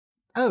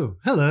Oh,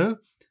 hello.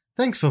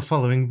 Thanks for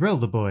following Roll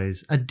the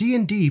Boys, a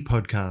D&D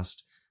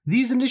podcast.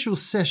 These initial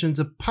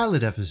sessions are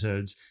pilot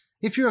episodes.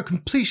 If you're a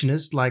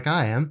completionist like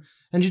I am,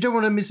 and you don't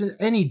want to miss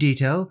any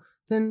detail,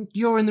 then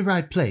you're in the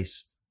right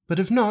place. But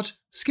if not,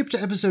 skip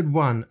to episode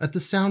 1 at the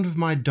sound of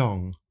my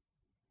dong.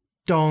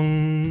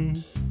 Dong.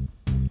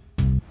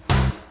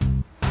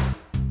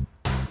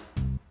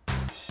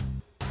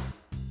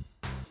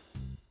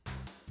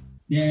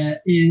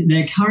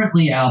 They're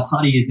currently, our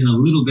party is in a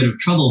little bit of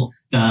trouble.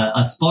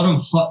 A spot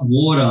of hot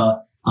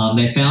water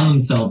they found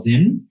themselves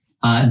in.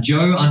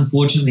 Joe,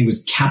 unfortunately,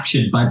 was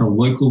captured by the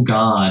local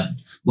guard,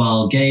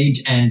 while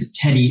Gage and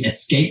Teddy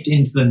escaped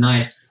into the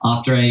night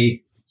after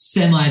a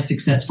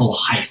semi-successful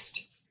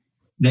heist.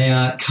 They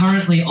are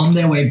currently on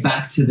their way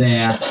back to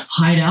their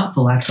hideout,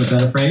 for lack of a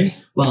better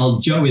phrase, while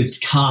Joe is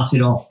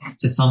carted off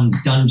to some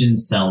dungeon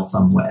cell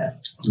somewhere.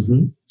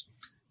 Mm-hmm.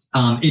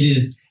 It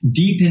is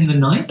deep in the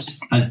night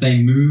as they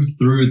move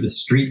through the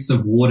streets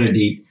of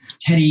Waterdeep.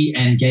 Teddy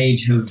and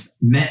Gage have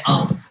met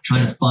up,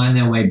 trying to find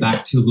their way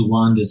back to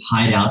Luanda's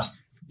hideout,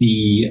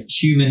 the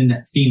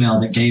human female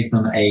that gave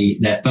them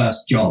their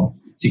first job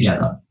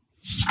together.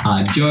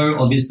 Joe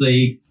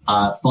obviously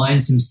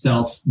finds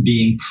himself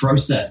being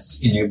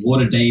processed in a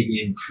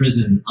Waterdeepian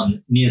prison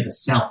near the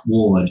South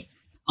Ward,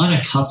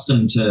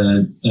 unaccustomed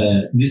to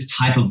this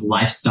type of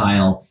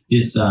lifestyle,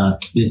 this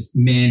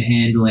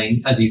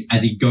manhandling as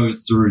he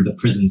goes through the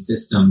prison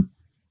system.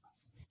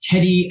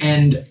 Teddy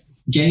and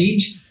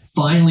Gage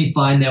finally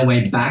find their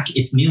way back.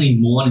 It's nearly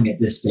morning at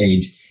this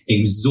stage.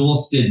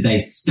 Exhausted, they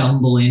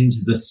stumble into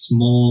the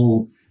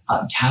small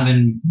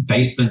tavern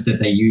basement that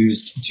they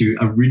used to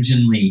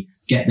originally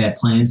get their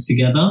plans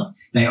together.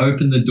 They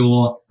open the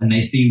door and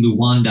they see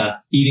Luanda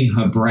eating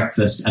her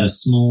breakfast at a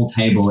small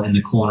table in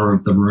the corner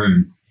of the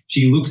room.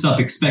 She looks up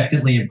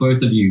expectantly at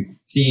both of you,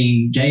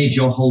 seeing Gage,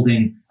 you're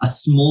holding a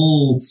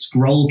small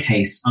scroll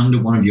case under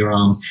one of your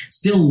arms,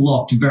 still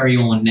locked, very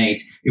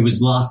ornate. It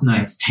was last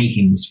night's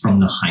takings from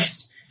the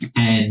heist.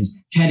 And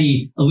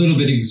Teddy, a little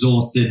bit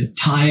exhausted,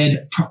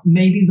 tired,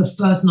 maybe the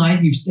first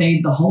night you've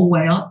stayed the whole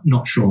way up,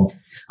 not sure.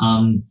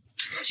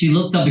 She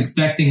looks up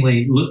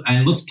expectingly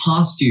and looks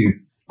past you,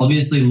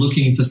 obviously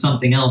looking for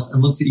something else,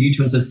 and looks at you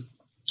two and says,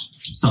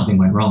 something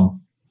went wrong.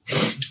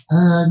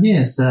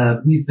 Yes,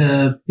 we've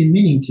been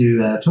meaning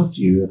to talk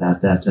to you about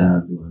that,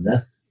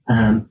 Luanda.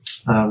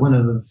 One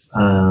of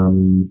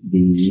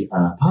the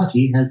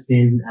party has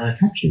been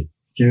captured.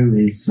 Joe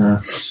is...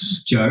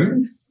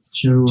 Joe?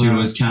 Joe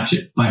was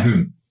captured? By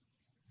whom?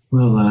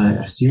 Well, I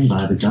assume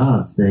by the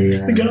guards.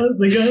 The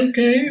guards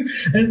came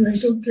and they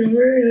took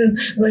her and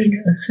like...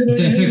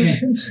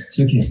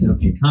 It's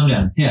okay. Calm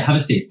down. Here, have a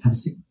seat.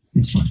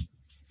 It's fine.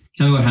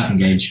 Tell me what happened,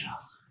 Gage.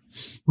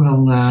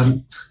 Well,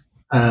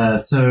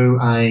 so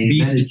I...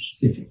 Be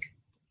specific.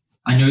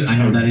 I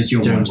know that is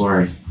your Don't word.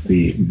 worry.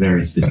 Be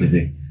very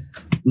specific.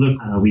 Look,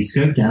 we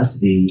scoped out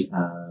the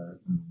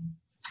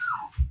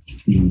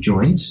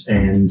joint,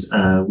 and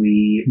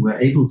we were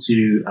able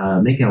to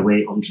make our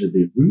way onto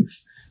the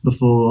roof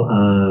before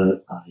I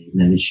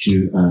managed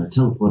to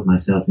teleport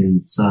myself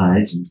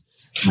inside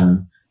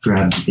and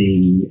grab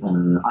the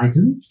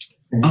item.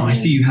 And, I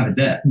see you have it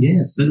there.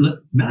 Yes.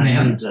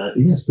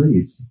 Yes,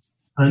 please.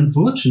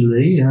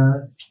 Unfortunately,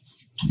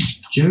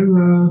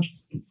 Joe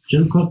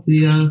got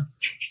the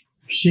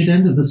shit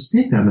end of the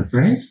stick, I'm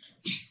afraid.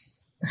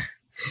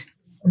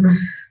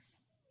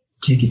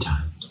 Take your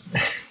time.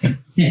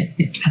 Yeah,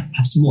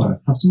 have some water.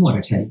 Have some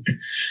water, Teddy.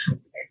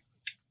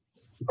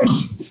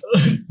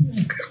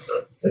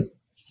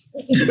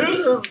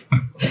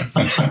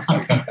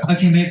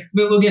 Okay, mate.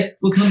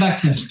 We'll come back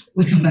to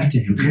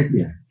him.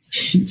 Yeah.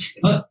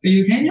 Are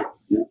you okay now?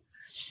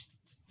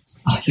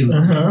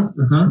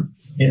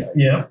 Yeah.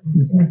 Yeah.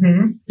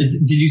 Mm-hmm.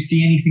 Did you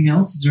see anything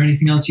else? Is there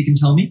anything else you can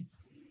tell me?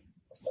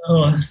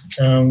 Well,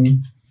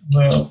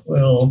 no.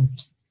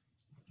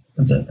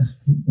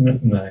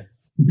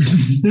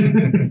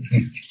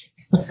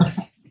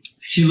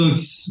 She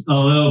looks a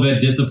little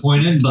bit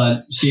disappointed,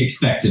 but she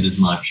expected as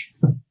much.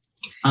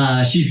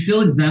 She's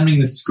still examining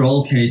the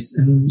scroll case,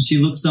 and she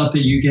looks up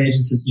at you, Gage,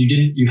 and says,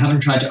 "You haven't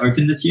tried to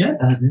open this yet?"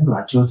 No,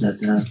 I thought that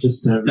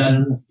just...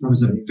 that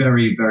was a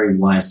very, very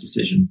wise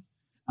decision.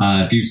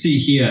 If you see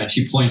here,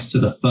 she points to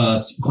the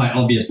first quite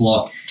obvious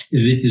lock.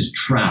 This is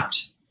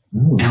trapped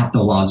out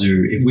the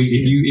wazoo. If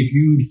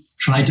you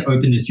tried to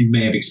open this, you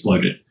may have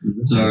exploded.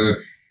 So...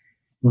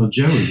 Well,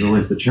 Joe is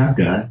always the trap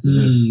guy. So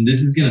this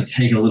is going to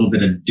take a little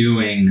bit of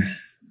doing.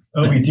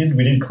 Oh, we did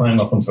climb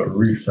up onto a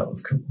roof. That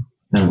was cool.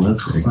 That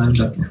was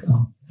climbed up.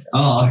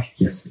 Oh,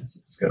 yes.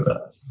 Let's go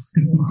there.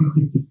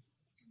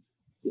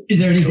 Is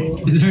there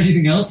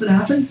anything else that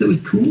happened that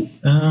was cool?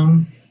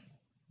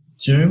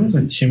 Joe was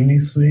a chimney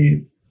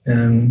sweep.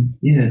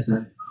 Yes,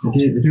 I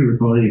do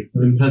recall he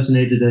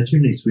impersonated a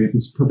chimney sweep. It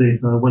was probably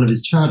one of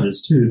his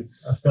charges too.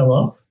 I fell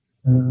off.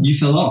 You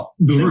fell off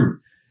the roof?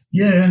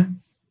 Yeah.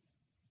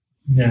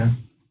 Yeah.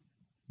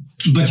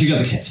 But you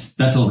got the case.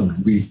 That's all that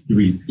matters.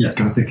 We yes.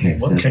 got the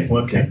case.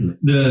 What case?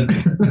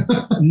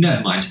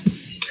 Never mind.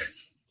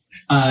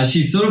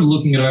 She's sort of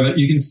looking it over.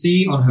 You can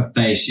see on her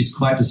face she's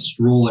quite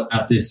distraught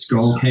at this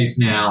scroll case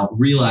now,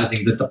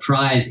 realizing that the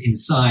prize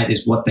inside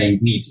is what they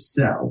need to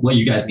sell, what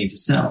you guys need to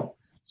sell.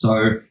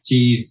 So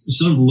she's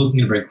sort of looking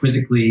at it very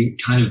quizzically,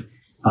 kind of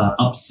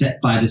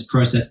upset by this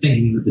process,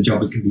 thinking that the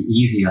job is going to be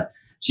easier.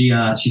 She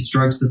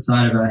strokes the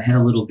side of her head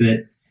a little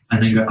bit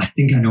and then go, I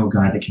think I know a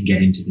guy that can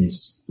get into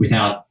this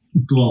without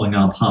blowing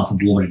up half of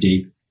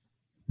Waterdeep.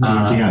 The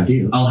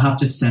ideal. I'll have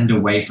to send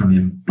away from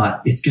him,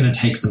 but it's going to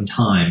take some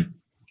time.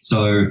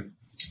 So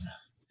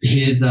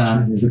here's...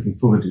 really looking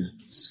forward to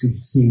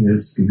seeing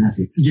those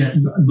schematics. Yeah,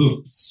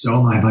 look,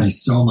 so am I, buddy,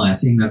 so am I,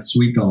 seeing that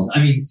sweet gold. I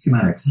mean,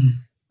 schematics.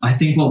 I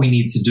think what we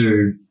need to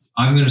do,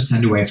 I'm going to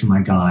send away from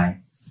my guy,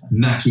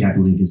 Mackie, I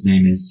believe his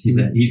name is. He's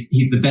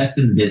the best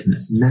in the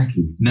business.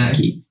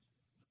 Mackie.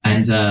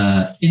 And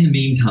in the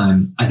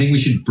meantime, I think we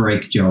should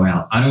break Joe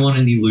out. I don't want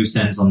any loose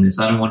ends on this.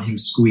 I don't want him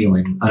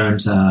squealing.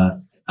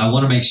 I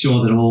want to make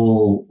sure that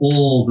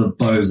all the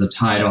bows are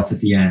tied off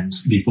at the end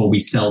before we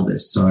sell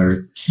this.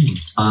 So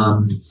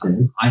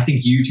I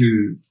think you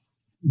two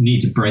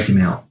need to break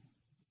him out.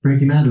 Break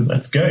him out.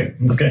 Let's go.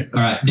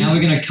 All right. Now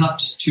we're going to cut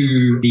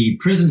to the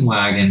prison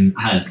wagon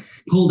has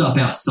pulled up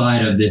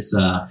outside of this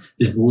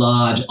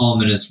large,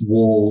 ominous,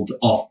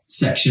 walled-off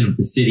section of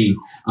the city.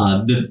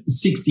 The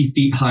 60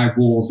 feet high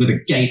walls with a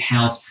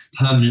gatehouse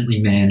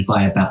permanently manned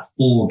by about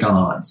 4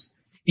 guards.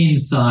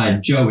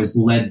 Inside, Joe is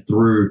led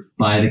through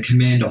by the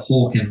Commander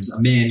Hawkins,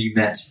 a man you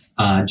met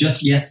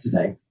just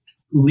yesterday,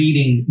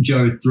 leading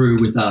Joe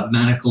through with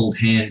manacled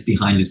hands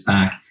behind his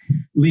back,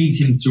 leads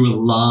him through a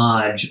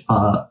large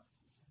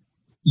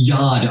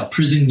yard, a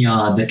prison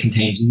yard that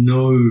contains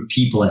no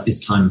people at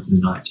this time of the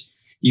night.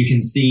 You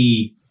can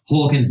see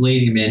Hawkins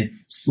leading him in,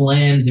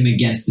 slams him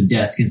against a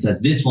desk and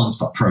says, "This one's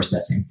for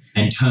processing,"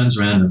 and turns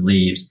around and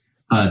leaves.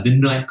 The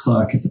night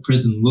clerk at the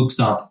prison looks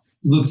up,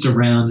 looks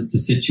around at the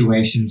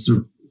situation, sort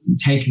of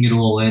taking it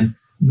all in.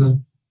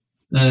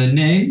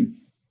 Name?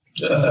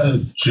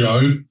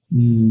 Joe.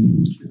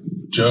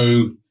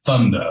 Joe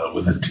Thunder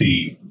with a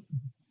T.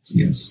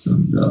 Yes,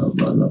 Thunder.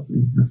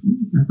 Lovely.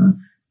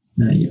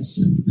 Yes,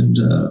 and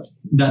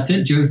that's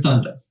it, Joe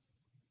Thunder.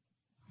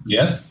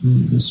 Yes?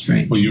 That's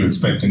strange. Were you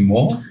expecting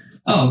more?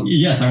 Oh,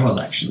 yes, I was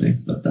actually,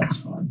 but that's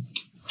fine.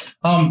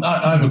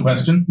 I have a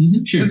question.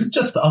 Mm-hmm, sure. Is it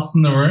just us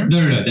in the room?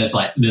 No. There's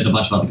a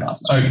bunch of other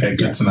guards. Okay,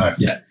 good to know.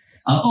 Yeah.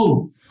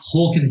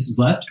 Hawkins is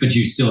left, but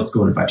you still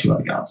escorted by 2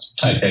 other guards.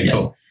 Okay, yes.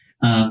 cool.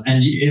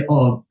 And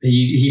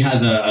he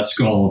has a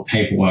scroll of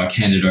paperwork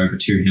handed over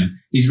to him.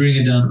 He's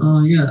reading it down.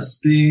 Oh, yes,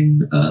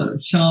 being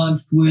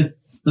charged with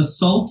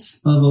assault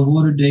of a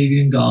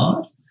Waterdevian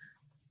guard.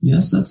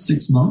 Yes, that's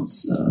 6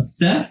 months.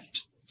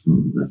 Theft,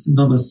 that's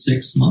another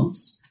 6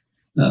 months.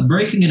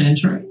 Breaking and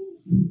entering,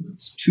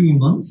 that's 2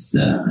 months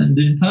there. And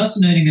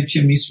impersonating a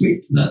chimney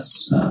sweep,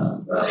 that's,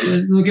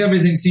 look,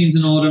 everything seems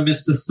in order,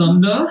 Mr.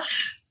 Thunder.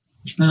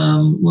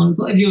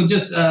 Wonderful. If you'll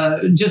just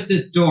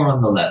this door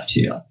on the left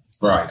here.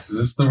 Right. Is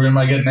this the room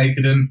I get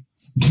naked in?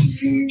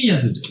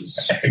 Yes, it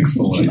is.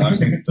 Excellent. I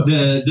think it's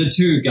the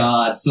 2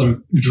 guards sort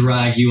of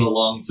drag you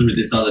along through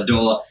this other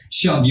door,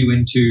 shove you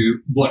into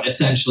what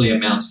essentially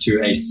amounts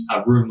to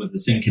a room with a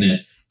sink in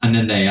it, and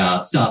then they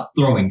start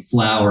throwing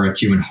flour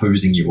at you and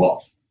hosing you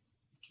off.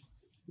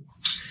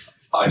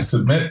 I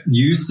submit.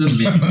 You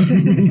submit.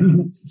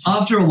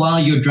 After a while,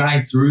 you're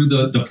dragged through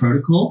the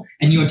protocol,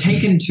 and you're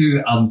taken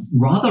to a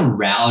rather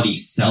rowdy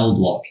cell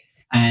block.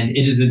 And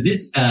it is at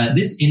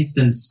this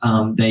instance,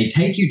 they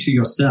take you to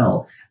your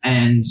cell,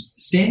 and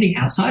standing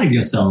outside of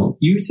your cell,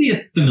 you see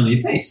a familiar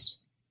face.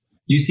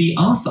 You see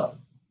Arthur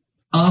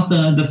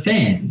the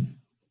fan.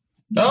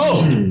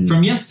 Oh,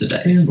 from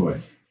yesterday.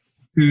 Fanboy.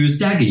 Whose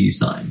dagger you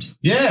signed.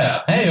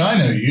 Yeah. Hey, I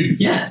know you.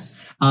 Yes.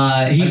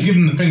 I've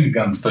given the finger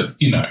guns, but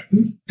you know.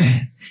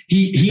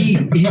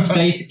 His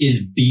face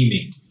is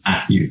beaming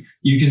at you.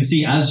 You can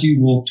see as you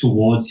walk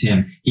towards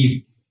him,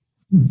 he's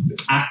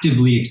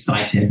actively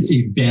excited,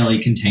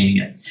 barely containing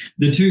it.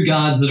 The 2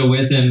 guards that are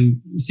with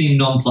him seem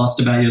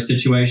nonplussed about your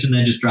situation.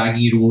 They're just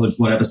dragging you towards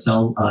whatever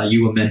cell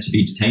you were meant to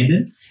be detained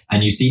in.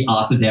 And you see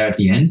Arthur there at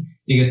the end.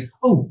 He goes,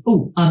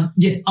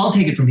 yes, I'll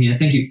take it from here.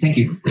 Thank you.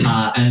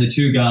 And the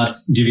 2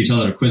 guards give each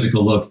other a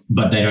quizzical look,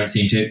 but they don't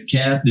seem to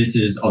care. This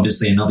is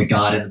obviously another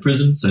guard in the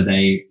prison, so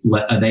they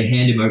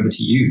hand him over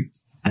to you.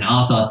 And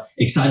Arthur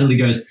excitedly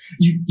goes,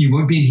 you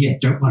won't be in here.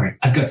 Don't worry.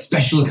 I've got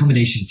special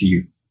accommodation for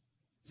you.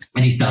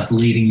 And he starts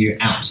leading you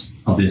out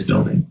of this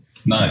building.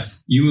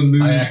 Nice. You were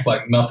moved. I act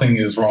like nothing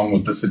is wrong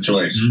with the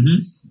situation.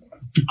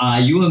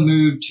 Mm-hmm. You were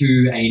moved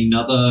to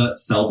another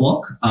cell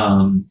block.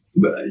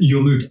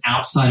 You're moved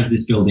outside of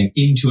this building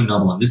into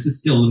another one. This is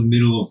still the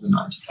middle of the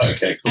night.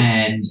 Okay, cool.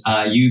 And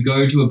you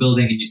go to a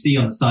building, and you see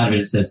on the side of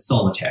it says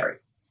solitary.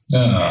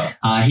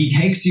 He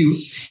takes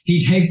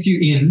you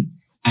in,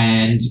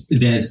 and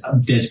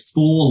there's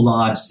 4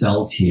 large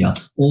cells here,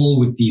 all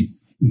with these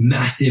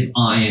massive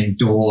iron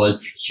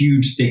doors,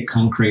 huge thick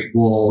concrete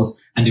walls,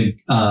 and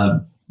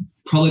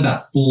probably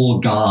about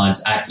 4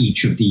 guards at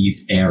each of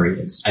these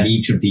areas, at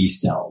each of these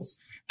cells.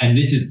 And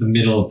this is the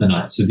middle of the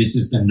night, so this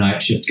is the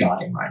night shift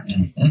guarding right now.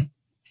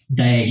 Mm-hmm.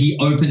 He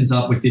opens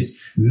up with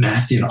this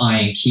massive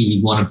iron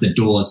key, one of the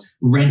doors,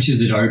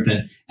 wrenches it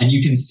open, and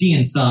you can see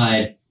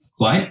inside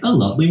quite a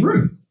lovely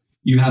room.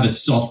 You have a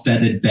soft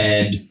feathered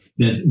bed.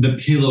 The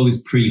pillow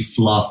is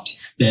pre-fluffed.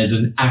 There's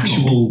an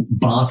actual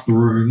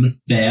bathroom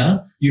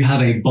there. You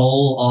have a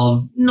bowl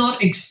of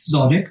not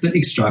exotic but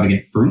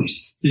extravagant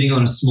fruits sitting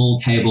on a small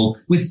table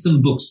with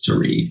some books to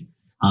read.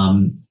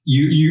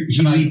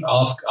 Can I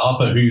ask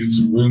Arthur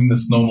whose room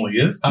this normally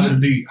is? How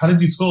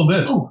did you score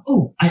this?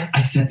 I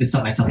set this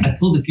up myself. I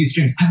pulled a few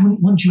strings. I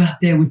wouldn't want you out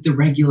there with the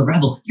regular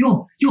rabble.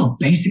 You're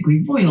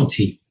basically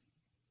royalty.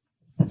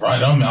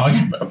 Right on.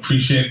 I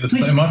appreciate this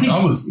so much.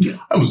 I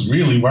was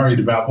really worried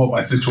about what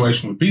my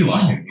situation would be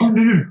like.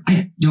 No.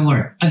 Don't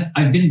worry.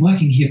 I've been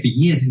working here for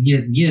years and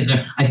years and years.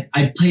 And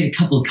I played a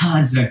couple of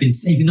cards that I've been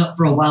saving up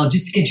for a while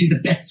just to get you the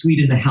best suite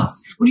in the house.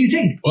 What do you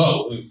think?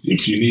 Well,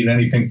 if you need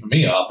anything from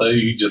me, Arthur,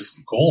 you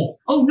just call.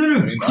 Oh,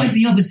 no. Quite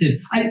the opposite.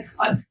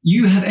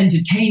 You have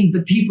entertained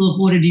the people of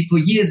Waterdeep for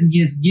years and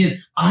years and years.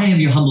 I am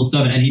your humble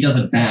servant. And he does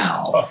a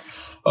bow.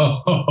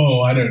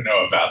 I don't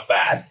know about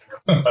that.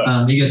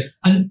 He goes,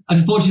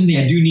 unfortunately,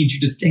 I do need you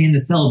to stay in the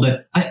cell,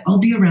 but I'll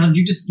be around.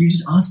 You just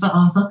ask for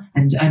Arthur,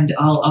 and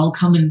I'll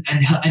come and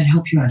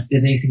help you out if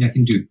there's anything I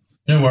can do.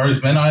 No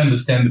worries, man. I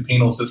understand the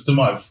penal system.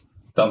 I've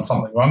done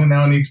something wrong, and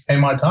now I need to pay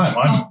my time.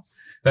 I'm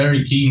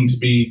very keen to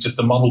be just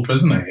a model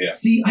prisoner here.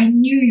 See, I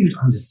knew you'd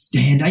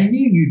understand. I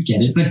knew you'd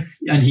get it.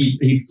 And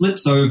he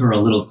flips over a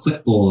little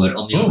clipboard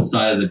on the other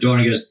side of the door,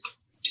 and he goes,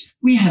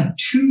 "We have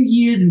 2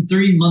 years and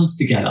 3 months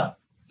together."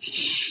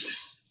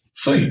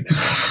 Sweet.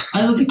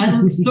 I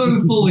look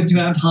so forward to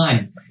our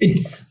time.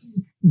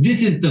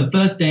 This is the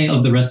first day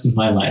of the rest of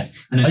my life.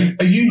 And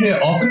are you here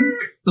often?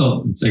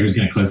 Oh, so he was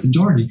going to close the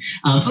door on me.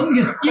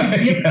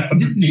 Yes.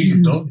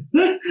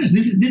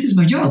 This is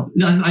my job.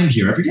 I'm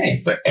here every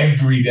day. But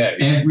every day?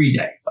 Every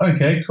day.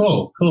 Okay,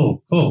 cool.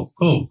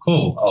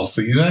 I'll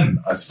see you then,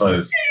 I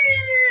suppose.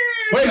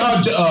 Wait,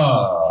 a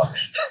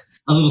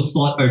little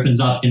slot opens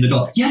up in the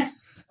door.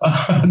 Yes?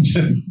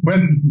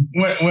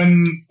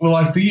 When will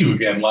I see you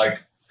again?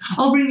 Like,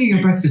 I'll bring you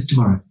your breakfast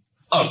tomorrow.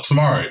 Oh,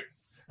 tomorrow.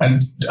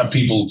 And are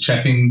people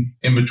checking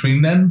in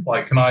between then?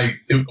 Like,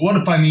 what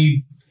if I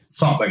need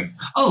something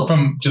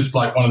from just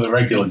like one of the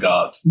regular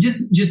guards?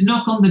 Just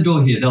knock on the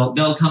door here.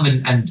 They'll come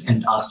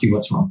and ask you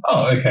what's wrong.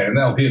 Oh, okay. And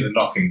they'll hear the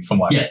knocking from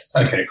like... Yes.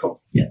 Okay,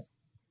 cool. Yes.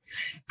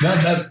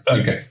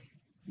 Okay.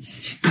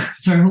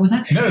 Sorry, what was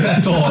that? No,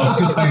 that's all. I was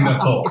just saying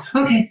that's all.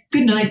 Okay,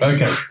 good night.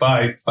 Okay,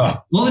 bye.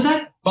 What was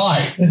that?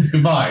 Bye.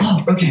 Goodbye.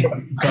 Oh, okay.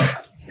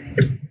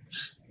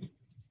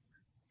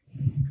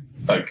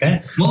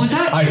 Okay. What was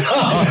that?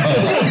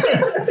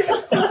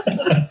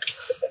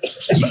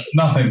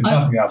 Nothing,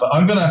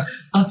 Arthur.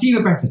 I'll see you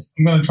at breakfast.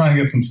 I'm gonna try and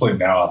get some sleep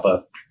now,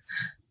 Arthur.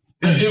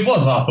 It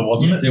was Arthur,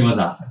 wasn't it? Yes, it was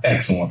Arthur.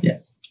 Excellent.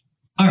 Yes.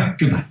 All right,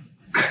 goodbye.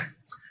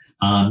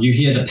 You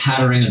hear the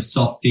pattering of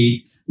soft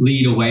feet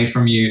lead away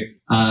from you.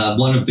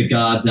 One of the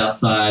guards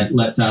outside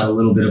lets out a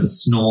little bit of a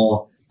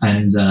snore,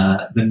 and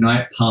the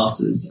night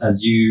passes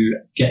as you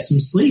get some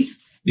sleep.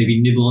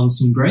 Maybe nibble on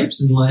some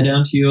grapes and lie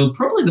down to your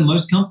probably the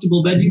most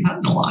comfortable bed you've had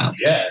in a while.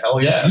 Yeah,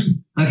 hell yeah.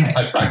 Okay.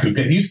 I could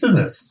get used to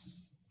this,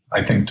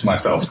 I think to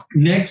myself.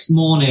 Next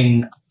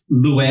morning,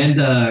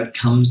 Luanda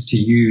comes to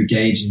you,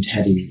 Gage and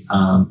Teddy,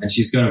 and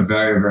she's got a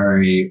very,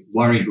 very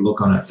worried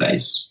look on her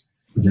face.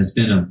 There's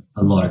been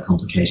a lot of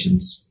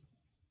complications.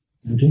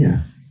 Oh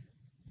dear.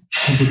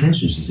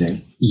 Complications, you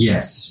say?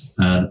 Yes.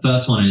 The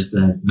first one is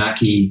that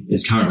Mackie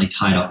is currently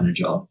tied up in a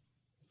job,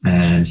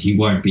 and he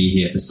won't be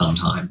here for some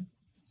time.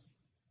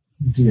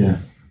 Yeah.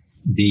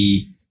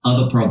 The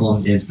other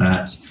problem is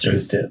that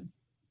Joe's dead.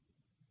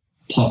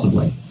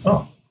 Possibly.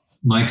 Oh.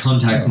 My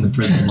contacts in the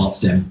prison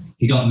lost him.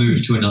 He got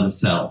moved to another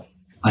cell.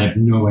 I have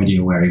no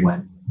idea where he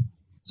went.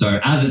 So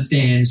as it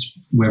stands,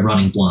 we're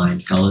running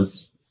blind,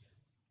 fellas.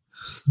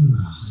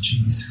 Oh,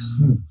 jeez.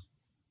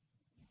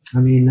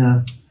 I mean,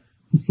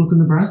 let's look on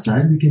the bright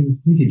side. We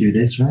can do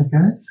this, right,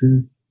 guys?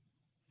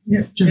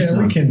 Yeah,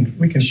 we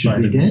can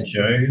find him,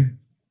 Joe.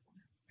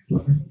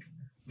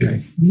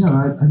 Okay. No,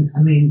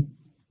 I mean,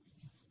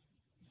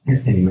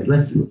 anyway,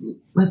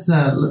 let's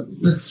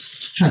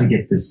try to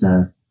get this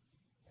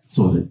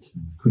sorted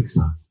quick,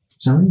 smart,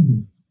 shall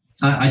we?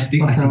 I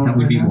think that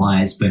would be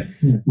wise, but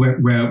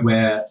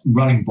we're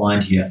running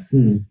blind here.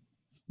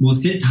 We'll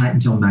sit tight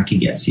until Mackie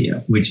gets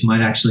here, which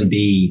might actually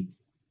be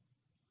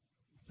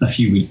a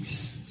few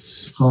weeks,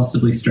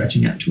 possibly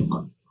stretching out to a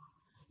month.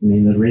 I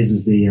mean, that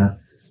raises the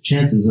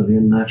chances of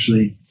him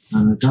actually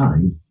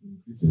dying.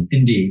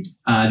 Indeed.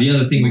 The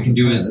other thing we can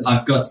do is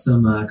I've got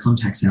some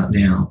contacts out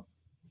now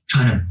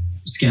trying to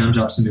scrounge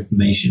up some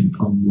information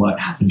on what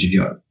happened to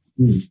Joe.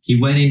 He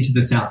went into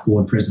the South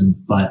Ward prison,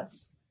 but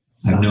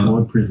I have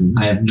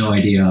no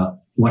idea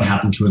what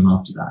happened to him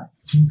after that.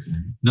 Okay.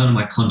 None of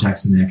my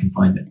contacts in there can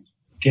find it.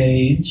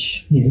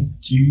 Gage, yes.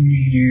 Do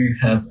you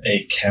have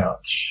a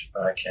couch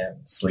I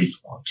can sleep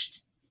on?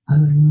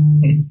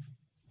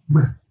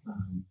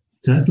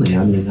 Certainly.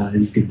 I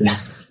mean, you could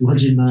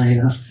lodge in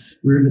my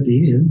room at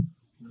the inn.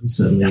 I'm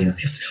certainly.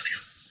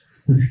 Yes.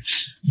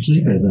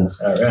 Sleepover.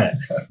 All right.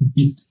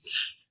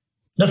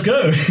 Let's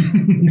go. To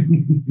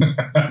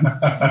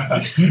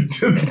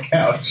the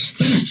couch.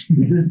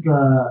 Is this,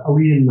 are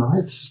we in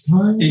night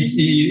time? It's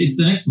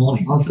the next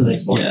morning. Oh, it's the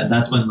next morning. Yeah,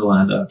 that's when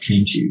Rolando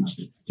came to you.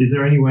 Is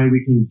there any way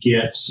we can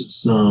get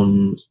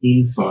some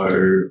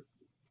info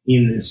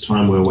in this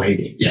time we're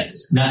waiting?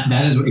 Yes,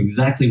 that is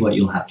exactly what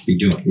you'll have to be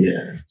doing.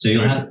 Yeah. So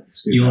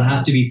you'll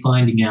have to be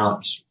finding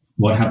out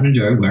what happened to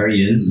Joe, where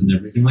he is, and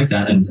everything like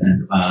that. And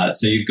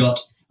so you've got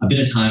a bit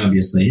of time up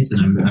your sleeves,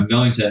 and I'm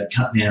going to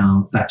cut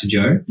now back to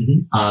Joe.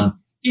 Mm-hmm.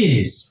 It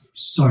is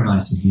so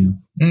nice in here.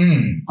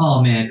 Mm.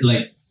 Oh man,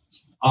 like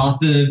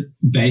Arthur,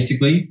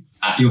 basically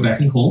at your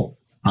beck and call.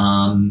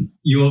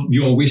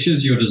 Your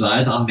wishes, your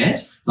desires are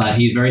met, but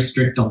he's very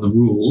strict on the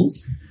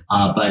rules.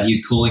 But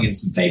he's calling in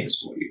some favors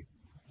for you.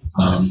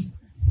 Nice.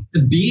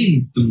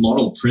 Being the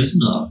model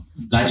prisoner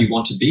that you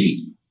want to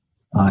be,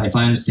 if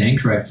I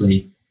understand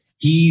correctly,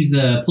 he's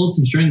pulled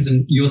some strings,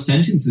 and your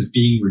sentence is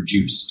being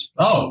reduced.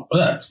 Oh, well,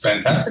 that's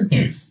fantastic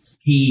news.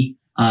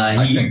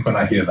 I think when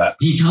I hear that.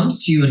 He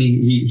comes to you and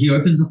he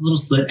opens up a little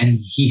slit and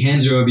he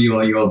hands you over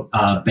your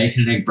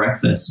bacon and egg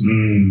breakfast.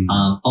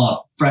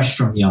 Fresh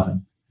from the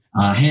oven.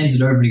 Hands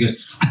it over and he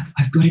goes,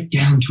 I've got it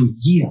down to a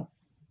year.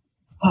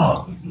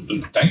 Oh,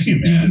 thank you,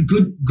 man.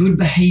 Good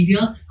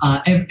behavior.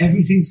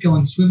 Everything's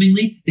going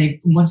swimmingly.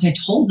 Once I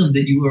told them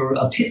that you were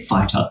a pit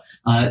fighter,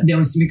 there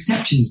was some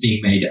exceptions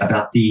being made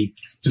about the.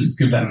 Just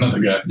give that another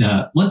go.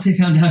 Once they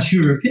found out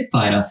you were a pit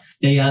fighter,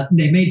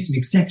 they made some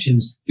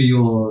exceptions for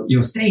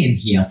your stay in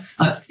here.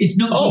 It's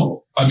no.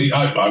 Oh, I mean,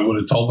 I would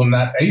have told them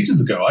that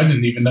ages ago. I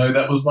didn't even know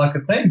that was like a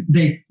thing.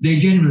 They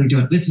generally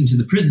don't listen to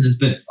the prisoners,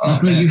 but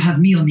luckily you have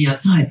me on the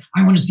outside.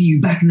 I want to see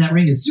you back in that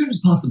ring as soon as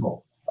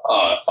possible.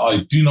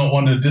 I do not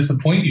want to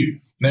disappoint you.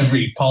 And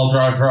every pile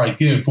driver I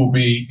give will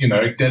be,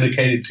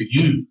 dedicated to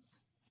you,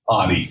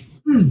 Artie.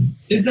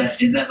 Is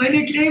that my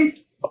nickname?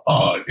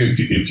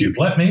 If you'd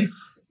let me.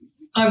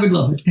 I would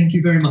love it. Thank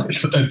you very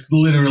much. It's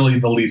literally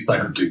the least I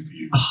could do for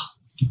you.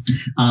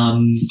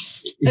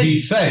 Hey,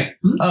 say,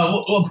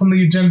 what's on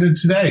the agenda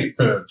today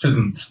for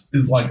prisons?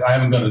 Like, I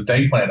haven't got a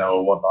day planner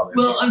or whatnot.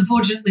 Well,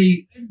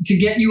 unfortunately, to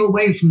get you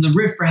away from the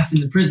riffraff in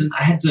the prison,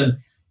 I had to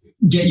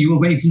get you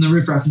away from the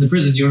riffraff in the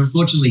prison. You're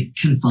unfortunately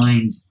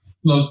confined.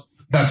 Look,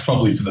 that's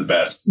probably for the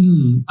best.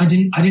 I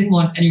didn't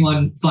want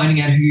anyone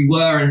finding out who you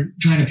were and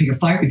trying to pick a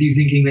fight with you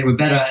thinking they were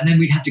better, and then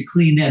we'd have to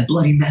clean their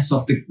bloody mess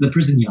off the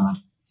prison yard.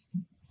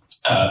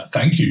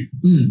 Thank you.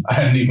 I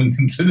hadn't even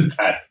considered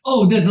that.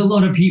 Oh, there's a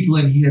lot of people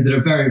in here that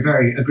are very,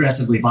 very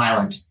aggressively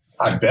violent.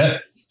 I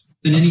bet.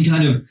 And any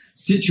kind of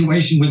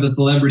situation with a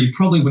celebrity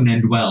probably wouldn't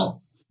end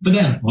well. For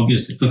them,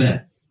 obviously, for them.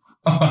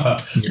 Well,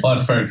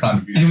 that's very kind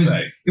of you to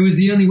say. It was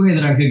the only way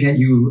that I could get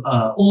you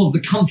all of the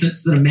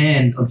comforts that a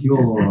man of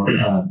your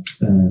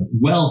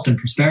wealth and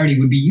prosperity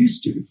would be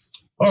used to.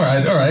 All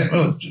right.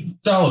 Well,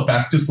 dial it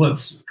back. Just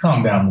let's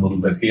calm down a little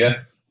bit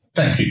here.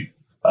 Thank you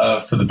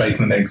for the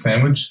bacon and egg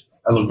sandwich.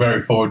 I look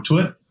very forward to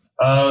it.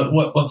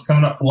 What's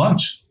coming up for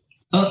lunch?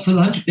 For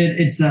lunch,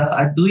 it's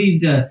I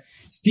believe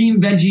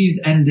steamed veggies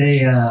and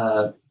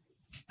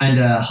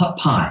a hot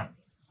pie.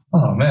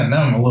 Oh man,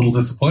 now I'm a little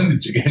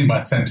disappointed you're getting my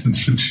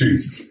sentence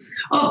reduced.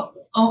 Oh,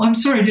 I'm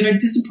sorry. Did I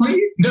disappoint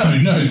you?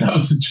 No, that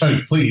was a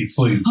joke. Please.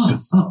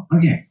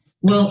 Okay.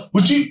 Well,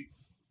 would you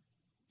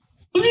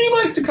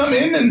like to come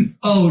in and?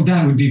 Oh,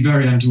 that would be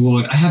very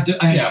untoward.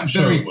 I'm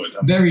sure it would.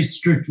 Very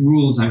strict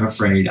rules, I'm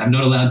afraid. I'm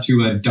not allowed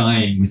to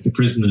dine with the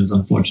prisoners,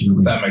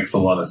 unfortunately. That makes a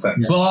lot of sense.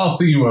 Yes. Well, I'll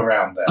see you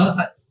around then.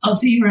 I'll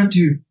see you around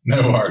too.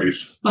 No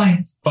worries.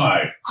 Bye.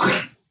 Bye.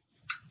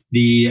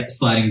 The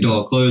sliding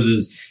door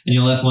closes, and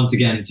you're left once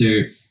again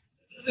to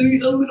a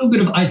little bit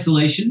of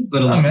isolation.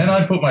 But man,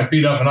 I put my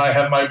feet up and I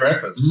have my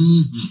breakfast.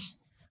 Mm-hmm.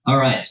 All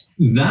right.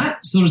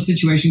 That sort of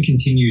situation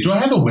continues. Do I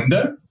have a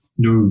window?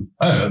 No.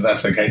 Oh,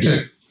 that's okay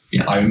too.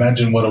 Yeah. I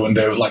imagine what a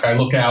window is like. I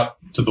look out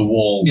to the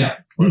wall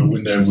where a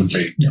window would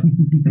be. Yeah.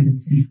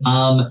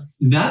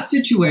 That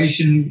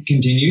situation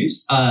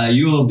continues.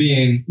 You're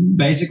being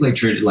basically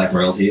treated like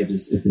royalty at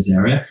this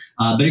area,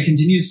 but it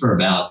continues for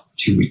about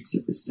 2 weeks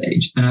at this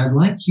stage. And I'd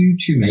like you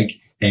to make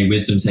a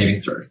wisdom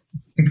saving throw.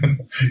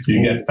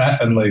 You get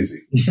fat and lazy.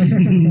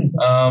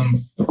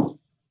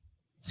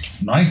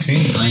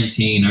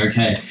 19.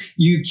 Okay.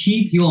 You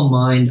keep your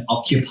mind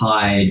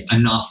occupied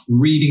enough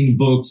reading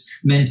books,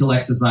 mental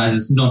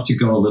exercises, not to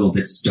go a little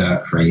bit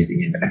stir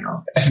crazy in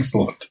there.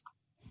 Excellent.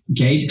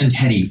 Gage and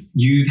Teddy,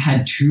 you've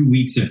had 2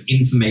 weeks of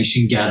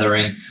information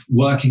gathering,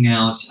 working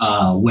out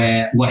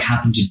what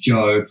happened to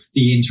Joe,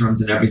 the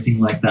interims and everything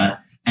like that.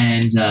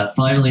 And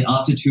finally,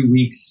 after 2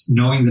 weeks,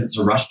 knowing that it's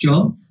a rush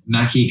job,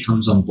 Mackie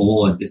comes on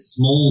board, this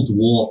small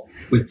dwarf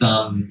with,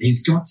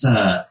 he's got,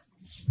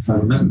 if I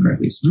remember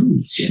correctly,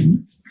 smooth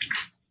skin.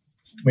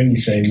 When you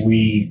say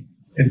we,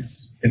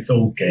 it's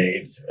all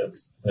Gage,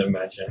 I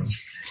imagine.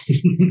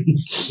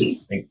 I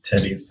think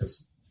Teddy's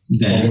just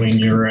following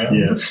you around.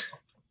 Yeah.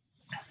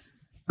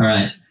 All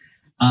right.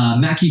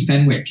 Mackie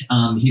Fenwick,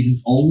 he's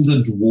an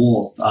older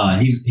dwarf.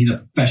 He's a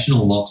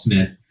professional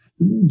locksmith.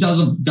 does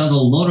a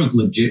lot of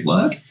legit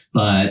work,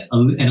 but a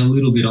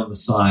little bit on the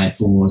side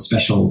for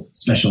special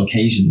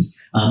occasions.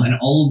 An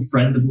old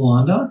friend of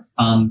Luanda,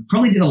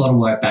 probably did a lot of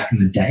work back in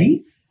the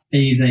day.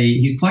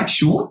 He's quite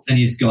short, and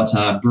he's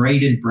got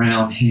braided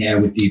brown hair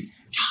with these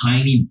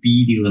tiny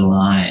beady little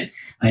eyes.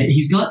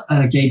 He's got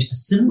Gage, a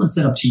similar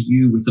setup to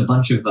you, with a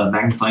bunch of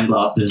magnifying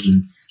glasses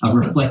and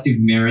reflective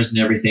mirrors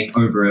and everything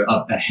over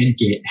a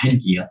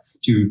headgear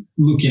to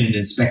look in and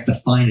inspect the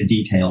finer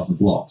details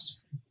of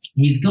locks.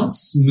 He's got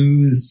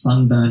smooth,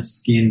 sunburnt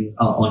skin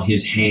on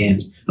his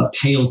hand, but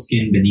pale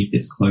skin beneath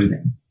his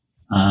clothing.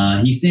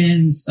 He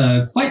stands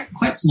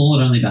quite small,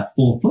 at only about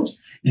 4 foot,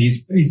 and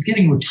he's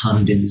getting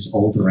rotund in his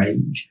older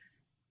age.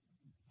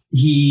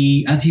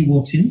 As he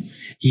walks in,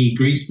 he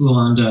greets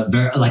Luanda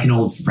very like an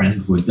old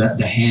friend would.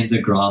 The hands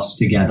are grasped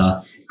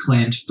together,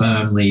 clamped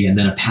firmly, and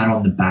then a pat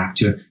on the back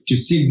to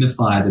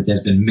signify that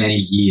there's been many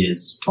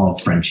years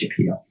of friendship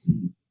here.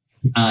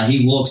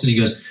 He walks and he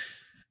goes,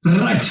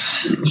 "Right,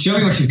 show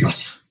me what you've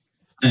got,"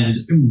 and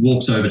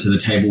walks over to the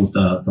table with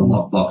the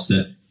lockbox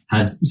that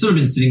has sort of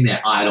been sitting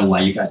there idle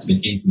while you guys have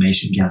been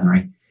information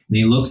gathering. And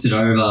he looks it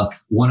over.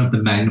 One of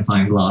the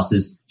magnifying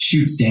glasses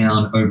shoots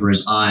down over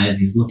his eyes,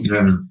 and he's looking it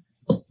over. And,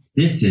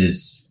 this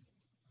is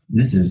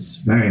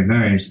very,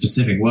 very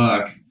specific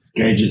work.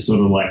 Gage is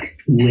sort of like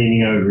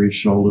leaning over his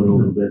shoulder a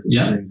little bit.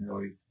 Yeah.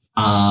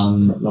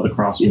 Another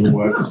craftsman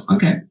works.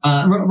 Okay.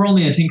 Roll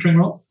me a tinkering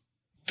roll.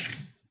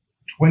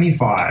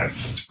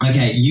 25.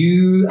 Okay,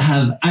 you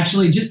have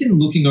actually just been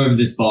looking over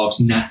this box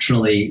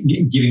naturally,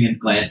 giving it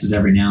glances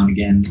every now and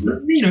again.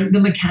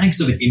 The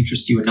mechanics of it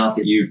interest you enough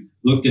that you've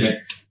looked at it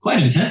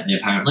quite intently,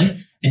 apparently.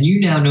 And you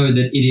now know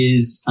that it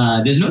is,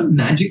 there's no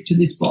magic to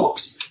this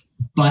box,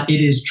 but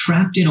it is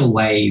trapped in a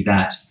way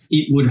that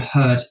it would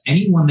hurt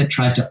anyone that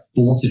tried to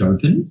force it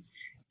open,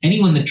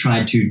 anyone that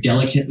tried to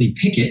delicately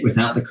pick it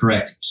without the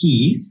correct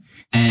keys,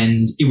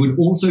 and it would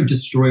also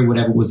destroy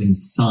whatever was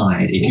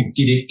inside if you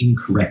did it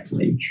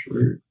incorrectly.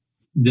 True.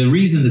 The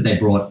reason that they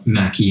brought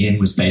Mackie in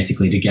was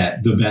basically to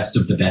get the best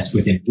of the best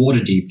within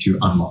Waterdeep to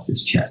unlock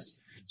this chest.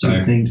 So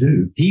Good thing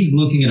too. He's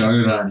looking it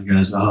over and he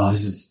goes, "Oh,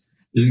 this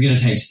is going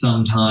to take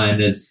some time.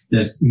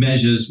 There's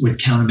measures with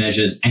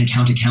countermeasures and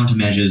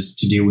countermeasures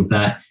to deal with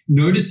that."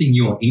 Noticing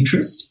your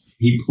interest,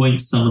 he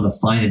points some of the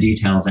finer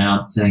details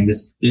out, saying,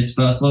 "This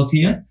first lock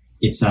here,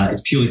 it's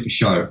purely for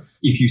show.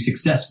 If you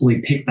successfully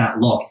pick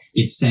that lock,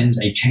 it sends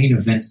a chain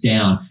of vents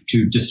down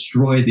to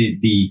destroy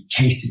the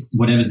case,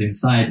 whatever's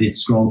inside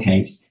this scroll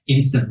case,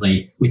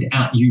 instantly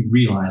without you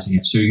realizing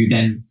it. So you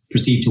then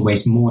proceed to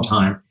waste more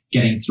time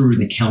getting through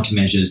the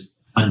countermeasures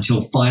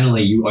until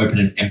finally you open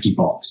an empty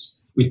box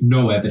with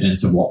no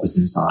evidence of what was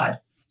inside."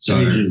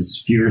 So Gage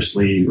is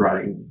furiously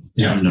writing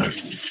down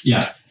notes.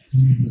 Yeah.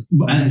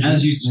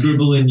 As you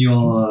scribble in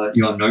your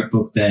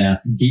notebook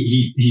there,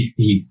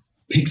 he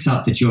picks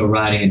up that you're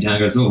writing it down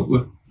and goes,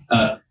 "Oh,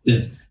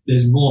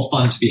 there's more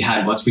fun to be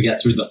had once we get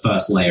through the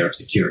first layer of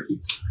security."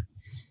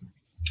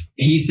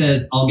 He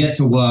says, "I'll get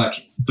to work,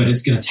 but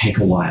it's going to take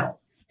a while.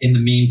 In the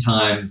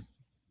meantime,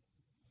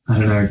 I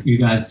don't know, you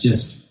guys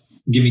just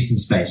give me some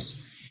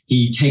space."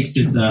 He takes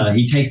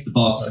the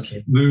box,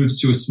 okay, moves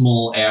to a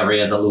small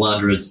area that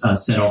Luanda has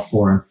set off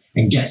for him,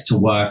 and gets to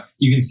work.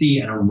 You can see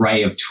an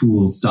array of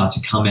tools start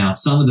to come out.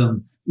 Some of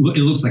them,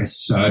 it looks like a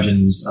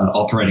surgeon's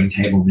operating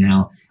table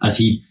now, as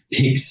he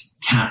picks,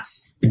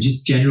 taps, and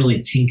just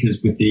generally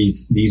tinkers with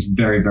these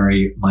very,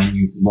 very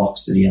minute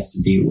locks that he has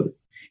to deal with.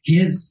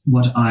 Here's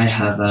what I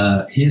have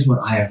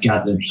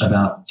gathered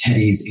about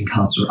Joe's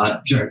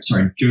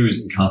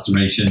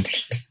incarceration.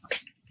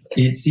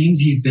 It seems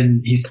he's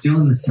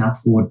still in the South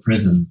Ward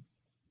prison,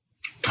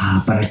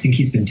 but I think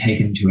he's been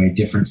taken to a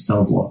different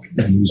cell block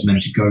than he was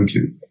meant to go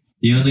to.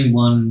 The only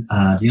one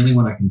I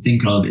can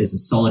think of is a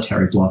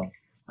solitary block.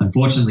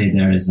 Unfortunately,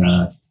 there's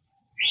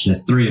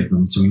 3 of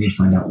them, so we need to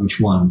find out which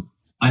one.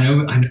 I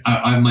know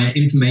my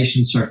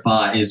information so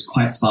far is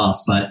quite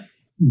sparse, but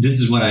this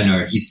is what I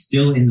know. He's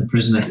still in the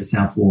prison at the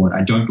South Ward.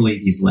 I don't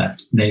believe he's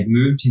left. They've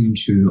moved him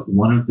to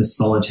one of the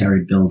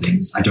solitary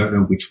buildings. I don't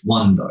know which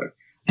one, though.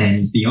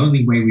 And the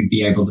only way we'd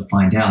be able to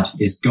find out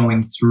is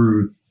going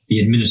through the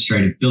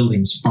administrative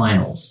building's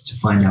files to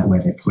find out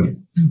where they put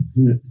him.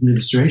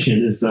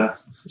 Administration is a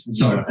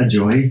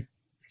joy.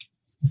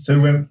 So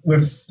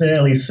we're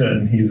fairly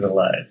certain he's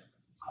alive.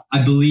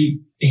 I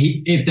believe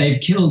if they've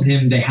killed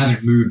him, they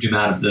haven't moved him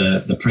out of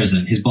the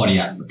prison, his body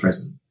out of the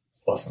prison.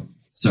 Awesome.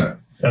 So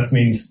that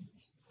means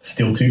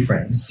still 2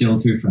 friends. Still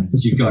 2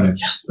 friends. You've got him.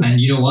 Yes.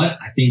 And you know what?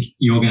 I think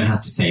you're going to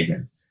have to save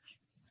him.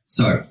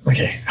 So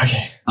Okay.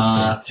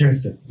 Serious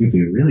business. You'll be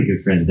a really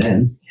good friend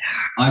then.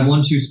 I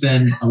want to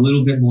spend a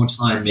little bit more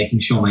time making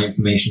sure my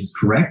information is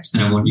correct,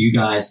 and I want you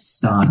guys to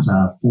start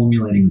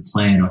formulating a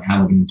plan on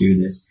how we're going to do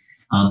this.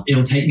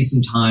 It'll take me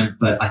some time,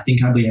 but I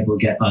think I'll be able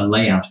to get a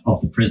layout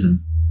of the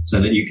prison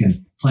so that you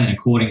can plan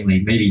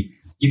accordingly. Maybe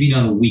give you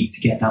another week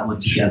to get that one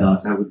together.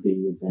 That would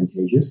be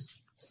advantageous.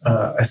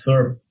 I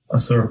saw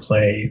a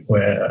play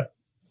where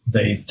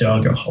they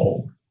dug a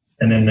hole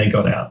and then they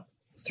got out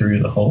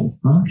through the hole.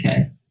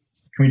 Okay.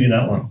 Can we do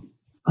that one?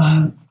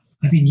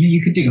 I mean, yeah,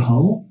 you could dig a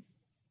hole.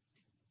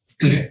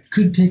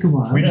 Could take a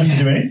while. We don't have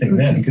to do anything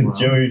then Could take a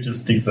because while. Joe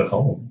just digs a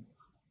hole,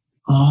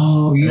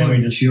 Oh, you And then want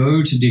we just-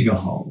 Joe to dig a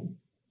hole.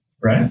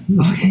 right?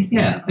 Okay,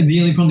 yeah. The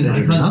only problem is I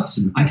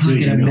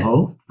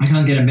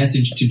can't get a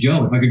message to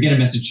Joe. If I could get a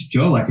message to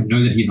Joe, I could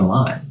know that he's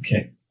alive.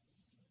 Okay.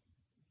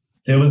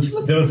 There was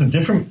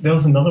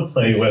another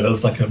play where there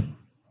was like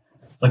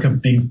a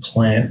big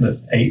plant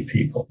that ate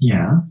people.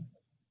 Yeah.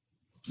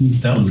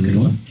 That was a good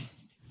one.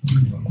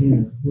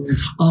 Yeah.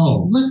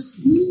 Oh, Let's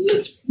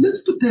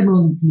put them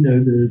on,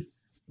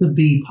 the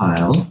bee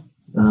pile.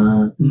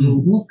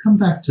 We'll come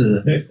back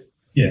to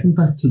come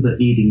back to the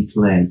eating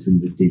plant and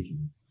the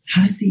digging.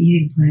 how does the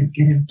eating plant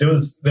get him? There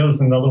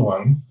was another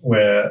one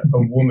where a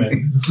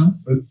woman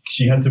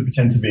she had to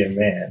pretend to be a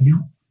man,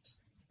 Yeah.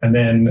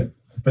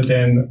 but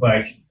then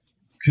like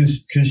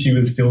because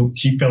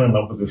she fell in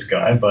love with this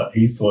guy, but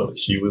he thought that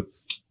she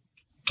was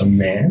a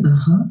man.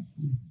 Uh-huh.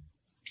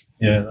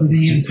 Yeah, that Was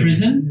he good in too.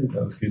 prison?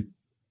 That was good.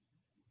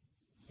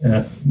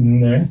 No.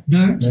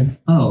 No?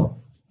 Oh.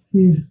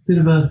 Yeah, bit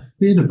of a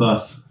theatre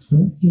buff. Huh?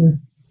 Yeah.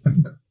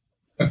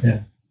 Yeah.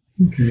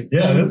 Okay.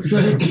 Yeah, that's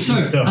good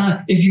So,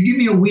 stuff. if you give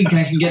me a week,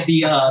 I can get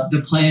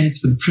the plans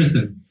for the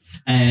prison.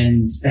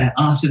 And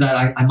after that,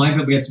 I might be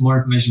able to get some more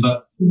information,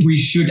 but we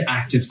should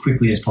act as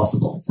quickly as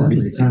possible,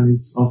 obviously. Time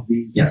is of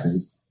the Yes.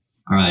 essence.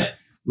 All right.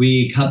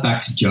 We cut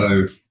back to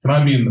Joe. Can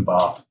I be in the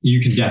bath?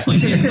 You can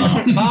definitely be in the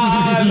bath.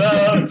 I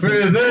love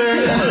prison.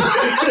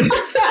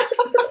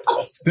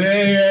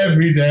 Stay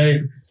every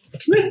day.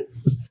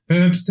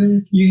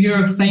 You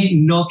hear a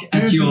faint knock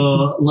at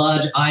your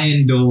large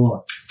iron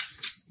door.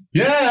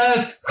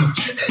 Yes.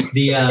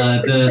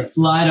 The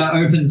slider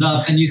opens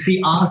up and you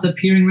see Arthur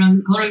peering around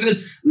the corner and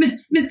goes,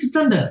 Mr.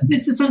 Thunder,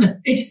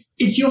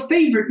 it's your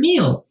favorite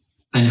meal.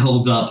 And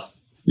holds up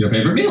your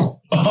favorite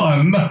meal.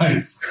 Oh,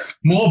 nice.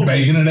 More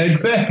bacon and egg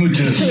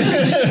sandwiches.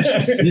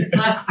 This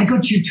time, I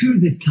got you two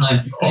this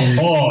time. And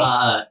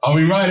Are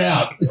we right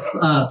out?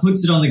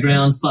 puts it on the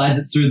ground, slides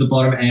it through the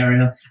bottom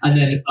area, and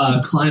then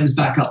climbs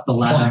back up the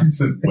ladder.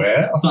 Slides it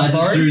where? I'm Slides it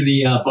sorry? through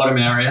the bottom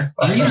area.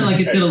 Like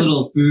it's got a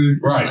little food.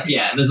 Right.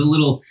 Yeah, there's a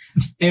little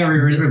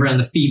area around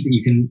the feet that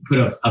you can put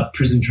a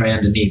prison tray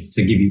underneath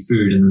to give you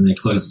food, and then they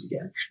close it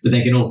again. But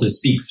they can also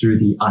speak through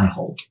the eye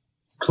hole.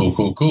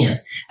 Cool.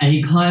 Yes. And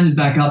he climbs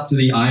back up to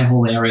the eye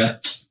hole area,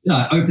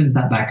 opens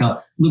that back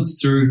up, looks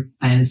through,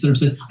 and sort of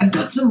says, I've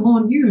got some more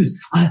news.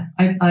 I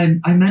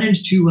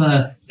managed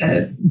to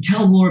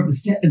tell more of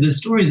the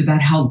stories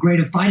about how great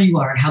a fighter you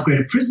are and how great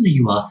a prisoner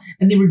you are,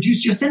 and they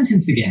reduced your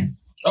sentence again.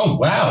 Oh,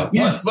 wow.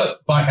 Yes.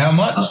 But by how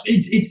much?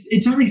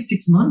 It's only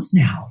 6 months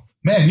now.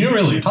 Man, you're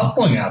really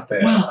hustling out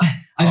there. Well,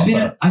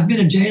 I've been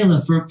a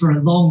jailer for a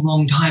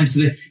long time,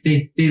 so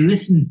they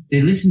listen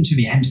to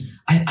me, and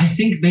I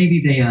think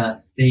maybe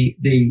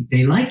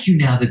they like you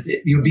now that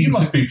you're being. You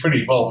must be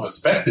pretty well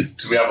respected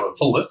to be able to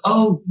pull this off.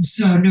 Oh,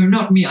 so no,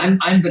 not me.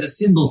 I'm but a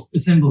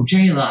simple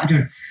jailer. I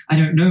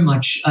don't know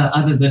much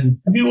other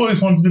than. Have you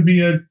always wanted to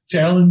be a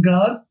jailing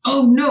guard?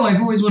 Oh no, I've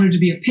always wanted to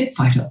be a pit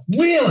fighter.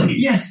 Really?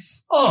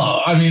 Yes.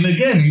 Oh, I mean,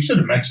 again, you should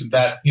have mentioned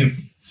that.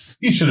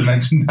 You should have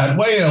mentioned that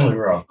way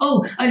earlier on.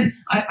 Oh,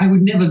 I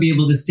would never be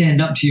able to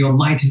stand up to your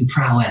might and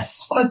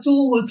prowess. Well,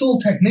 it's all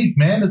technique,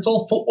 man. It's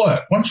all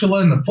footwork. Once you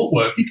learn the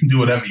footwork, you can do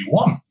whatever you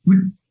want.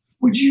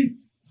 Would you?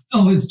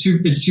 Oh, it's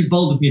too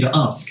bold of me to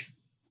ask.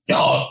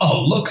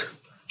 Oh, look.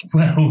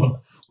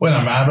 Well, when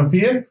I'm out of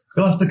here,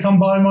 you'll have to come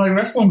by my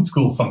wrestling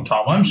school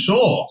sometime, I'm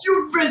sure.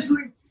 You're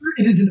wrestling.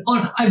 It is an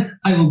honor.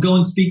 I will go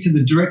and speak to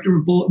the director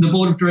of the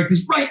board of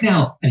directors right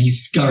now. And he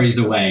scurries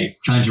away,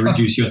 trying to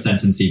reduce your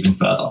sentence even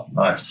further.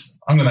 Nice.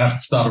 I'm going to have to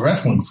start a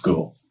wrestling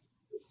school.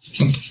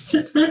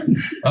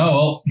 Oh,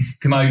 well,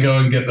 can I go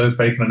and get those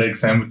bacon and egg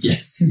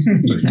sandwiches?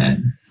 Yes, you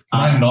can. Can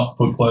I not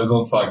put clothes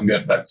on so I can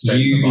get back straight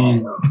to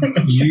the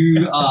bathroom?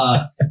 You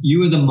are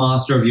the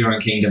master of your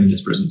own kingdom in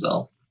this prison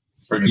cell.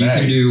 Friggin' You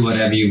can A. do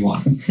whatever you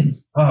want.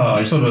 Oh,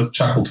 I sort of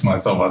chuckled to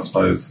myself, I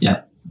suppose.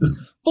 Yeah. Just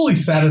fully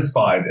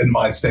satisfied in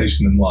my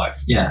station in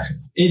life. Yeah.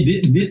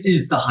 This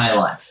is the high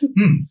life.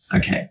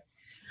 Okay.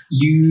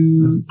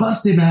 Let's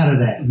bust him out of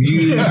there.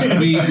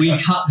 We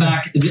cut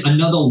back.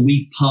 Another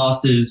week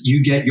passes.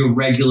 You get your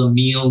regular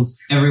meals.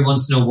 Every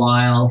once in a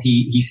while,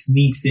 he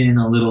sneaks in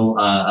a little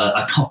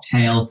a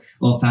cocktail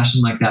or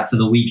fashion like that for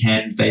the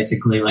weekend.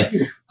 Basically, like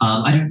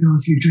I don't know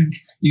if you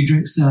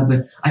drink, sir,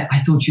 but I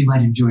thought you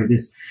might enjoy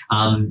this.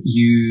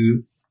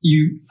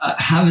 You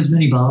have as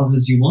many bars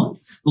as you want.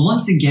 But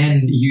once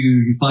again,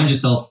 you find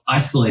yourself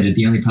isolated.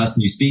 The only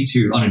person you speak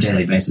to on a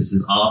daily basis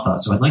is Arthur.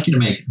 So I'd like you to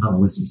make another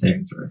wisdom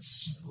saving throw.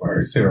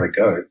 Worries, here I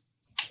go.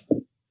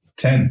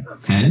 10.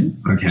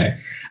 10? Okay.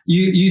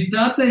 You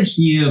start to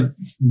hear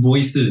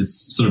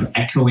voices sort of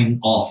echoing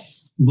off.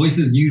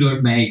 Voices you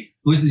don't make,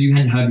 voices you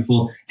hadn't heard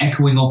before,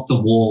 echoing off the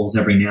walls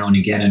every now and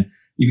again. And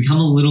you become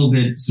a little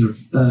bit sort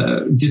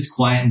of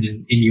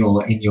disquieted in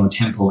your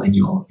temple, in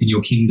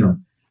your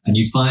kingdom. And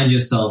you find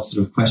yourself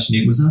sort of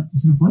questioning, was that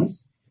a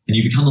voice? And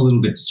you become a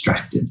little bit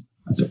distracted,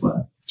 as it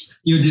were.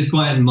 Your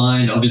disquieted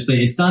mind,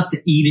 obviously, it starts to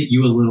eat at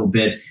you a little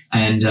bit,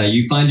 and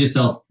you find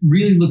yourself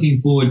really looking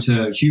forward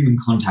to human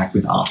contact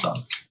with Arthur.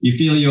 You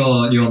feel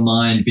your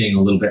mind being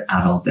a little bit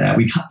adult there.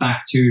 We cut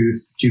back to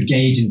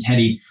Gage and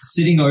Teddy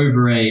sitting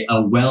over a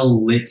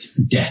well-lit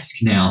desk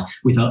now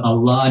with a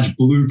large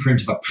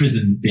blueprint of a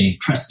prison being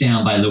pressed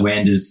down by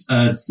Luanda's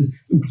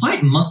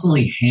quite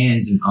muscly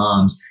hands and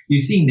arms. You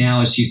see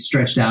now as she's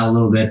stretched out a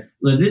little bit,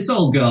 this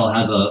old girl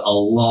has a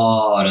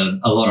lot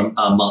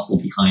of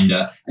muscle behind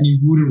her, and you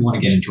wouldn't want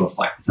to get into a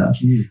fight with her.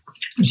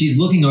 She's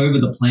looking over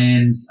the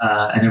plans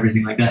and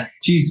everything like that.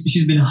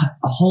 She's been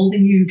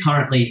holding you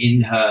currently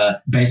in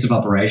her base of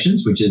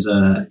operations, which is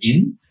an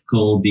inn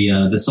called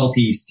the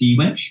Salty Sea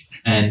Wench,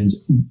 and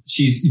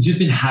she's just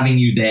been having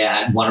you there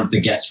at one of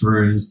the guest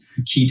rooms,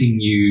 keeping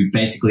you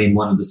basically in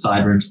one of the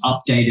side rooms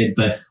updated,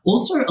 but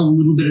also a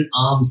little bit at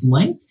arm's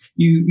length.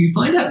 You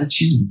find out that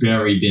she's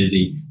very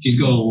busy. She's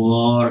got a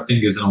lot of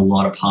fingers and a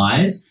lot of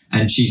pies,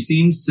 and she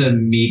seems to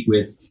meet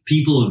with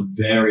people of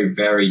very,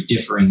 very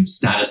differing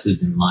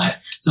statuses in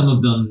life. Some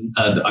of them,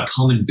 a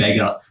common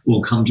beggar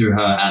will come to her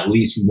at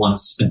least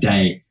once a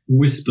day,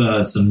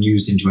 whisper some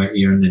news into her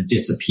ear, and then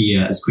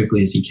disappear as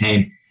quickly as he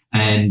came.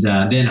 And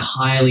then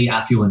highly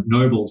affluent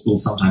nobles will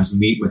sometimes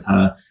meet with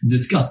her,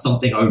 discuss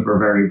something over a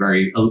very,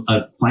 very,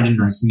 quite a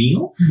nice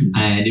meal,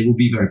 and it will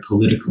be very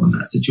political in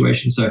that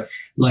situation. So,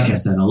 like I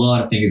said, a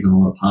lot of fingers and a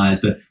lot of pies,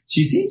 but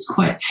she seems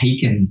quite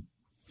taken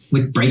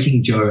with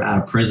breaking Joe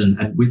out of prison.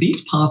 And with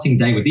each passing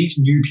day, with each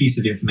new piece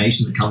of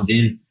information that comes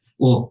in,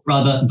 or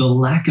rather the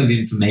lack of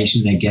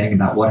information they're getting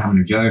about what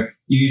happened to Joe,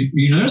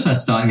 you notice her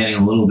start getting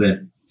a little bit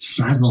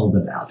frazzled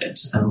about it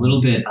and a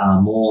little bit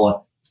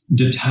more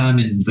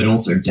determined, but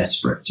also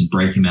desperate to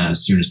break him out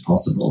as soon as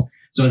possible.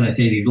 So as I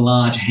say, these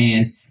large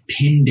hands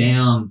pin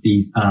down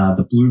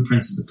the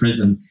blueprints of the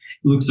prison,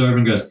 looks over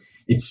and goes,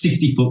 it's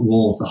 60-foot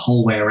walls the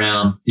whole way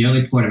around. The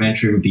only point of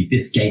entry would be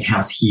this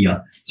gatehouse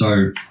here.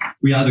 So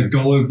we either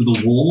go over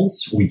the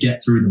walls or we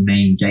get through the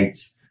main gate.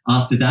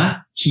 After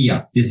that,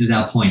 here, this is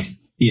our point,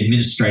 the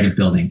administrative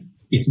building.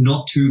 It's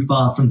not too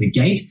far from the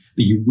gate,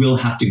 but you will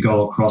have to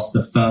go across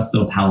the first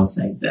little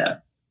palisade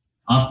there.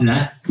 After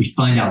that, we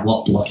find out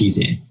what block he's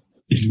in.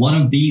 It's one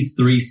of these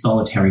 3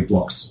 solitary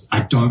blocks. I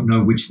don't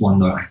know which one,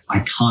 though. I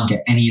can't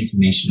get any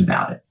information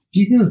about it.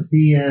 Do you know if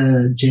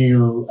the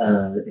jail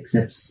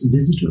accepts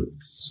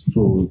visitors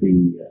for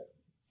the...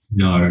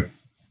 No.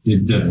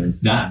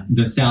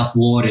 The South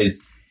Ward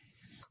is...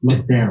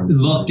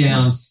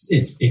 Lockdowns.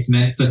 It's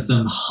meant for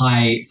some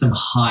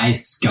high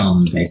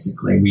scum,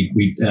 basically.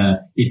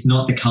 It's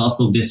not the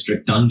Castle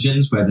District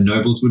dungeons where the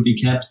nobles would be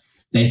kept.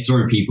 They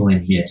throw people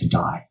in here to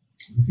die.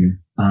 Okay.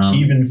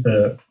 Even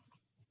for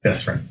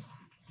best friends.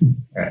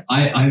 Right.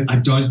 I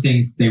don't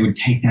think they would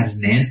take that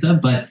as an answer,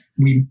 but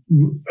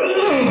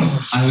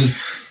I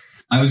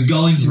was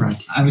going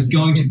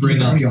to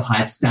bring up your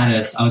high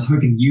status. I was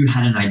hoping you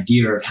had an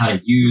idea of how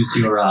to use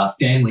your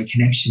family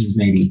connections,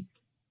 maybe.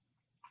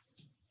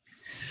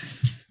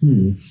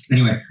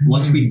 Anyway,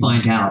 once we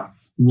find out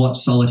what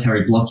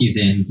solitary block he's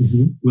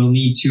in, we'll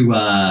need to,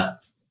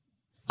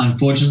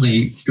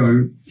 unfortunately,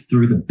 go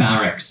through the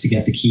barracks to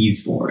get the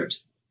keys for it,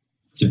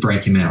 to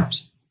break him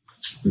out.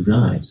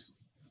 Right.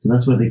 So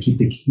that's where they keep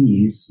the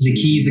keys. The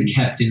keys are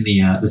kept in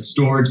the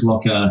storage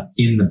locker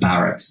in the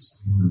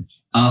barracks.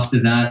 After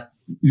that,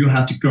 you'll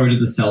have to go to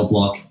the cell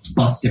block,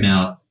 bust him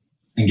out,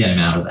 and get him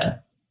out of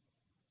there.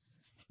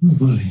 Oh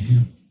boy.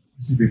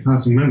 Every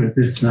passing moment,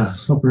 this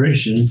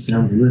operation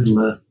sounds a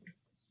little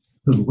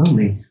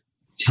overwhelming.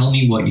 Tell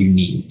me what you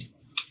need,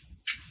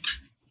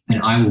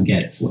 and I will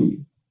get it for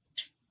you.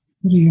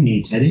 What do you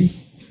need, Teddy?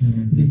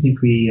 What do you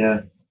think we...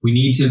 We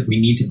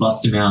need to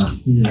bust him out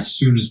as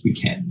soon as we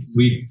can.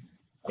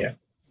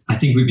 I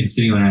think we've been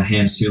sitting on our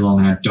hands too long,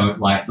 and I don't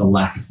like the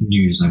lack of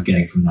news I'm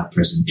getting from that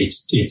prison.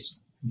 It's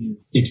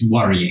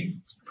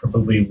worrying. It's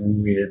probably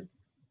weird.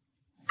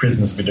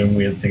 Prisons have been doing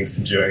weird things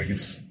to Joe.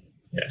 It's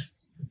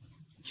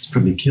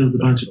probably killed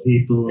a bunch of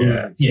people.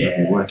 Yeah. It's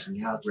probably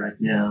working out right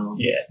now.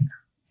 Yeah.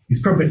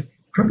 He's probably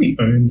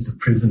owns the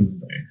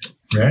prison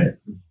though, right?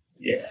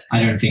 Yeah.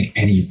 I don't think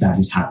any of that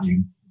is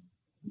happening.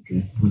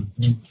 Okay.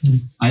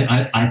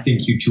 I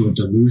think you two are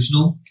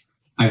delusional.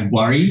 I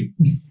worry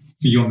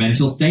for your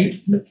mental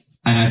state, and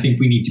I think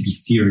we need to be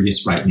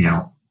serious right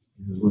now.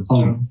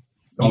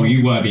 Oh,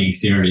 you were being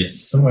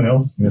serious. Someone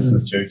else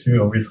misses Joe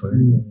too, obviously.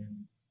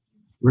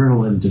 We're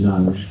all in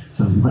denial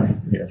some way.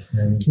 Yeah.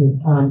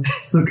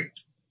 Look,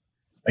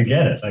 I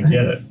get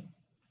it.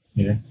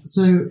 Yeah.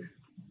 So,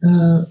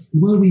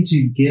 were we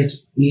to get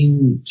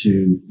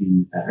into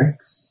the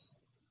barracks,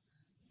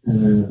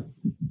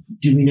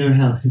 do we know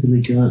how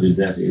heavily guarded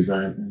that is?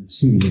 I'm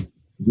assuming it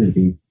would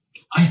be.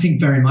 I think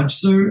very much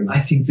so. I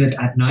think that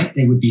at night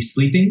they would be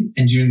sleeping,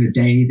 and during the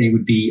day they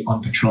would be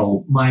on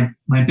patrol. My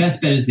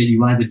best bet is that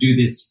you either do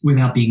this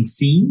without being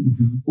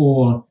seen,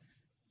 or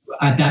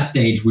at that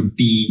stage would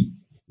be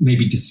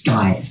maybe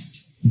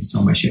disguised in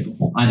some way, shape, or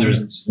form. Either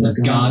as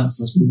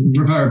guards,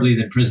 preferably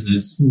than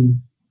prisoners.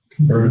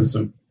 Or as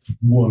a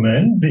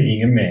woman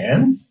being a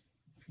man.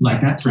 Like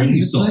that play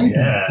you saw.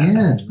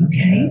 Yeah.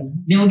 Okay.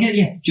 Now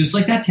again, just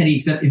like that, Teddy,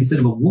 except instead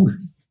of a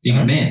woman being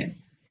a man,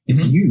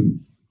 it's you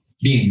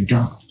being a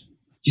guard. Do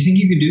you think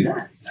you could do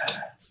that?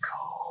 That's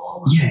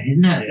cool. Yeah,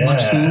 isn't that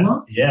much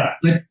cooler? Yeah.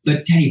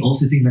 But Teddy,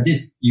 also think about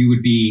this. You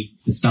would be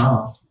the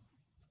star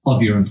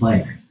of your own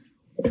play.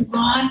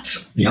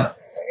 What? Yep.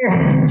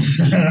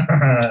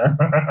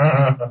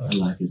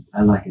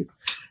 I like it.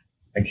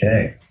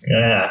 Okay.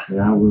 Yeah. So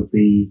I will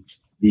be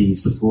the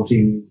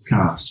supporting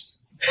cast.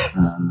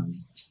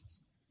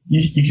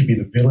 You could be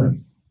the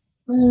villain.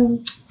 Well,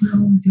 I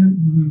don't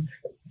know.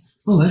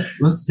 Well,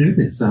 let's do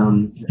this.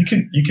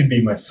 You could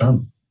be my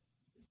son.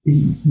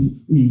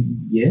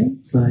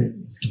 Yes,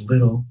 It's a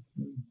little.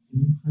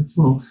 that's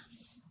all.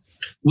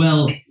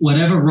 Well,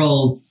 whatever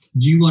role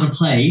you want to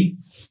play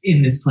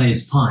in this play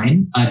is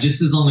fine.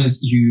 Just as long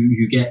as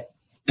you get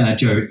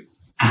Joe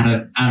out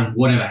of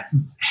whatever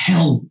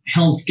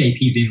hellscape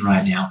he's in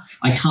right now.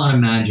 I can't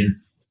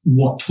imagine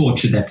what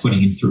torture they're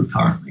putting him through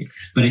currently,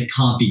 but it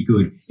can't be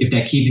good if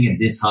they're keeping it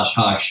this hush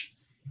hush.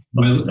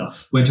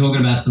 We're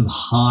talking about some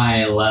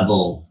high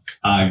level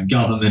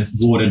government,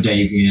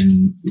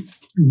 Waterdavian,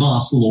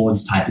 Master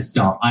Lords type of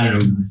stuff. I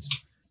don't know.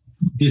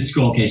 This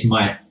scroll case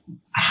might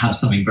have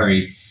something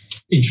very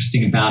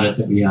interesting about it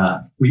that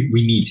we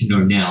need to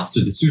know now.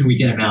 So the sooner we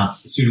get him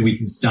out, the sooner we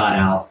can start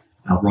our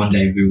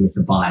rendezvous with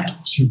the buyer.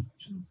 Sure.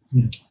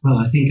 Yeah. Well,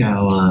 I think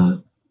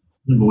our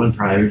number one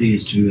priority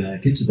is to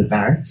get to the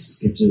barracks,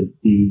 get to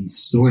the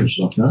storage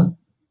locker.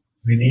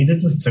 We need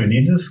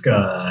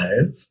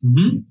disguise.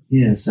 Mm-hmm.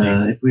 Yes,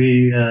 if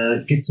we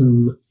get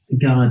some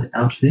guard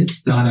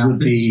outfits, that would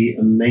be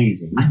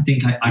amazing. I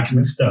think I can.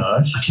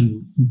 Moustache. I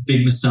can.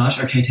 Big moustache.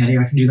 Okay, Teddy,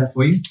 I can do that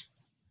for you.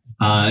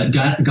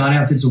 Guard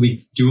outfits will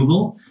be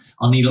doable.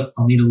 I'll need a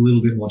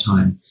little bit more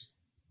time.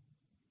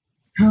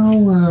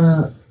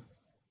 How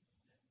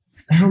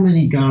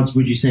many guards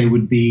would you say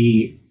would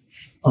be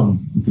of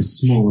the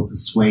smaller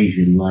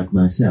persuasion like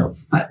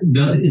myself?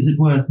 Is it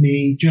worth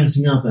me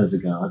dressing up as a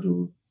guard,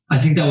 or? I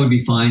think that would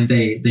be fine.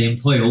 They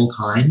employ all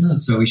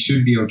kinds, so we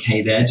should be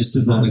okay there. Just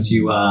as long as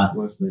you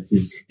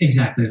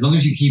exactly, as long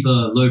as you keep a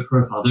low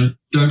profile.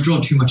 Don't draw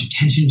too much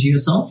attention to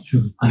yourself.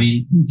 Sure. I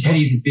mean,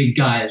 Teddy's a big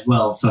guy as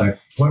well, so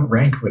What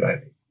rank would I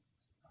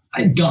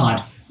be?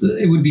 guard.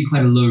 It would be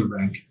quite a low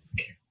rank.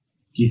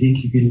 Do you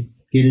think you can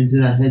get into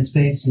that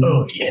headspace?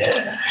 Oh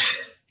yeah.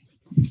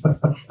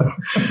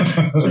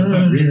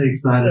 I'm really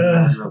excited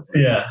about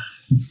it. Yeah.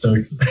 It's so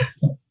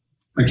exciting.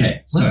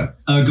 Okay, so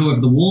go over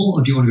the wall,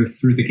 or do you want to go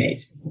through the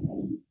gate?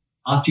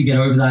 After you get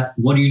over that,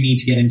 what do you need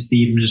to get into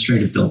the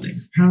administrative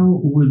building? How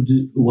would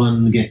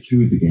one get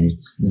through the gate?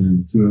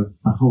 Through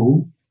a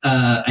hole?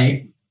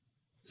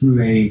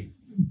 Through a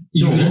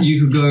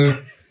door?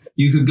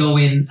 You could go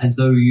in as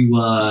though you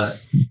are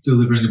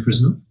delivering a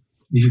prisoner.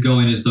 You could go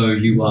in as though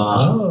you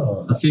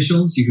are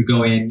officials. You could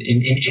go in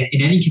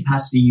any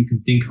capacity you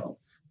can think of.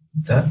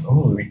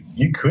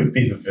 You could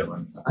be the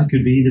villain. I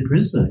could be the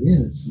prisoner,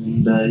 yes.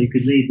 And you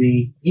could lead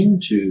me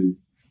into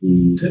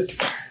the...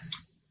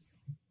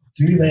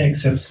 Do they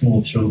accept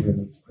small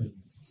children as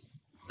prisoners?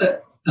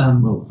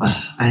 Well,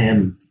 I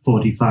am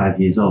 45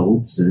 years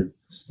old, so...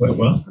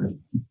 What?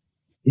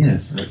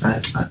 Yes,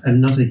 I'm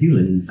not a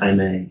human. I'm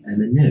a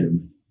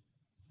gnome.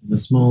 I'm a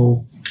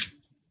small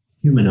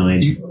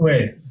humanoid.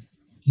 Wait.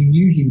 You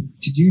knew him.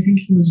 Did you think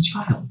he was a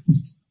child?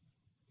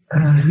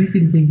 You've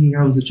been thinking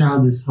I was a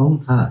child this whole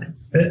time.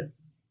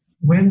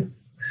 When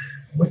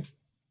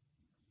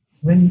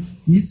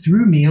You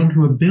threw me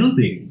onto a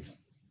building.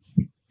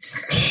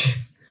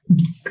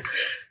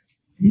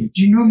 Do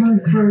you normally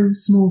throw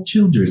small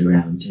children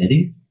around,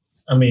 Teddy?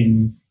 I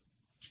mean,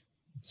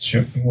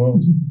 sure.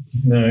 Well,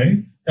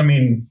 no. I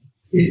mean,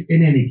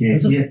 In any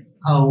case, yeah,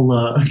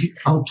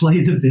 I'll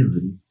play the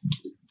villain.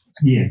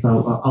 Yes,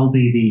 I'll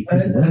be the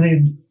prisoner.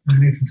 I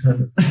need some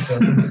time.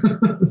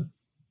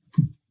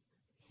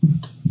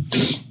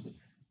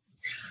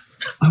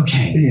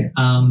 Okay.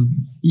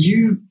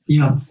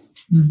 Yeah.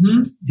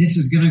 This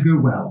is going to go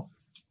well.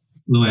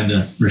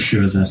 Luanda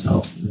reassures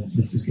herself that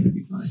this is going to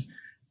be fine.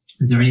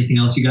 Is there anything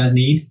else you guys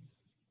need?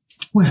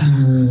 Well,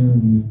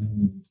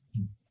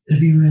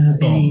 have you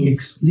any?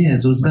 So I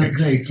was about to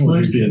say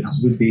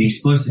explosives would be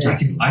explosives.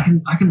 I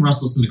can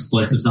rustle some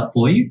explosives up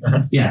for you.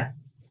 Uh-huh. Yeah.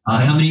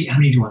 How many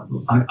do you want?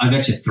 I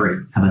bet you 3.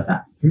 How about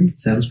that?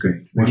 Sounds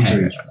great.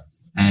 Okay.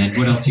 And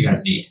what else do you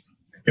guys need?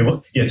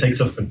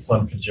 Takes off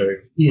one for Joe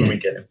when we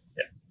get him.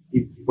 Yeah.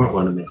 You won't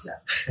want to miss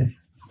out.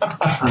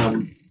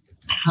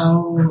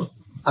 How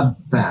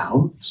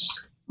about?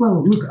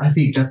 Well, look, I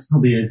think that's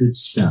probably a good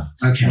start.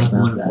 Okay, How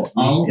about wonderful.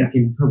 that? We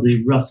can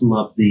probably rustle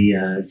up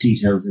the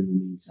details in the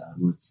meantime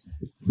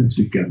once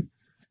we go.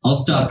 I'll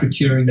start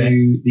procuring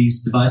you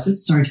these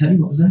devices. Sorry, Teddy,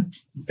 what was that?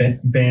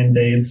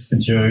 Band-aids for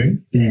Joe.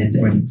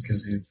 Band-aids.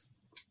 Because he's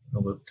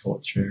all the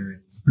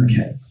torture.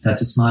 Okay, that's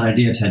a smart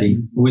idea,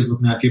 Teddy. Always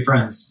looking out for your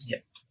friends. Yeah.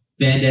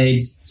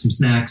 Band-aids, some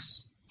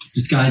snacks,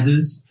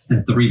 disguises,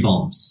 and 3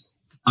 bombs.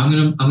 I'm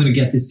gonna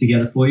get this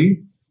together for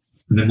you,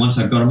 and then once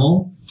I've got them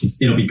all,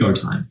 it'll be go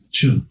time.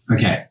 Sure.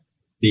 Okay.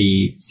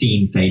 the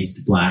scene fades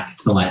to black.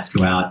 The lights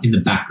go out. In the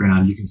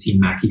background, you can see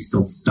Mackie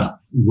still stuck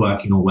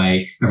working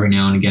away. Every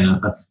now and again,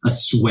 a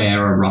swear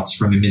erupts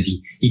from him as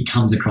he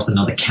comes across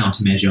another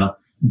countermeasure.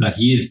 But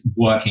he is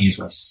working his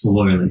way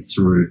slowly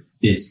through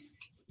this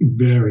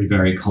very,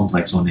 very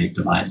complex ornate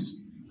device.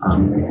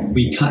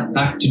 We cut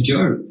back to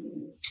Joe.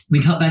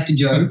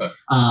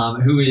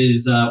 Who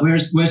is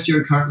where's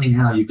Joe currently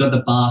now? You've got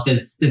the bath.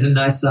 There's a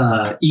nice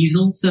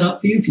easel set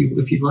up for you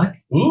if you'd like.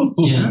 Ooh,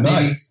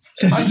 nice.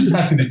 I'm just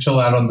happy to chill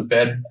out on the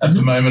bed at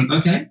the moment.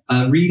 Okay.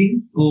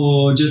 Reading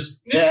or just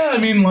yeah, I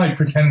mean like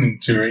pretending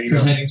to read.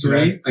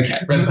 Okay.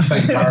 Read the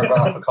same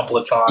paragraph a couple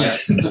of times.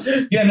 Yes. And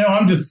just,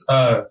 I'm just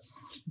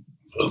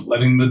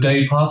letting the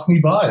day pass me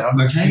by. I'm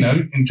just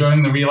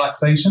enjoying the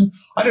relaxation.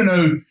 I don't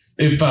know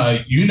if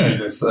you know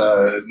this,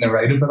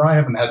 narrator, but I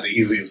haven't had the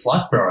easiest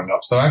life growing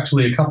up. So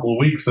actually a couple of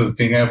weeks of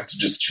being able to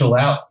just chill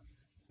out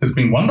has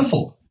been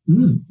wonderful.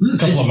 A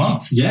couple of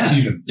months. Yeah.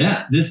 Even.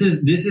 Yeah. This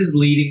is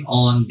leading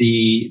on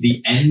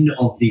the end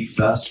of the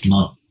first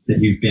month that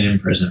you've been in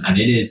prison. And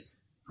it is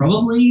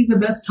probably the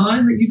best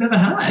time that you've ever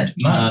had.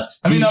 Nice.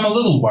 I'm a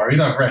little worried.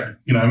 I've read,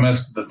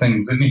 most of the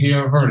things in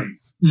here. I've already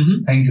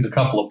painted a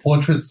couple of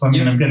portraits. I'm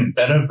getting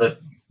better,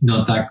 but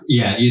not that.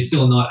 Yeah. You're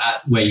still not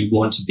at where you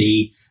want to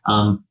be.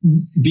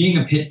 Being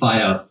a pit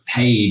fighter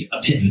paid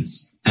a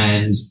pittance,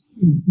 and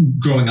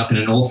growing up in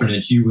an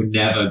orphanage, you were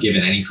never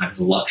given any kind of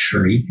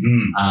luxury.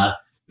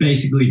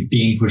 Basically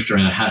being pushed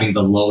around, having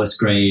the lowest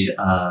grade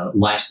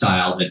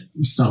lifestyle that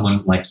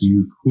someone like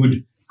you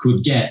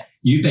could get.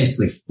 You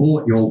basically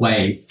fought your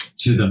way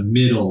to the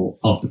middle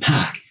of the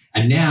pack.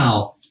 And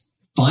now,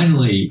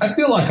 finally... I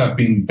feel like I've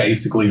been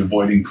basically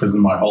avoiding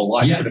prison my whole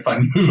life, but if I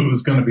knew it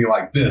was going to be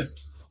like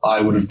this, I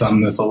would have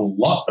done this a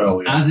lot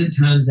earlier. As it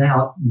turns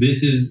out,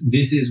 this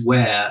is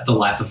where the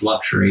life of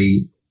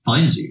luxury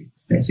finds you,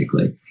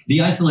 basically.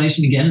 The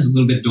isolation, again, is a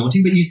little bit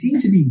daunting, but you seem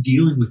to be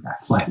dealing with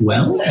that quite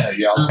well.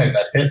 Yeah, I'll take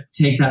that hit.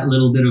 Take that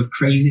little bit of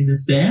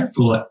craziness there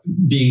for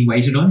being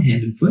waited on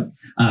hand and foot.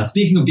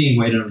 Speaking of being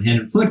waited on hand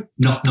and foot,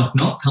 knock, knock,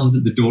 knock comes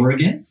at the door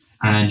again.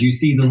 And you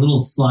see the little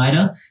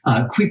slider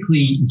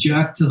quickly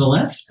jerk to the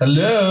left.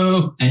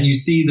 Hello. And you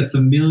see the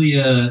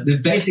familiar,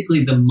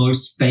 basically the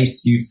most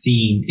face you've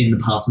seen in the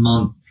past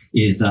month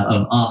is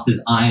of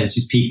Arthur's eyes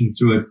just peeking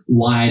through it,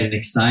 wide and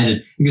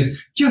excited. He goes,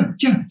 Joe,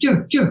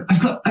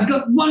 I've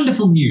got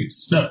wonderful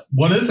news. No,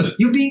 what is it?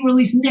 You're being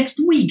released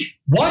next week.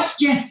 What?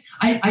 Yes,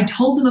 I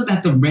told them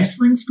about the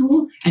wrestling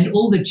school and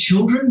all the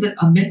children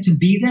that are meant to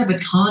be there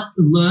but can't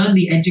learn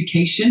the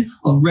education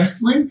of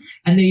wrestling.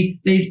 And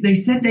they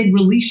said they'd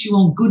release you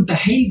on good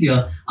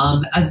behavior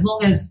as long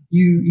as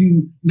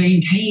you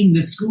maintain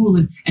the school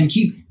and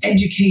keep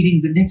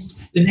educating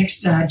the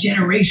next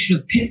generation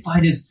of pit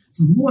fighters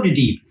from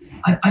Waterdeep.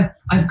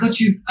 I've got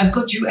you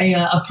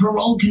a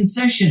parole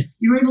concession.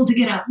 You're able to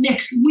get out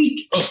next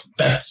week. Oh,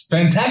 that's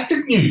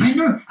fantastic news.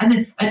 I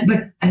know,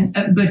 but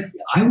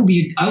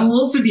I will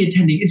also be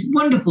attending. It's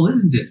wonderful,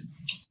 isn't it?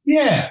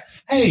 Yeah.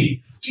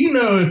 Hey, do you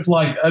know if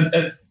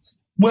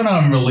when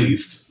I'm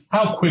released,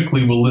 how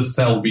quickly will this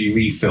cell be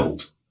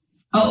refilled?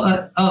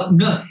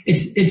 No,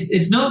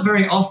 it's not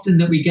very often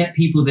that we get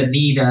people that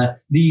need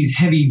these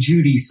heavy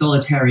duty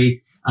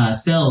solitary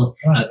cells.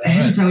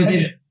 Hence, I was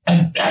able.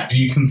 And have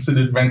you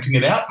considered renting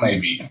it out,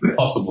 maybe,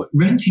 possibly?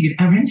 Renting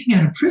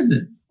out of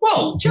prison?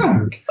 Well,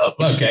 Joe.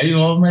 Okay,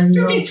 well, maybe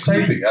that's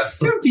crazy.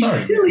 Don't be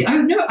silly. I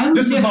know.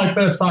 This is my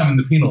first time in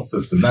the penal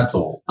system, that's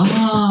all.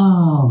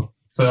 Oh.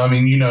 So,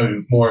 you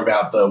know more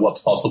about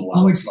what's possible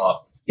and what's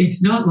not.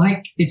 It's not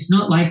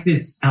like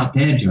this out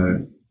there,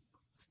 Joe.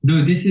 No,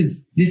 this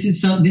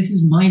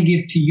is my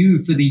gift to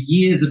you for the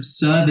years of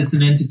service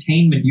and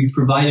entertainment you've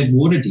provided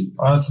Waterdeep.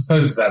 I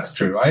suppose that's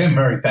true. I am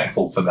very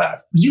thankful for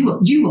that. You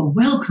are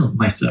welcome,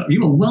 my sir.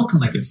 You are welcome,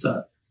 my good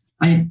sir.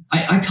 I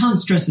can't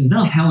stress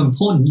enough how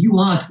important you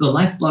are to the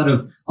lifeblood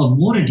of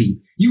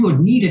Waterdeep. You are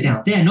needed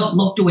out there, not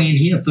locked away in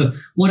here for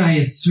what I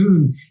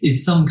assume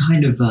is some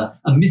kind of a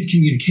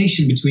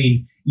miscommunication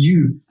between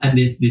you and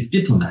this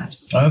diplomat.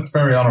 That's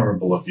very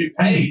honorable of you.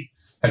 Hey,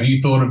 have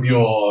you thought of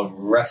your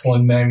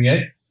wrestling name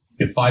yet?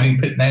 Your fighting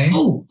pit name?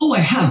 Oh, I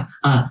have.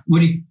 What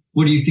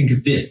do you think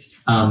of this?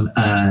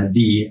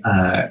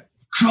 The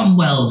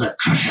Cromwell the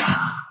Crusher.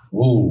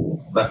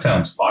 Ooh, that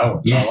sounds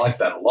violent. Yes. I like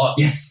that a lot.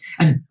 Yes.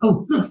 And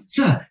look,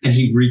 sir. And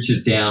he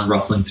reaches down,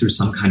 ruffling through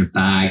some kind of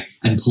bag,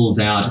 and pulls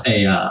out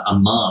a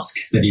mask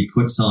that he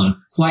puts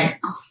on, quite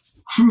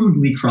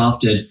crudely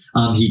crafted.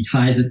 He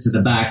ties it to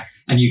the back,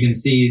 and you can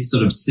see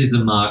sort of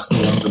scissor marks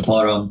along the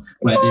bottom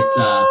where this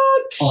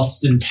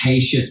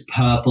ostentatious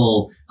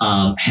purple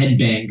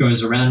headband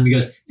goes around, and he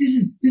goes,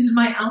 This is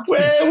my outfit.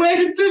 Where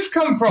did this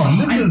come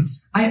from?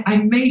 I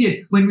made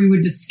it when we were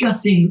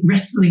discussing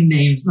wrestling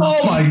names last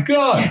week. Oh my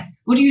god. Yes.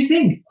 What do you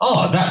think?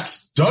 Oh,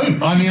 that's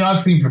dope.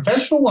 I've seen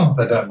professional ones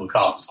that don't look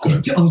half as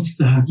good. Oh,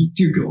 sir, you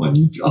do go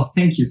on.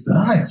 Thank you, sir.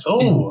 Nice.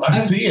 Oh, I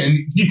see. And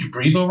you can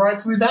breathe all right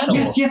through that?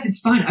 Yes, it's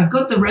fine. I've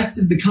got the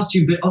rest of the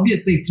costume, but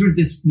obviously through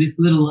this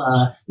little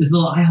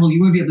eye hole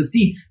you won't be able to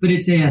see, but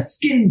it's a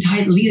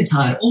skin-tight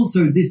leotard.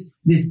 Also this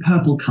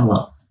purple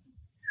color.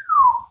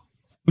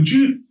 would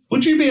you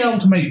be able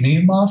to make me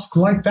a mask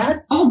like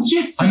that? Oh,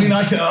 yes, sir. I mean,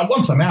 I can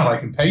once I'm out, I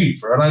can pay you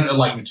for it. I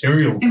like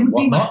materials It and would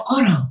be my whatnot.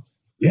 honor.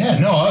 Yeah,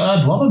 no,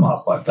 I'd love a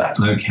mask like that.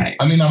 Okay.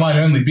 I mean, I might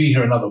only be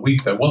here another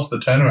week, though. What's the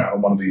turnaround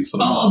on one of these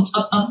sort of masks?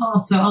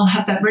 So I'll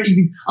have that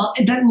ready.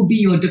 That will be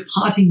your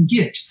departing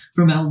gift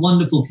from our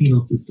wonderful penal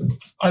system.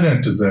 I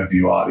don't deserve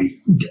you,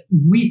 Artie.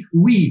 We,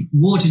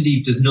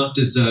 Waterdeep does not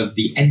deserve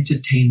the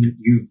entertainment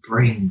you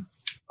bring.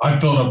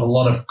 I've thought of a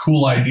lot of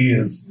cool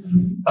ideas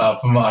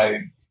for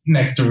my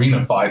next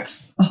arena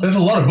fights. There's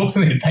a lot of books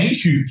in here.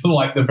 Thank you for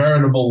like the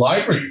veritable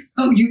library.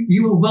 Oh,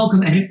 you are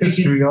welcome. And if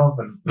History of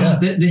and yeah,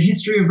 the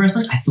history of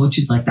wrestling, I thought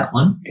you'd like that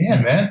one.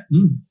 yeah, man.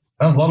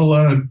 I've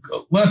learned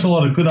a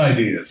lot of good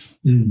ideas.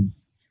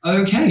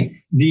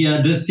 Okay.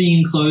 The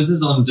scene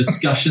closes on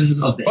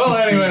discussions of the Well,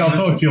 history anyway, of I'll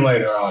talk to you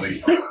later, Artie.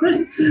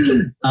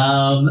 the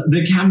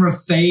camera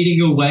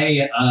fading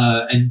away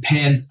and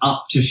pans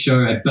up to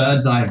show a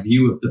bird's eye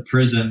view of the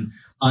prison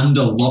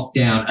under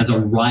lockdown as a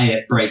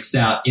riot breaks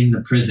out in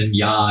the prison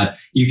yard.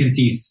 You can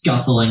see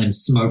scuffling and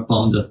smoke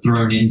bombs are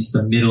thrown into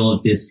the middle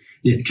of this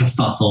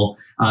kerfuffle.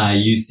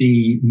 You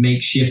see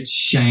makeshift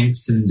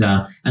shanks and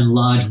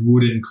large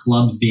wooden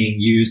clubs being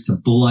used to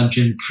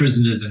bludgeon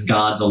prisoners and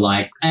guards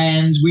alike.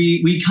 And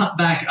we cut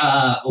back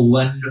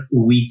 1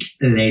 week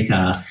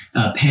later,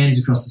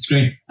 pans across the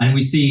screen, and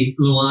we see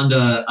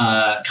Luanda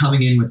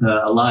coming in with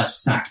a large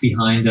sack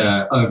behind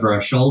her over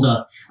her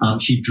shoulder.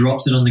 She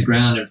drops it on the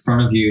ground in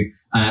front of you,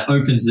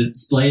 opens it,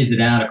 displays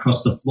it out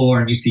across the floor,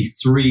 and you see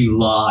 3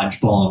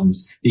 large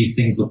bombs. These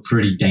things look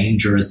pretty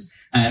dangerous.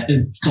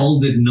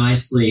 Folded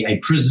nicely, a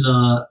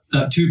prisoner,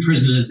 2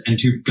 prisoners and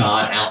 2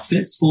 guard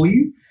outfits for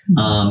you,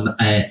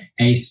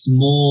 a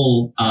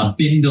small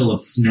bindle of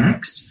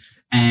snacks,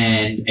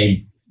 and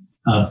a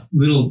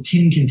little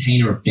tin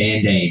container of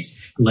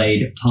Band-Aids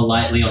laid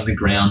politely on the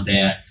ground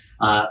there,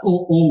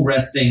 all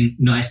resting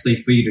nicely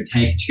for you to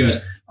take. She goes,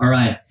 all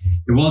right,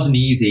 it wasn't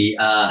easy.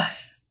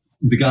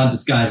 The guard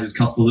disguises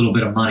cost a little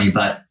bit of money,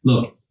 but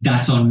look,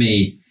 that's on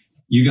me.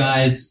 You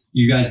guys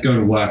go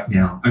to work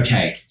now.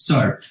 Okay,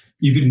 so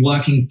you've been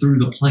working through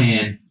the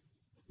plan.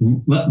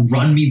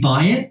 Run me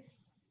by it,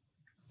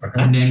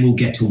 and then we'll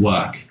get to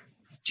work.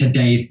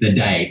 Today's the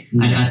day.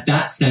 And at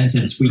that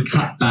sentence, we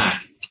cut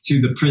back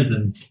to the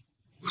prison.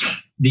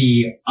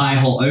 The eye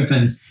hole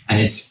opens,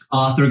 and it's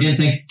Arthur again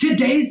saying,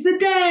 "Today's the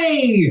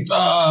day."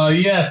 Oh,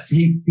 yes.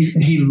 He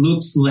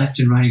looks left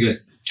and right. He goes,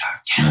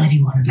 "Don't tell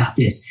anyone about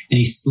this." And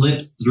he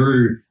slips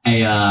through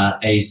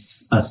a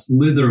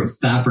slither of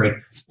fabric,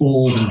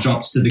 falls and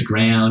drops to the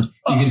ground.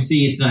 You can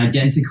see it's an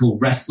identical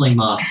wrestling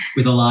mask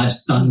with a large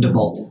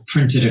thunderbolt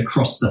printed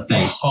across the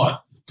face. Oh,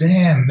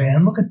 damn,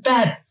 man. Look at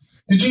that.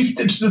 Did you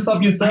stitch this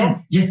up yourself?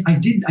 Yes, I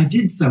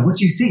did so. What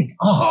do you think?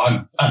 Oh,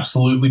 I'm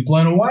absolutely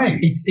blown away.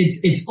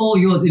 It's all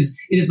yours. It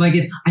is my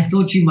gift. I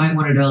thought you might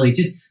want it early.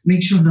 Just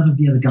make sure none of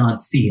the other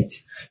guards see it.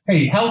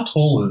 Hey, how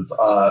tall is,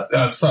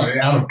 sorry,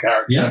 out of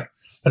character. Yeah.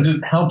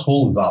 How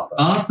tall is Arthur?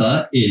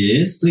 Arthur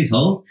is, please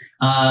hold,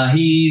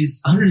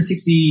 he's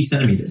 160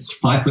 centimeters,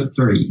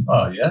 5'3".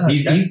 Oh, yeah.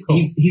 He's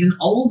an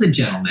older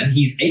gentleman.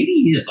 He's 80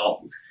 years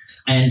old.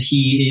 And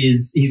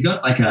he's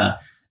got like a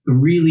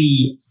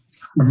really...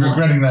 I'm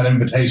regretting that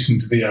invitation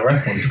to the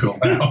wrestling school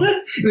now.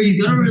 He's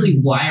got a really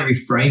wiry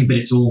frame, but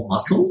it's all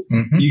muscle.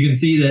 Mm-hmm. You can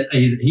see that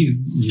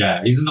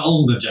he's an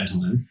older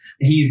gentleman.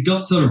 He's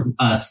got sort of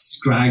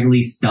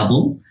scraggly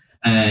stubble,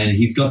 and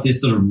he's got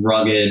this sort of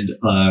rugged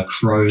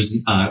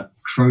crow's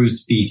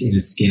feet in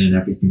his skin and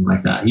everything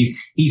like that.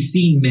 He's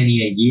seen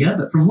many a year,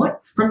 but from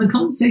the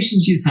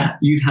conversations you've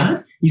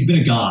had, he's been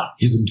a guard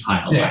his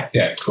entire life.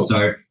 Yeah, cool.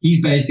 So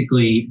he's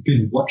basically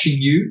been watching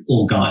you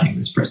or guarding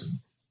this prison.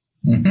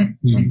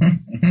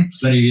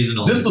 But he is an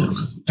older This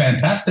looks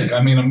fantastic.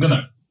 I mean, I'm going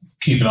to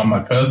keep it on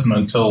my person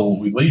until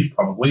we leave,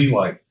 probably.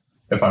 Like,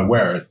 if I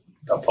wear it,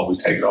 they'll probably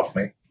take it off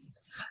me.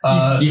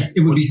 Yes,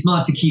 it would be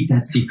smart to keep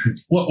that secret.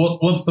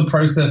 What's the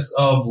process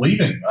of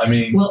leaving? I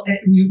mean, well,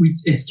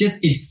 it's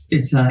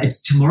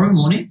tomorrow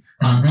morning.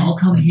 I'll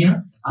come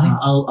here.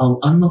 I'll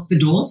unlock the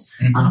doors.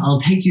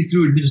 I'll take you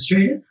through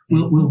administrator.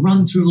 We'll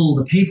run through all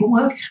the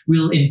paperwork.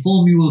 We'll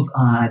inform you of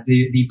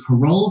the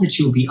parole that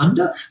you'll be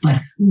under.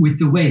 But with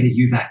the way that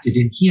you've acted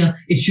in here,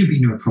 it should be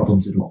no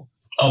problems at all.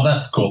 Oh,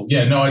 that's cool.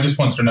 Yeah, no, I just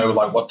wanted to know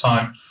like what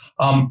time.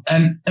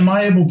 And am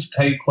I able to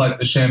take like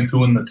the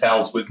shampoo and the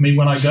towels with me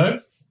when I go?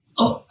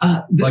 Oh,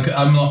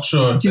 I'm not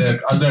sure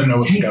if I don't know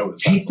what to go with.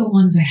 Take the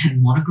ones I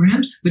had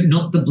monogrammed, but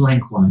not the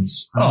blank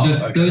ones. Okay.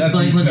 Those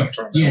blank ones.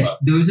 Yeah,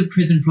 those are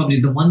prison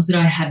property. The ones that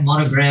I had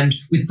monogrammed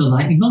with the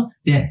lightning bolt,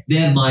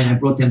 they're mine. I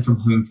brought them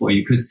from home for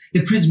you because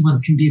the prison ones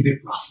can be a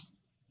bit rough.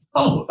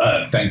 Oh,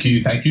 thank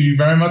you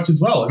very much as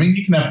well. I mean,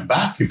 you can have them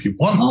back if you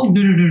want. Oh,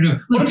 no.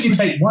 What if you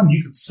take one?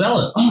 You could sell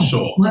it. I'm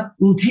sure. Well,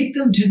 we'll take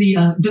them to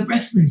the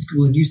wrestling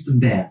school and use them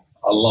there.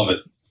 I love it.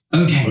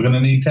 Okay. We're going to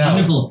need towels.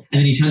 Wonderful. And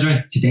then he turns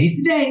around, today's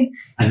the day.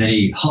 And then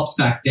he hops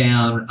back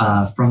down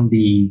from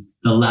the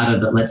ladder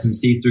that lets him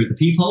see through the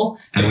peephole.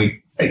 And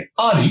Hey,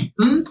 Artie.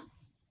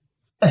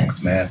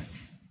 Thanks, man.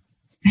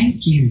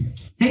 Thank you.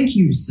 Thank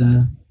you,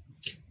 sir.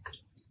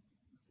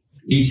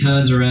 He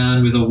turns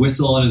around with a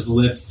whistle on his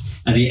lips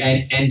as he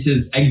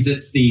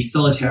exits the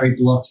solitary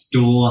block's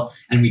door,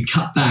 and we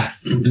cut back,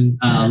 and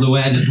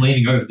Luann is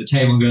leaning over the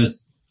table and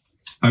goes,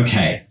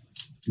 okay,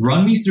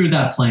 run me through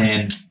that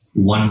plan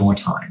one more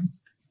time.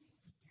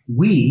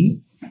 We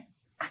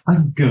are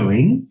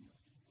going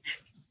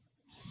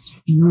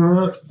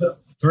through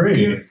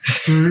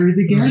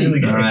the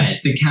gate. All right,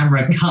 the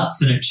camera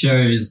cuts and it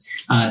shows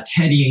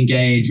Teddy and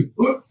Gage.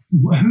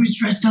 Who's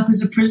dressed up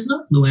as a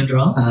prisoner?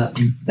 Luanda asks.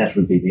 That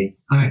would be me.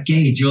 All right,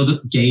 Gage.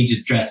 Gage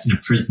is dressed in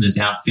a prisoner's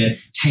outfit,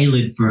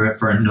 tailored for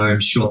a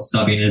gnome's short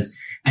stubbiness,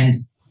 and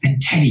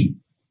Teddy,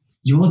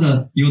 you're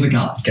the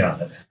guard.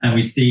 Got it. And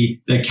we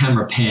see the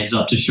camera pans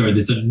up to show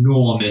this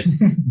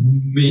enormous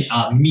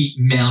meat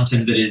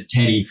mountain that is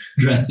Teddy,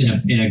 dressed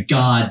in a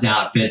guard's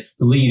outfit,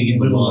 leading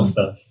him along.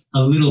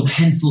 A little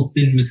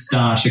pencil-thin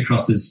moustache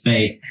across his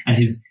face, and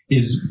his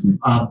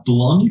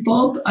blonde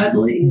bob, I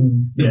believe.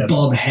 The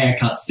bob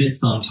haircut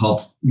sits on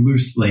top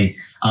loosely,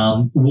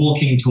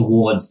 walking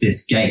towards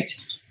this gate.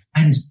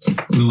 And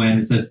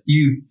Luanda says,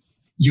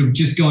 "You're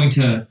just going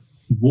to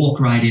walk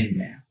right in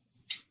there."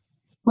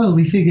 Well,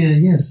 we figure,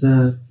 yes,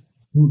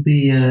 we'll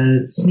be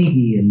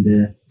sneaky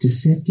and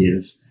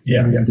deceptive.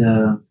 Yeah, and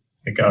the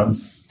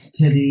guards.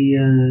 Teddy,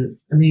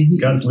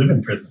 Guards live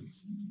in prison.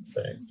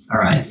 So. All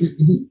right.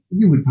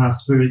 You would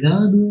pass for a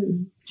guard.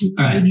 All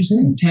right. What did you say?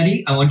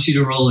 Teddy, I want you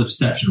to roll a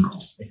deception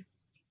roll.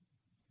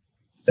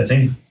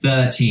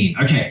 13.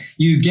 Okay.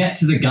 You get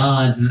to the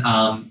guards,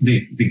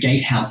 the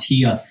gatehouse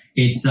here.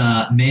 It's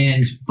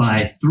manned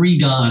by 3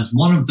 guards,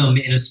 one of them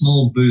in a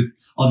small booth,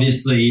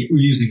 obviously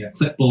using a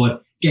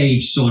clipboard.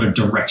 Gage sort of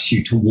directs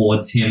you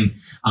towards him,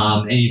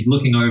 and he's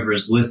looking over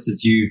his list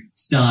as you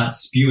start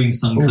spewing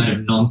some kind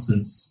of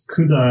nonsense.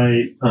 Could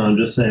I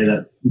just say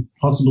that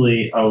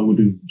possibly I would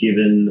have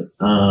given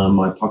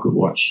my pocket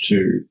watch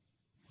to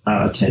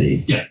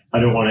Teddy? Yeah. I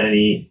don't want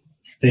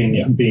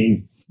anything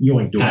being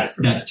yoinked away.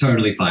 That's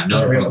totally fine. No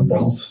I got a problem.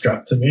 bomb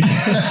strapped to me.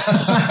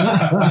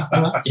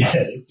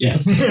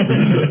 Yes.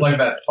 Like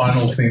that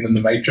final scene in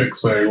The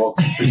Matrix where he walks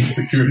through the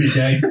security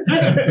gate.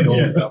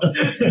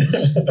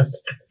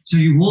 So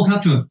you walk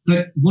up to him,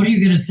 but what are you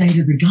going to say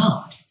to the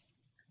guard?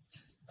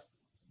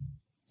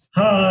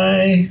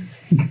 Hi.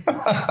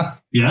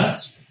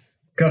 Yes?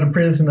 Got a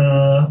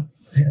prisoner.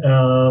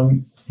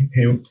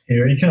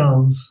 Here he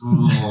comes.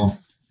 Oh,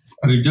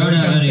 we don't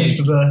have any.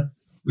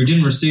 We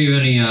didn't receive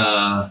any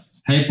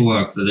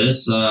paperwork for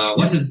this.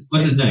 What's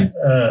his name?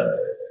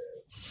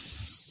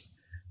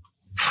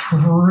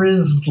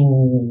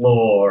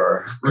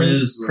 Prislor.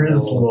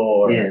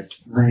 Prislor.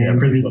 Yes, I am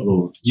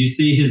Prislor. You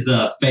see his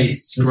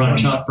face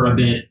scrunch up for a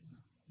bit.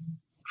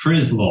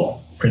 Prislor.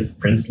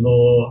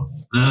 Prislor.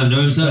 No,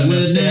 The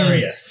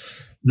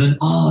Nefarious. The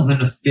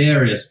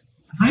Nefarious.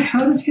 Have I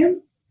heard of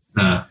him?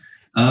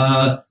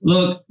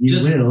 Look, You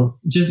will.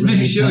 just Let make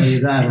me sure. tell you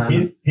that.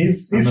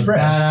 He's I'm a fresh.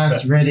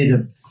 badass ready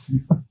to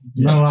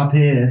blow up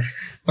here.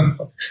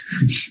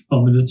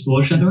 Ominous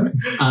foreshadowing.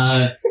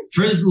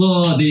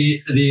 Prislor,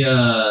 the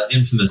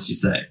infamous, you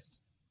say.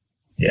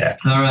 Yeah.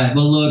 All right.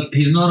 Well, look,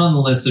 he's not on the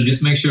list, so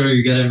just make sure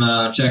you get him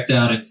checked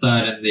out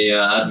inside in the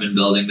admin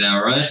building there,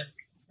 all right?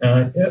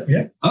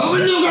 Yeah.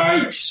 Open the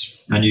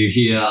gates! And you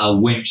hear a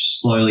winch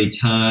slowly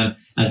turn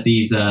as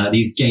these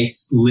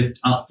gates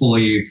lift up for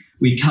you.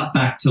 We cut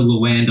back to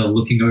Luanda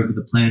looking over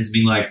the plans and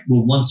being like,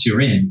 well, once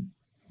you're in,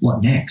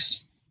 what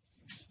next?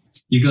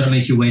 You got to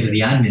make your way to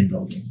the admin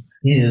building.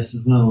 Yes,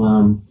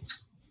 well,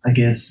 I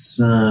guess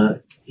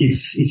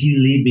if you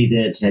lead me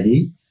there,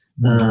 Teddy,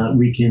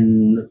 we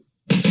can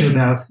scope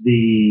out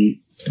the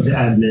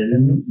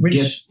admin,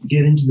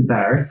 get into the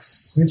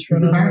barracks. Which is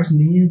the barracks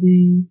near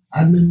the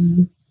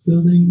admin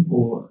building,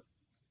 or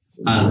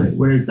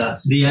where is that?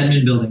 The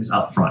admin building's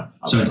up front,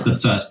 so it's the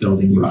first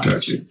building you would go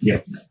to.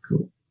 Yep,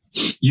 cool.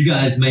 You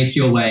guys make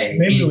your way.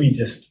 Maybe we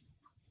just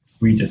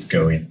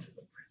go into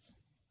the prison.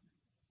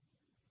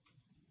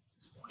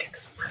 Walk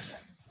into the prison.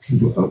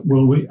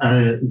 Well, we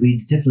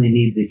definitely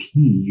need the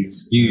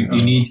keys. You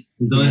need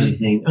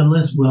anything,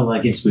 unless, well, I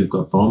guess we've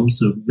got bombs,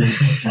 so maybe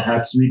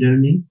perhaps we don't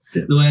need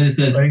them. Luanda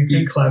says, I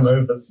can climb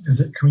over.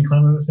 Can we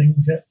climb over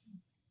things yet?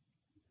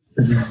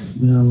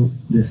 Well,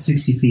 there's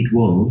 60 feet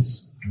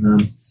walls.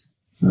 I'm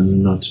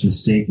not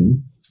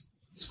mistaken.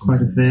 It's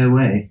quite a fair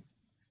way.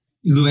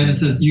 Luanda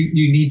says, you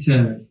need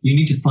to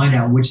find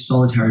out which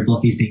solitary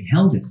block he's being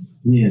held in.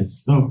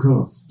 Yes, of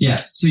course.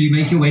 Yes. So you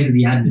make your way to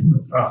the admin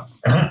building.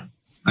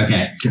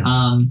 Okay.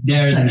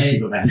 There's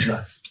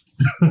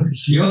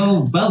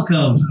You're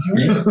welcome.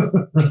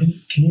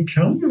 Can you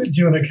come? Do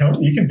you want to come?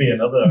 You can be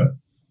another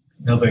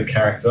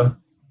character.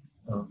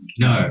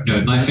 No,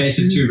 my face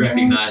is too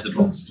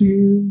recognizable.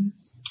 You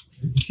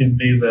can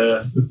be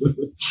the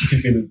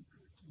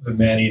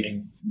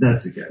man-eating.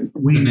 That's okay.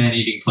 The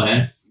man-eating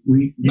clan.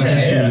 We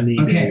definitely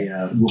need Okay.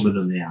 a woman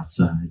on the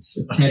outside.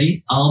 So.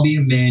 Teddy, I'll be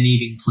a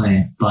man-eating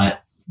plant,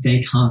 but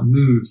they can't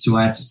move, so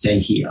I have to stay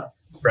here.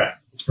 Right,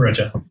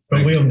 Roger.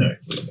 But we'll know.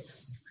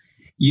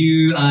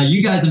 You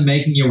guys are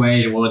making your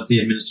way towards the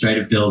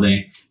administrative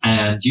building,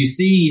 and you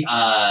see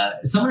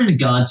someone in a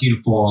guard's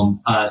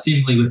uniform,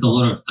 seemingly with a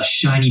lot of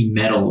shiny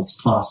metals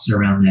plastered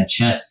around their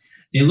chest.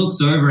 He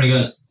looks over and he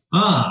goes,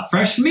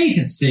 fresh meat,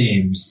 it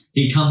seems.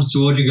 He comes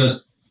towards you and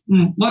goes,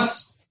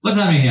 what's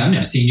happening here? I've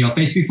never seen your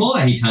face before.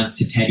 He turns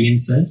to Teddy and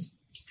says,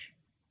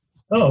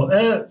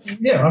 yeah,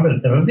 I've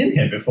never been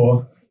here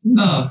before.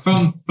 Oh,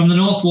 from the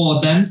North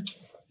Ward then?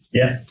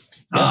 Yeah.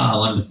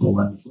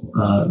 Wonderful.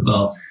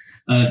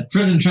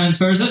 Prison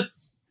transfer, is it?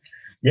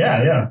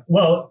 Yeah.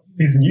 Well,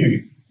 he's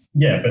new.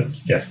 Yeah, but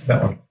yes,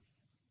 that one.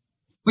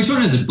 Which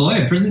one is it,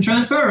 boy? A prison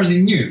transfer or is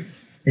he new?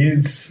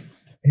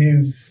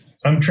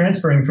 I'm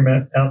transferring from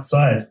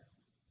outside,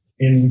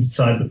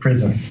 inside the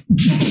prison.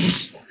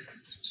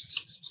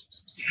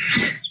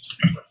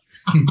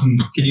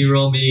 Can you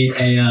roll me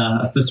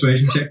a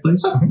persuasion check,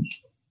 please?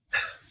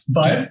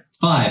 5.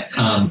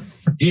 5.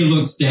 He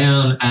looks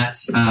down at,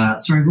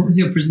 sorry, what was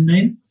your prison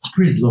name?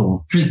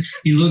 Prislaw.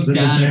 He looks The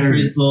down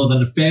Nefarious. at Prislaw the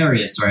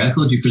Nefarious. Sorry, I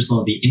called you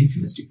Prislaw the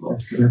Infamous before.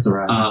 That's all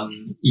right.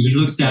 He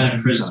looks down at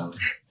Prislaw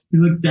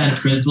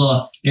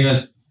and he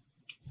goes,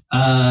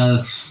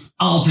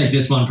 I'll take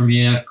this one from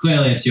here.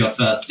 Clearly it's your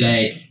first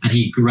day. And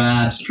he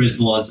grabs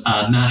Prislaw's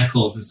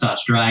manacles and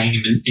starts dragging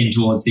him in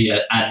towards the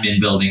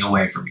admin building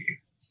away from you.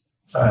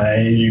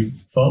 I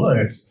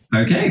follow.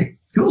 Okay,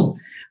 cool.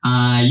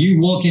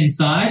 You walk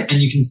inside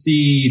and you can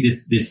see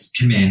this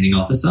commanding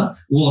officer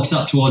walks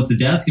up towards the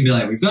desk and be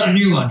like, we've got a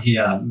new one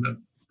here.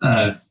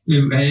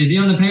 Is he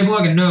on the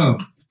paperwork? And no.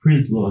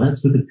 Prislaw,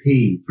 that's with a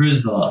P.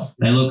 Prislaw.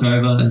 They look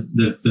over and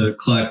the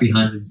clerk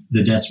behind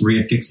the desk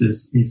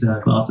reaffixes his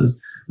glasses.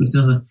 Looks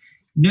down and says,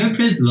 no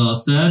Prislaw,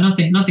 sir.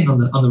 Nothing on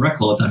the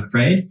records, I'm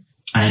afraid.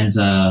 And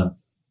the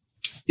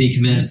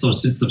commander sort of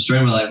sits up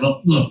straight and we're like,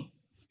 well, look,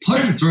 put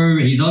him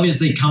through. He's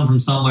obviously come from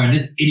somewhere and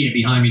this idiot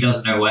behind me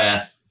doesn't know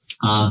where.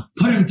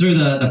 Put him through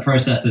the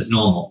process as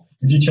normal.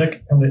 Did you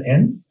check on the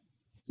N?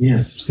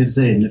 Yes, I was going to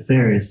say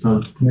Nefarious.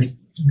 No,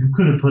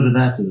 could have put it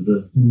after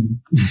the...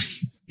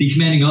 The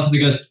commanding officer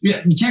goes,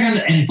 yeah, check out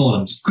the N for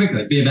them. Just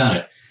quickly, be about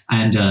it.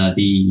 And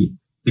the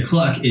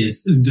clerk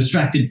is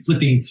distracted,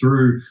 flipping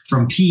through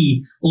from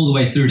P all the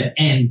way through to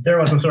N. There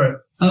was a sorry.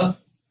 Oh.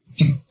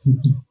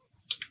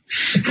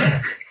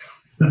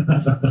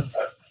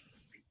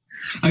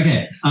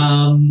 Okay.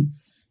 All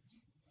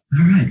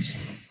right.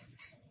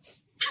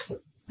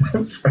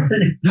 I'm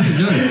sorry. No.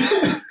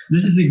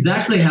 This is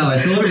exactly how I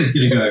thought it was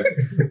going to go.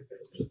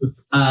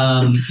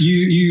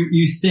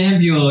 You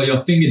stamp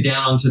your finger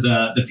down onto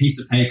the piece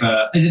of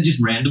paper. Is it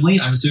just randomly,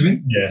 I'm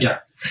assuming? Yeah.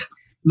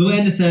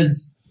 Luanda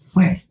says,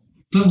 wait,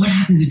 but what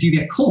happens if you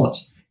get caught?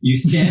 You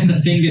stamp the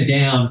finger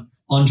down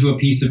onto a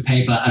piece of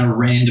paper at a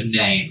random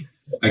name.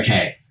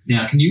 Okay.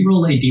 Now, can you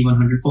roll a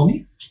D100 for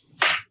me?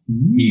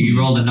 You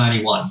rolled a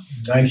 91.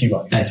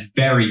 91. That's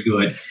very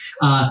good.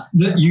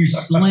 You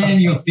slam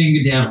your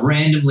finger down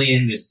randomly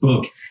in this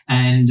book,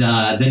 and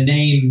the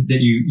name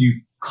that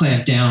you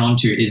clamp down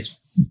onto is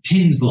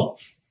Pinslov.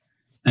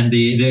 And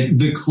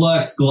the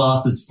clerk's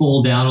glasses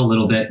fall down a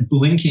little bit,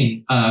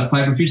 blinking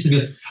quite profusely.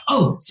 Goes,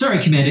 oh, sorry,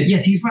 Commander.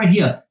 Yes, he's right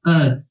here.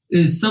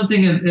 He's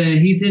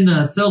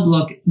in cell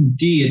block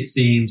D, it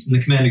seems. And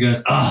the commander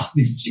goes,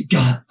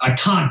 God, I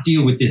can't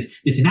deal with this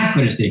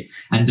inadequacy.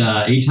 And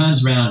he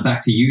turns around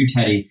back to you,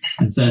 Teddy,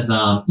 and says,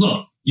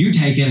 look, you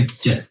take him.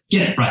 Just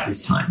get it right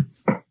this time.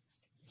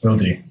 Will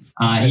do.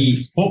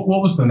 What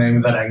was the name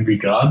of that angry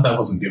guard? That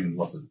wasn't given,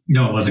 was it?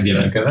 No, it wasn't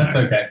given. Okay, that's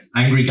okay.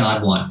 Angry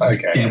Guard 1.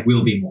 Okay. There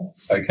will be more.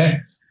 Okay.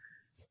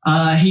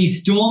 He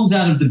storms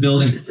out of the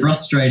building,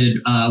 frustrated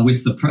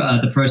with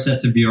the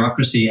process of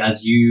bureaucracy,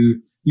 as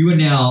you are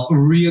now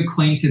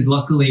reacquainted,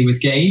 luckily,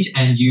 with Gage,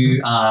 and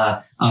you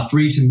are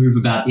free to move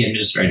about the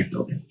administrative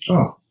building.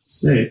 Oh,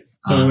 sick.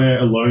 So we're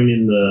alone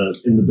in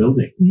the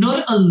building?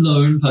 Not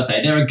alone, per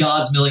se. There are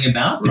guards milling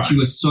about, but Right. you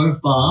are so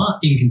far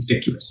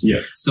inconspicuous.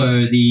 Yeah.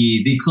 So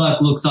the clerk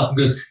looks up and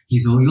goes,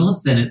 he's all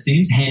yours then, it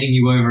seems, handing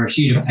you over a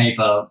sheet of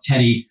paper.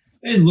 Teddy,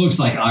 it looks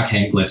like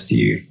arcane glyphs to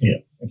you.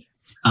 Yeah.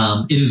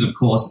 It is, of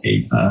course,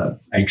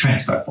 a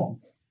transfer form.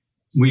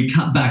 We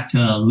cut back to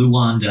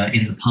Luanda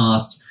in the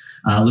past,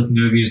 looking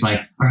over you. He's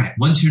like, all right,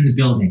 once you're in the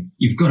building,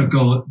 you've got to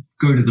go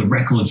to the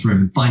records room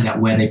and find out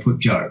where they put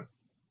Joe.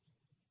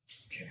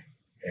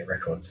 Okay,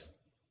 records.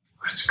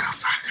 Let's go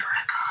find the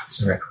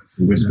records. Records.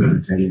 Whisper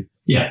to Teddy.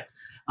 Yeah.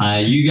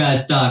 You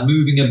guys start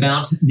moving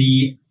about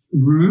the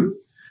room.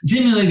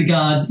 Seemingly the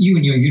guards, you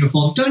in your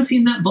uniforms, don't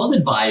seem that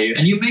bothered by you.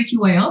 And you make your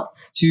way up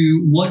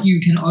to what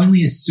you can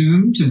only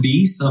assume to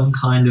be some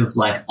kind of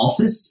like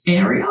office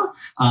area.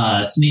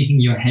 Sneaking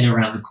your head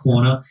around the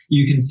corner,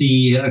 you can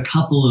see a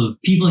couple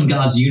of people in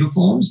guards'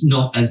 uniforms,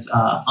 not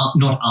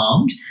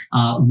armed,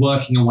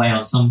 working away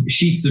on some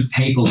sheets of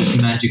paper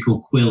with magical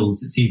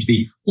quills that seem to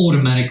be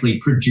automatically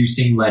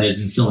producing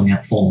letters and filling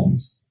out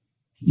forms.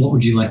 What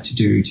would you like to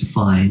do to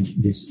find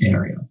this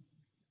area?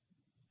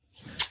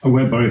 Oh,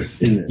 we're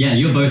both in this. Yeah,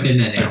 you're both in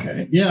there now.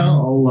 Okay. Yeah,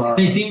 I'll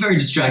They seem very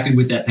distracted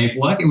with their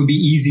paperwork. It would be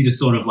easy to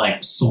sort of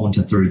like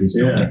saunter through this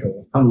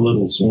building. have a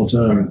little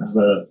saunter and have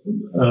a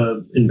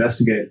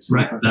investigate.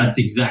 Right, that's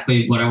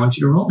exactly what I want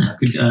you to roll now.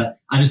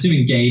 I'm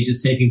assuming Gage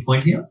is taking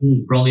point here.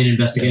 Roll me an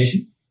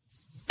investigation.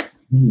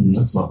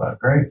 That's not that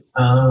great.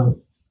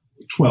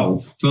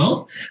 12.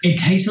 12. It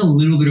takes a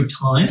little bit of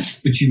time,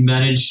 but you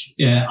manage,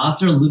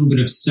 after a little bit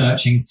of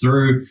searching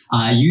through,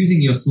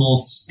 using your small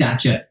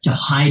stature to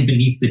hide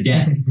beneath the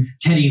desk,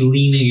 Teddy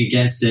leaning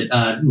against it,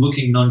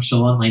 looking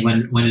nonchalantly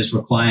when it's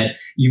required,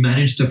 you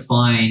manage to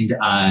find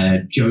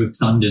Joe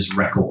Thunder's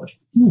record.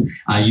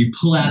 You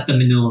pull out the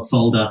manila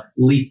folder,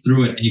 leaf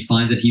through it, and you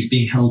find that he's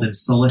being held in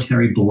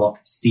solitary block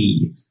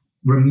C.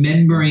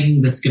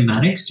 Remembering the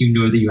schematics, you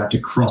know that you have to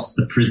cross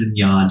the prison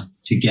yard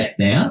to get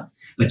there.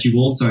 But you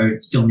also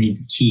still need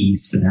the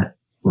keys for that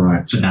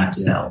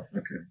cell,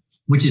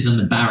 which is in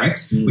the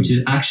barracks, which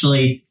is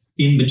actually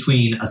in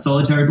between a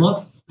solitary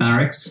block,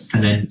 barracks,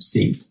 and then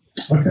C.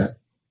 Okay.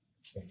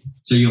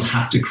 So you'll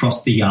have to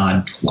cross the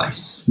yard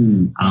twice.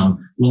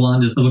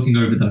 Lawanda's looking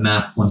over the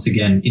map once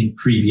again in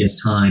previous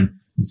time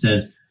and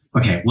says,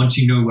 okay, once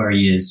you know where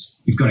he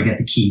is, you've got to get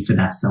the key for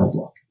that cell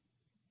block.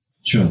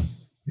 Sure.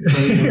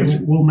 So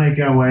we'll make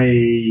our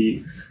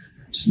way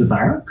to the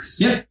barracks.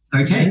 Yep.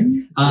 Okay.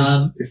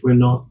 If we're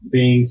not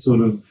being sort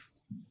of...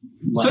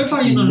 So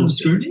far you're not under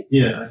scrutiny.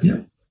 Yeah.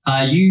 Okay.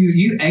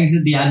 You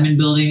exit the admin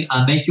building,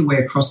 make your way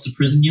across the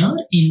prison yard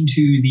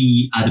into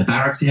the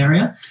barracks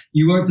area.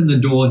 You open the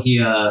door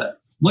here.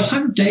 What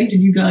time of day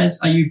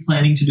are you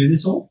planning to do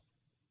this all?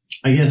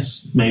 I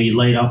guess maybe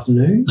late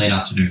afternoon. Late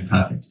afternoon,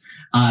 perfect.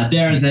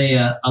 There is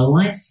a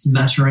light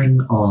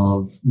smattering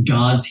of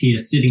guards here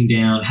sitting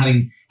down,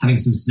 having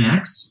some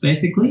snacks,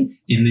 basically,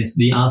 in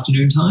the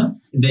afternoon time.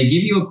 They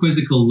give you a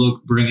quizzical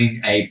look,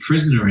 bringing a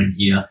prisoner in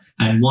here,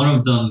 and one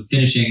of them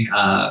finishing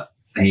a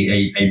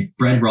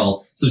bread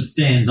roll sort of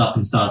stands up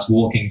and starts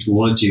walking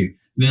towards you. And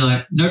they're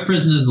like, no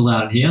prisoners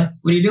allowed here.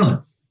 What are you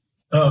doing?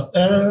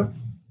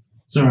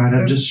 It's all right.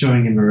 I'm just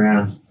showing him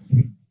around.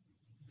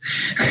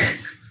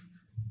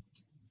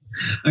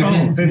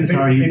 Okay.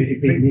 Sorry, you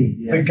beat me.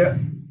 Yes.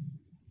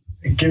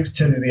 It gives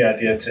Teddy the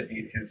idea to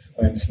eat his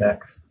own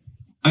snacks.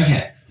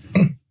 Okay.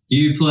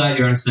 You pull out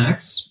your own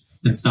snacks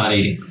and start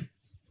eating.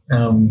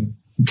 How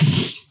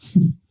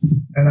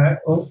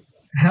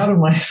do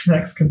my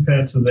snacks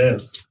compare to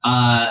theirs?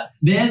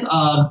 There's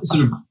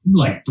sort of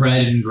like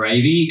bread and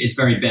gravy. It's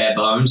very bare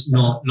bones,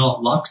 not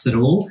luxe at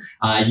all.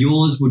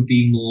 Yours would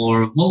be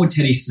more. What would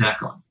Teddy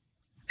snack on?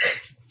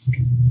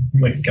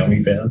 Like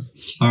gummy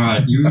bears. All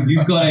right,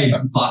 you've got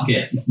a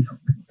bucket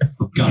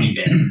of gummy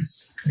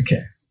bears.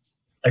 Okay,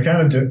 I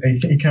kind of do.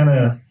 He kind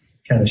of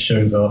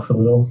shows off a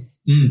little.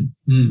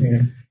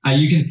 Yeah.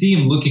 You can see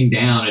him looking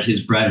down at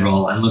his bread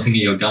roll and looking at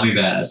your gummy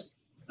bears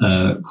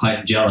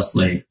quite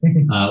jealously,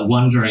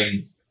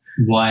 wondering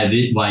why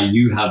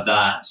you have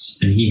that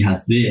and he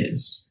has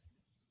this.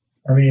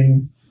 I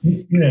mean,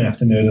 you don't have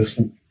to notice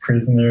the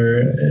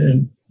prisoner.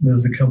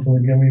 There's a couple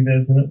of gummy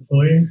bears in it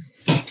for you.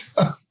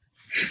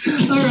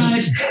 All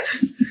right.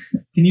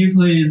 Can you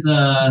please...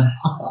 can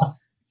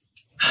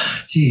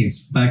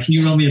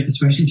you roll me a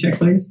persuasion check,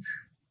 please?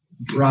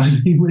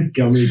 Bribing with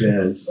gummy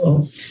bears.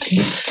 Oh,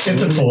 it's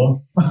a 4.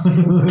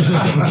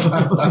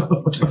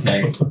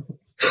 Okay.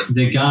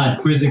 The guard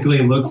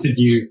quizzically looks at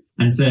you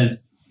and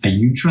says, are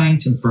you trying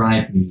to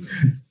bribe me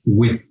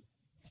with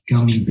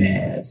gummy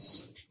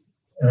bears?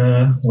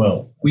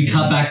 Well... We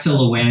cut back to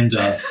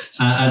Lawanda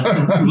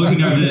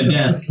looking over the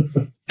desk,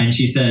 and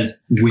she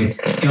says, with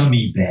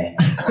gummy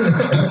bears.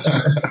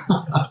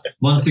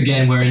 Once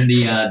again, we're in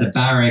the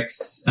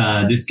barracks.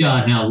 This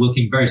guard now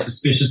looking very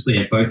suspiciously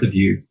at both of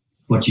you.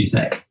 What do you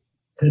say?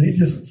 Did he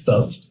just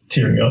start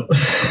tearing up?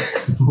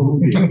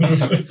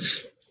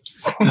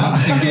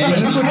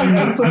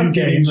 I'm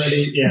getting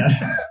ready. Yeah.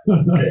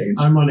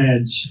 I'm on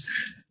edge.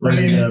 I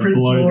mean, Prince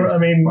Law,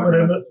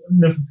 whatever,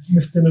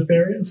 Mr.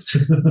 Nefarious.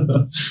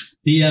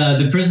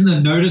 The prisoner,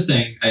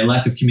 noticing a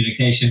lack of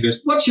communication, goes,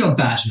 what's your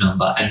badge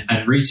number?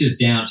 And reaches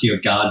down to your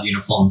guard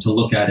uniform to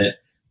look at it,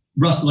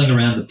 rustling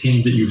around the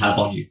pins that you have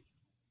on you.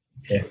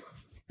 Okay.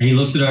 And he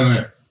looks it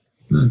over.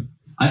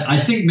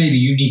 I think maybe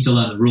you need to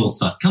learn the rules,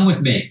 son. Come with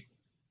me.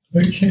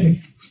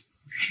 Okay.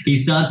 He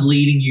starts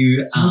leading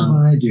you. What do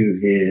I do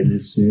here?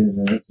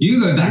 You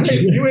go back to...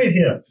 You wait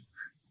here.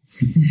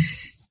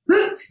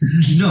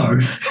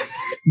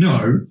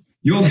 No,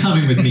 you're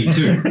coming with me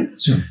too.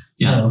 Sure.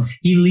 Yeah. Oh.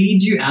 He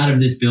leads you out of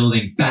this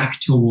building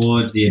back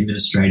towards the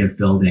administrative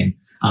building.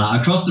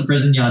 Across the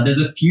prison yard, there's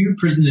a few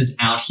prisoners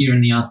out here in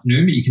the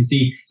afternoon, but you can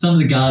see some of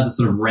the guards are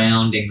sort of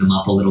rounding them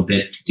up a little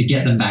bit to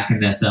get them back in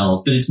their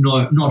cells, but it's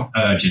not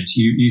urgent.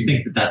 You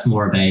think that that's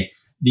more of the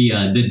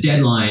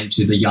deadline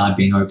to the yard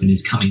being open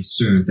is coming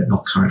soon, but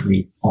not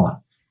currently on.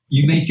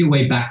 You make your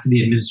way back to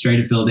the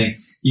administrative building.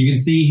 You can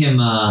see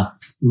him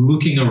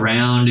looking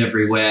around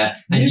everywhere,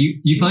 and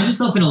you find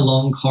yourself in a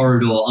long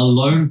corridor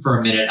alone for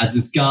a minute as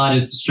this guard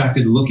is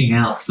distracted looking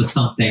out for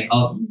something,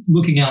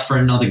 looking out for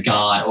another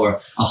guard or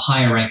a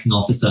higher ranking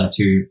officer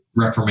to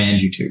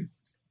reprimand you to.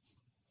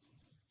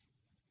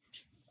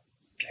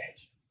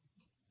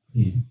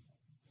 Should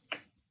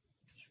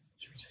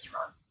we just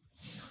run?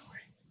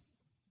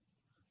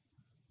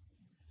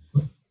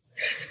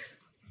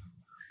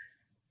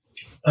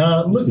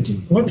 Look,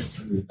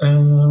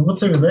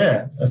 what's over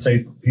there? I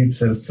say, he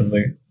says to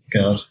the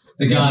guard.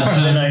 The guard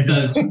turns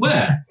and says,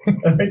 "Where?"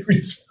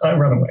 I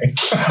run away.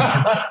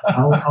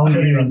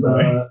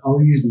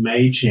 I'll use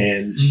Mage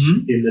Hand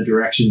in the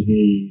direction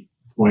he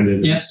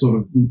pointed and sort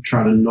of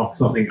try to knock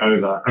something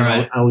over. All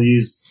right. I'll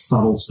use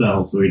subtle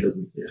spell so he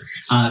doesn't.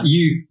 Yeah.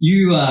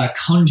 You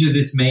conjure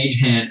this mage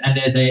hand, and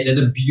there's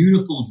a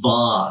beautiful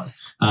vase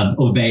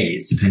or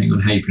vase, depending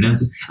on how you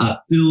pronounce it,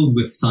 filled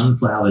with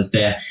sunflowers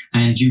there.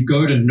 And you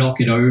go to knock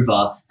it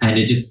over, and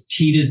it just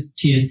teeters,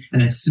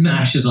 and then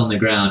smashes on the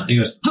ground. And he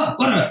goes, "Ha,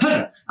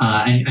 what,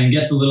 and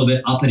gets a little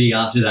bit uppity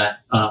after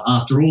that.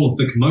 After all of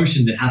the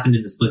commotion that happened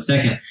in the split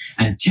second,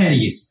 and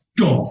Teddy is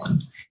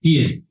gone. He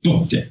has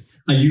booked it.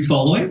 Are you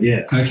following?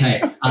 Yeah.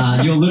 Okay.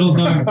 Your little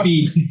gnome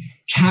feet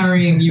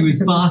carrying you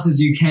as fast as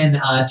you can.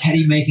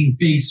 Teddy making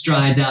big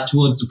strides out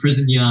towards the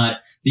prison yard.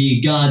 The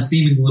guard,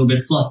 seeming a little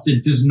bit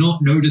flustered, does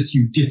not notice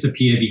you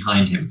disappear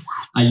behind him.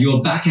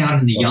 You're back out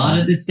in the yard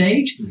at this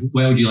stage. Mm-hmm.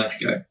 Where would you like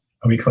to go?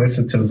 Are we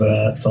closer to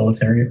the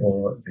solitary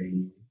or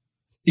the...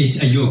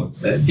 It's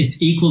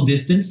equal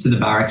distance to the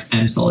barracks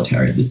and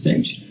solitary at this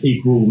stage.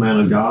 Equal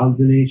amount of guards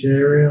in each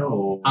area,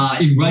 or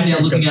right now,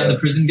 looking at the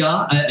prison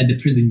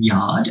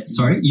yard.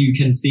 Sorry, you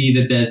can see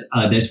that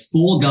there's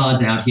 4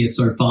 guards out here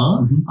so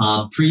far.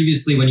 Mm-hmm.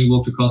 Previously, when you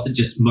walked across it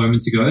just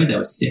moments ago, there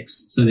were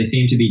 6, so they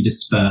seem to be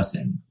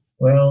dispersing.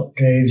 Well,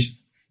 Gage,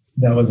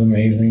 that was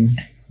amazing.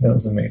 A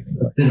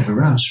bit of a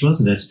rush,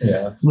 wasn't it?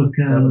 Yeah. Look,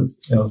 that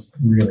was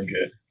really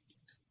good.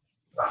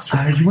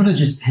 You want to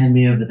just hand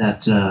me over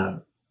that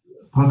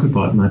pocket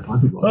watch? My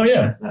pocket watch. Oh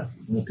yeah, that'd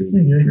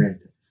be great.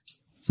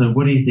 So,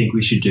 what do you think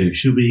we should do?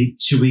 Should we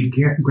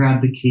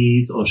grab the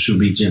keys, or should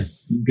we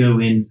just go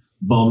in?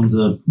 Bombs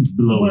are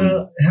blowing.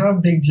 Well, how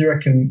big do you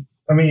reckon?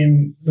 I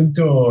mean, the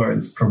door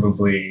is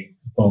probably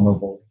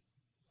bombable,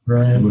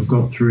 right? And we've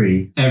got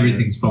 3.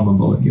 Everything's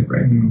bombable if you're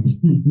brave.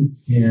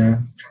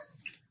 Yeah.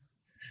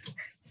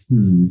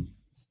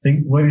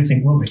 What do you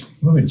think?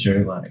 What would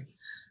Joe like?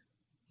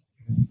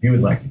 He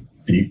would like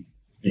big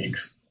like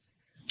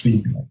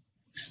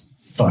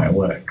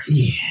fireworks.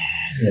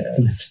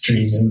 Yeah,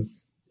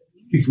 streamers.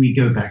 If we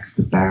go back to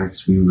the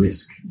barracks, we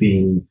risk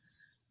being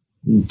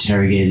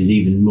interrogated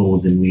even more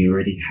than we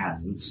already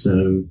have.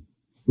 So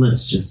we'll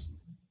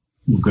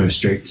go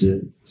straight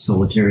to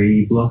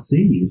solitary block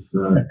C.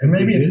 And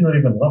maybe it's not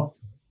even locked.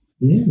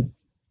 Yeah.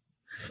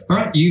 All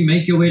right, you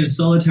make your way to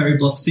solitary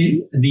block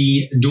C.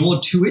 The door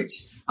to it,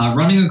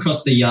 running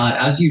across the yard.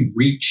 As you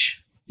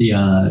reach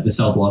the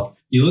cell block,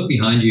 you look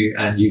behind you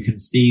and you can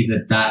see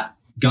that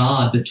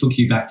guard that took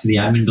you back to the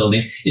admin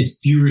building is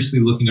furiously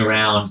looking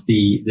around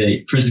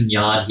the prison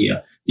yard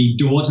here. The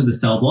door to the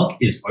cell block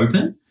is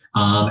open,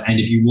 and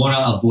if you want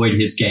to avoid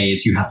his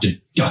gaze, you have to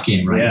duck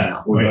in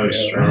now. We'll go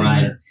straight. All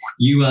right.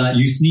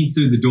 You sneak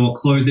through the door,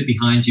 close it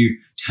behind you,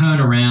 turn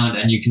around,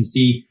 and you can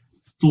see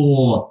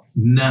 4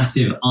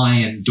 massive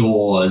iron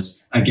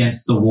doors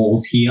against the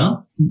walls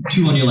here.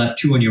 2 on your left,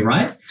 2 on your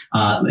right,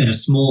 in a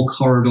small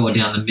corridor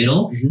down the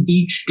middle. Mm-hmm.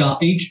 Each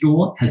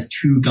door has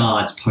 2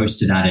 guards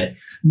posted at it.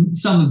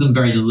 Some of them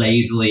very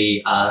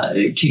lazily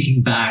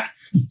kicking back.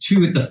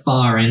 2 at the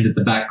far end at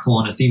the back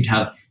corner seem to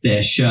have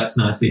their shirts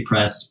nicely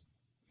pressed.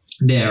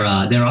 They're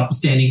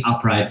standing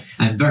upright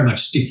and very much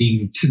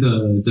sticking to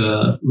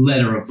the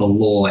letter of the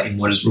law in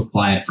what is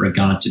required for a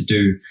guard to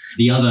do.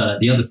 The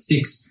other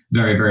 6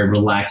 very, very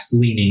relaxed,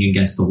 leaning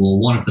against the wall.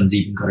 One of them's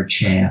even got a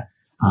chair.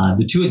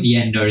 The 2 at the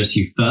end notice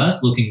you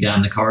first, looking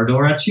down the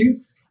corridor at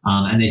you,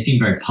 and they seem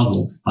very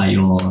puzzled by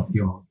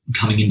your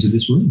coming into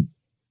this room.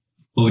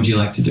 What would you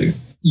like to do?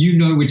 You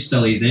know which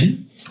cell he's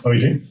in. Oh, you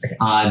do? Okay.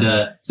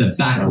 The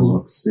back cell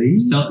block C.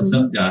 It's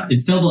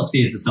cell block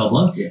C is the cell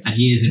block, and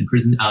he is in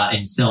prison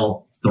in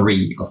cell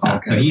 3 of that.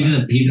 Okay, so he's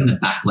in the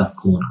back left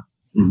corner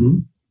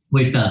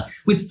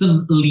with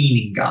some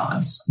leaning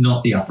guards,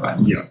 not the upright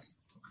ones. Yeah.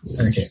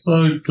 Okay.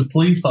 So the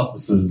police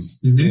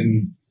officers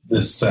in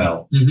this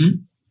cell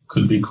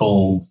could be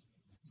called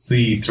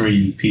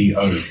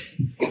C3PO.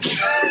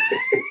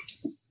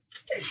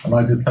 Have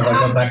I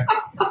got that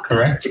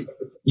correct?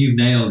 You've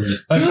nailed it.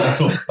 Okay,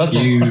 cool. That's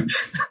all.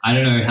 I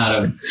don't know how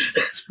to.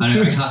 I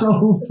can't.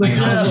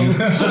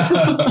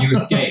 You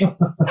escape.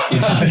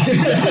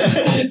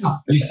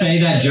 You say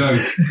that joke,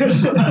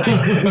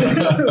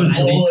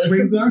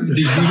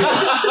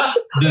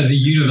 and the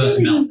universe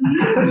melts.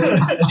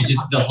 It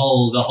just the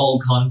whole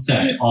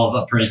concept of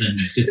a prison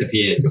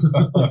disappears,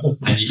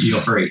 and you're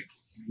free.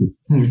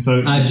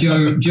 So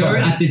Joe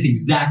at this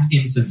exact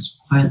instant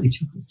quietly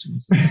chuckles to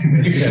himself.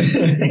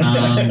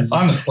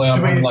 Honestly,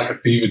 I'm having like a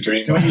fever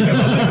dream.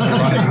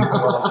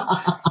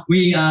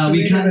 We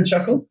kind of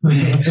chuckle.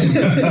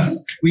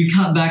 We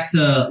cut back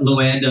to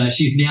Luanda.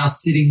 She's now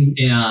sitting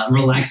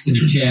relaxed in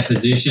a chair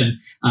position,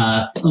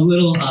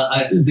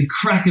 the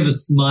crack of a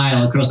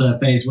smile across her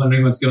face,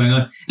 wondering what's going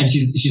on. And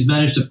she's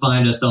managed to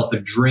find herself a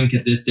drink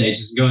at this stage.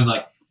 She's going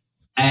like,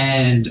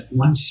 And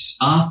once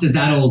after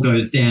that all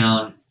goes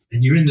down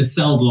and you're in the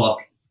cell block,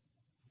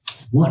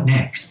 what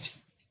next?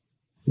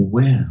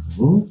 Well,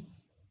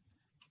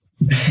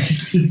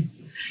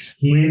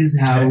 here's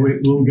how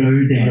it will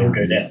go down.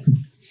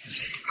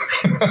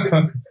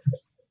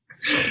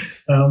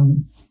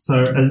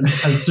 So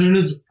as soon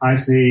as I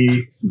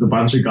see the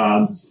bunch of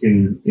guards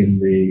in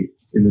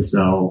the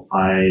cell,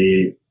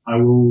 I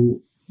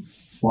will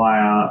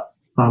fire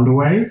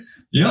Thunderwave.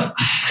 Yep.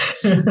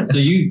 So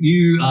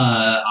you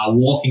are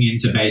walking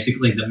into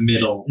basically the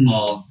middle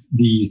of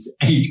these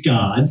 8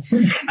 guards,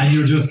 and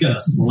you're just going to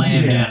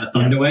slam down a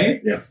Thunderwave?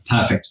 Yeah.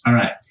 Perfect. All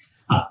right.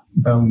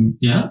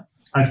 Yeah?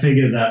 I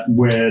figure that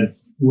we're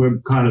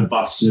kind of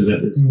busted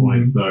at this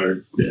point,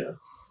 so yeah.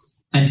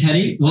 And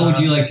Teddy, what would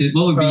be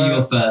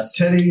your first?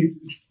 Teddy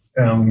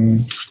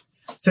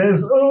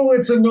says, "Oh,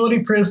 it's a naughty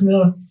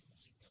prisoner.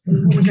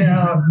 Look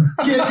out.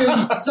 Get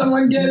him!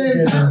 Someone get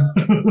him!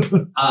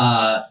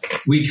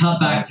 We cut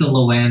back to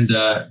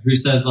Luanda, who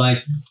says,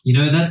 like,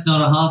 that's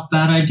not a half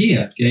bad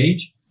idea,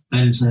 Gage.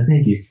 And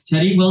Thank you.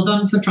 Teddy, well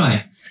done for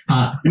trying.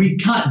 We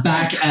cut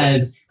back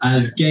as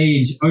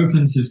Gage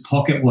opens his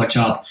pocket watch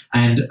up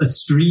and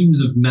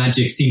streams of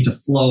magic seem to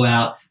flow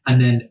out and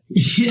then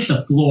hit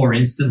the floor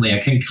instantly. A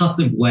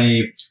concussive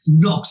wave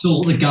knocks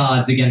all the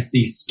guards against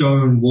these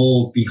stone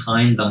walls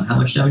behind them. How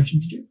much damage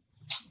did you do?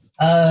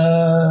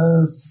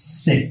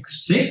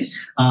 6.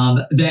 6.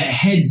 Their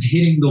heads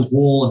hitting the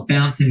wall and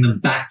bouncing them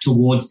back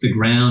towards the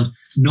ground,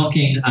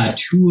 knocking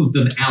 2 of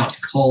them out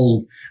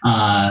cold.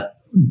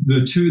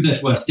 The 2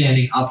 that were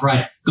standing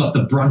upright got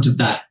the brunt of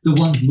that. The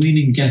ones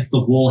leaning against the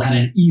wall had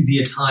an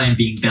easier time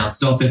being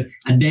bounced off it,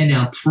 and they're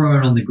now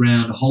prone on the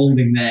ground,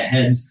 holding their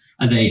heads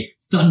as a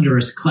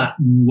thunderous clap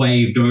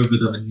waved over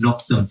them and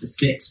knocked them for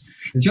 6.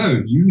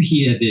 Joe, you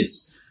hear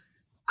this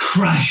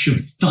crash of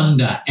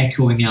thunder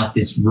echoing out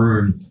this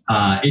room.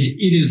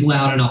 It is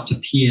loud enough to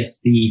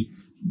pierce the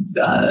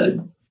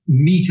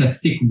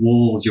meter-thick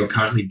walls you're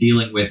currently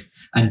dealing with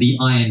and the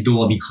iron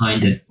door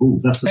behind it.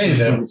 Ooh, that's a first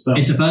level spell.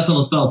 It's a first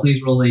level spell.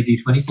 Please roll a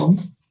d20 for me.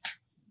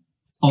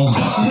 Oh,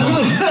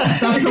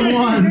 That's a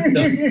 1.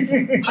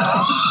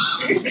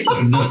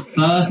 the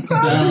first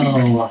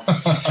spell. I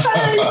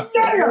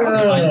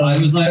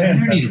was like, I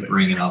don't need to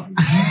bring it up.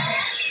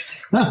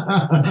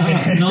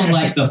 It's not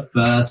like the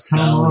first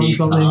spell he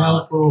something cast.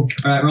 else. All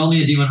All right, roll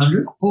me a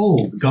d100.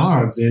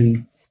 guards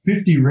in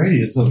 50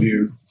 radius of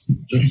you.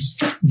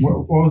 Just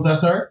what was that,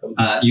 sorry?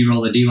 You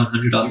roll a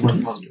d100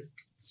 afterwards.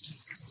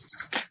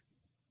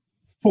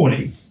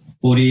 40.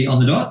 40 on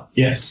the dot?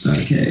 Yes.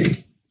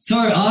 Okay. So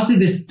after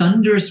this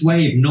thunderous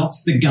wave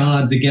knocks the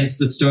guards against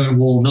the stone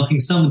wall, knocking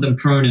some of them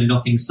prone and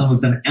knocking some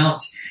of them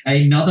out,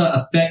 another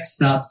effect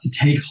starts to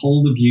take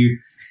hold of you.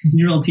 Can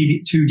you roll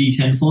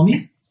 2d10 for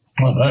me?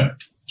 Oh, no.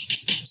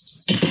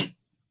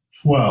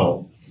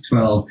 12.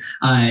 12.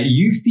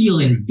 You feel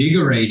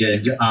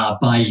invigorated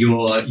by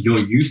your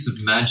use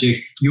of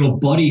magic. Your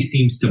body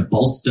seems to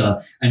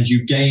bolster, and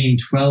you gain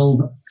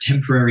 12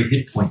 temporary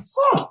hit points.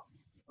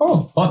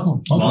 Well,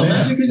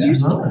 magic is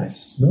useful.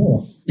 Nice.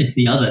 It's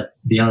the other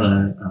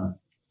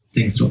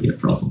things that'll be a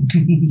problem.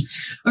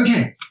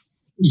 Okay.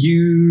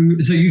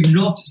 You've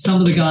knocked some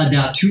of the guards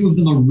out. 2 of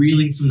them are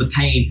reeling from the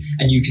pain,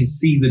 and you can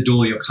see the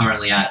door you're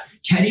currently at.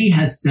 Teddy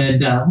has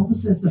said, what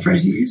was the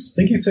phrase you used? I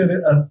think he said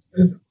it.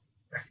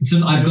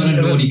 So I've got a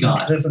naughty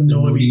guard. There's a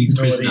naughty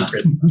prisoner.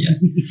 prisoner.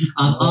 Yes.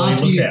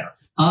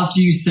 After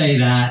you say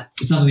that,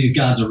 some of these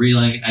guards are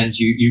reeling, and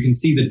you can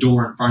see the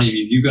door in front of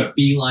you. You've got a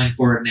beeline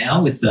for it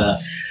now with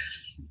the...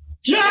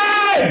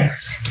 Yeah!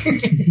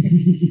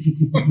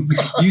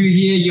 You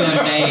hear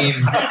your name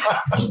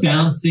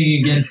bouncing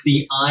against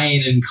the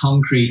iron and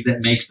concrete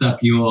that makes up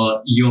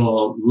your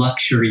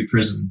luxury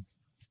prison.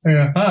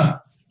 Yeah. Huh.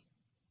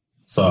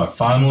 So I've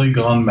finally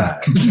gone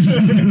mad.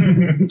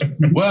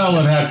 Well,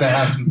 it had to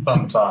happen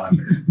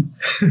sometime.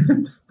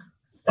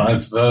 I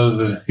suppose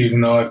that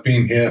even though I've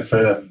been here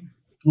for a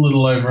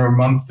little over a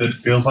month, it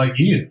feels like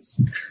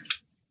years.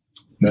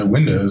 No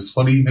windows.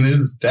 What even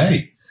is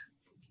day?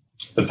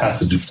 The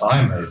passage of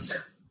time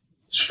has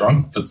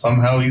shrunk but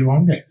somehow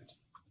elongated.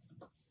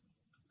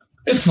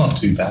 It's not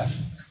too bad.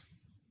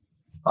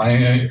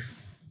 I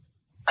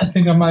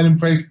think I might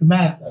embrace the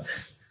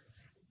madness.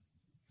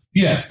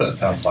 Yes, that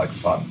sounds like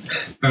fun.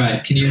 All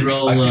right, can you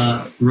roll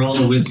a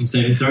wisdom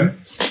saving throw?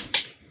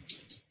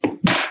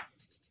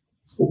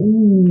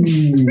 Ooh,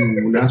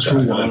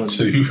 natural 1.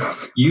 2.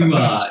 You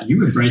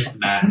embrace the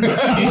madness.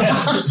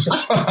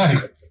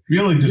 I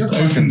really just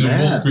opened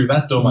and walked through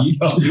that door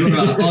myself. You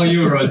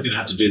were always going to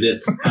have to do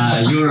this.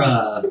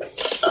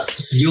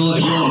 Your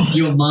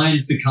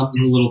mind succumbs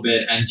a little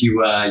bit, and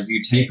you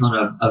take on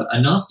a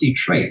nasty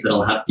trait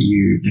that'll have for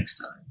you next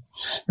time.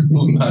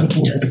 Oh, nice.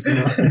 Yes.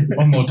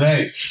 One more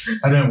day.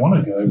 I don't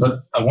want to go,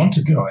 but I want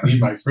to go. I need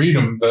my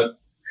freedom, but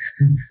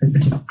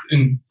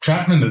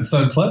entrapment is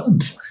so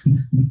pleasant.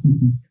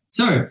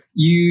 So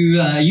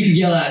you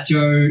yell at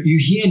Joe. You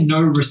hear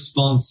no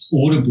response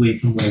audibly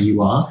from where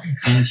you are,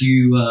 and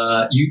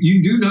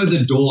you do know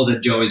the door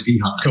that Joe is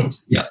behind. Cool.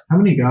 Yeah. How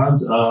many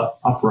guards are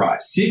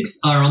upright? 6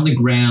 are on the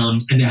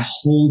ground, and they're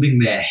holding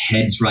their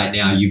heads right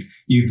now.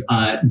 You've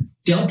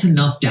dealt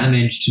enough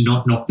damage to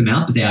not knock them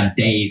out, but they are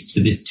dazed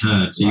for this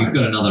turn. So you've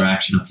got another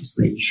action up your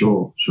sleeve.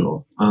 Sure.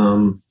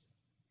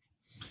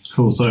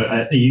 Cool. So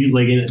are you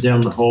legging it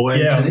down the hallway?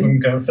 Yeah, Teddy? I'm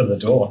going for the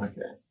door.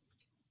 Okay.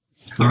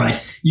 All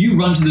right. You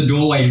run to the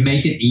doorway,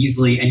 make it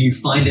easily, and you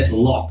find it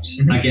locked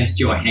against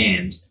your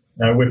hand.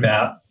 I whip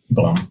out.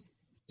 Boom.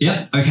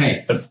 Yep.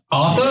 Okay.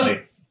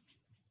 Arthur?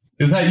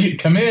 Is that you?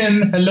 Come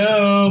in.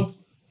 Hello.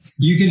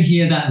 You can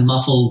hear that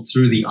muffled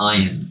through the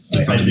iron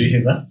in front I of do you.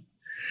 hear that.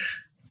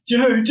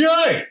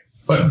 Joe!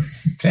 What?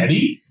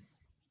 Teddy?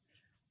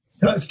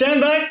 Stand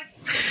back!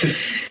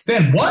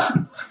 Then what?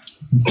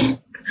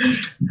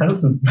 How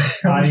does the...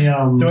 I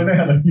do I know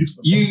how to use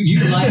them? You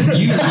like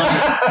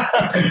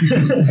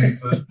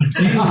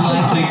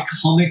the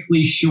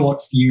comically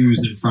short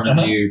fuse in front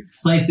of you,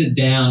 place it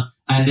down,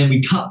 and then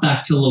we cut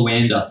back to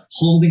Luanda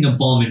holding a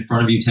bomb in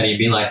front of you, Teddy, and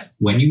be like,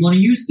 when you want to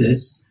use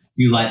this,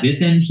 you light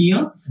this end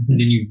here, and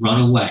then you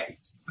run away.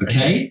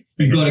 Okay?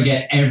 You've got to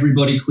get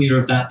everybody clear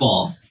of that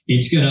bomb.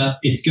 This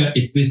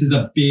is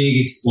a big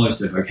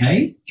explosive,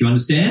 okay? Do you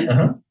understand?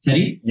 Uh-huh.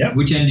 Teddy? Yep.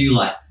 Which end do you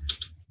like?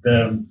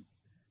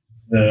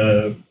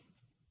 The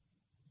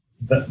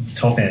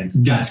top end.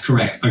 That's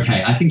correct.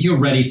 Okay, I think you're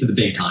ready for the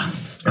big time.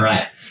 All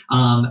right.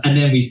 And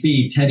then we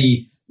see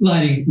Teddy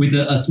lighting with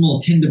a small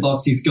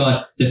tinderbox. He's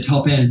got the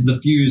top end, the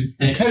fuse,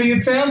 and Teddy,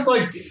 it sounds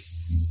like...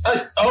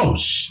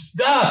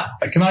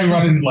 Can I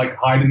run and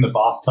hide in the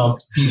bathtub?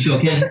 you sure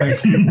can.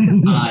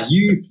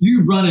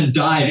 You run and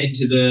dive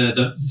into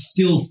the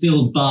still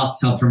filled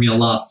bathtub from your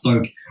last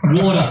soak.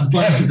 Water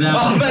splashes out.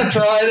 Oh, that's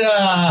right.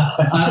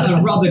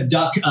 A rubber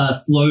duck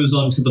flows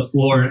onto the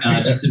floor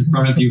just in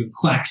front of you and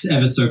quacks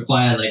ever so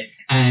quietly.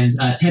 And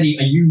Teddy,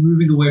 are you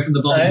moving away from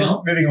the bomb as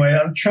well? Moving away.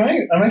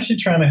 I'm actually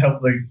trying to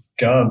help the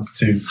guards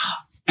to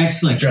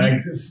Excellent.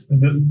 drag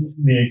the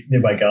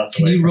nearby guards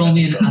Can away. you from roll it.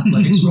 me an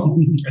athletics roll?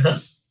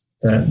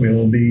 That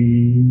will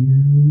be...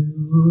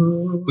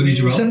 What did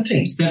you roll?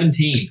 17.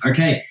 17.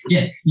 Okay.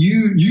 Yes,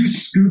 you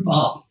scoop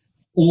up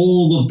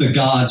all of the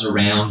guards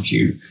around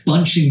you,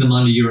 bunching them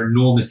under your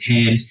enormous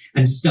hand,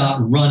 and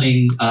start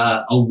running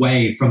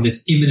away from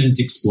this imminent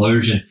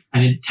explosion.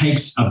 And it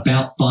takes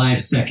about 5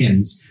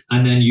 seconds,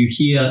 and then you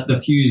hear the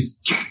fuse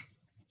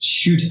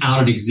shoot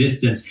out of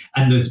existence,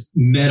 and this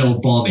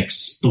metal bomb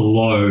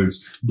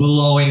explodes,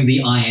 blowing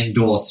the iron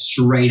door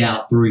straight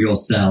out through your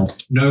cell,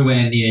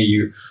 nowhere near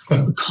you.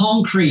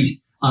 Concrete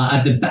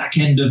at the back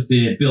end of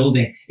the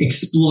building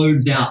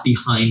explodes out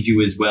behind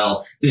you as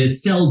well. The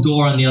cell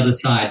door on the other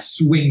side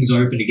swings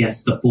open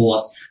against the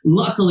force.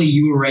 Luckily,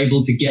 you were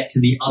able to get to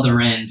the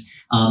other end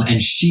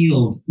and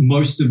shield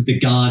most of the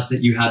guards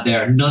that you had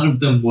there. None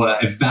of them were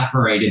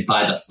evaporated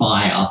by the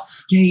fire.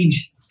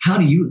 Gage, how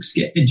do you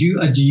escape?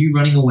 Do you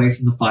running away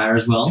from the fire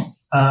as well?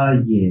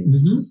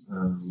 Yes.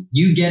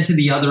 You get to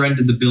the other end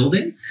of the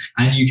building,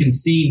 and you can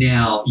see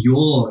now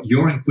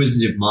your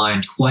inquisitive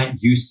mind, quite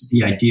used to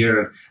the idea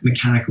of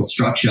mechanical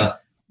structure,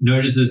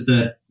 notices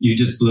that you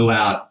just blew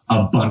out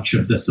a bunch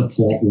of the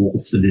support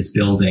walls for this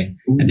building,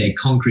 and a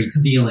concrete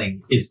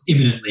ceiling is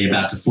imminently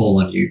about to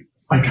fall on you.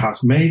 I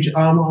cast Mage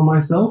Armor on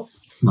myself.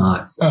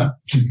 Smart. What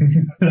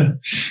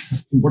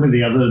are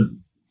the other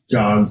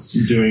guards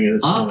doing at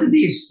this After point?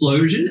 the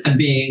explosion and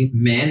being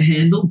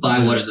manhandled by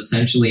what is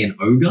essentially an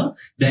ogre,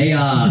 they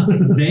are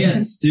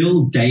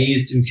still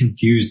dazed and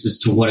confused as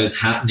to what is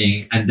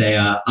happening, and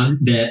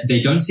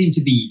they don't seem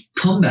to be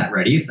combat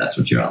ready, if that's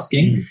what you're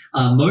asking.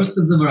 Most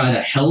of them are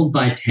either held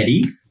by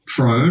Teddy,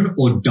 prone,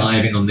 or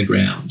diving on the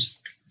ground.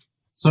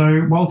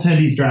 So while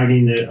Teddy's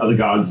dragging the other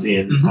guards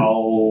in,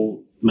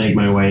 I'll make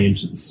my way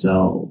into the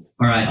cell.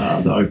 All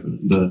right.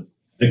 The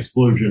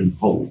explosion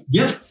hole.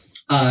 Yep.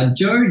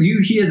 Joe, you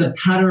hear the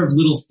patter of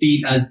little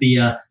feet as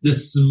the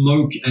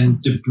smoke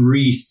and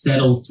debris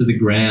settles to the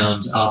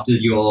ground after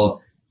your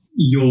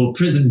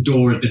prison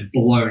door has been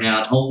blown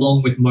out,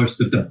 along with most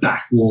of the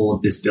back wall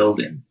of this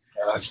building.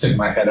 I stick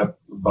my head up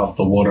above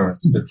the water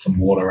and spit some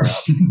water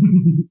out.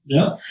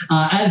 Yeah.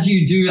 As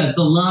you do, as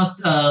the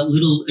last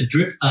little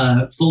drip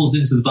falls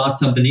into the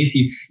bathtub beneath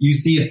you, you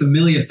see a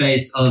familiar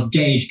face of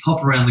Gage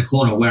pop around the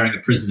corner wearing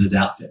a prisoner's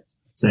outfit.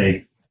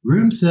 Say,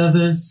 room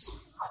service.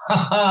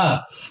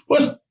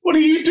 What are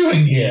you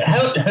doing here?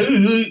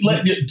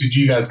 Did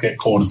you guys get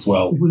caught as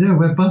well? Well, no,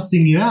 we're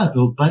busting you out,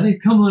 old buddy.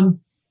 Come on.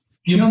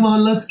 Come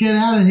on, let's get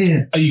out of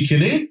here. Are you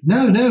kidding?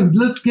 No,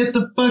 let's get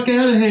the fuck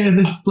out of here.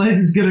 This place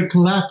is going to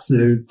collapse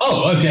soon.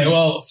 Oh, okay,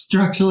 well...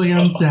 Structurally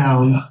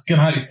unsound.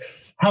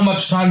 How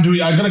much time do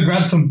we... I gotta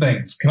grab some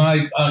things. Can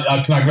I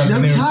grab No the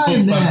nearest time,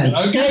 book? man.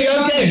 Okay,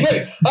 No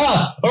wait.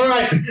 All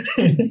right.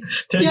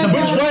 Get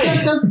Which way?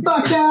 Get the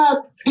fuck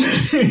out.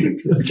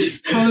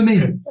 Follow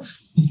me.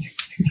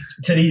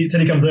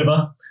 Teddy comes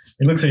over.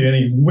 He looks at you and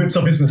he whips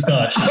up his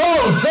moustache.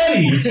 Oh,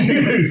 Teddy! It's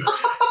you.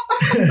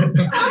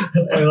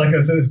 Like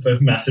it's a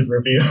massive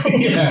reveal.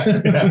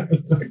 Yeah.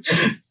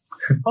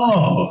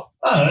 Oh,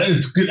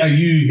 it's good. Are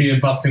you here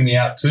busting me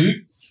out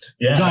too?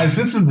 Yeah. Guys,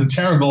 this is a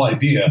terrible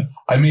idea.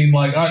 I mean,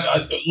 like,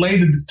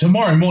 later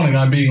tomorrow morning,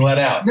 I'm being let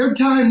out. No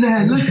time,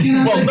 Ned. Let's get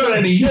out. Well, not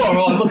anymore.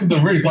 I look at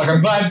the roof. Like,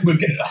 I'm glad.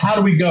 How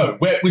do we go?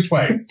 Which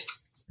way?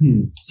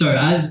 So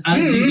as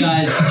you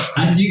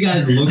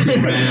guys look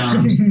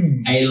around,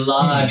 a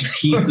large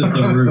piece of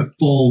the roof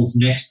falls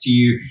next to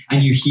you,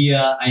 and you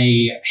hear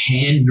a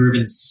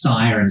hand-driven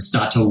siren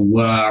start to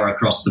whir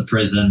across the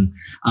prison.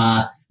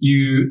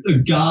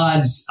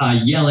 Guards are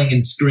yelling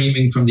and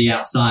screaming from the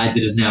outside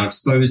that is now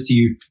exposed to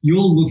you.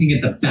 You're looking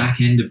at the back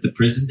end of the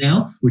prison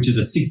now, which is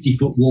a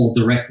 60-foot wall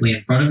directly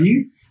in front of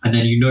you, and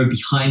then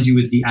behind you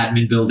is the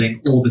admin building,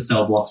 all the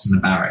cell blocks and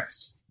the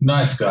barracks.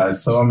 Nice,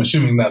 guys. So I'm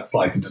assuming that's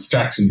like a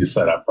distraction you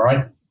set up,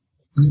 right?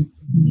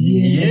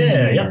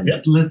 Yeah.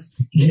 Yep. Let's.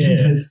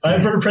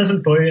 I brought a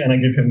present for you, and I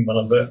give him one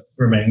of the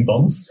remaining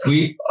bombs.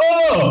 We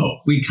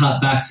cut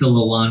back to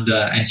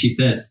Lawanda, and she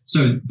says,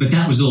 but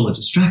that was all a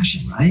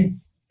distraction, right?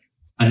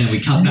 And then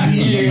we cut back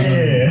to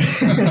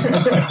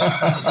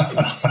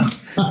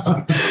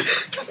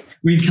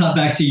we cut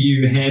back to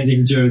you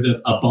handing Joe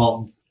a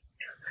bomb.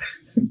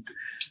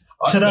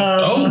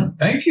 Ta-da! Oh,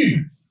 thank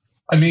you.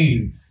 I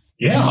mean,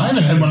 yeah, I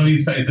haven't had one of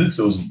these. This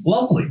feels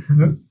lovely.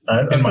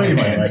 I thought you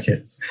might like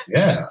it.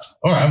 Yeah.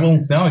 All right.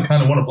 Well, now I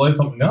kind of want to blow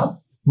something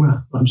up.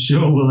 Well, I'm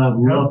sure we'll have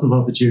lots of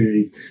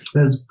opportunities.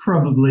 There's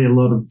probably a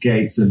lot of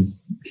gates and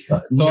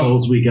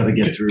walls we got to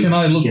get through. Can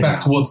I look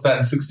back towards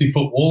that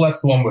 60-foot wall?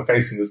 That's the one we're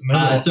facing, isn't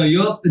it? So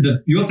you're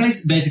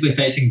basically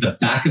facing the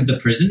back of the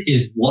prison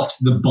is what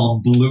the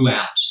bomb blew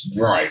out.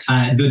 Right.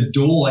 The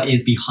door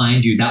is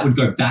behind you. That would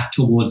go back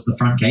towards the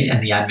front gate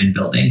and the admin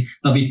building.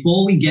 But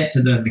before we get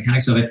to the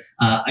mechanics of it,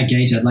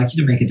 Gage, I'd like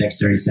you to make a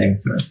dexterity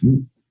saving throw.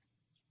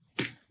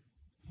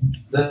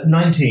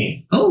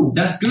 19. Oh,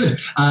 that's good.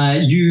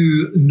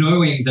 You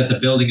knowing that the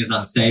building is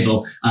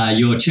unstable,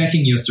 you're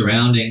checking your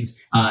surroundings,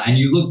 and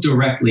you look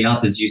directly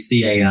up as you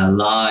see a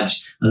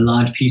large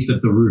piece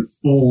of the roof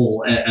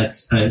fall, a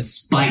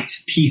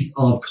spiked piece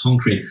of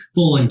concrete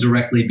falling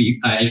directly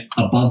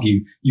above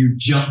you. You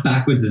jump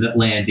backwards as it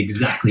lands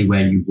exactly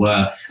where you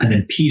were, and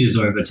then peters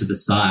over to the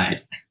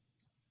side.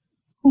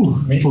 Ooh,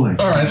 boy.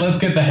 All right, let's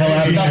get the hell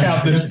back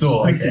out this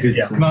door. Okay,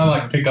 Can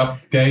I pick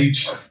up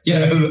Gage Yeah.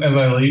 as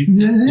I leave?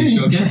 You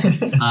sure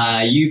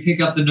can. You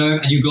pick up the gnome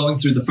and you're going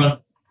through the front.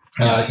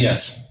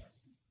 Yes.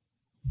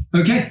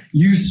 Okay,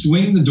 you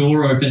swing the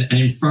door open and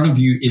in front of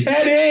you is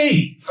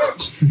Teddy!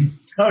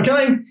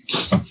 Okay.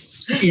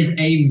 is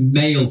a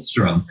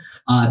maelstrom.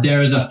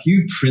 There is a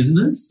few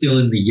prisoners still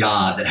in the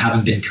yard that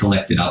haven't been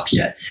collected up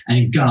yet,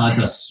 and guards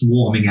are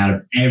swarming out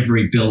of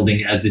every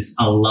building as this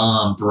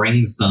alarm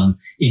brings them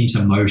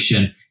into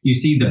motion. You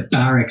see the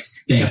barracks,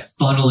 they are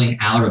funneling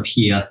out of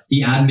here.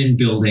 The admin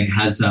building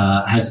has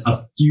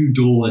a few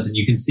doors, and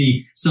you can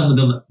see some of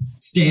them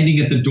standing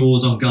at the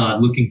doors on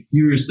guard, looking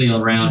furiously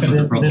around for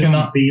the problem. They're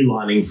not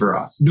beelining for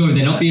us. No,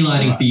 they're not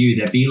beelining for you.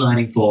 They're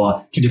beelining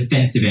for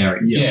defensive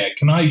areas. Yeah,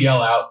 can I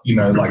yell out,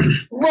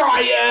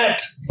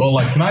 riot?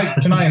 Or can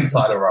I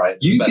incite a riot?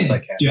 You as best can I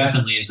can?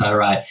 definitely incite a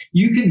riot.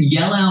 You can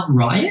yell out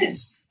riot.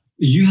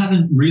 You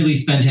haven't really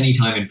spent any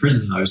time in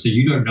prison, though, so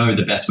you don't know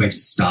the best way to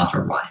start a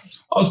riot.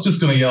 I was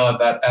just going to yell at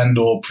that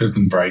and/or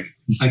prison break.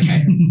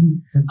 Okay.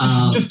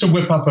 Just to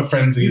whip up a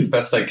frenzy as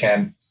best I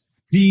can.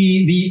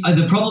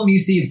 The problem you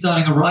see of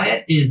starting a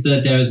riot is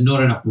that there's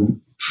not enough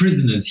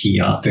prisoners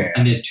here, Damn.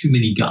 and there's too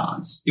many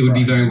guards. It would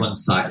be very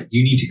one-sided.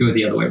 You need to go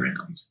the other way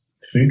around.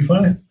 Food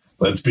fight.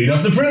 Let's beat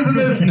up the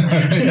prisoners.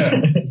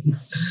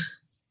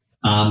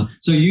 Yeah.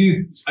 So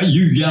you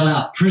yell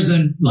out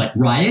prison,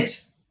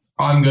 riot.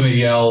 I'm going to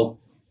yell,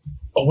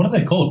 what do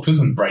they call it?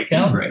 Prison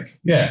breakout? Prison break.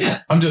 Yeah.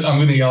 I'm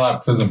going to yell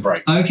out prison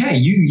break. Okay,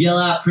 you yell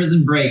out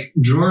prison break,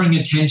 drawing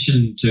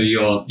attention to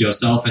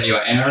yourself and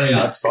your area.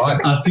 That's fine.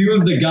 A few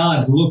of the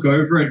guards look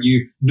over at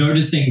you,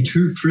 noticing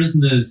 2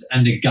 prisoners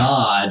and a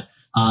guard,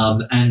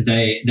 and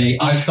they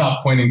I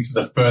start pointing to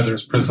the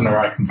furthest prisoner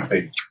I can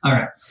see. All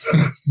right.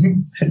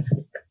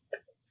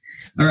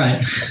 All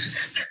right.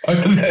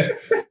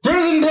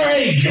 Prison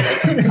break!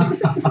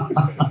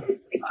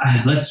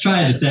 Let's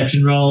try a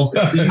deception roll.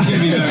 This is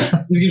gonna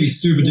be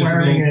super difficult.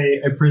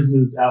 Wearing a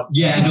prisoner's outfit.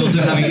 Yeah, and also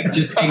having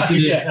just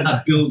exited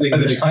a building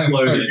that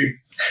exploded.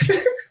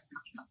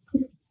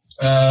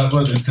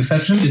 What is it,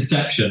 deception?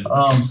 Deception.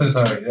 Oh, I'm so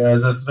sorry.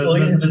 All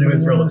you need to do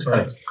is roll a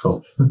 20.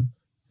 Cool.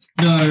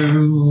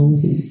 No.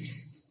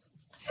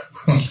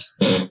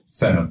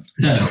 7.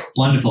 7.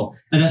 Wonderful.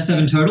 And that's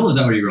 7 total? Is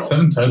that what you rolled?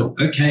 7 total.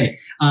 Okay.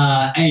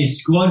 A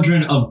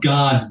squadron of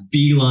guards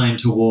beeline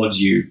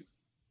towards you.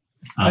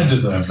 I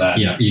deserve that.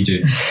 Yeah, you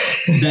do.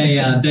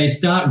 They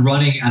start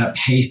running at a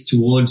pace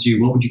towards you.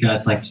 What would you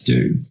guys like to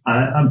do?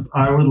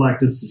 I would like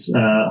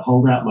to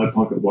hold out my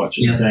pocket watch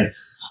and say,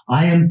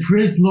 I am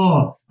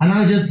Prislaw, and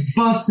I just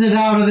busted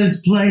out of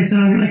this place,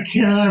 and I'm going to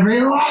kill every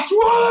last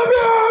one of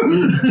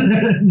you!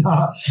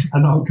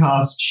 And I'll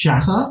cast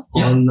Shatter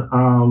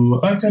on...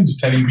 I tend to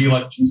Teddy and be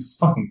like, Jesus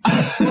fucking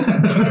Christ.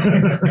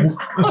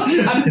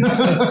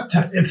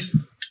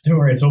 Don't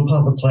worry, it's all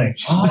part of the play.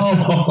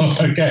 Oh,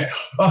 okay.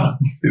 Oh,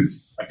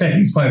 I bet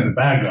he's playing the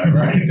bad guy,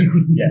 right?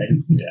 Yeah.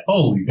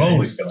 Holy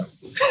moly.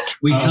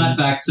 We cut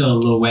back to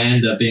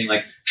Luanda being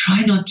like,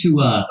 try not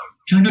to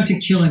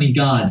kill any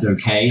guards,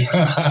 okay?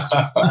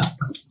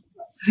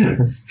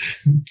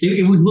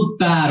 It would look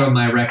bad on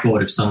my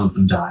record if some of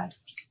them died.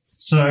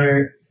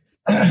 So,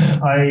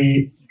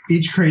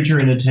 each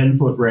creature in a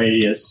 10-foot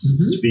radius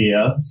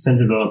sphere,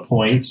 centered on a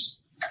point,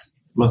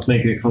 must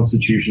make a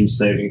Constitution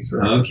saving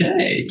throw.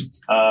 Okay.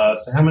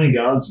 So how many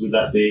guards would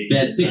that be?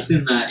 There's 6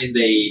 in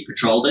the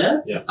patrol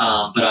there. Yeah.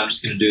 But I'm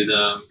just going to do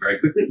them very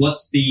quickly.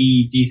 What's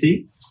the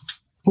DC?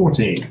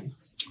 14.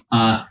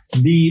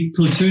 The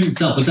platoon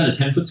itself, was that a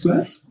 10-foot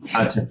square?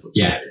 10-foot.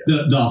 Yeah.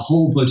 The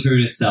whole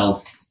platoon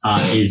itself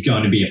is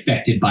going to be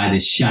affected by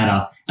this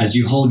shatter. As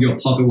you hold your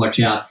pocket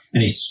watch out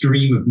and a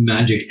stream of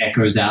magic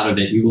echoes out of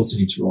it, you also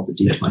need to roll the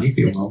D20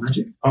 for your wild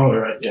magic. Oh,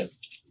 right, yeah.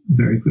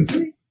 Very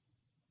quickly.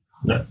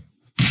 No.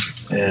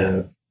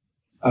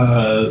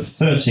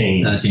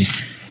 13. 13.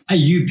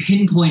 You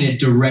pinpoint it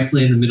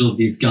directly in the middle of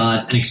these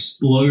guards. An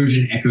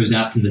explosion echoes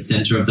out from the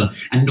center of them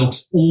and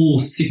knocks all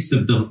 6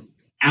 of them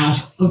out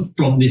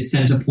from this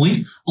center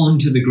point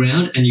onto the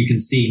ground, and you can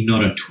see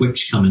not a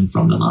twitch coming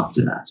from them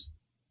after that.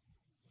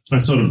 I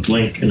sort of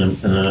blink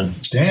and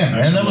Damn,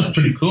 man, that was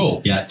pretty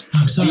cool. Yes.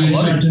 I'm sorry,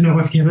 I don't know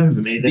what came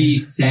over me. The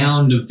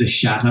sound of the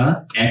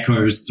shatter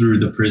echoes through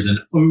the prison,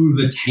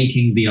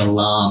 overtaking the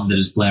alarm that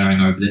is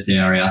blaring over this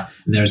area.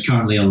 And there is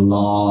currently a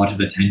lot of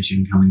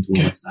attention coming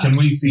towards that. Can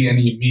we see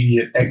any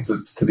immediate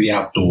exits to the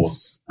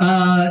outdoors?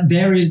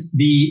 There is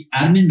the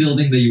admin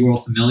building that you are all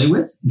familiar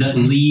with that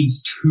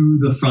leads to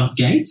the front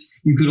gate.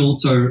 You could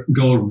also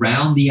go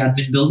around the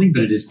admin building,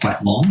 but it is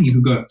quite long. You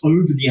could go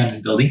over the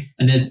admin building,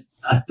 and there's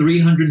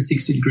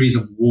 360 degrees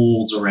of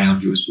walls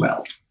around you as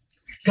well.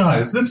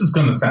 Guys, this is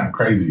going to sound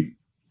crazy.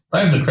 I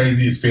have the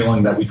craziest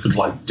feeling that we could,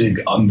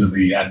 dig under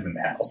the admin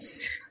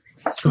house.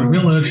 It's got a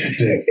real urge to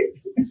dig.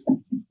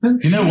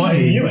 You know what?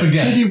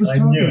 Forget Teddy it. was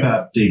talking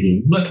about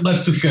digging.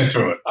 Let's just go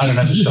through it. I don't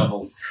have a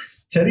shovel.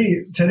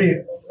 Teddy,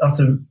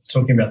 after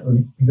talking about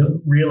them,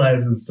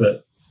 realizes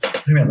that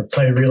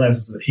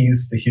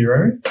he's the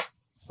hero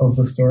of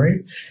the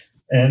story,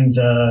 and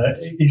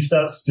he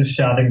starts just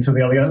shouting to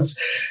the other guys,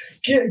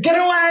 "Get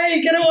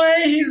away!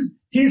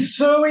 He's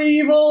so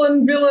evil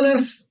and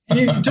villainous.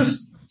 You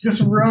just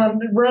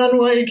run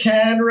where you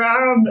can.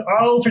 Run!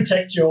 I'll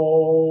protect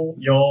your."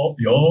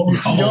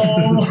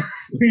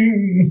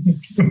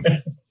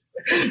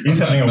 He's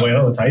having a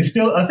whale of a time.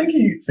 I think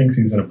he thinks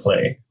he's in a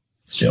play.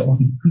 Still.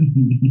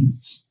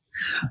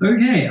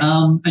 Okay,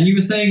 and you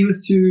were saying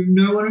this to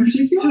no one in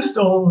particular? Just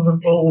all of the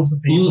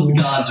people. All of the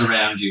guards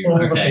around you. All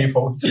okay. of the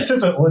people. Just Yes.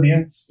 to the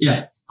audience.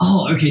 Yeah.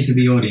 Oh, okay, to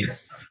the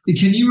audience.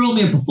 Can you roll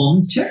me a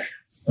performance check?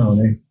 Oh,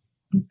 no.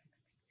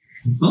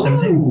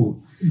 17.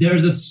 Oh, there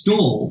is a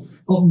stall.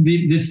 Oh,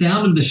 the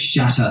sound of the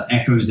shatter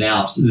echoes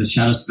out. The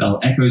shatter spell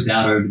echoes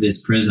out over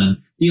this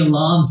prison. The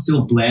alarm's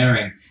still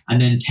blaring. And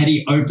then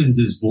Teddy opens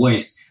his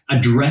voice,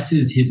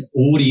 addresses his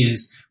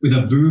audience with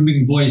a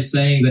booming voice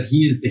saying that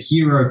he is the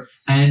hero,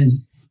 and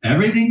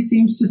everything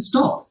seems to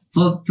stop.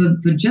 For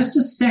just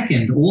a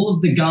second, all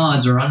of the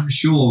guards are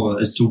unsure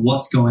as to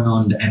what's going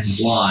on and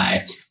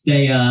why.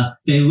 They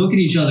look at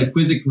each other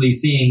quizzically,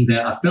 seeing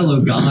that a fellow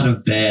guard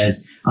of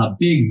theirs, a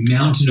big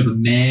mountain of a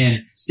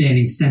man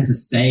standing center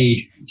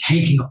stage,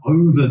 taking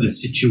over the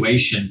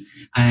situation.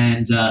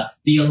 And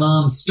the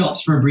alarm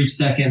stops for a brief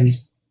second,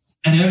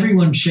 and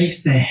everyone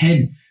shakes their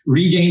head,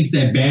 regains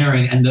their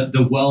bearing, and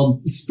the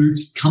world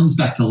spooks comes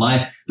back to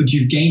life. But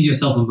you've gained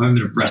yourself a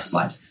moment of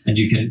respite, and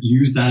you can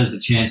use that as a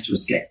chance to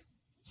escape.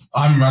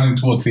 I'm running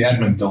towards the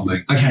admin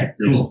building. Okay,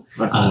 cool.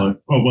 I follow.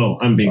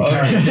 I'm being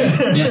carried.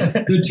 Yes,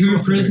 the 2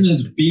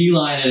 prisoners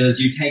beeline it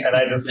as you take And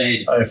I center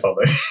stage.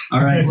 follow.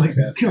 All right.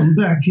 Yes. Come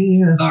back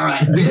here. All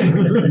right.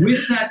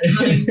 With that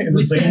cunning, In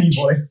the zany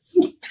voice.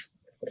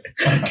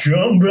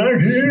 Come back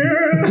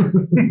here.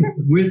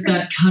 with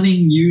that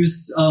cunning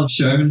use of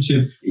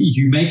showmanship,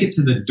 you make it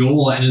to the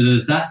door, and it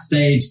is that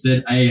stage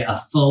that a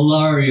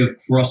flurry of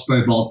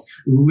crossbow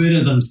bolts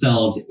litter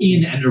themselves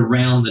in and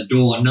around the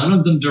door, none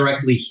of them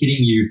directly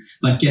hitting you,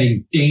 but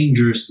getting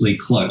dangerously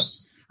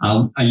close.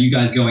 Are you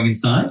guys going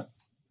inside?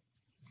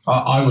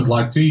 I would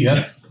like to,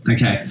 yes.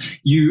 Okay.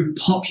 You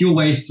pop your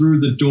way through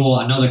the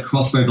door. Another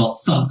crossbow bolt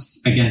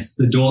thumps against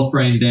the door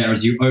frame there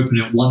as you open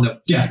it, one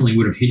that definitely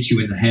would have hit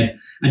you in the head,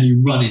 and you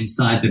run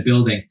inside the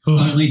building,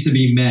 only to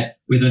be met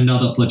with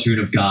another platoon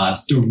of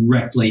guards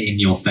directly in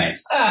your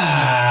face.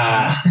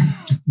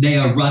 They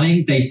are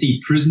running. They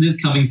see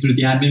prisoners coming through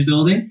the admin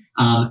building.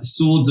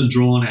 Swords are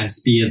drawn and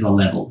spears are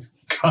leveled.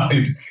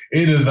 Guys,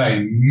 it is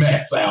a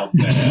mess out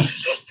there.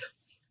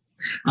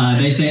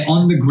 They say,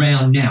 on the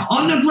ground now.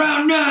 On the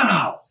ground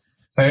now!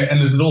 So,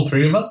 and is it all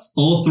 3 of us?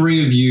 All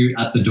 3 of you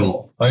at the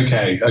door.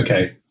 Okay.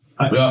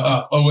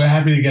 We're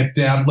happy to get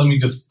down. Let me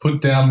just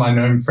put down my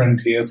gnome friend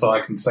here so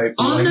I can safely.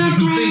 On you the can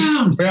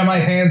ground! see where my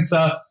hands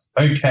are.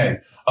 Okay.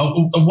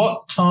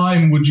 What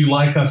time would you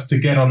like us to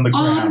get on the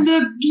ground?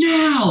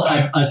 Now!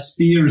 A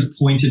spear is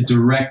pointed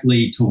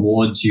directly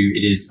towards you.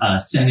 It is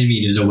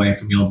centimeters away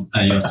from your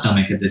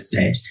stomach at this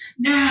stage.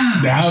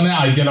 Now!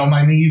 Now, I get on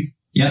my knees.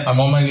 Yep. I'm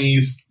on my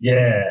knees.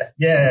 Yeah,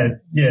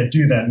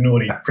 do that,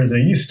 naughty prisoner.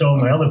 You stole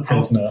my other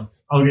prisoner.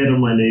 I'll get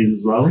on my knees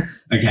as well.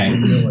 Okay.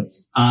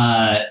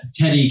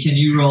 Teddy, can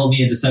you roll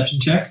me a deception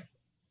check?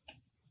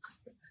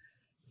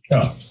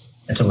 Oh,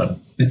 it's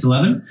 11. It's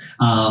 11.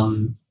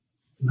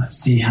 Let's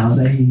see how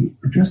they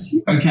address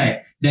you.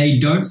 Okay. They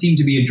don't seem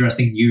to be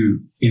addressing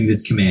you in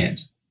this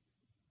command.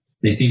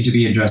 They seem to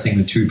be addressing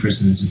the two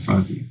prisoners in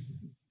front of you.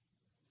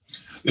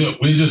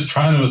 We're just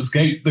trying to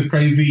escape the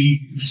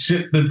crazy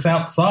shit that's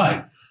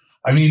outside.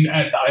 I mean,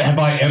 have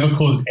I ever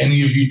caused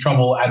any of you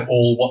trouble at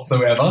all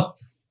whatsoever?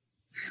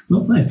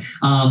 Well played.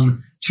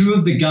 Two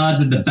of the guards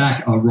at the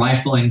back are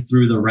rifling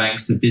through the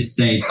ranks at this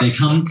stage. They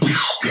come...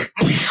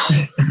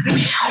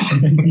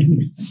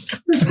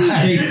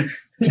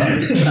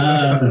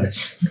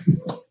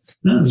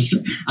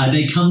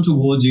 They come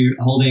towards you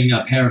holding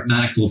a pair of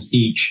manacles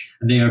each,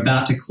 and they are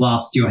about to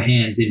clasp your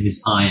hands in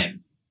this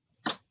iron.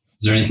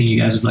 Is there anything you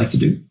guys would like to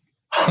do?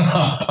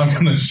 I'm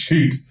going to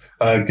shoot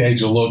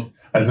Gage a look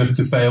as if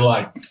to say,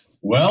 like,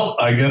 well,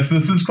 I guess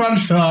this is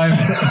crunch time.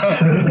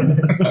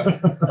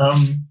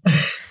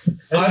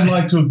 I'd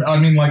like to, I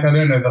mean, like, I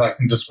don't know that I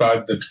can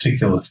describe the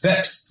particular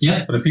steps.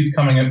 Yeah. But if he's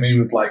coming at me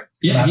with, like,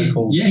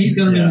 manacles. He's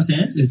got them in his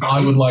hands. I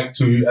would like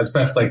to, as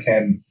best I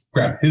can,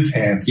 grab his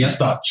hands and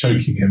start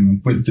choking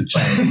him with the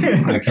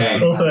chain. Okay.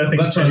 Also, I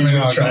think That's what I Teddy mean.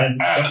 would try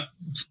and stop.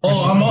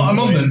 Oh, I'm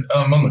on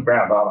the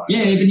ground, aren't I?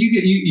 Yeah, but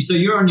so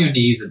you're on your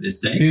knees at this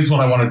stage. Here's what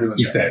I want to do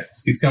instead.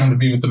 He's coming to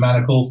me with the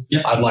manacles.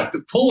 Yep. I'd like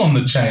to pull on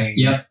the chain.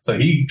 Yep. So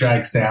he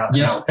drags down and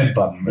Yep. I'll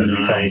headbutt him as he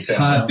comes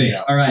down.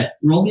 Perfect. All right.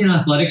 Roll me an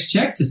athletics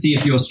check to see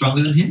if you're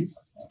stronger than him.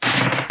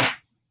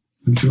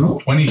 What'd you roll?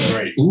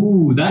 23.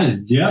 Ooh, that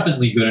is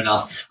definitely good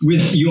enough.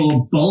 With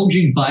your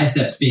bulging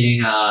biceps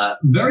being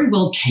very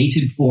well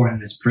catered for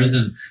in this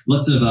prison,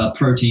 lots of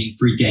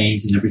protein-free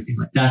gains and everything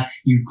like that,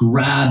 you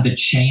grab the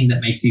chain that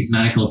makes these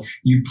manacles,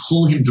 you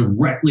pull him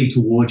directly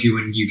towards you,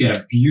 and you get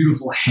a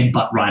beautiful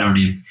headbutt right on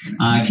him.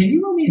 Can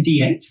you roll me a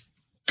D8?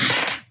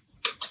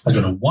 I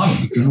got a 1.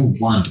 You got a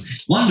 1.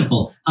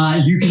 Wonderful.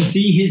 You can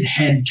see his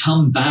head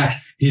come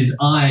back, his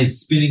eyes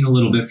spinning a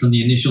little bit from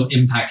the initial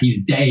impact.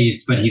 He's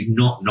dazed, but he's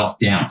not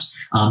knocked out.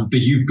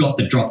 But you've got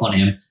the drop on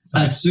him.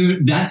 So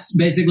that's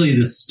basically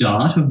the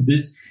start of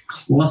this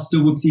cluster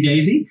whoopsie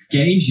daisy.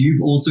 Gage,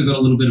 you've also got a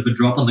little bit of a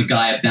drop on the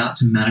guy about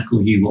to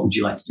manacle you. What would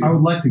you like to do? I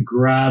would like to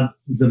grab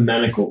the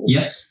manacles.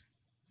 Yes.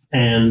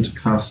 And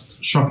cast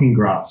Shocking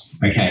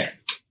Grasp. Okay.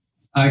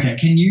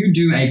 Can you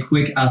do a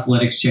quick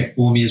athletics check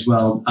for me as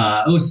well?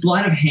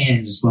 Sleight of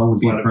hand as well would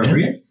be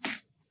appropriate.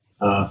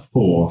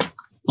 4.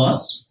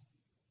 Plus?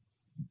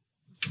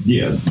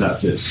 Yeah,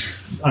 that's it.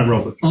 I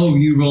rolled a 3. Oh,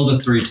 you rolled a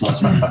 3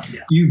 plus 1.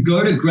 Yeah. You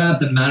go to grab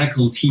the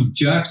manacles. He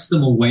jerks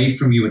them away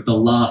from you at the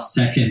last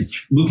second,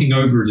 looking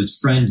over at his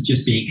friend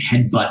just being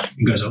headbutt,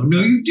 and goes, oh, no,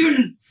 you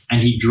didn't.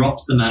 And he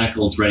drops the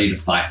manacles ready to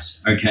fight.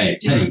 Okay,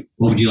 Teddy,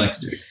 what would you like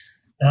to do?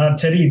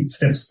 Teddy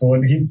steps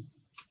forward.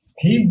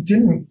 He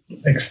didn't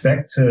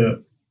expect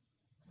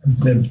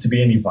there to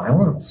be any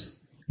violence.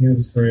 He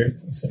was very.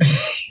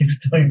 He's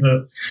starting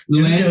to.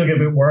 He's getting a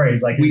bit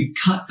worried. Like we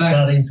cut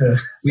back to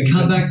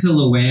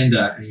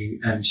Luanda,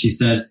 and she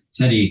says,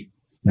 "Teddy,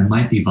 there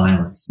might be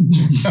violence.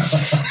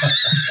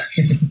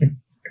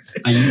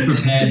 Are you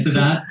prepared for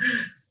that?"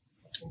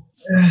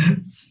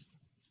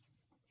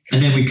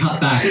 And then we cut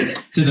back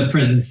to the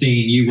prison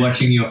scene. You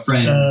watching your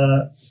friends.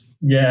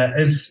 Yeah,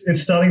 it's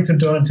starting to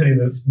dawn on Teddy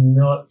that it's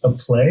not a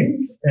play,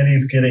 and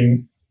he's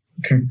getting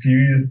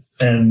confused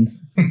and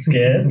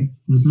scared,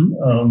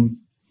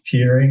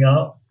 tearing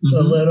up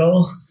a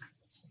little,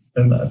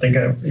 and I think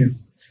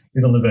he's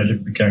on the verge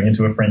of going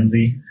into a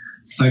frenzy.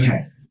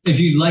 Okay, if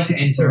you'd like to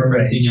enter a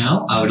frenzy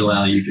now, I would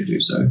allow you to do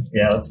so.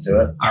 Yeah, let's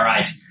do it. All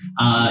right.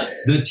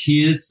 The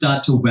tears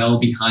start to well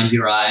behind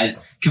your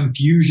eyes.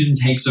 Confusion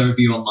takes over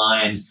your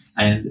mind.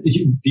 And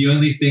the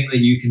only thing that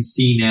you can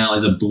see now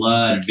is a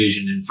blurred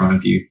vision in front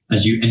of you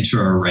as you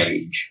enter a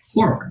rage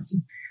or a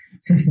frenzy.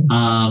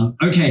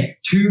 Okay,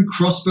 2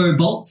 crossbow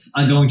bolts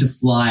are going to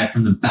fly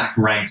from the back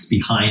ranks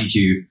behind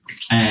you,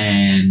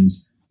 and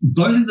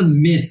both of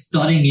them miss,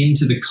 thudding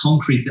into the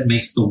concrete that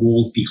makes the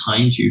walls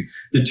behind you.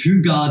 The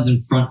 2 guards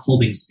in front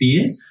holding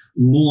spears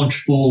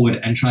launch forward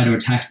and try to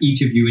attack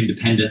each of you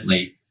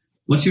independently.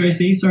 What's your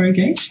AC? Sorry,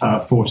 Gage?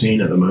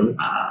 14 at the moment.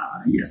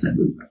 Yes, I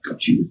believe I've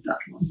got you with that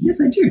one. Yes,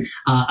 I do.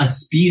 A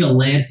spear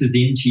lances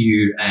into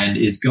you and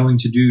is going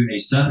to do a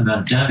certain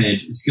amount of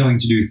damage. It's going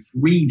to do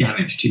 3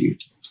 damage to you.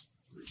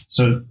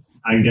 So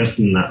I'm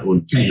guessing that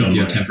would take off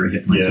your temporary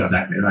hit points. Yeah.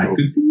 Exactly right. Cool.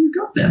 Good thing you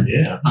got them.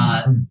 Yeah.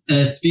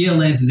 A spear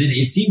lances in.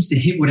 It seems to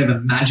hit whatever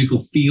magical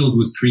field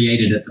was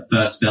created at the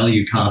first spell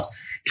you cast.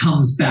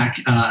 comes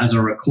back as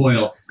a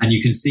recoil, and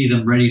you can see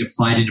them ready to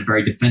fight in a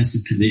very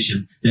defensive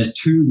position. There's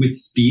 2 with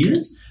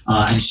spears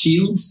and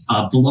shields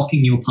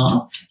blocking your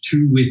path,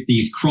 2 with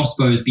these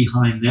crossbows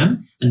behind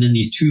them, and then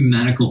these 2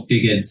 manacled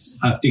figures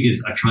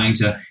are trying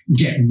to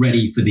get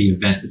ready for the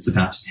event that's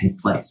about to take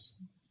place.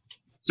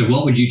 So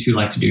what would you 2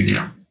 like to do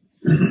now?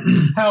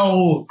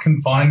 How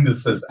confined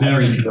is this?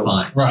 Very area?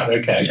 confined. Right,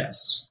 okay.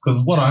 Yes.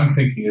 Because what I'm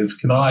thinking is,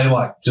 could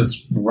I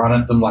just run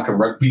at them like a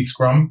rugby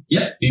scrum?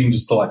 Yep. Even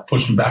just to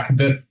push them back a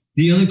bit?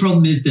 The only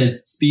problem is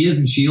there's spears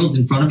and shields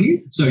in front of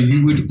you, so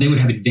they would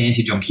have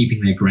advantage on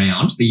keeping their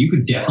ground, but you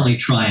could definitely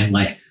try and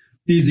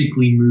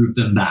physically move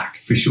them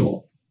back for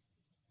sure.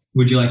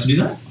 Would you like to do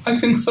that? I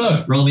think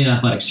so. Roll me an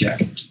athletics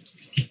check.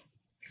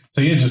 So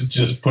yeah,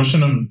 just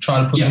pushing them,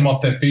 try to put them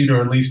off their feet, or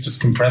at least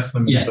just compress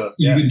them. Yes,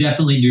 you could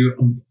definitely do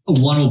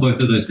one or both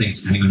of those things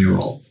depending on your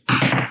roll.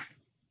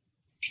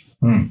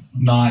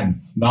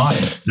 9.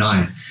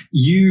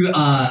 You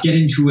get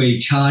into a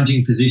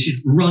charging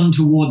position, run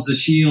towards the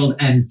shield,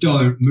 and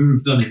don't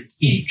move them an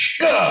inch.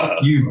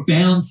 You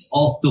bounce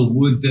off the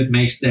wood that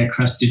makes their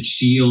crested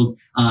shield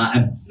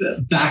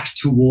back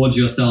towards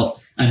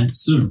yourself and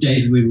sort of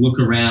dazedly look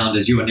around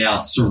as you are now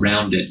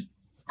surrounded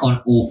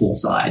on all 4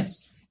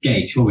 sides.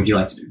 Gage, what would you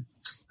like to do?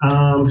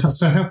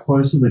 So how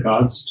close are the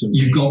guards to me?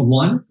 You've got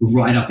 1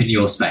 right up in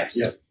your space.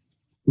 Yep.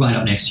 Right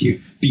up next to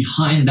you.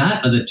 Behind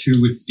that are the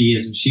 2 with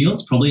spears and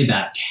shields, probably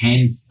about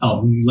 10,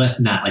 less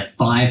than that,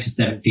 5 to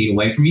 7 feet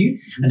away from you.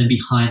 And then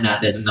behind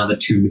that, there's another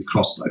 2 with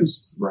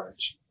crossbows. Right.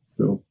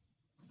 Cool.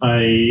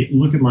 I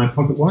look at my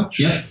pocket watch.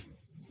 Yep.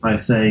 I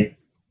say,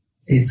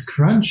 it's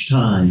crunch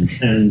time.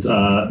 And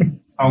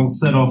I'll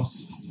set off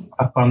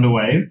a thunder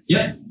wave.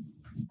 Yep.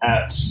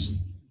 At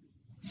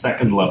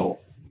 2nd level.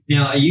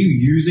 Now, are you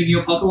using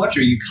your pocket watch or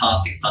are you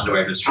casting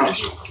Thunderwave as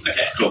traditional?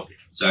 Okay, cool.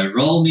 So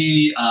roll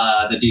me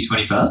the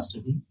D20 first.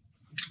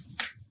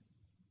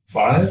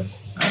 5.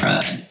 All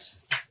right.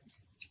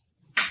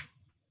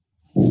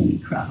 Holy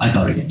crap, I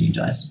gotta get new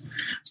dice.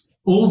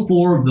 All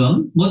 4 of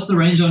them. What's the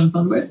range on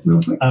Thunderwave,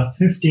 real quick? A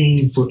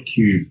 15-foot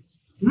cube.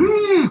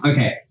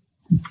 Okay.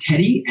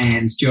 Teddy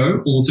and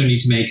Joe also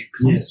need to make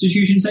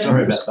Constitution savings.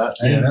 Sorry about that.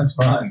 Yeah, that's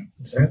fine.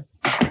 That's right.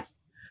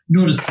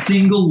 Not a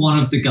single one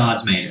of the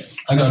guards made it.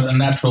 I got a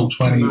natural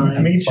 20.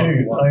 Me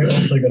too. I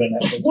also got a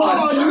natural.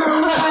 What?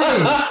 No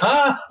way!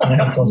 I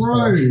have plus 5.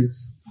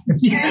 Rose.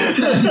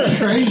 That's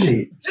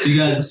crazy. Do you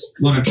guys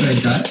want to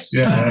trade dice?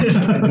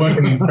 Yeah,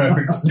 working in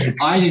perfect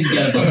sync. I didn't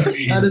get a vote.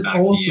 That is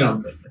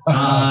awesome.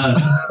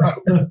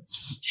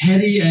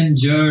 Teddy and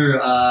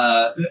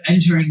Joe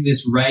entering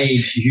this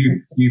rage,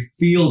 you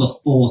feel the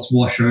force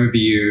wash over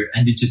you,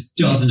 and it just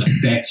doesn't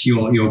affect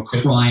your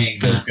crying.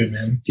 Feels good,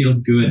 man.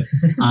 Feels good.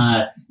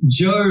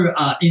 Joe,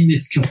 in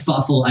this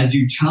kerfuffle, as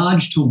you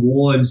charge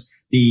towards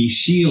the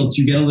shields,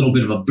 you get a little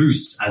bit of a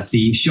boost as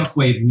the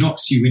shockwave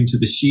knocks you into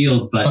the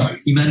shields, but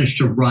Nice. you manage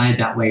to ride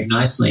that wave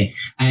nicely.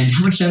 And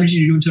how much damage did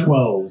you do in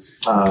total?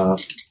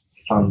 12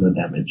 thunder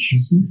damage.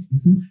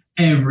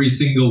 Every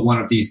single one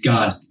of these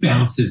guards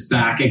bounces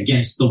back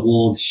against the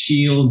walls.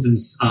 Shields and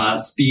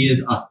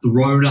spears are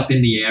thrown up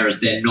in the air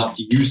as they're knocked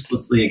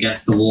uselessly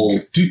against the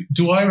walls.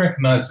 Do I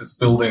recognize this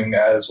building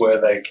as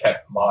where they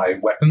kept my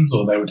weapons,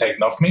 or they were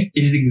taken off me?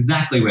 It is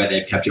exactly where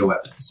they've kept your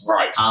weapons.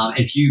 Right.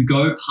 If you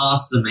go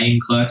past the main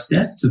clerk's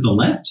desk to the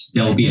left,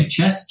 there will be a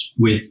chest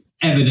with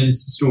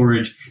evidence,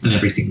 storage, and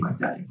everything like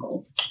that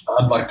involved.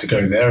 I'd like to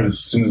go there as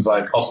soon as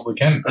I possibly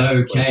can.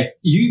 basically. Okay.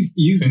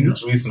 As soon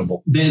as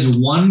reasonable. There's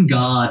one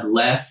guard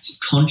left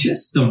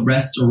conscious. The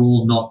rest are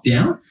all knocked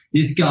down.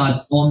 This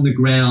guard's on the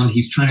ground.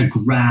 He's trying to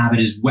grab at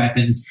his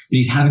weapons, but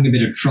he's having a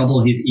bit of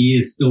trouble. His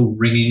ears still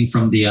ringing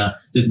from the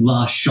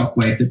last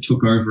shockwave that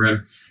took over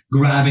him,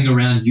 grabbing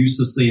around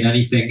uselessly at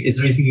anything. Is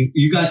there anything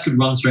you guys could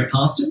run straight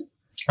past him?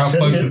 How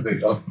close is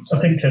it? Oh, I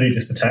think Teddy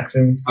just attacks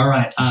him. All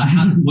right.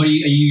 What are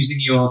you using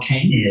your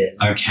cane?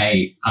 Yeah.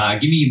 Okay.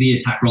 Give me the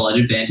attack roll at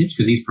advantage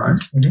because he's prone.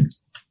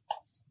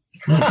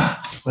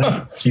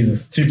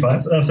 Jesus, 2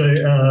 5s. Oh, so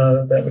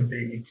that would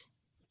be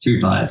 2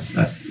 5s.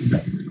 That's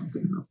definitely not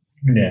good enough.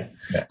 yeah.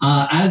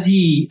 As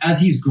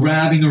he's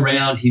grabbing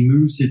around, he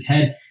moves his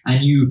head,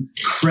 and you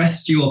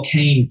crest your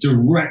cane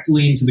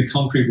directly into the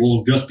concrete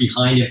wall just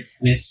behind him,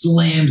 and it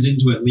slams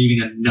into it,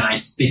 leaving a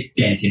nice thick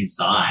dent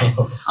inside.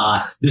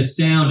 The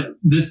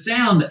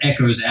sound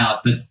echoes out,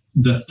 but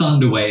the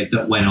thunder wave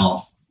that went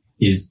off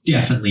is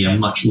definitely a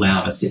much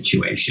louder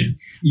situation.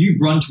 You've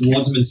run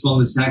towards him and swung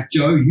the stack.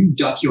 Joe, you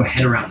duck your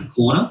head around the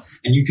corner,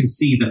 and you can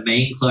see the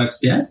main clerk's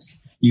desk.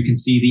 You can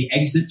see the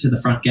exit to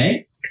the front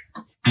gate.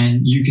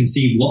 And you can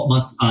see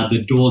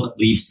the door that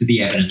leads to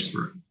the evidence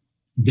room.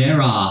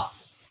 There are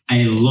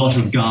a lot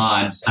of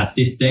guards at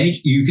this stage.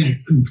 You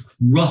can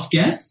rough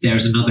guess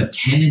there's another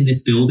 10 in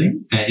this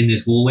building, in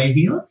this hallway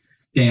here.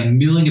 They are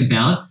milling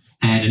about,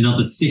 and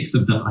another 6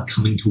 of them are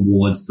coming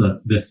towards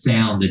the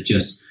sound that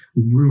just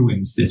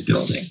ruined this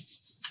building.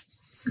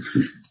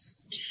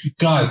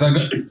 Guys, I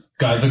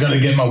got to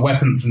get my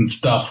weapons and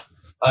stuff.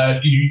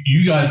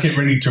 You guys get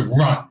ready to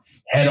run.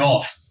 Head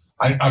off.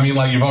 I mean,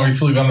 like, you've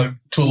obviously gone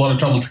to a lot of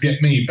trouble to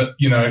get me, but,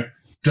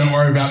 don't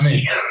worry about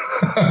me.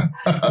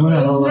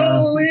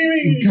 Well,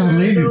 you can't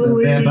leave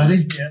it there,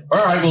 buddy.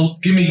 All right, well,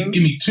 give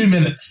me 2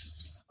 minutes.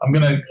 I'm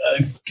gonna.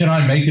 Can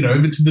I make it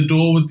over to the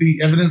door with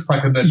the evidence?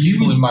 Like, are there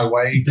people in my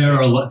way? There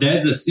are a lot.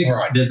 There's a 6. All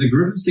right. There's a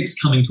group of 6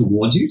 coming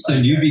towards you, so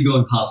you'd be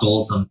going past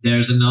all of them.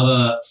 There's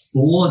another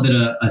 4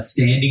 that are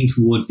standing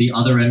towards the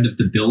other end of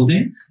the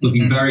building,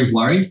 looking very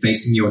worried,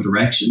 facing your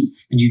direction.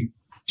 And you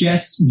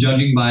guess,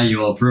 judging by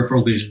your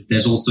peripheral vision,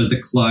 there's also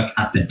the clerk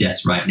at the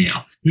desk right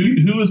now.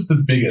 Who is the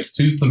biggest?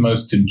 Who's the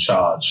most in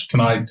charge? Can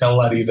I tell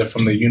that either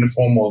from the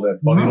uniform or their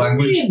body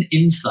language? An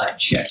insight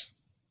check.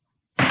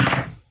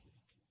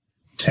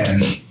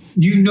 10.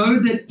 You know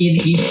that in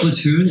each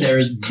platoon there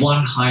is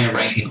one higher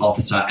ranking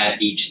officer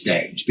at each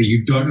stage, but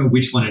you don't know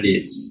which one it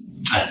is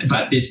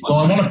at this one.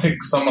 Well, I want to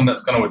pick someone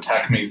that's going to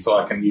attack me so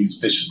I can use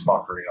vicious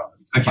mockery on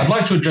it. Okay. I'd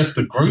like to address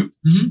the group,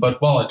 but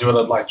while I do it,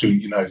 I'd like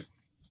to,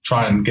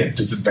 try and get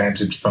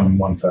disadvantage from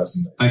one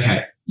person.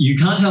 Okay. You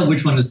can't tell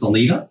which one is the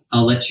leader.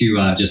 I'll let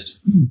you just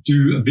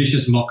do a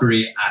vicious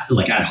mockery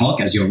ad hoc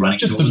as you're running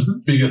Just towards the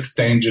them. biggest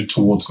danger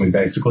towards me,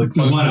 basically.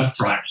 The one up Closest,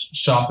 front.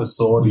 sharpest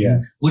sword,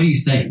 yeah. What do you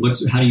say?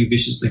 How do you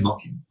viciously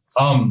mock him?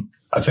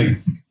 I say,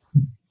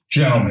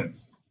 gentlemen,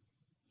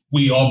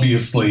 we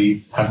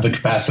obviously have the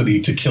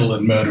capacity to kill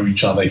and murder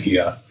each other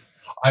here.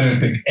 I don't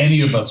think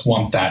any of us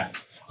want that.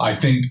 I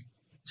think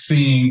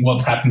seeing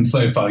what's happened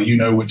so far, you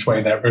know which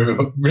way that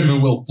river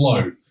will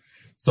flow.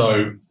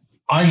 So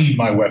I need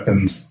my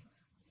weapons.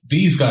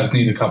 These guys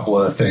need a couple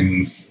of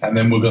things. And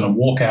then we're going to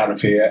walk out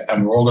of here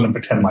and we're all going to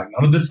pretend like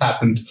none of this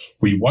happened.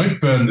 We won't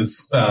burn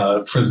this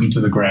prison to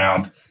the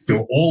ground.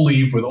 You'll all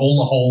leave with all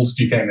the holes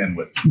you came in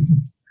with.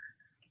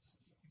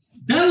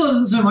 That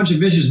wasn't so much a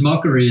vicious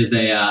mockery as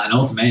an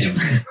ultimatum.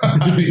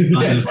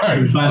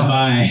 Sorry.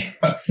 Bye-bye.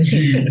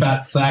 You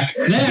fat sack.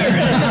 There.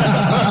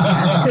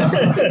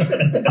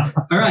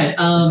 All right.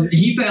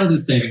 He failed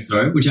his saving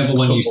throw, whichever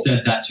one you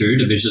said that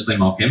to viciously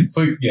mock him.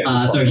 So,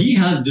 yeah. So he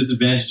has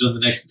disadvantage on the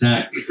next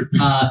attack.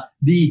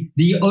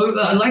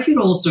 I'd like you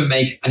to also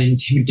make an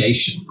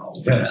intimidation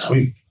roll. Yeah,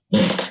 sweet.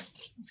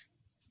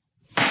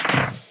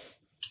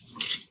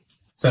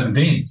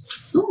 17.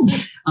 Ooh.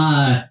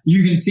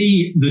 You can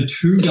see the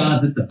 2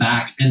 guards at the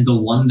back and the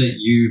one that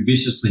you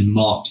viciously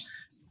mocked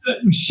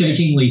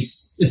shakingly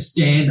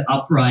stand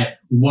upright,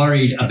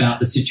 worried about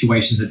the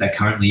situation that they're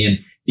currently in.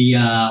 The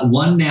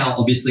one now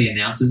obviously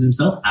announces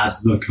himself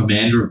as the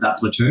commander of that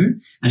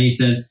platoon, and he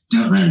says,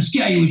 "Don't let him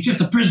scare you, he's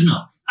just a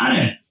prisoner."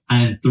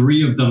 And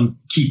 3 of them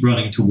keep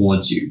running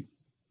towards you.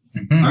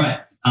 All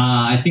right.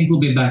 I think we'll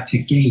be back to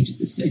Gage at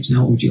this stage.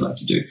 Now, what would you like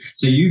to do?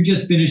 So you've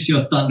just finished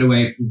your Thunder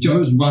Wave.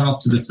 Joe's run off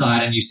to the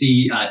side, and you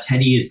see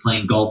Teddy is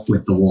playing golf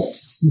with the wall.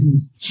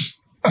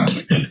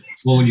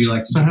 What would you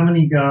like to do? So how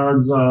many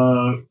guards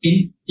are...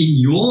 In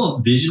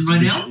your vision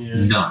right now?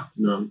 Yeah.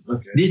 No.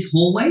 Okay. This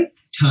hallway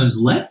turns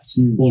left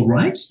or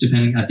right,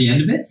 depending at the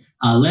end of it.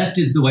 Left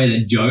is the way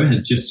that Joe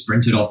has just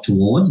sprinted off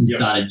towards and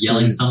started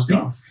yelling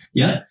something.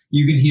 Yeah.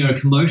 You can hear a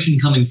commotion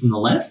coming from the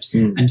left,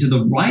 and to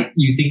the right,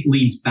 you think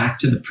leads back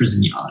to the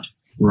prison yard.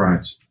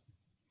 Right.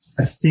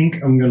 I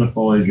think I'm going to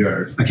follow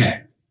Joe.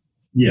 Okay.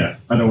 Yeah,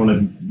 I don't want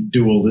to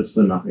do all this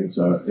for nothing,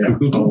 so yeah,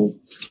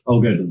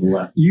 I'll go to the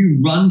left. You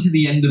run to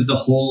the end of the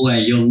hallway,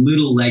 your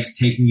little legs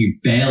taking you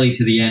barely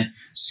to the end,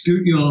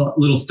 scoot your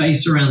little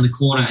face around the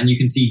corner, and you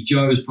can see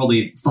Joe's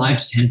probably 5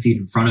 to 10 feet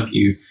in front of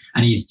you,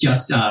 and he's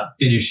just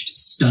finished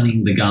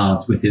stunning the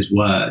guards with his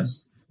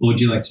words. What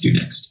would you like to do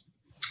next?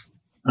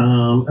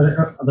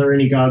 Are there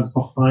any guards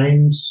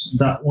behind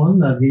that one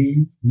that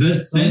he...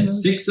 There's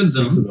 6 of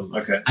them. 6 of them,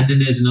 okay. And then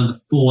there's another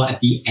 4 at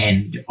the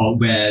end of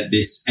where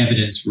this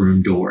evidence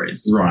room door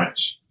is. Right,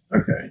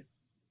 okay.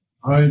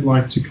 I'd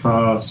like to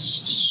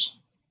cast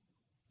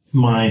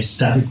my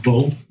static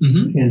ball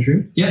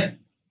cantrip. Yep.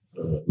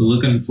 We're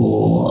looking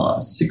for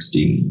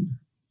 16.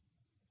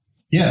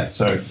 Yeah,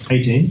 so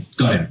 18.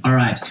 Got him. All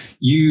right.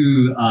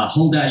 You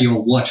hold out your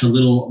watch, a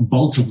little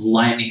bolt of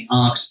lightning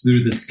arcs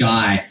through the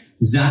sky,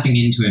 zapping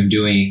into him,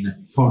 doing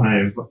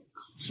 5.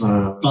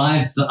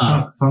 5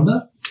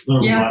 thunder?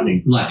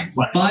 Lightning.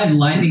 5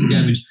 lightning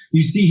damage.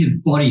 You see his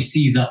body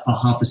seize up for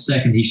half a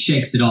second. He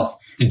shakes it off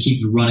and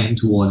keeps running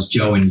towards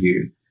Joe and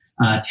you.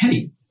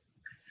 Teddy.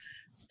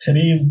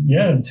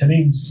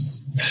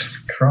 Teddy's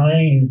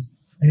crying.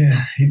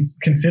 He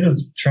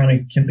considers trying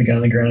to hit the gun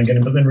on the ground again,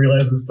 but then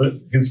realizes that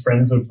his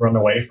friends have run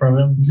away from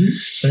him.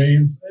 So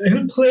he's,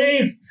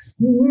 please!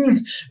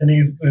 And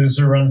he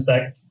sort of runs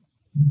back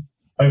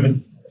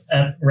running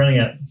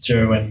at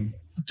Joe and,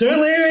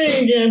 don't leave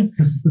me again!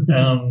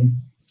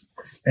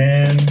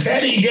 And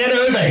Teddy, get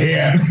over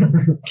here!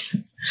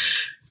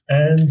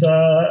 And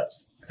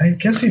I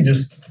guess he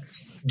just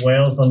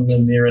wails on the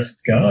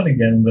nearest guard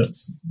again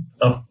that's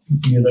up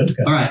near those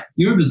guys. All right.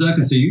 You're a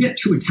berserker, so you get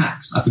 2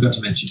 attacks. I forgot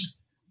to mention.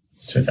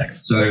 2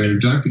 attacks. So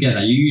don't forget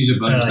that. You use your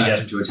bonus action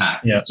yes. to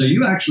attack. Yeah. So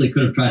you actually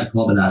could have tried to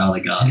clobber that other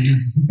guard.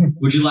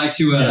 Would you like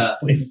to Yes,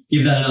 please.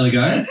 give that another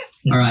go? Yes.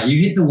 All right.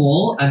 You hit the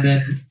wall, and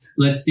then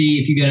let's see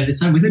if you get it this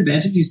time with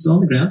advantage. He's still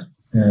on the ground.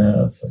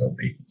 So it'll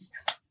be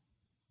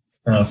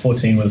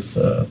 14 was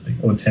or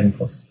 10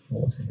 plus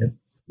 4 to hit.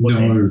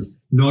 14. No,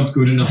 not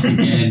good enough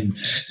again.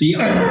 The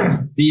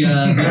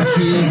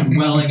tears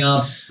welling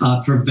up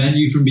prevent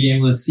you from being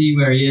able to see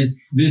where he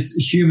is. This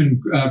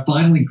human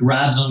finally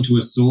grabs onto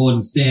a sword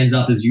and stands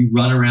up as you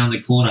run around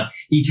the corner.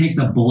 He takes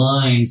a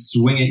blind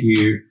swing at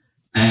you.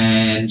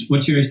 And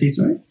what's your AC,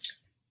 sorry?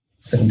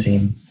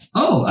 17.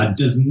 Oh,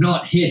 does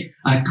not hit.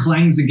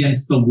 Clangs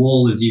against the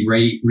wall as he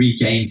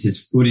regains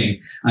his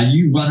footing.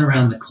 You run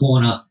around the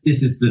corner.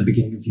 This is the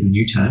beginning of your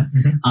new turn.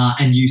 Mm-hmm.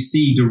 And you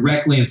see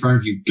directly in front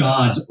of you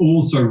guards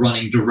also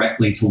running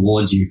directly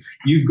towards you.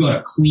 You've got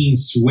a clean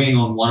swing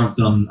on one of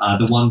them,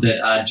 the one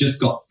that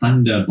just got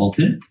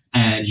thunderbolted.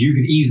 And you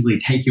can easily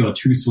take your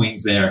 2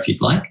 swings there if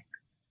you'd like.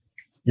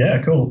 Yeah,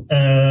 cool.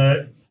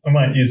 I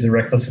might use a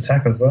reckless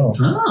attack as well.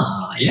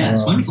 Ah, yeah,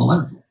 it's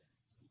wonderful.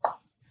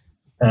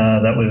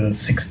 That was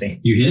 16.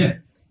 You hit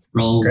it.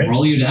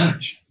 Roll your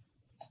damage.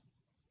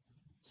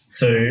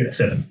 So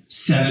 7.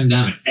 7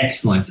 damage.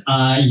 Excellent.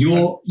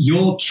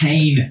 Your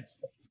cane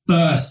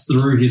bursts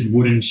through his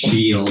wooden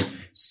shield,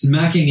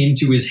 smacking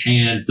into his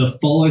hand. The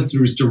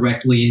follow-throughs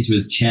directly into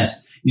his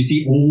chest. You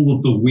see all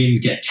of the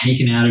wind get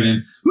taken out of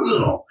him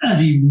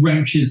as he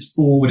wrenches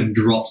forward and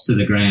drops to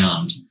the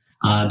ground.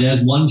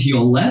 There's one to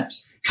your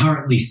left,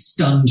 currently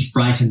stunned,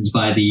 frightened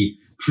by the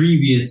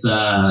previous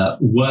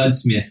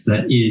wordsmith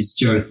that is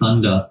Joe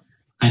Thunder,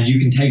 and you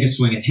can take a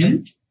swing at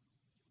him.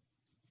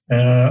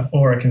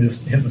 Or I can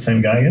just hit the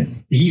same guy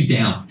again. He's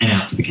down and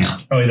out for the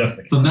count. Oh, he's out for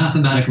the count. For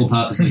mathematical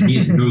purposes, he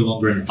is no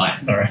longer in the fight.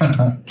 All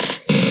right.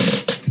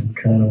 Still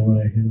kind of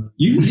want to hit him.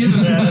 You can give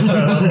him.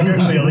 I'll go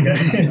for the other guy.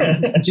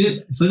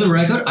 For the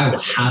record, I will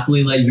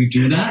happily let you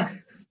do that,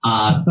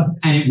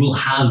 and it will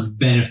have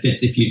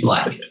benefits if you'd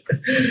like.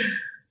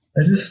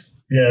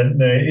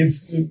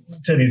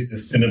 Teddy's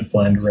just in a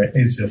blind rate.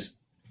 He's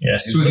just,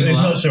 he's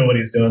not sure what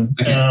he's doing.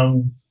 Okay.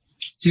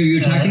 So you're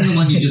attacking the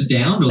one you just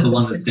downed or the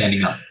one that's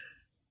standing up?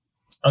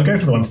 I'll go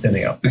for the one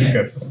standing up. Okay. I'll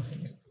go for the one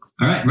standing up.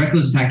 All right.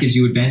 Reckless attack gives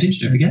you advantage.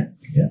 Don't forget.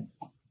 Yeah.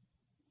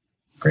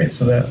 Great.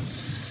 So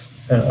that's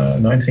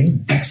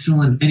 19.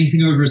 Excellent.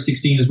 Anything over a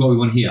 16 is what we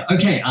want to hear.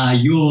 Okay.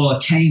 Your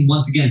cane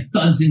once again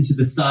thuds into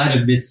the side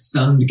of this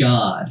stunned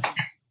guard.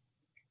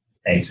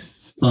 8.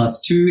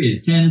 +2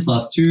 is 10,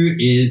 +2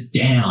 is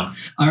down.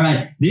 All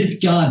right, this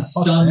guard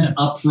stunned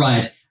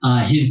upright,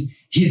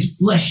 his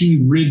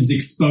fleshy ribs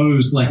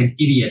exposed like an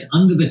idiot.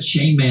 Under the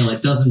chainmail,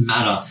 it doesn't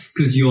matter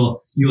because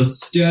your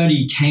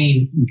sturdy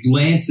cane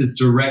lances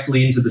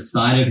directly into the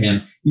side of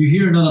him. You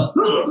hear another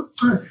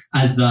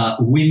as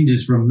wind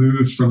is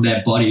removed from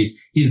their bodies.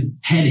 His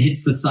head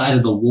hits the side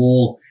of the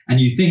wall, and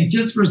you think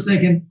just for a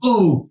second,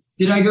 oh,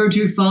 did I go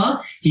too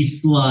far? He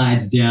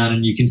slides down,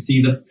 and you can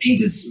see the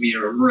faintest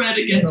smear of red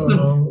against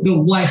the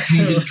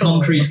white-painted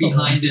concrete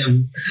behind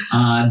him.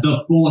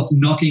 The force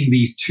knocking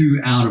these 2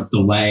 out of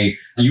the way.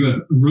 You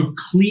have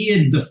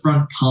cleared the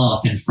front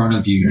path in front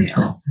of you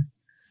now.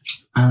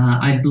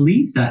 I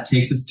believe that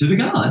takes us to the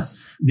guards.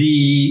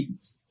 The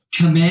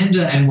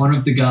commander and one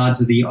of the guards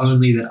are the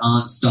only that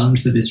aren't stunned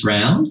for this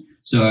round.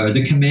 So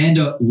the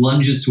commander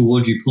lunges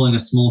towards you, pulling a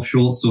small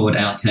short sword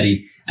out,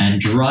 Teddy,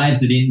 and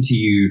drives it into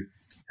you.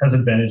 Has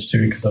advantage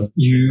too because I'm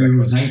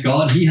thank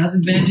God he has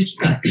advantage.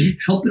 That didn't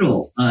help at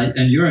all.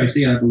 And your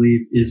AC, I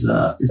believe, is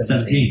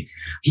 17.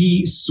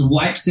 He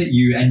swipes at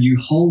you, and you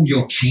hold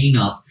your cane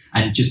up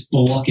and just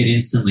block it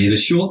instantly. The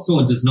short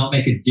sword does not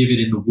make a divot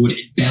in the wood;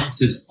 it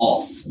bounces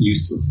off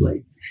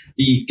uselessly.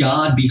 The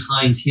guard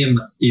behind him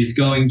is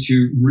going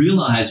to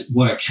realize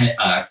what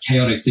a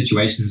chaotic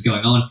situation is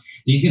going on, and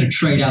he's going to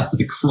trade out for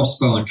the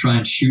crossbow and try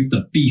and shoot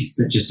the beast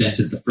that just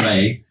entered the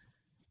fray.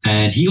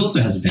 And he also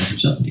has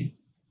advantage, doesn't he?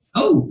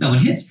 Oh, that one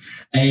hits.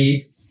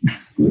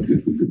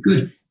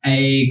 Good.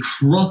 A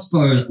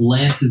crossbow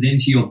lances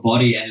into your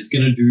body and is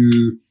going to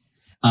do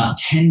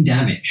 10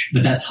 damage,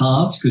 but that's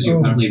halved because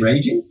you're currently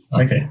raging.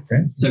 Okay,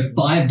 great. So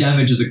 5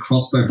 damage as a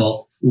crossbow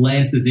bolt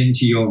lances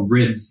into your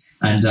ribs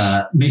and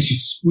makes you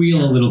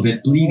squeal a little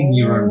bit, bleeding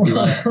your own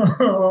blood.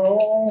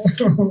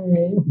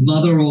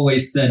 Mother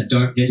always said,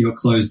 don't get your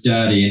clothes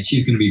dirty, and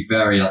she's going to be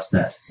very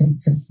upset.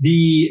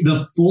 The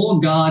 4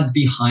 guards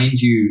behind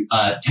you,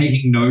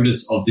 taking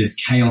notice of this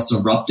chaos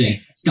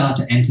erupting, start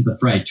to enter the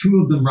fray.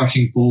 2 of them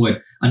rushing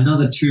forward,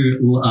 another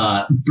 2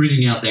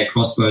 bringing out their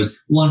crossbows,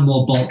 1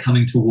 more bolt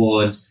coming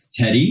towards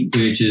Teddy,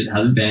 which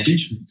has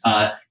advantage,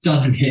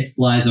 doesn't hit,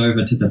 flies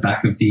over to the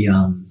back of the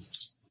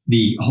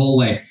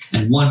hallway,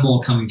 and 1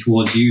 more coming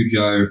towards you,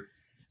 Joe,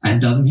 and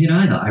doesn't hit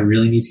either. I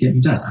really need to get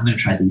new dice. I'm going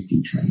to try these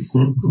D20s.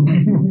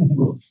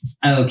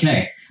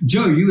 Okay.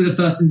 Joe, you were the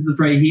first into the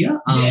fray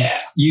here.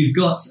 You've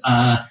got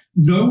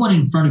no one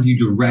in front of you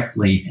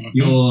directly.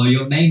 Mm-hmm.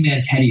 Your main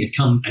man, Teddy, has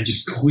come and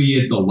just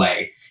cleared the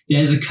way.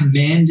 There's a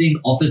commanding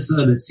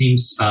officer that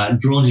seems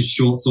drawn his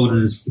short sword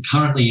and is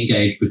currently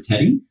engaged with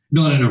Teddy,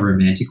 not in a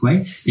romantic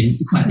way, in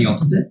quite the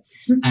opposite.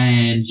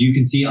 And you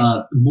can see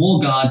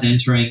more guards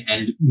entering,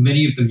 and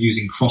many of them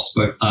using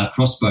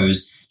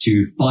crossbows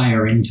to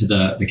fire into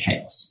the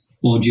chaos.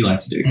 What would you like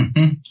to do?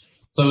 Mm-hmm.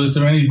 So is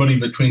there anybody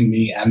between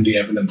me and the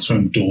evidence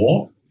room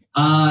door?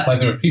 Like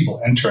there are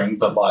people entering,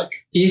 but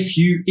like If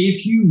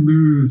you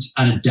moved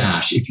at a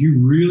dash, if you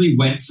really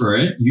went for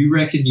it, you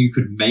reckon you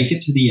could make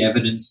it to the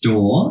evidence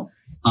door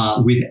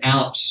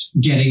without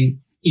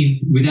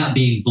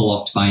being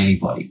blocked by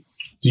anybody.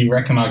 do you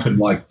reckon I could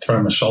like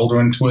throw my shoulder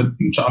into it?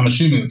 I'm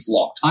assuming it's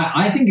locked.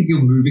 I think if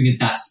you're moving at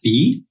that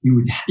speed,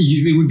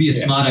 it would be a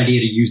smart idea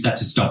to use that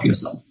to stop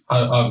yourself.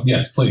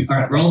 Yes, please. All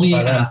right, roll me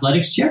an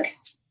athletics check.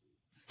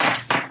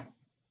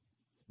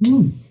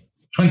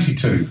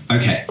 22.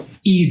 Okay,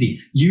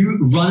 easy. You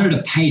run at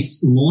a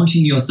pace,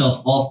 launching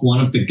yourself off one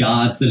of the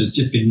guards that has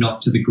just been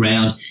knocked to the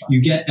ground. You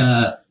get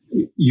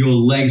your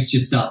legs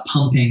just start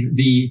pumping.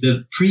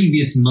 The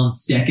previous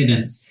month's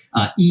decadence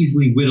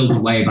easily whittled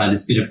away by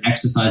this bit of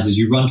exercise as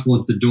you run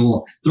towards the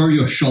door, throw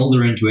your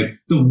shoulder into it.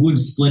 The wood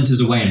splinters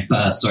away and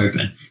bursts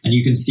open, and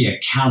you can see a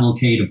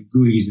cavalcade of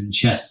goodies and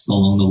chests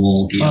along the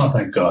wall here. Oh,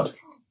 thank God.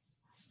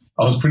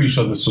 I was pretty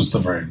sure this was the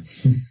room.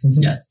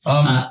 Yes.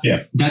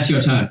 Yeah. That's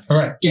your turn. All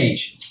right.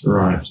 Gage.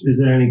 Right.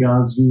 Is there any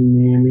guards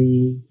near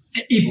me?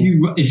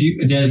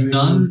 There's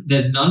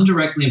none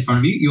directly in front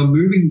of you. You're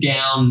moving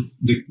down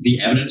the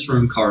evidence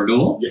room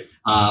corridor,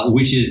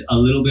 which is a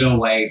little bit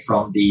away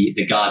from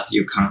the guards that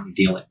you're currently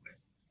dealing with.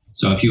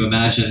 So if you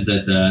imagine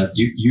that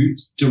you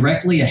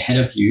directly ahead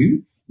of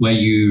you, where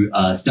you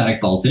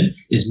static bolted,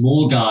 there's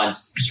more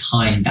guards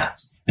behind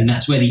that, and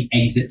that's where the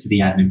exit to the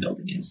admin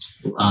building is.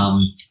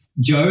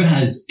 Joe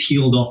has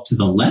peeled off to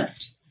the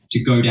left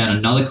to go down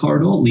another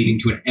corridor leading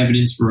to an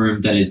evidence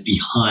room that is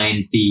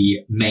behind the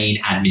main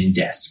admin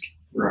desk.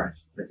 Right.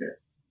 Okay.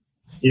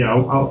 Yeah,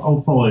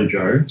 I'll follow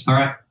Joe. All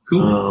right,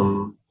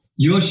 cool.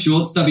 Your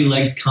short, stubby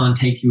legs can't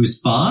take you as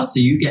far, so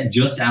you get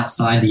just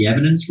outside the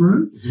evidence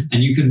room,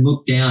 and you can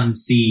look down and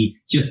see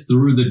just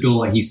through the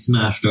door he's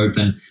smashed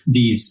open.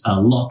 These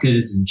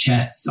lockers and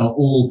chests are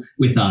all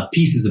with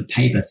pieces of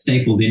paper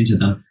stapled into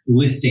them,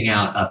 listing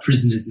out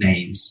prisoners'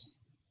 names.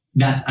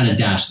 That's at a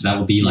dash, so that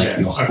will be like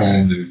your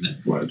whole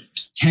movement. Word.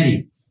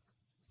 Teddy,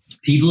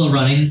 people are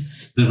running.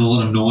 There's a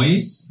lot of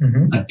noise.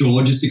 Mm-hmm. A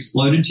door just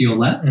exploded to your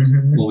left.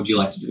 Mm-hmm. What would you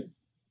like to do?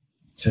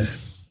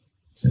 Just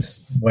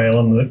wail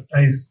on the...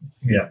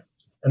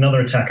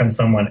 Another attack on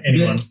someone,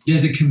 anyone.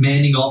 There's a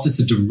commanding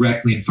officer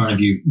directly in front of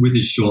you with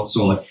his short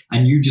sword,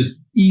 and you just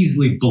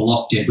easily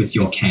blocked it with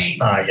your cane.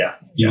 Yeah.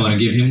 You want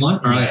to give him one?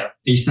 All right. Yeah. Are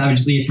you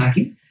savagely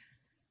attacking?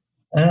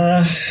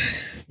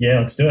 Yeah,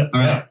 let's do it.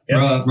 All right.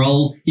 Yeah.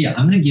 Roll. Yeah,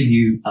 I'm going to give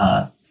you...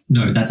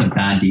 no, that's a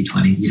bad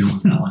D20. You don't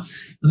want that one.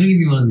 I'm going to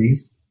give you one of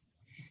these.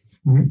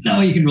 Mm-hmm. No,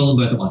 you can roll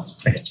them both at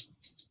once. Okay.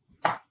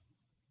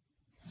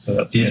 So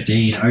that's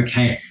 15.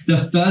 Okay. The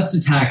first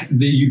attack,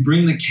 that you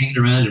bring the cane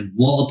around and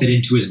wallop it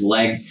into his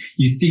legs.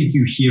 You think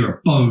you hear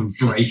a bone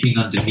breaking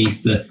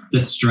underneath the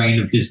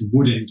strain of this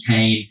wooden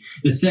cane.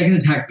 The second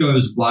attack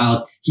goes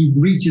wild. He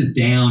reaches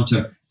down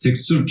to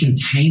sort of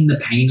contain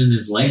the pain in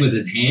his leg with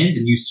his hands,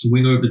 and you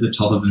swing over the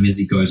top of him as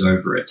he goes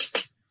over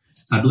it.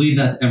 I believe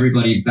that's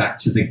everybody back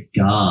to the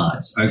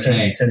guards.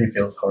 Okay. Teddy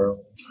feels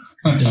horrible.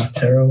 It's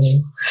terrible.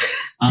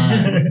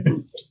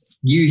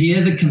 You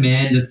hear the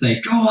commander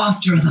say, "Go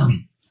after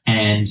them."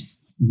 And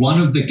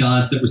one of the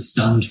guards that was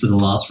stunned for the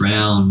last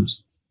round,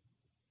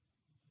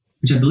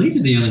 which I believe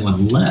is the only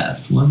one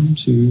left. One,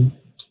 two.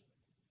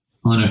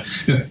 Oh, no.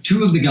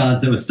 Two of the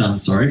guards that were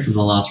stunned, from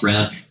the last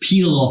round,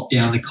 peel off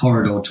down the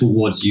corridor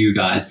towards you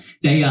guys.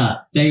 They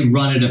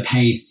run at a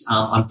pace.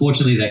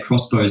 Unfortunately, their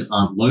crossbows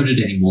aren't loaded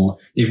anymore.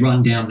 They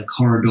run down the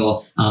corridor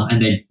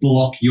and they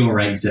block your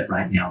exit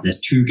right now.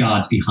 There's two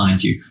guards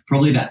behind you,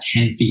 probably about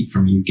 10 feet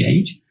from you,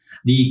 Gage.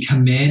 The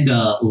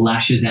commander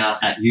lashes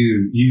out at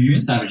you. You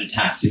used savage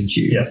attack, didn't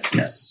you? Yep.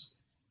 Yes.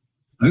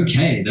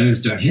 Okay, those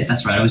don't hit.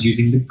 That's right. I was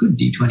using the good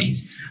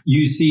D20s.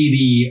 You see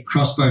the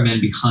crossbowmen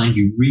behind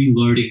you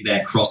reloading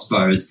their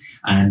crossbows,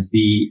 and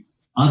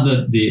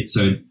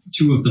so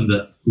two of them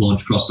that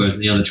launch crossbows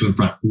and the other two in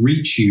front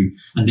reach you,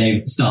 and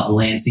they start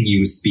lancing you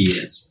with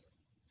spears.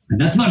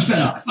 And that's much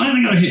better. I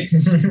finally got a hit.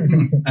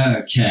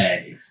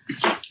 Okay.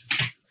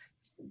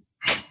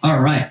 All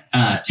right,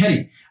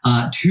 Teddy.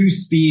 2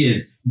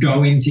 spears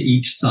go into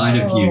each side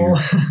of you.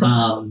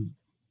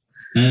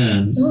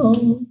 And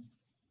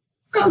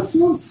it's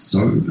not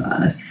so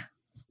bad.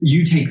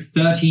 You take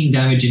 13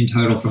 damage in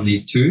total from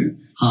these two,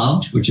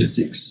 halved, which is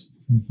 6.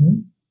 Mm-hmm.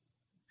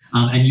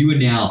 And you are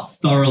now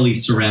thoroughly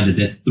surrounded.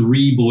 There's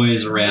 3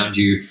 boys around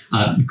you,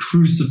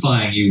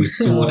 crucifying you with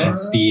sword and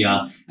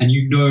spear. And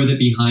you know that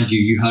behind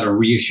you, you heard a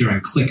reassuring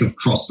click of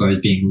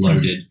crossbows being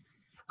loaded,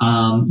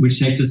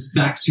 which takes us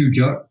back to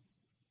Joe.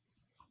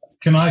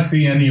 Can I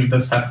see any of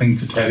this happening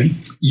to Teddy?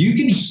 You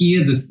can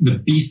hear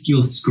the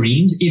bestial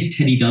screams if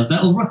Teddy does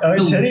that.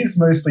 Teddy's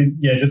mostly,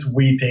 just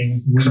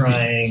weeping,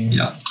 crying.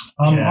 Yeah.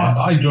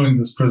 I joined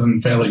this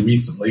prison fairly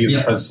recently,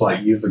 as opposed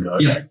to years ago.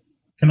 Yeah.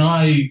 Can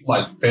I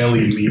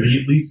fairly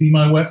immediately see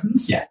my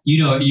weapons? Yeah.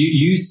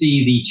 You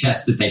see the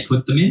chest that they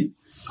put them in.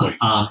 Sweet.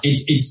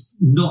 It's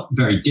not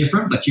very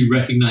different, but you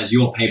recognize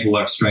your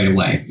paperwork straight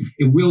away.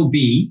 It will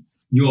be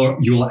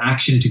your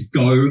action to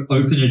go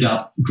open it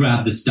up,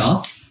 grab the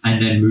stuff,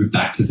 and then move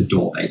back to the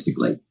door,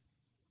 basically.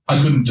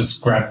 I couldn't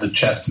just grab the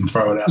chest and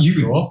throw it out You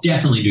the door. could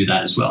definitely do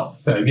that as well.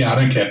 Yeah, I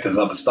don't care if there's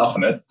other stuff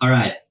in it. All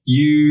right.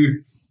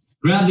 You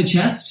grab the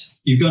chest.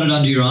 You've got it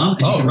under your arm.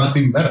 And you can run. That's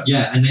even better.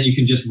 Yeah, and then you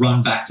can just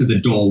run back to the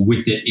door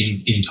with it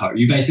in tow.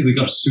 You basically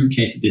got a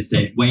suitcase at this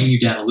stage, weighing you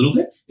down a little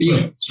bit. But you're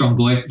a strong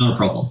boy, not a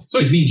problem. Sweet.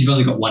 Just means you've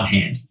only got one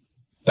hand.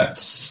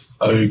 That's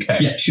okay.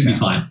 Yeah, should be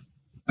fine.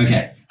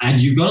 Okay,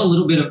 and you've got a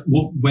little bit of,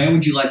 where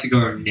would you like to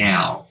go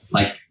now?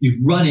 Like, you've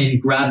run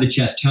in, grab the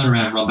chest, turn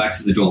around, run back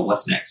to the door.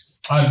 What's next?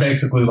 I'd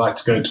basically like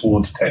to go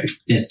towards Teddy.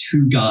 There's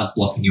 2 guards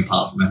blocking your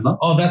path, remember?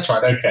 Oh, that's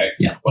right. Okay.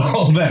 Yeah.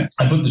 Well, then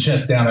I put the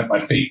chest down at my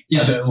feet.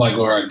 Yeah. I don't, like,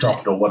 or I drop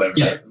it or whatever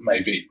Yeah. it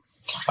may be.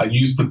 I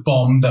use the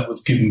bomb that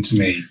was given to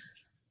me.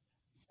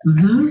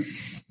 Mm-hmm.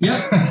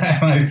 Yeah.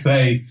 And I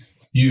say,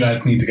 you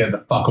guys need to get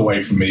the fuck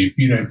away from me. If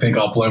you don't think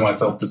I'll blow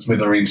myself to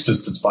smithereens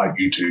just to spite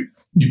you two,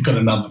 you've got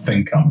another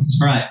thing coming.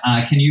 All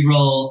right, can you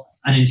roll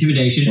an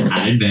intimidation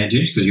at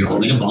advantage because you're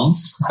holding a bomb?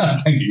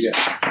 Thank you,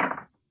 yeah.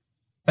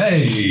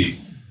 Hey,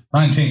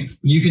 19.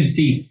 You can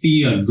see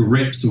fear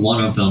grips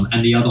one of them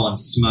and the other one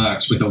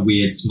smirks with a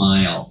weird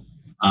smile.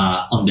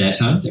 On their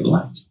turn, they will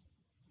act.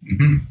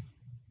 Mm-hmm.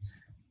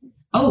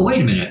 Oh,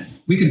 wait a minute.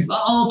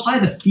 I'll apply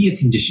the fear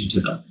condition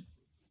to them.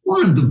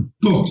 One of them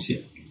books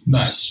it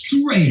Nice.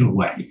 straight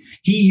away.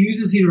 He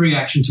uses his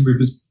reaction to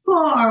move as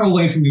far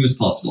away from you as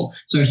possible.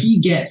 So he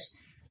gets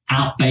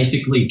out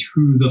basically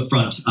to the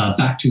front,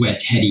 back to where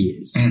Teddy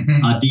is.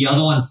 Mm-hmm. The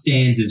other one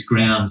stands his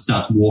ground,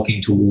 starts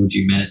walking towards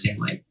you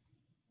menacingly.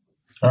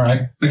 All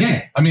right.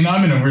 Okay. I mean,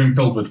 I'm in a room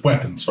filled with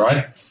weapons,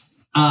 right?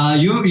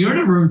 You're in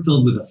a room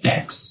filled with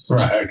effects.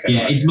 Right, okay.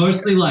 Yeah, it's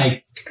mostly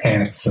like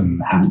pants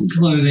and hats.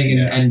 clothing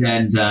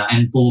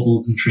and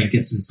baubles and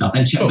trinkets and stuff,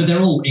 but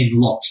they're all in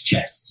locked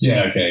chests.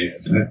 Yeah, okay.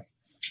 Yeah.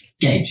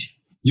 Gage,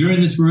 you're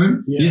in this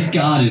room. Yeah. This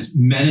guard is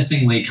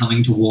menacingly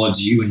coming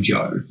towards you and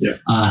Joe. Yeah.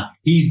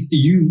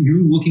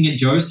 You looking at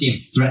Joe, see him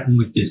threaten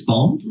with this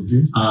bomb,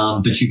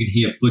 Mm-hmm. but you can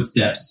hear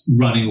footsteps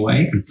running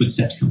away and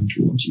footsteps coming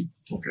towards you.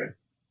 Okay.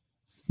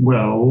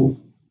 Well,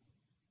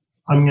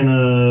 I'm going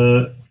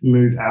to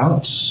move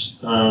out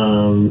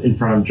in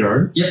front of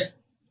Joe. Yep.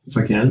 If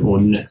I can,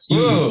 or next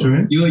to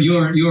him.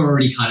 You're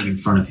already kind of in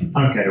front of him,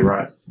 Okay,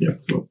 right.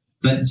 Yep, cool.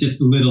 but just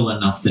little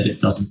enough that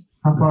it doesn't.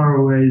 How far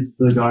away is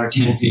the guy?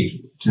 10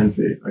 feet. 10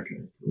 feet,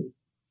 okay, cool.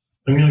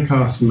 I'm going to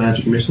cast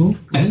Magic Missile.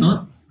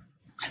 Excellent.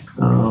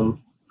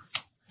 Um,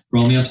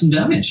 Roll me up some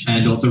damage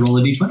and also roll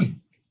a d20.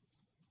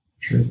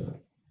 True that.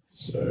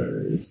 So,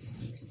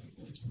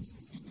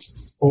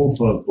 all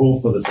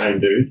for the same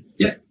dude.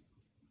 Yep.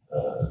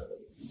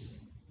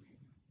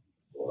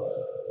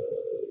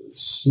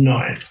 Was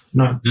 9.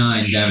 9.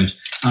 9 damage.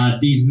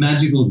 These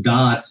magical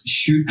darts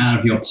shoot out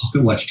of your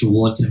pocket watch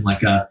towards him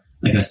like a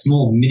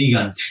small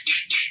minigun.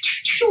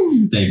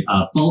 They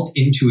bolt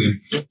into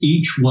him,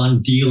 each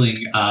one dealing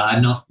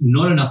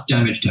not enough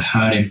damage to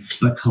hurt him,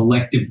 but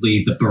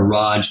collectively the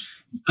barrage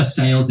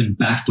assails him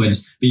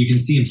backwards. But you can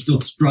see him still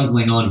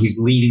struggling on. He's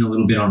leaning a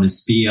little bit on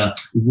his spear.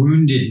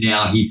 Wounded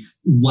now, he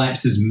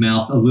wipes his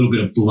mouth. A little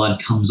bit of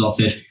blood comes off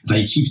it, but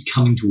he keeps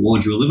coming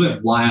towards you, a little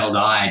bit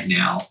wild-eyed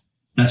now.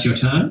 That's your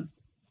turn?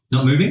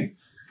 Not moving?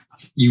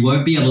 You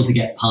won't be able to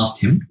get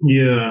past him.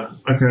 Yeah,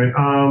 okay.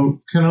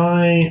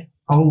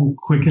 I'll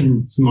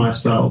quicken my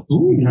spell.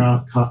 Ooh.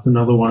 Cast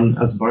another one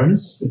as a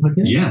bonus, if I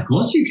can. Yeah, of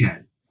course you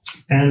can.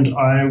 And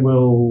I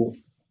will...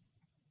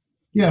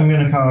 Yeah, I'm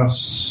going to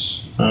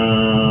cast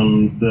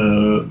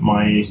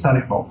my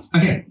Static Bolt.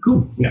 Okay,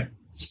 cool. Yeah.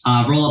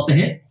 Roll up the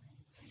hit.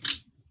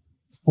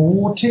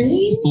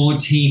 14?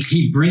 14.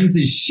 He brings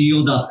his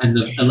shield up and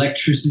the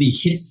electricity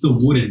hits the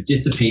wood and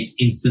dissipates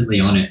instantly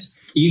on it.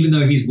 Even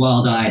though he's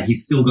wild-eyed,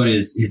 he's still got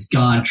his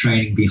guard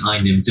training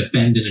behind him,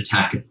 defend and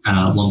attack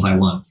one by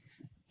one.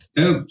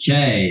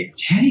 Okay,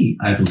 Teddy,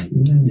 I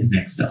believe, is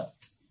next up.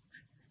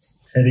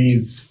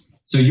 Teddy's...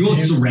 So you're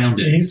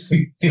surrounded.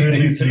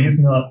 He's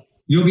not...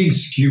 You're being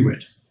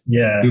skewered.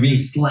 Yeah. You're being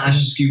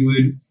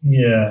skewered.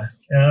 Yeah.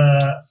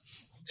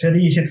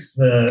 Teddy hits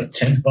the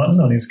tent button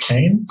on his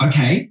cane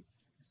Okay.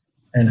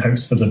 and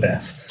hopes for the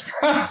best.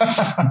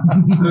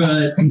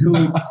 Right,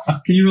 cool.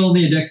 Can you roll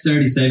me a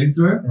dexterity saving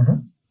throw?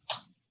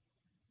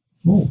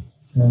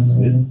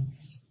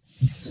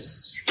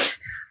 It's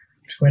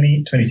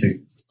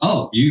 22.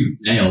 Oh, you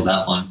nailed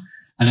that one.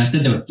 And I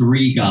said there were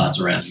 3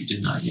 guards around you,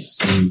 didn't I? Yes.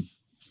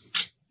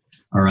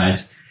 All right.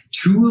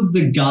 2 of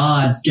the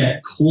guards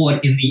get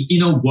caught in the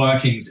inner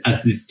workings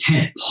as this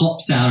tent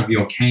pops out of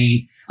your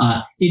cane,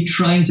 it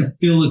trying to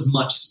fill as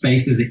much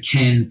space as it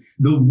can.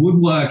 The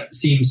woodwork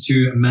seems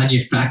to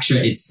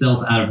manufacture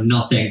itself out of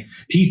nothing.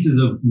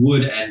 Pieces of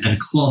wood and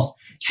cloth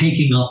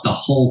taking up the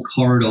whole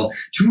corridor.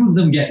 2 of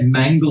them get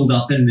mangled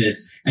up in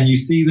this, and you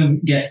see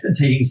them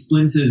taking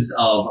splinters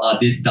of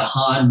the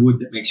hard wood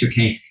that makes your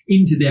cane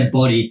into their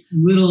body.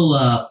 Little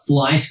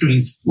fly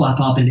screens flap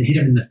up and hit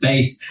them in the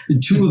face.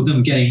 And 2 of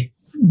them getting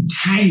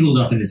tangled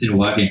up in this inner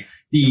working.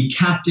 The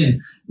captain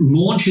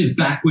launches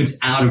backwards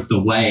out of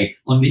the way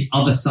on the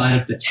other side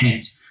of the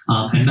tent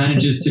and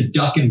manages to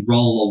duck and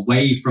roll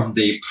away from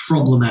the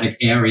problematic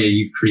area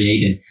you've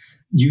created.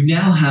 You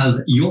now have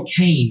your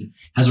cane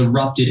has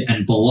erupted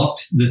and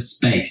blocked the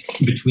space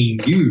between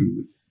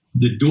you,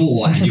 the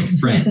door, and your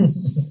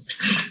friends.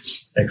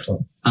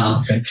 Excellent.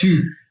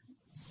 To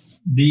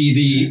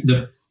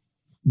the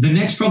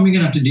next problem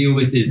you're going to have to deal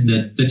with is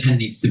that the tent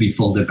needs to be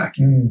folded back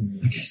in.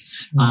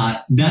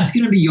 That's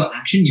going to be your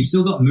action. You've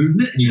still got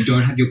movement and you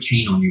don't have your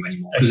cane on you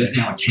anymore because it's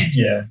now a tent.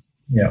 Yeah.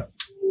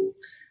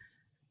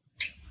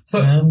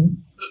 So,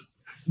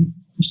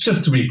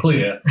 just to be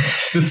clear,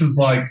 this is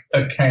like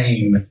a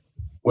cane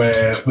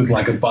where with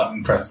like a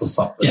button press or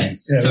something.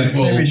 Yes. Yeah, So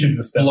maybe it we should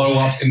establish. Blow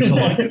up into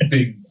like a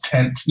big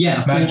tent.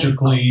 Yeah.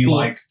 Magically,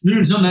 like... No,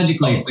 it's not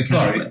magically. It's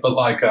mechanically. Sorry, but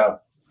like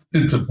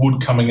bits of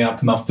wood coming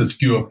out enough to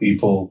skewer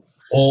people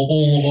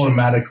all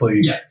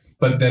automatically. Yeah.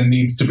 But then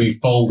needs to be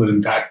folded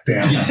and packed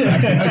down. Yeah.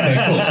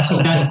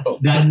 Okay, cool.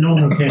 That's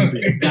normal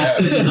camping. That's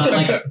the design.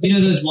 Like, you know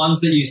those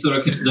ones that you sort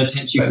of the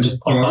tents you can just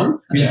pop throw up.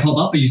 and then pop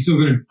up, but you're still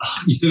gonna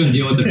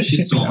deal with the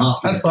shitstorm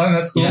after. That's fine.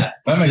 That's cool. Yeah.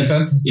 That makes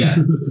sense. Yeah.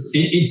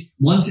 It's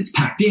once it's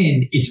packed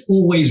in, it's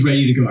always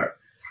ready to go.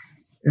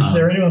 Is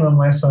there anyone on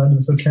my side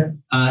of the tent?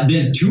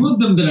 There's two of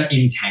them that are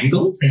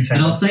entangled, and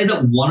I'll say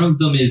that one of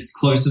them is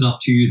close enough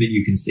to you that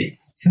you can see.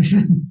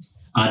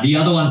 The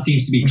other one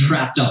seems to be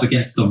trapped up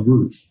against the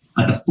roof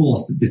at the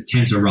force that this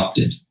tent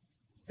erupted.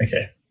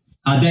 Okay.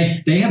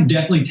 They have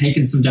definitely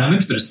taken some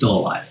damage, but are still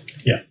alive.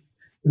 Yeah.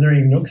 Is there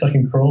any nooks I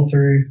can crawl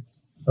through,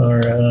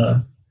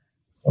 or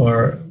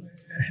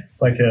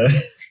like a?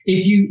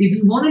 If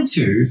you wanted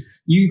to,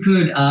 you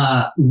could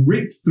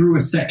rip through a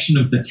section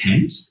of the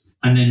tent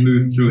and then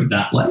move through it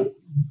that way.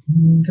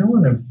 Don't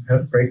want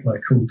to break my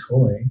cool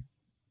toy.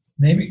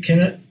 Maybe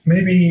Teddy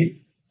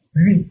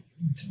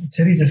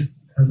just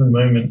has a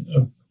moment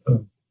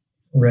of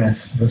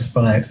rest,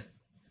 respite.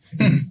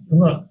 He's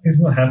not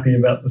happy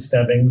about the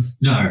stabbings.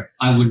 No,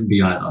 I wouldn't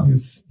be either.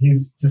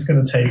 He's just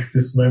going to take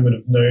this moment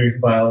of no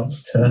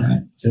violence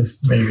to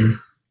just maybe.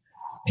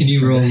 Can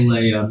you roll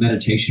a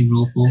meditation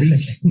roll for me?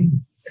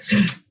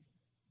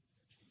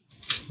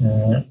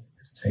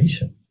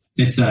 Meditation.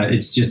 It's not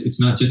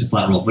just a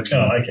flat roll, but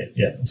okay,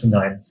 yeah, it's a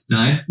 9.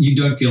 9. You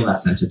don't feel that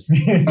centered.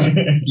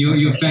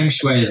 Your feng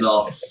shui is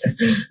off.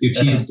 Your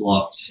chi is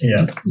blocked.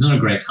 Yeah, it's not a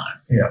great time.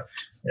 Yeah.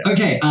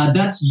 Okay,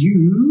 that's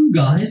you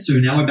guys. So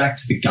now we're back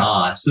to the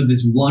guard. So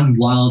there's one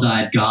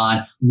wild-eyed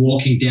guard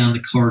walking down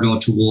the corridor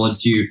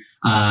towards you.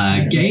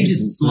 Gage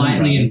is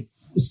slightly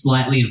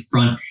in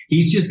front.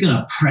 He's just going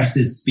to press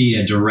his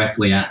spear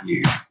directly at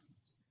you.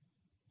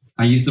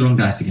 I used the wrong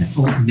dice again.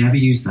 Oh, never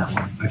used that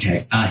one.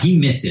 Okay, he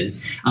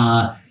misses.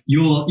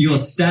 Your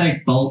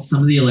static bolt,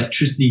 some of the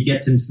electricity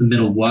gets into the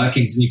metal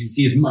workings, and you can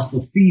see his muscle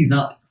seize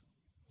up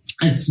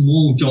as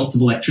small jolts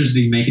of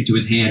electricity make it to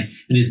his hand,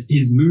 and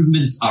his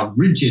movements are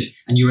rigid,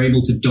 and you're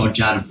able to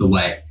dodge out of the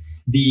way.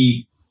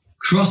 The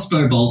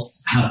crossbow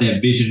bolts have their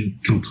vision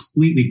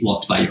completely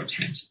blocked by your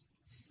tent.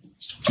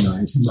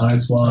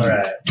 Nice one. All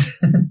right.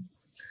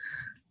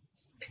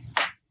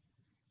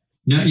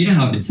 No, you know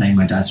how I've been saying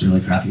my dice are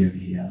really crappy over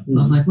here. I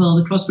was like, well,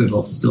 the crossbow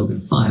bolts are still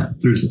going to fire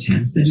through the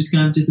tent. They're just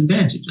going to have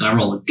disadvantage. And I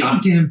roll a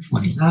goddamn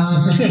 20.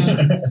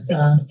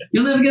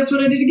 You'll never guess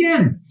what I did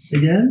again.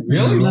 Again?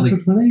 Really?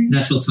 Natural 20?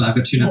 Natural 20. I've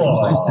got 2 natural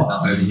 20 set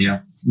up over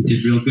here. You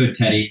did real good,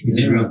 Teddy. You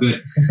did real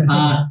good.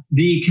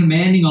 The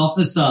commanding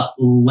officer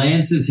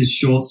lances his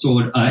short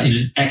sword in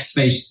an X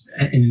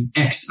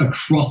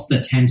across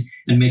the tent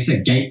and makes a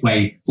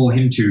gateway for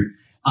him to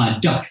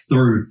duck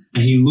through,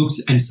 and he looks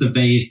and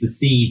surveys the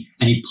scene,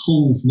 and he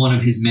pulls one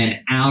of his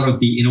men out of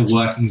the inner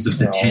workings of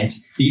the tent,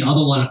 the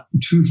other one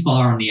too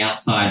far on the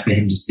outside for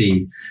him to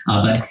see.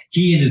 But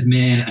he and his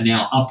man are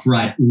now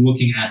upright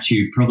looking at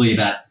you, probably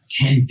about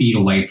 10 feet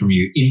away from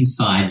you,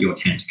 inside your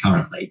tent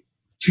currently.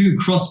 2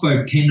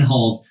 crossbow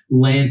pinholes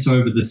lance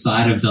over the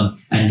side of them,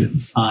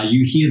 and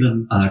you hear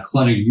them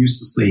clutter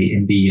uselessly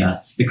in the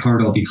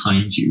corridor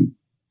behind you.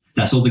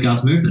 That's all the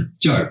guard's movement.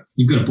 Joe,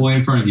 you've got a boy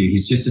in front of you.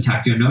 He's just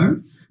attacked your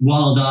gnome.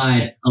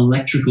 Wild-eyed,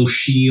 electrical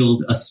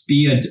shield, a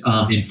spear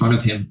in front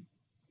of him.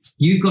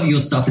 You've got your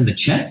stuff in the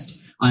chest,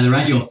 either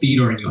at your feet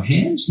or in your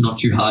hands. Not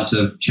too hard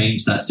to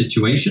change that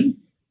situation.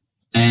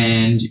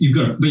 And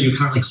but you're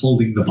currently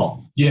holding the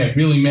bomb. Yeah,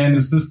 really, man.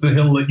 Is this the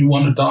hill that you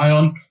want to die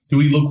on? Do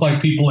we look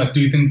like people that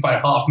do things by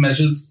half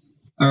measures?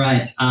 All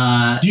right.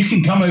 You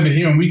can come over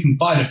here and we can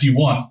fight if you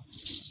want.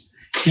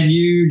 Can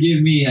you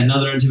give me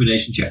another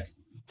intimidation check?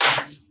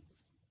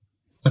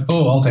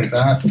 Oh, I'll take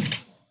that.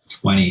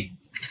 20.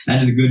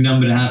 That is a good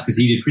number to have because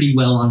he did pretty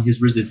well on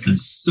his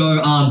resistance.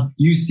 So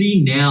you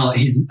see now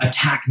his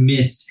attack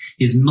missed,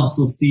 his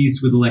muscles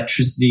seized with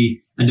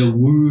electricity, and a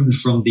wound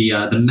from the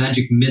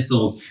magic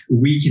missiles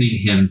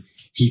weakening him.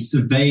 He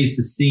surveys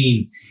the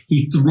scene.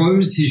 He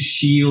throws his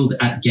shield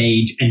at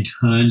Gage and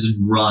turns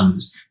and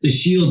runs, the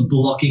shield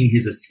blocking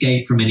his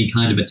escape from any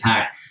kind of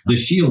attack. The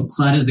shield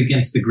clatters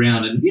against the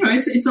ground, and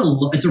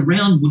it's a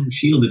round wooden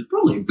shield. It's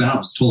probably about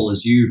as tall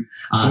as you.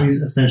 So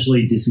he's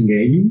essentially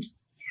disengaging?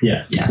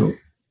 Yeah. Cool.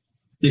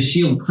 The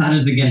shield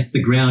clatters against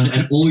the ground,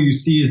 and all you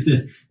see is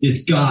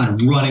this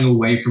guard running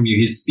away from you,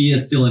 his spear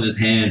still in his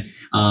hand,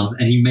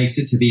 and he makes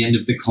it to the end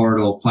of the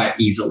corridor quite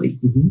easily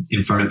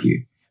in front of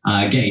you.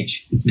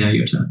 Gage, it's now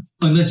your turn.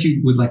 Unless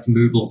you would like to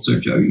move also,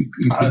 Joe. You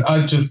could.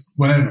 I just,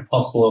 whenever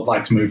possible, I'd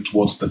like to move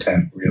towards the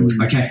tent, really.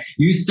 Okay.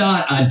 You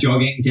start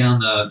jogging down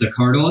the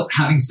corridor,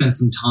 having spent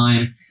some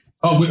time.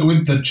 Oh,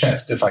 with the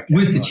chest, if I can.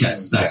 With the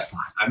chest, that's fine.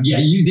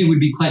 It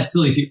would be quite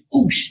silly if you.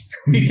 Oh, shit.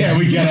 Yeah,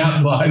 we get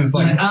outside. It's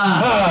like,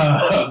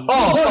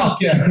 oh,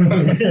 fuck yeah.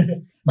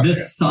 The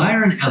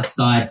siren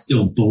outside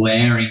still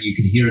blaring. You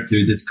can hear it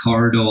through this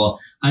corridor.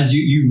 As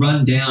you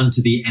run down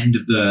to the end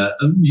of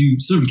you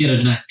sort of get a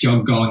nice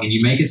jog going and you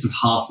make it sort of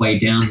halfway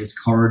down this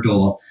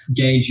corridor.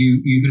 Gage,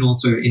 you can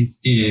also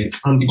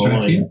I'm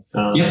interact here.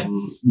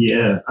 following.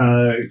 Yeah.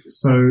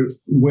 So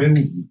we're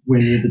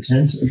near the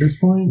tent at this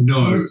point?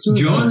 No,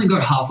 Joe only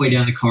got halfway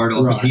down the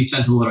corridor because Right. he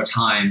spent a lot of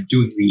time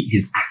doing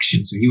his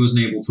action, so he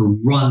wasn't able to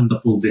run the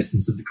full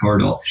distance of the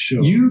corridor.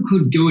 Sure. You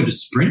could go at a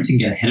sprint and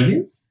get ahead of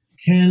him.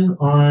 Can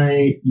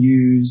I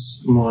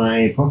use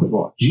my pocket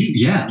watch?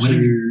 Yeah,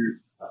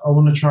 I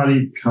want to try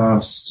to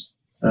cast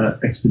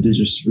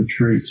Expeditious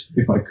Retreat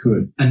if I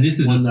could. and this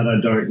is One that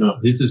I don't know.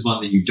 this is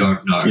one that you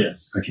don't know.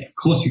 Yes. Okay, of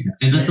course you can.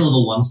 And that's a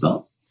level 1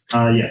 spell.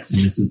 Yes.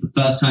 And this is the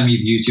first time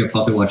you've used your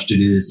pocket watch to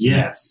do this.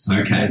 Yes.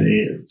 Okay. It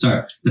is.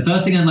 So the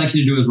first thing I'd like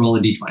you to do is roll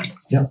a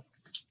d20.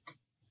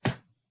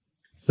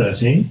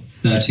 13.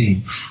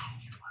 13.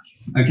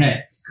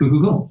 Okay.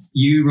 Cool.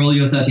 You roll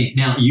your 13.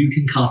 Now you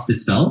can cast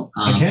this spell.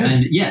 I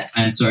can?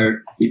 And so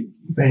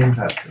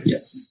Fantastic.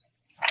 yes.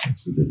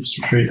 Expeditious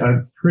Retreat.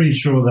 I'm pretty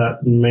sure that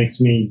makes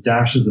me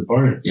dash as a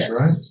bonus, Yes.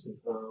 right?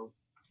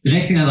 The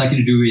next thing I'd like you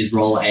to do is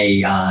roll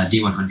a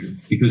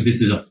D100 because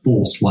this is a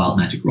forced wild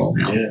magic roll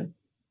now. Yeah.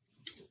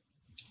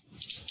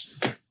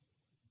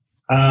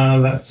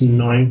 That's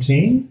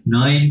 19.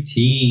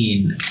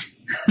 19.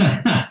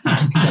 Right.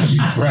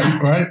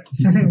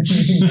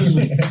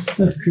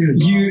 That's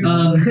good.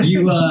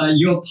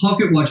 Your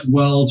pocket watch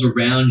whirls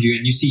around you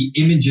and you see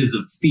images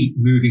of feet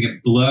moving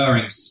at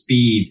blurring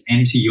speeds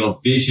enter your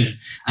vision,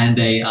 and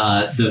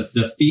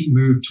the feet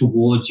move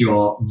towards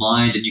your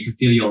mind and you can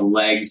feel your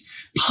legs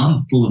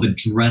pump full of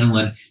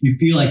adrenaline. You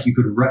feel like you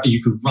could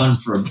run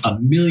for a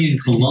million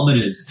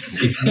kilometers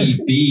if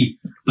need be,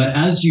 but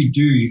as you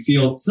do, you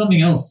feel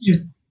something else.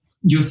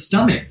 Your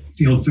stomach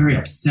feels very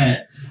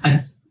upset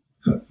and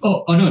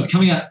Oh no, it's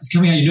coming out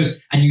your nose,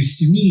 and you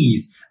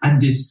sneeze,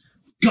 and this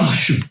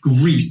gush of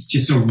grease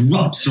just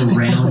erupts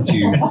around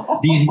you.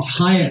 The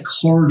entire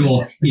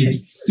corridor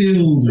is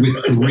filled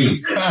with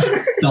grease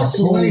the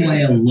whole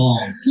way along.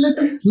 Slip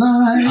and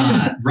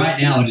slide. Right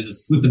now, it is a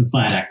slip and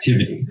slide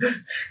activity.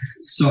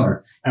 So,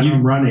 And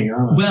I'm running,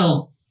 aren't I?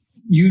 well,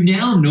 you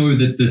now know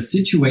that the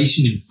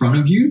situation in front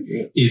of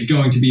you is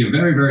going to be a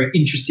very, very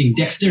interesting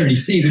dexterity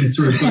saving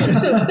throw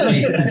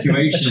based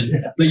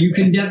situation, but you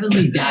can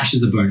definitely dash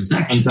as a bonus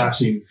action. I'm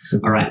dashing.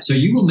 All right, so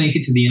you will make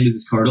it to the end of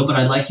this corridor, but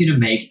I'd like you to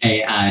make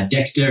a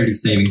dexterity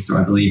saving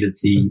throw, I believe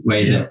is the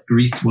way that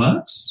grease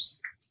works.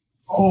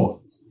 Oh,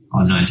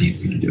 19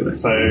 is going to do it.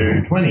 so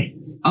 20.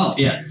 Oh,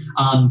 yeah.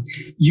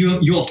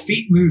 Your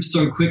feet move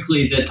so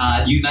quickly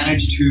that you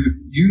manage to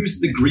use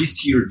the grease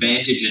to your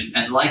advantage,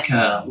 and like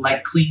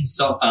clean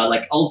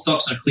like old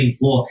socks on a clean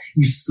floor,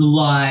 you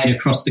slide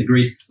across the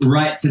grease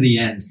right to the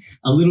end.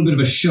 A little bit of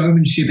a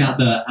showmanship out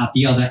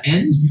the other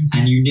end,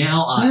 and you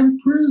now are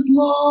Emperor's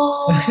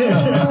Law.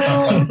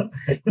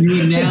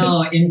 you are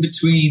now in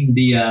between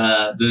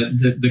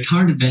the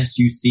current events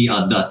you see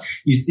are thus.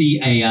 You see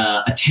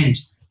a tent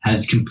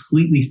has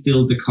completely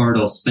filled the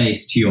corridor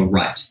space to your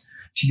right.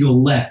 To your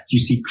left, you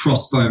see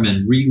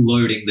crossbowmen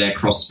reloading their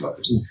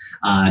crossbows.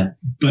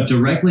 But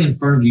directly in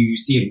front of you, you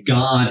see a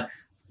guard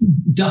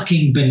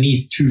ducking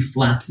beneath 2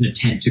 flaps in a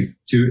tent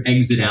to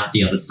exit out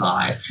the other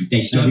side.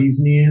 They don't,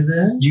 Teddy's near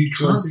there. you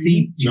can't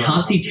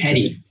see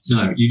Teddy.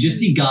 No, you just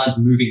see guards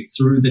moving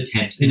through the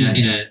tent in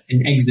an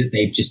exit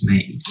they've just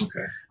made.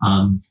 Okay.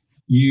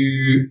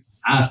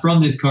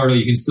 From this corridor,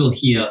 you can still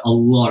hear a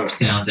lot of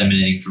sounds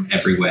emanating from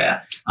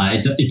everywhere.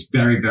 It's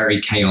very, very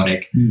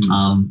chaotic.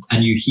 And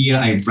you hear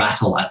a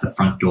rattle at the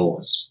front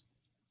doors.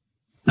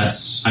 I'm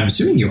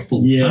assuming your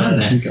full turn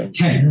there. Okay.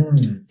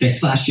 10. They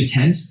slashed your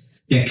tent.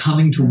 They're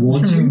coming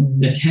towards you.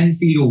 They're 10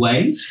 feet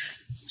away.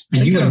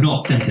 And you are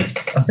not centered.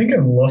 I think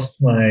I've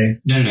lost my...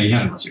 No, you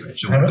haven't lost your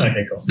edge. Don't Haven't? worry.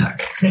 Okay, cool. No.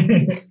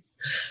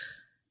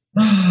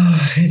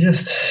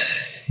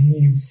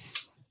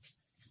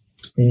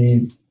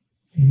 He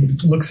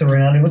looks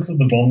around. He looks at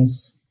the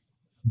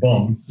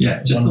bomb.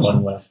 Yeah, just the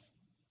one. left.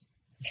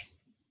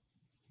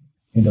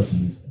 He doesn't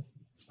use it.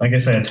 I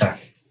guess I attack.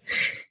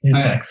 He Okay.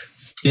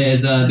 attacks.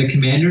 There's the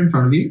commander in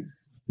front of you.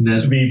 And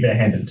there's To be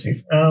barehanded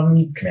too.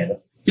 Commander.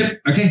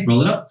 Yep. Okay,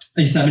 roll it up.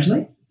 Are you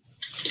savagely?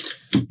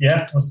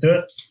 Yeah, let's do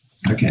it.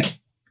 Okay.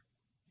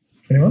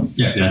 21.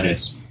 Yeah, that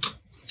hits.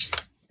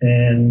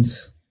 And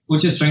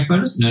What's your strength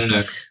bonus? No.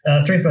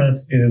 strength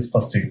bonus is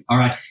 +2. All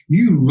right.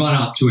 You run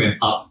up to him,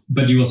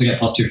 but you also get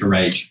 +2 for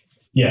rage.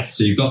 Yes.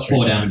 So you've got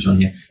 4 damage on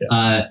here.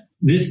 Yeah.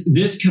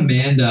 This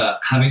commander,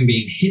 having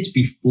been hit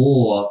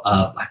before,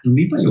 I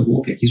believe by your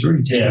war pick, he's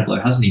already taken a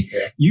blow, hasn't he?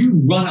 Yeah.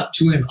 You run up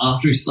to him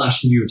after he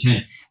slashed into your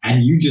tent,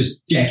 and you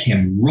just deck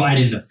him right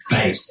in the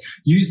face.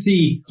 You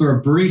see, for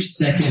a brief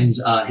second,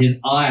 his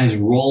eyes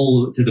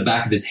roll to the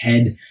back of his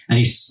head, and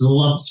he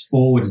slumps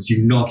forward as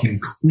you knock him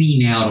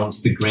clean out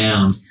onto the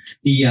ground.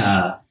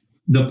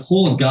 The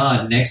poor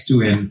guard next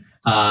to him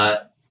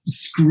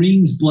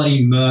screams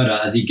bloody murder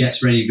as he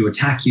gets ready to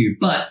attack you,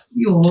 but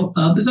you're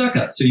a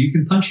berserker, so you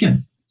can punch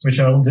him. Which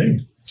I will do.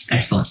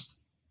 Excellent.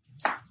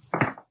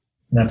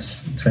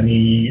 That's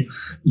 22.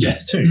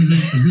 Yes.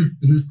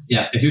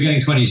 Yeah, if you're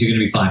getting 20s, you're going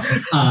to be fine.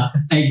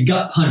 A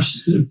gut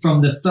punch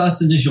from the first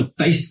initial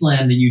face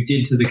slam that you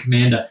did to the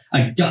commander,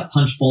 a gut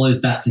punch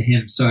follows that to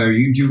him. So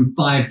you do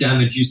 5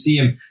 damage. You see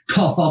him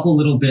cough up a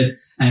little bit.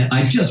 And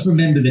I just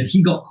remember that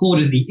he got caught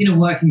in the inner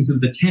workings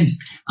of the tent.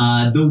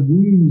 The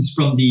wounds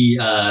from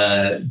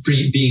the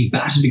being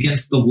battered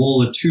against the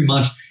wall are too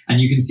much.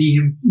 And you can see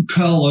him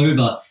curl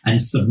over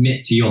and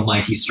submit to your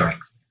mighty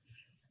strength.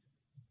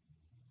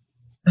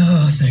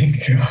 Oh,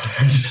 thank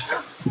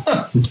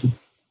God.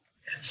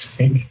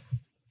 Thank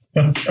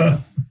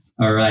God.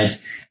 All right.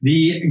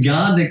 The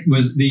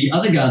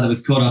other guard that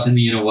was caught up in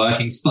the inner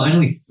workings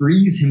finally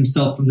frees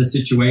himself from the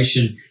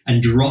situation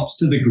and drops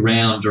to the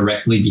ground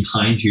directly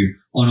behind you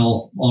on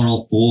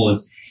all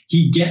fours.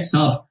 He gets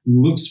up,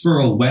 looks for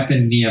a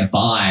weapon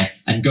nearby,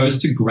 and goes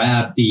to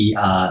grab the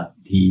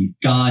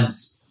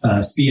guard's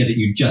spear that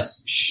you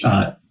just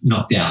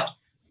knocked out.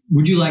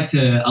 Would you like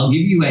to? I'll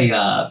give you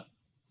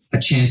a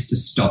chance to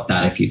stop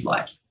that if you'd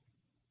like.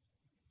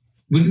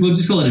 We'll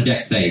just call it a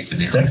dex save for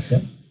now. Dex,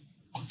 yeah.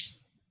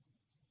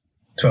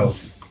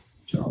 12.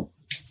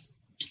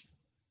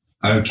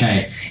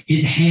 Okay.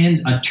 His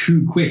hands are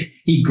too quick.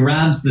 He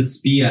grabs the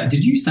spear.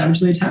 Did you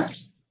savagely attack?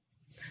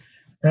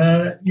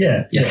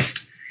 Yeah.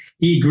 Yes.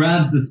 He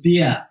grabs the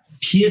spear,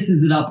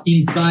 pierces it up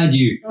inside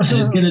you, and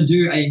is going to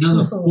do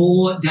another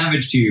 4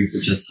 damage to you,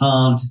 which is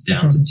halved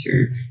down to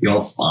 2.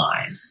 You're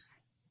fine.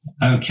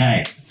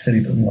 Okay. Said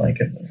he doesn't like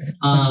it.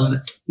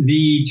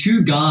 The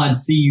 2 guards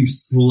see you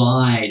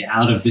slide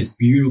out of this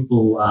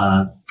beautiful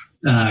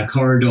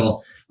corridor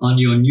on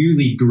your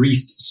newly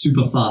greased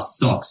super fast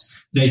socks.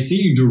 They see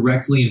you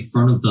directly in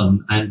front of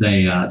them, and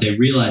they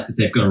realize that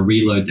they've got to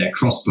reload their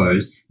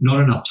crossbows. Not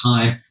enough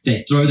time.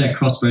 They throw their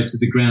crossbows to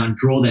the ground,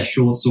 draw their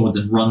short swords,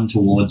 and run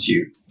towards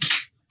you.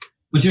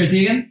 What's your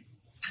AC again?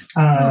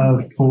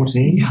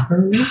 14. Yeah.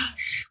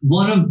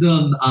 One of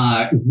them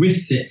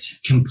whiffs it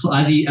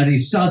as he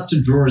starts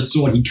to draw his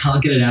sword. He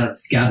can't get it out of the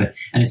scabbard,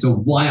 and it's a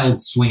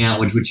wild swing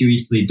outwards, which you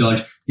easily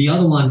dodge. The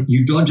other one,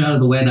 you dodge out of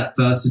the way of that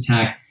first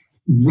attack,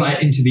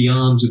 right into the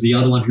arms of the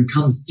other one, who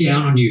comes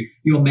down on you.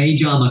 Your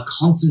mage armor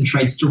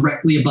concentrates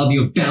directly above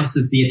you and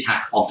bounces the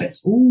attack off it.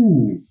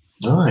 Ooh,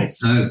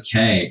 nice.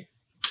 Okay.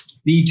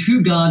 The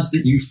 2 guards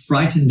that you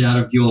frightened out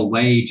of your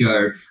way,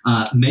 Joe,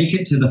 make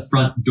it to the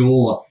front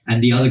door,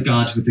 and the other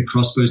guards with the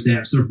crossbows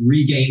there sort of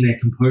regain their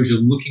composure,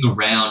 looking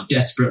around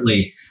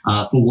desperately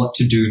for what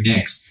to do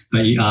next.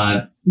 But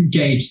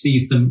Gage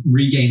sees them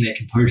regain their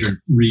composure and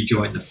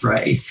rejoin the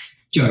fray.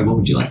 Joe, what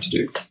would you like to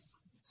do?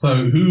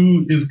 So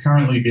who is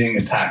currently being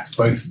attacked?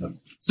 Both of them.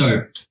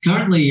 So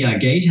currently,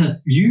 Gage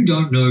has, you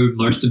don't know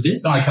most of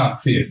this. I can't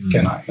see it,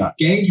 can I? No.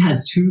 Gage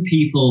has 2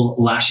 people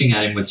lashing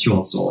at him with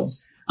short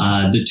swords.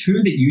 The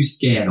 2 that you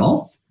scared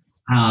off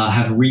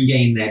have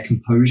regained their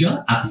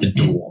composure at the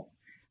door.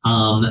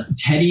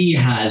 Teddy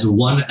has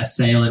 1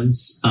 assailant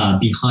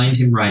behind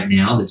him right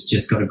now that's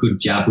just got a good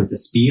jab with a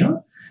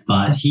spear,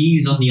 but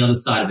he's on the other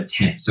side of a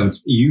tent, so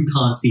you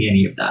can't see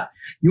any of that.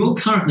 You're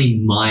currently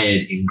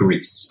mired in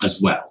grease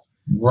as well.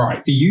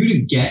 Right. For you to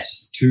get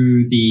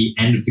to the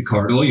end of the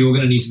corridor, you're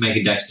going to need to make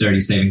a dexterity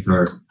saving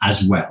throw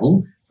as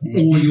well,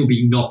 or you'll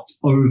be knocked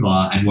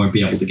over and won't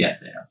be able to get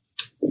there.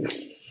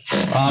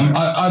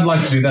 I'd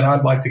like to do that.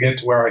 I'd like to get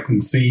to where I can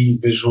see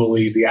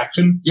visually the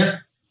action. Yep.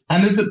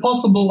 And is it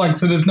possible,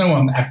 so there's no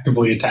one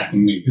actively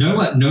attacking me? No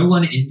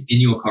one in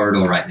your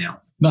corridor right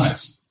now.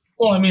 Nice.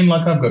 Well, I mean,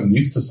 I've gotten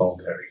used to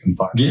solitary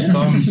confinement. Yeah. So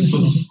I'm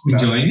sort of,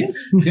 Enjoying it?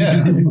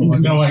 Yeah.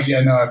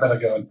 I better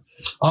go in.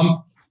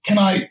 Can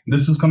I,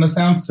 this is going to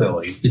sound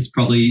silly. It's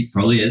probably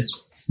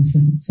is.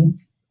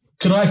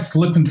 Could I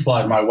slip and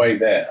slide my way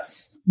there?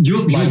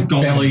 You're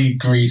belly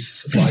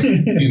grease,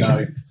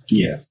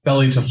 yeah,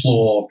 belly to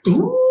floor.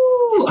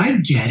 Ooh, I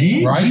get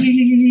it. Right?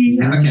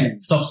 Yeah. Okay.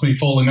 Stops me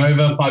falling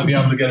over. Might be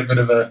able to get a bit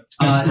of a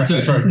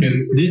breaststroke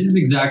in. This is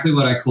exactly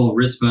what I call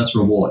risk versus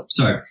reward.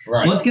 So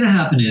what's going to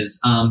happen is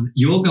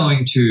you're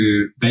going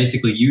to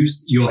basically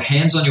use your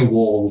hands on your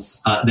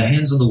walls, the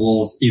hands on the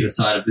walls either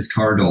side of this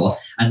corridor,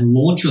 and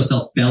launch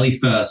yourself belly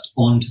first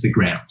onto the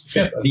ground.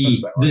 Yeah,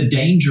 the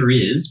danger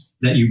is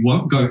that you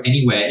won't go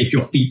anywhere if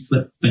your feet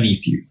slip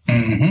beneath you.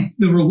 Mm-hmm.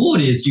 The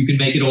reward is you can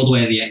make it all the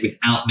way to the end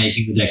without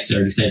making the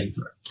dexterity saving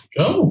throw.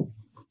 Oh.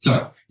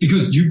 So,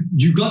 because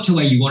you got to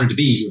where you wanted to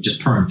be, you're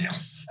just prone now.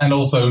 And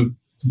also,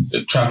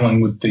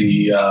 traveling with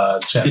the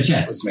chest. The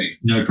chest. With me.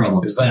 No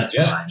problem. Is that That's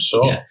fine.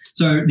 Sure. Yeah.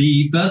 So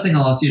the first thing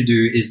I'll ask you to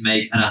do is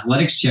make an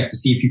athletics check to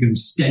see if you can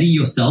steady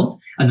yourself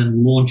and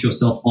then launch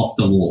yourself off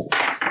the wall.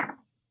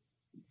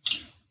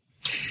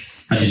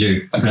 How'd you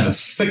do? I got a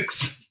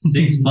 6.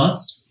 6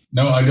 plus?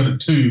 No, I got a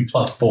 2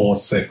 plus 4,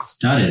 6.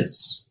 That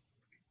is.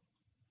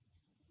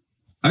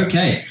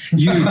 Okay.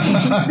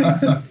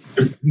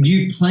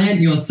 You plant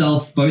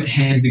yourself, both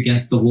hands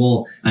against the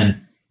wall, and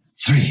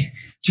 3,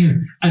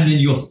 2, and then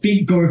your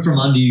feet go from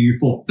under you. You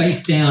fall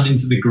face down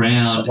into the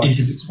ground. I'd like into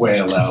to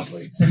swear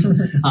loudly.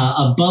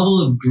 a bubble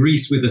of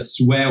grease with a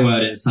swear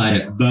word inside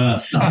it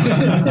bursts up.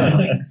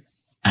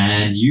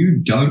 And you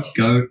don't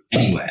go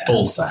anywhere.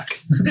 Ballsack.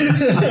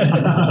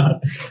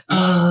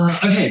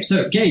 Okay,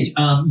 so Gage,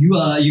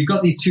 you've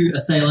got these 2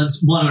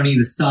 assailants, one on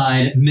either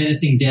side,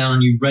 menacing down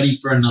on you, ready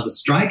for another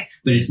strike.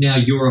 But it's now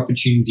your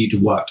opportunity to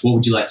work. What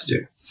would you like to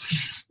do?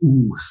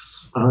 Ooh.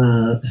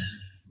 I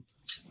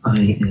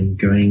am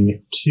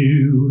going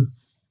to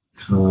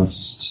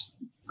cast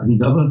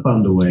another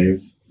Thunder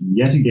Wave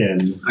yet again.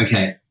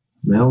 Okay,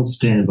 Mel,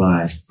 stand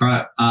by. all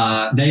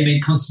right. They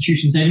made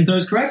Constitution saving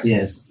throws, correct?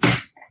 Yes.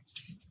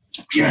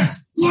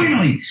 Yes,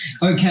 finally.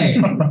 Okay,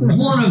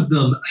 one of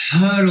them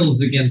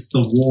hurdles against the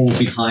wall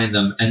behind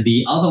them, and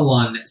the other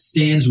one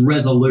stands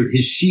resolute,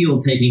 his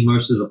shield taking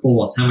most of the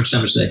force. How much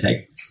damage do they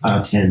take?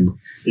 10.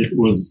 It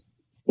was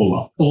all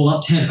up. All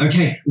up 10.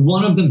 Okay,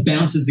 one of them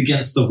bounces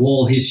against the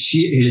wall. His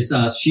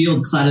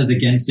shield clatters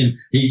against him.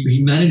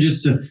 He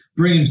manages to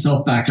bring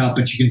himself back up,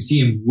 but you can see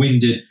him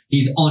winded.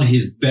 He's on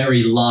his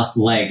very last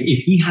leg.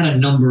 If he had a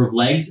number of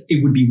legs,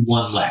 it would be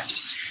one left.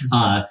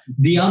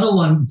 The other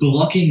one,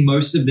 blocking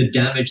most of the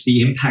damage,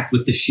 the impact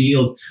with the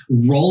shield,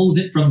 rolls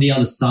it from the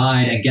other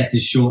side and gets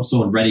his short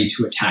sword ready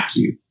to attack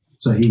you.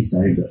 So he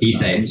saved it. He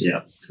saved.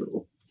 Yeah,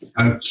 cool.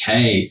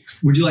 Okay.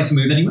 Would you like to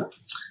move anywhere?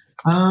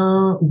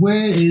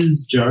 Where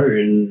is Joe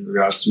in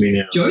regards to me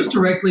now? Joe's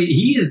directly,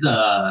 he is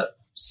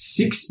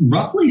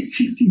roughly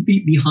 60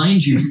 feet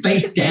behind you,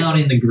 face down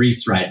in the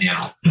grease right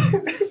now.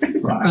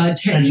 Right.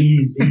 Ted, And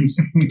he's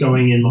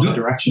going in my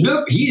direction.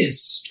 Nope, he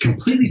is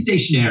completely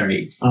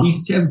stationary. Oh.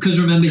 Because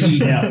remember,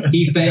 Yeah.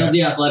 he failed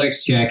the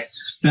athletics check,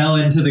 fell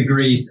into the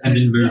grease, and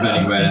didn't move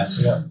anywhere.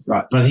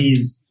 Right, but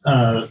he's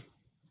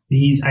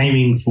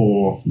aiming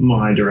for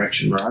my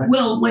direction, right?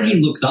 Well, when he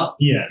looks up,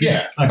 Yeah.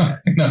 Yeah. Okay.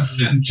 No,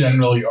 Yeah.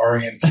 generally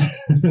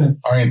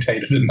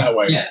orientated in that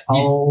way. yeah,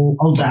 he's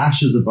I'll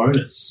dash as a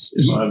bonus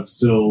if Yeah. I'm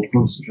still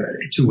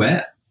concentrating. to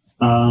where?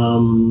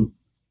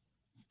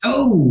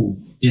 Oh,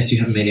 yes, you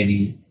haven't made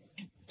any.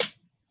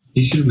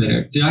 You should have made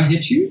it. Did I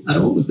hit you at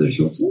all with those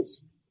short swords?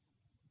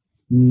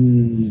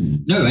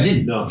 No, I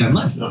didn't. No. Never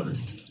mind. No.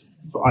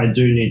 But I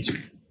do need to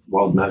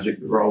wild magic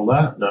roll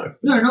that. No.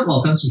 No, not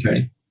while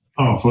concentrating.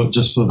 Oh, for the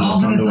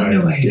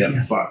Thunder Wave, Yeah,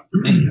 yes. but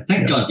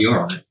Thank God you're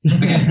on it.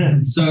 Okay,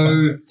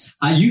 so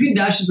you can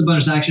dash as a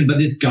bonus action, but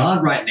this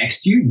guard right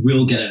next to you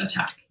will get an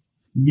attack.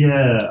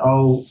 yeah.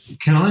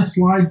 Can I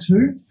slide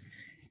too?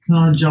 Can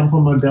I jump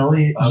on my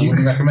belly? I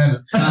wouldn't recommend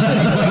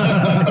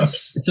it.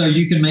 So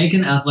you can make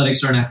an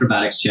athletics or an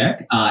acrobatics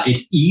check.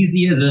 It's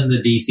easier than the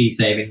DC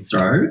saving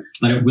throw,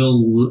 but it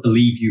will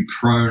leave you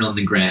prone on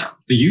the ground.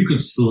 But you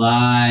could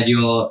slide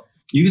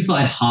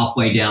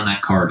halfway down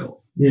that corridor.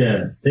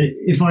 Yeah.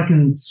 If I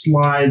can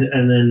slide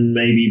and then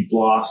maybe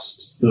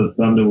blast the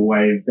Thunder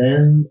Wave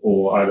then,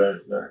 or I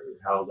don't know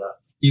how that.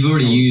 You've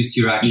already used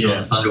your action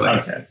on the Thunder Wave.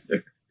 Okay.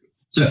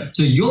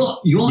 So you're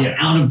Yeah.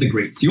 out of the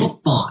grease. You're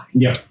fine.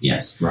 Yep.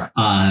 Yes. Right.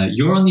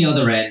 You're on the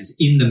other end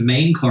in the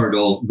main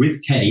corridor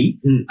with Teddy,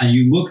 and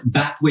you look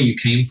back where you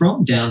came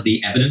from, down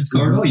the evidence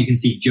corridor. You can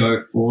see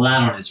Joe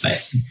flat on his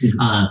face.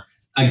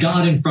 A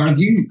guard in front of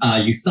you,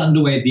 you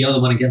thunder wave the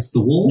other one against the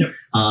wall, Yep.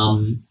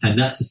 and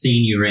that's the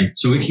scene you're in.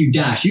 So if you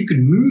dash, you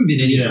can move in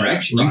any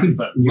direction. Right, you could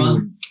but run.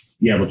 would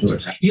be able to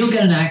attack. He'll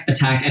get an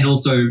attack, and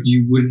also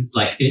you wouldn't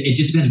it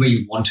just depends where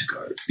you want to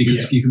go,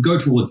 because you could go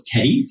towards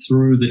Teddy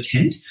through the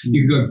tent.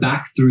 You could go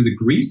back through the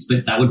grease,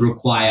 but that would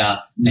require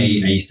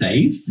a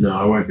save. No,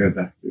 I won't go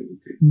back through the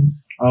grease.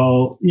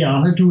 I'll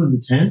head toward the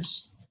tent.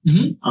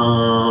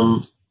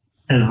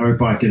 And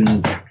hope I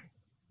can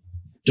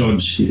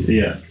dodge.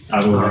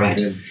 Out of the Alright.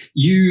 way.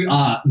 You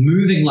are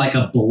moving like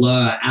a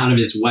blur out of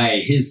his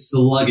way. His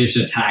sluggish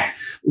attack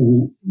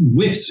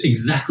whiffs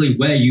exactly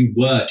where you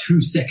were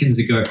 2 seconds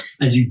ago.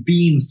 As you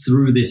beam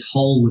through this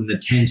hole in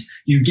the tent,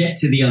 you get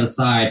to the other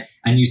side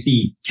and you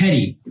see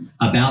Teddy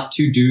about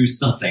to do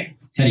something.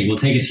 Teddy, we'll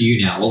take it to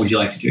you now. What would you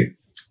like to do?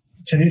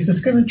 Teddy's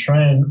just going to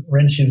try and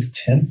wrench his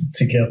tent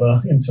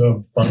together into a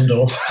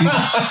bundle.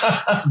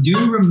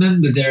 Do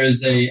remember there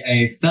is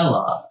a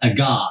fella, a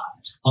guard,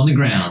 on the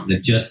ground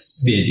that just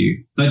speared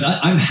you. But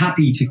I'm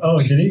happy to... Oh,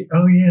 did he?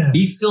 Oh, yeah.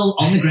 He's still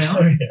on the ground,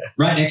 Oh, yeah.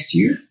 right next to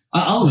you.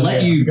 I'll Oh,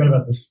 let yeah, I you forgot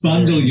about the spear.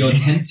 bundle your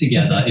tent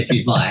together if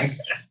you'd like.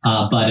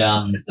 But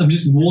I'm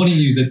just warning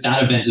you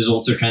that event is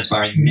also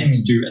transpiring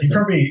next to us. He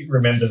probably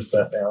remembers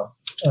that now.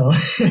 Oh.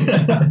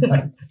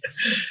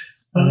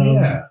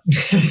 Yeah.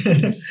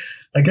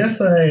 I guess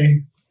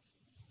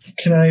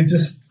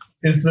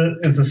is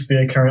the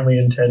spear currently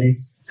in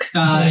Teddy?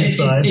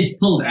 Inside. It's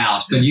pulled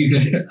out, but you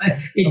could. I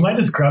It's, might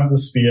just grab the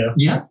spear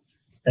yeah.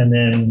 and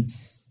then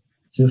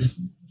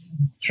just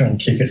try and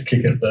kick at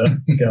the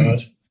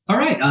guard. All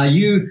right.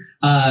 You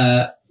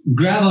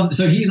grab on.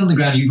 So he's on the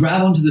ground. You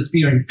grab onto the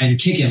spear and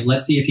kick him.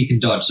 Let's see if he can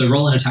dodge. So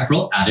roll an attack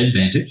roll at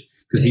advantage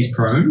because he's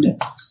prone.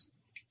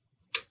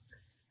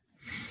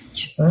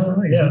 Yes.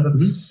 Yeah,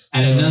 that's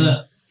And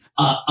another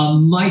a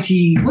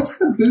mighty. What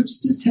type of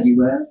boots does Teddy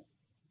wear?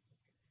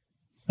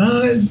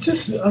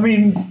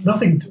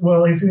 Nothing.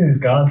 Well, he's in his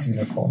guard's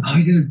uniform. Oh,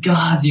 he's in his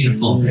guard's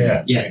uniform.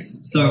 Yeah.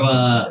 Yes.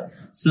 So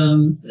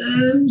some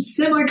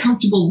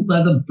semi-comfortable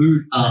leather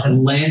boot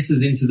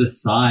lances into the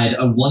side.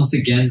 Once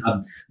again,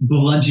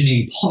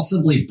 bludgeoning,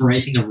 possibly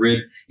breaking a rib.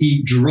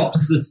 He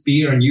drops the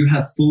spear, and you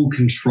have full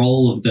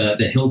control of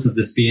the hilt of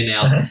the spear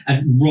now,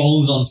 and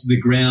rolls onto the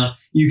ground.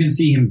 You can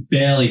see him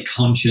barely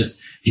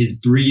conscious, his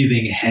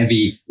breathing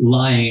heavy,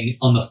 lying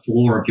on the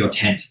floor of your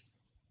tent.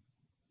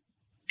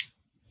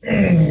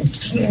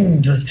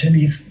 Does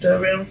Teddy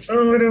stab him?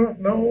 Oh, I don't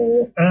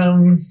know.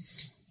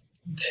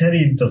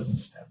 Teddy doesn't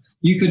stab him.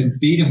 You could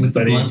beat him with the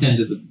Buddy. blunt end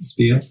of the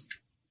spear.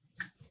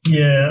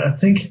 Yeah, I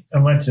think I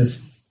might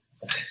just.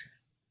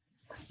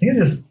 I think I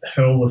just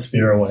hurl the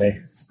spear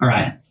away. All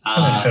right.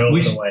 gonna hurl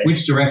it away.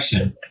 Which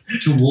direction?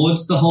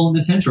 Towards the hole in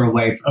the tent or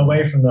away from?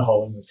 Away from the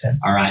hole in the tent.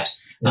 All right.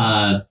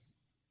 Yeah.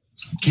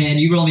 Can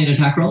you roll me an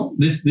attack roll?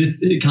 This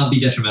it can't be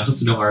detrimental,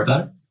 so don't worry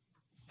about it.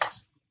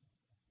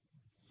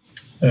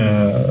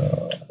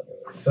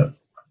 So,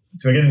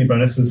 do I get any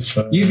bonuses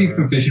for You'd be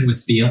proficient with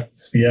spear,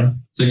 spear?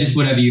 so just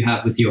whatever you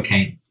have with your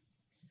cane.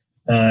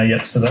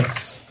 Yep. So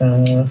that's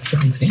 17. I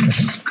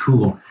think.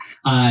 Cool.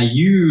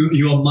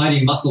 Your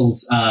mighty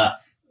muscles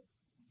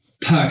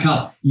perk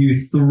up. You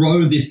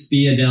throw this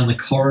spear down the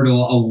corridor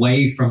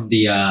away from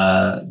the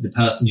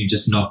person you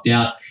just knocked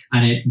out,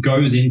 and it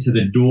goes into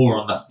the door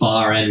on the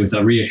far end with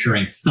a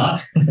reassuring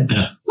thud. And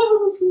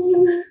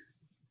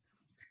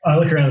I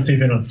look around and see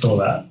if anyone saw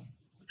that.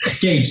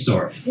 Gage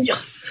saw it.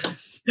 Yes.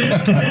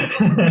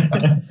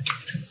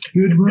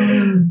 Good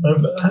one.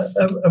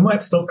 I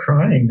might stop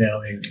crying now,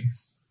 maybe.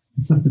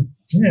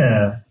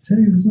 Yeah,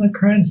 Teddy's not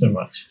crying so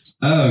much.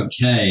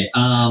 Okay.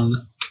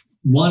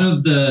 One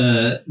of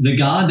the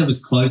guard that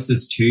was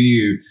closest to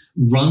you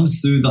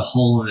runs through the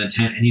hole in the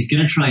tent, and he's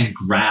going to try and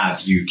grab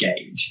you,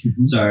 Gage.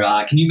 Mm-hmm. So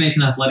can you make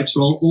an athletics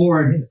roll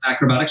or an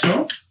acrobatics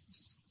roll?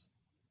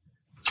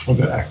 I'll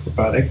go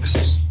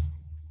acrobatics.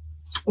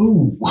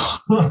 Ooh,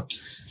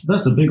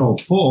 that's a big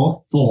old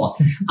 4. 4.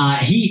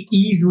 He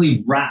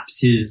easily wraps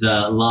his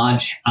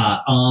large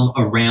arm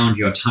around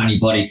your tiny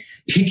body,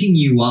 picking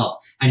you up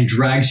and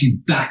drags you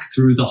back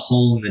through the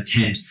hole in the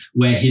tent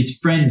where his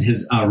friend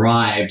has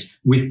arrived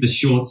with the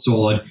short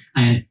sword,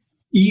 and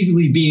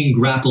easily being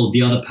grappled,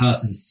 the other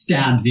person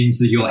stabs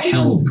into your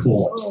held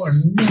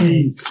corpse. Oh,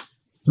 nice.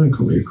 Don't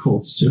call me a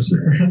corpse,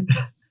 Jessica.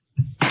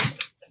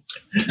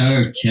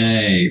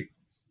 Okay.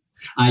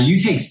 You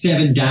take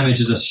 7 damage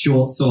as a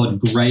short sword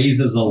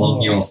grazes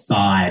along your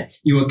side.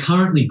 You are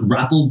currently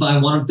grappled by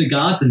one of the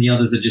guards, and the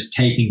others are just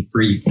taking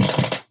free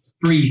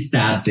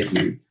stabs at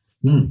you.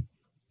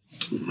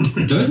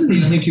 Those are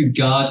the only 2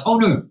 guards. Oh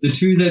no, the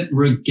 2 that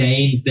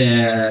regained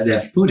their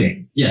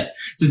footing. Yes.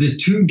 So there's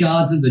 2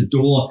 guards at the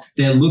door.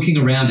 They're looking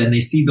around and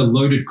they see the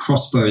loaded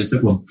crossbows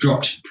that were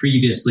dropped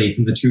previously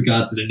from the 2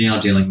 guards that are now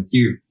dealing with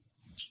you.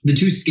 The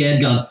 2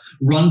 scared guards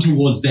run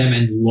towards them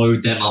and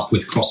load them up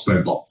with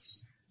crossbow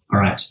bolts. All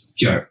right,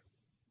 Joe,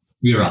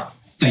 you're up.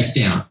 Face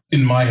down.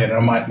 In my head, I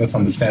might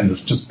misunderstand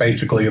this. Just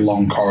basically a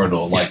long corridor,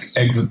 like Yes.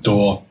 exit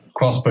door,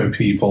 crossbow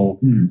people,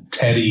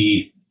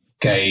 Teddy,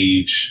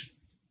 Gage,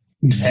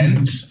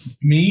 tent,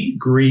 me.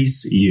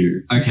 Grease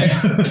you. Okay.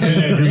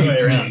 Other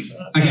way around.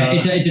 Okay,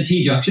 it's a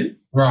T-junction.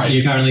 Right.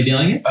 You're currently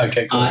dealing it.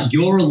 Okay, cool.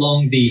 You're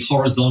along the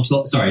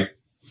horizontal... Sorry,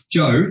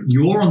 Joe,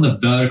 you're on the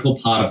vertical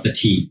part of the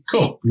T,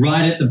 Cool.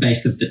 right at the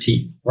base of the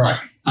T. Right.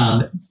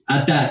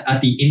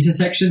 At the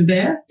intersection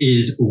there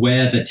is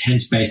where the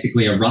tent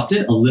basically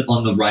erupted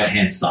on the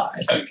right-hand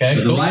side. Okay, So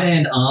the cool.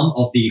 right-hand arm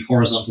of the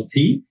horizontal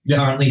T Yeah.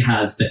 currently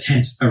has the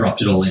tent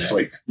erupted all in it.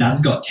 Sweet.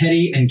 That's got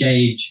Teddy and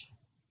Gage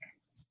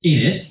in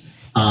it.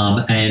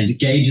 And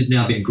Gage has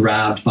now been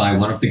grabbed by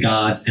one of the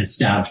guards and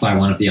stabbed by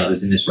one of the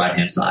others in this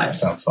right-hand side.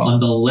 Sounds fun. On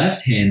the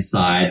left-hand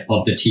side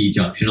of the T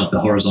junction, of the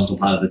horizontal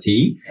part of the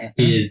T,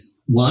 is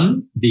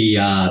one,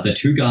 the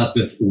 2 guards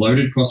with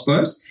loaded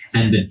crossbows,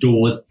 and the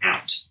doors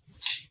out.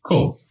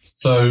 Cool.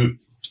 So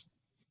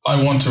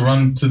I want to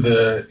run to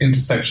the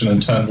intersection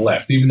and turn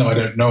left, even though I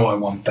don't know I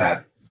want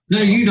that. No,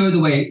 you know the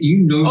way.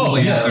 Oh,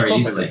 yeah, out very of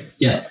course I easily.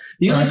 Yes.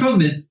 The only Right.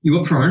 problem is you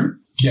are prone.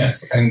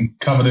 Yes, and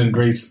covered in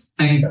grease.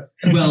 And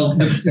well,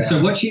 Yeah.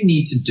 so what you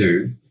need to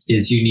do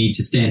is you need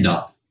to stand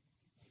up.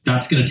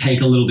 That's going to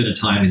take a little bit of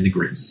time in the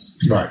grease,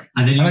 Right.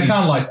 and then And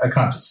I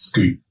can't just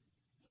scoot.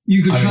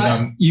 you could I mean,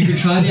 try. You could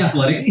try the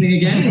athletics thing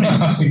again, and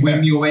just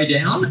swim your way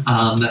down,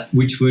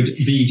 which would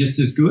be just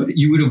as good.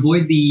 You would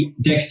avoid the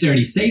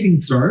dexterity saving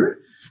throw,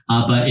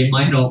 but it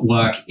might not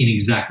work in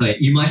exactly.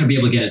 You might not be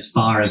able to get as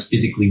far as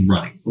physically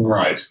running.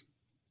 Right.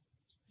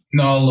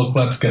 No, look,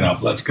 let's get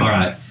up. Let's go. All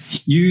right.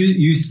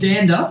 You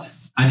stand up,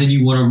 and then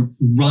you want to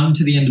run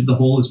to the end of the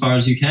hall as far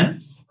as you can.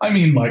 I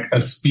mean, like a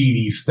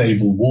speedy,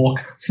 stable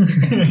walk.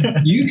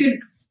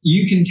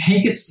 You can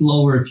take it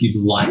slower if you'd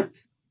like,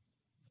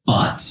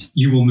 but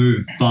you will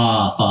move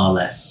far, far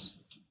less.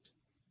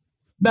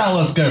 Now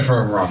let's go for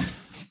a run.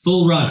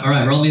 Full run. All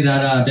right, roll me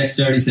that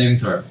dexterity saving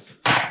throw.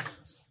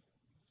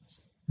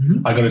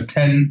 I got a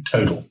 10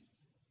 total.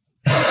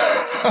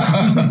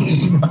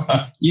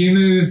 You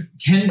move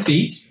 10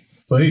 feet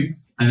Sweet.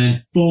 and then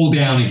fall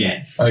down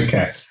again.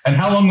 Okay. And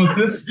how long was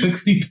this?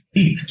 60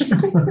 feet?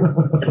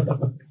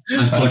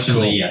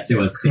 Unfortunately, Cool. yes, it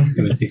was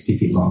 60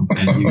 feet long,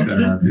 and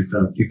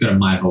you've got a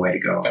mile of a way to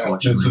go.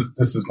 Unfortunately,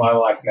 This is my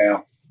life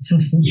now.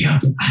 yeah.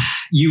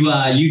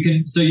 You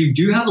can. So you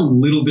do have a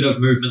little bit of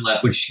movement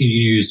left, which you can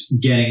use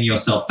getting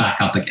yourself back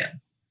up again.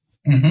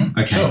 Mm-hmm.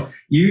 Okay. Sure.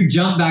 You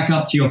jump back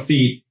up to your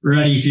feet,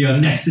 ready for your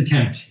next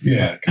attempt.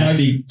 Yeah. Can At I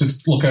the-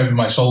 just look over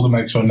my shoulder,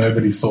 make sure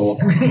nobody saw?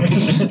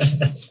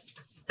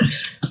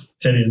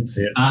 Teddy didn't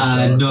see it.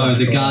 No,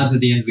 the guards at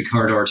the end of the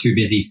corridor are too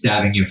busy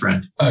stabbing your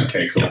friend.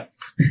 Okay, cool. Yeah.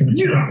 And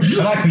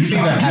I can see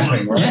that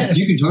happening, right? Yes,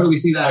 you can totally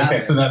see that. Okay,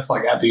 happening. so that's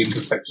like at the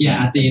intersection.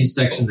 Yeah, at the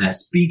intersection there.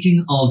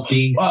 Speaking of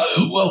being...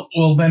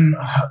 Well, then,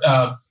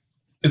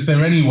 is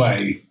there any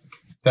way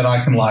that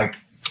I can, like,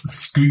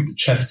 scoot the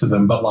chest to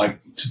them, but, like,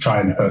 to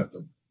try and hurt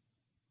them?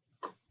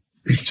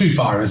 It's too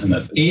far, isn't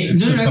it?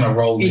 It's just going to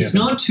roll near It's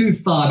them. not too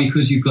far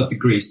because you've got the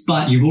grease,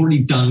 but you've already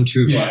done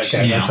too Yeah, much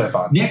okay, now. that's so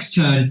fine. Next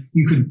turn,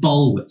 you could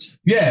bowl it.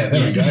 Yeah,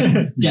 there Yes. we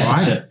go.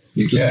 Definitely.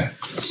 Yeah.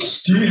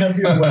 Do you have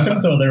your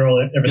weapons or they're all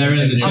everything's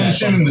They're in the I'm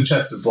chest. assuming the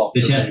chest is locked.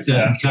 The at chest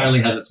least.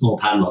 currently has a small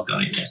padlock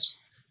on it, yes.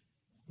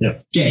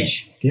 Yep.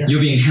 Gage, Yeah.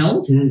 you're being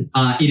held. Mm.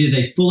 It is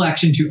a full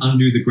action to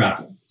undo the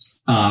grapple.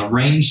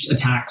 Ranged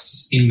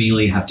attacks in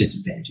melee have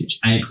disadvantage,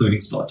 including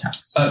spell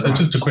attacks.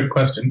 Just a quick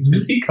question. Mhm.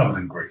 Is he covered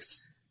in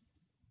grease?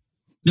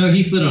 No,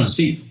 he slid on his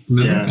feet.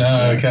 Remember? Yeah.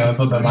 No, okay. I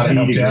thought that might have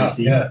helped you out.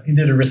 Speedy Yeah. He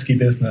did a risky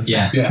business.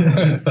 Yeah. Yeah,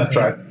 that's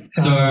right.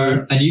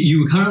 So, and you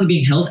were currently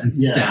being held and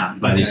Yeah.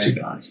 stabbed by these Okay. two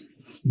guards.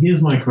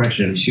 Here's my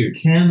question. Shoot.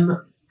 Can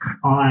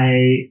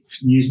I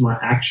use my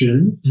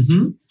action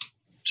Mm-hmm.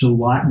 to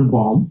light the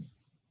bomb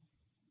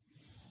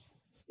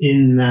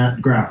in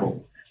that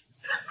grapple?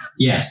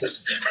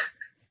 Yes.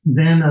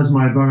 Then, as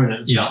my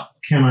bonus, Yeah.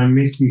 can I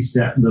Misty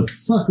Step the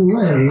fuck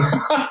away?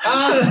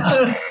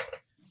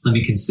 Let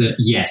me consider.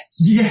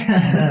 Yes.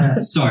 Yeah,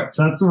 So,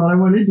 that's what I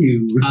want to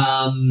do.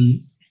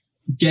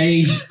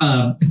 Gage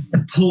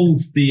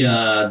pulls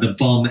the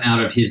bomb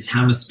out of his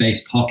hammer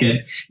space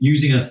pocket,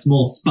 using a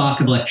small spark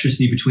of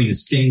electricity between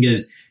his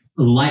fingers,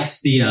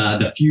 lights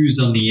the fuse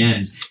on the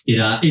end.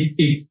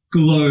 It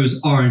glows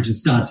orange and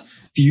starts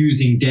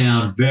fusing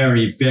down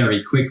very,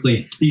 very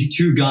quickly. These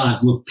two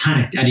guards look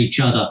panicked at each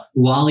other,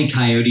 Wile E.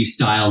 Coyote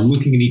style,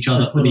 looking at each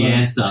other for the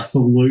answer.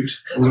 Salute.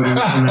 And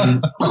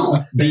then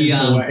The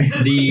away.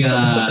 the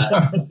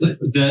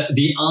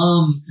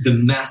arm, the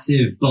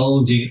massive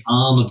bulging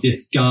arm of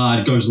this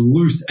guard goes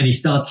loose, and he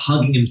starts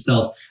hugging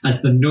himself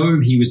as the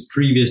gnome he was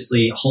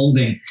previously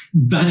holding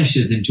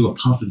vanishes into a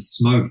puff of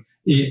smoke.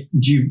 Do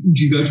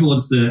you go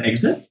towards the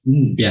exit?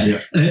 Mm, Yeah.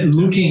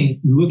 Looking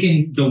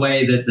the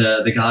way that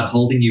the guard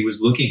holding you was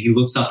looking, he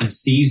looks up and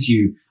sees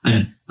you,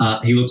 and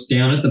he looks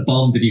down at the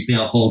bomb that he's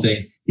now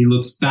holding. He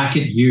looks back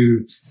at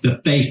you, the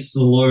face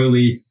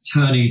slowly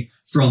turning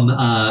from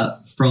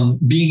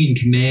being in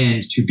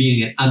command to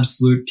being an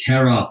absolute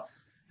terror,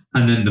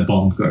 and then the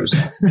bomb goes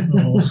off.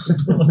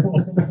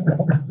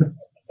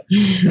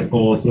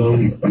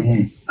 Awesome.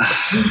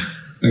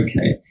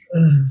 Okay.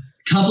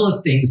 Couple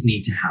of things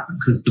need to happen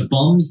because the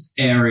bomb's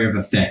area of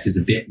effect is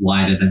a bit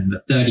wider than the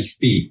 30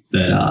 feet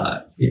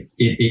that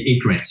it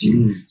grants you.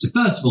 Mm. So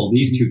first of all,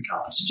 these two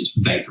guards are just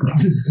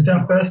vaporized. It's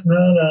our first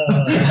murder.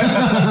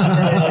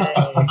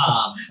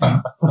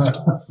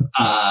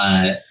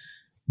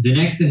 The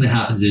next thing that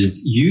happens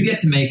is you get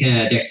to make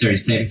a dexterity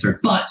saving throw,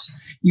 but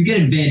you get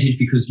advantage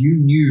because you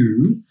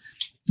knew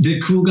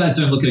the cool guys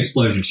don't look at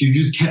explosions. You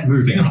just kept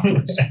moving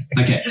afterwards.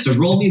 Okay, so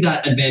roll me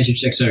that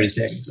advantage dexterity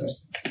saving throw.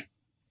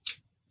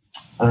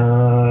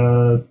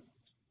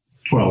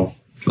 12.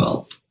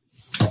 12.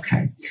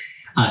 Okay.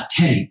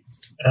 Teddy,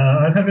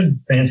 I have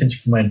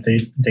advantage for my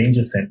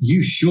danger sense.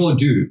 you sure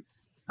do.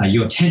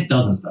 Your tent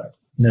doesn't, though.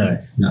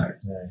 No. No.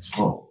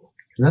 Oh.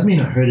 Does that mean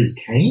I hurt his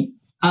cane?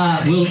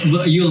 You'll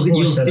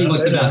see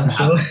what's about to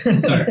happen.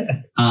 So,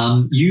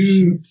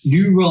 you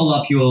roll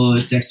up your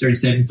dexterity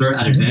saving throw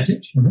at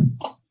advantage.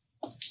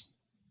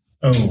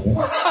 Oh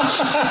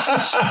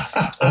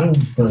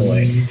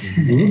boy.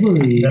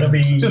 That'll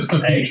be Just for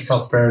future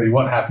prosperity,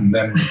 what happened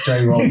then was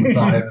Jay rolled the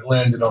die and it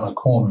landed on a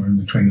corner in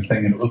between the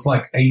thing, and it was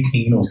like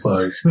 18 or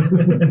so. So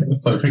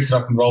I picked it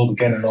up and rolled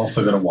again and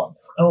also got a 1.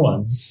 Oh,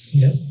 1.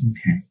 Yep.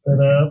 Okay. But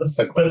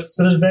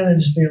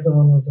advantage, the other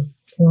one was a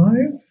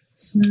 5.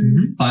 So,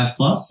 5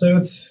 plus. so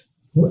it's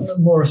a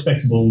more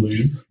respectable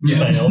lose.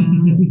 Yes. Fail.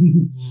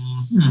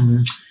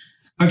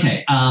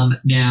 Okay.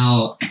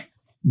 Now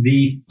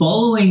the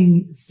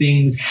following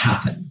things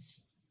happen.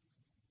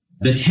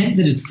 The tent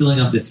that is filling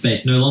up this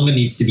space no longer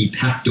needs to be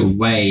packed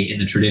away in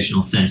the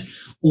traditional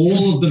sense.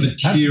 All of the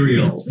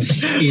material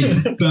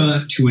is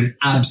burnt to an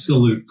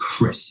absolute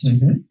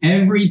crisp. Mm-hmm.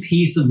 Every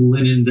piece of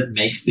linen that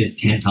makes this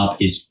tent up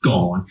is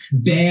gone.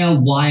 Bare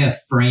wire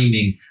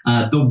framing.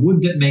 The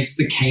wood that makes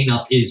the cane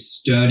up is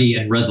sturdy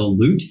and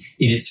resolute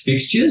in its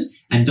fixtures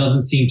and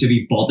doesn't seem to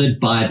be bothered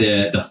by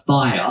the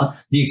fire.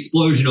 The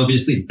explosion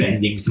obviously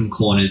bending some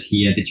corners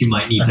here that you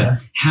might need to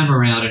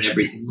hammer out and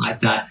everything like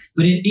that.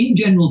 But in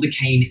general, the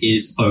cane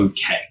is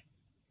okay.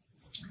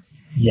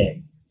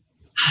 Yay.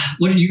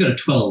 What did you got? A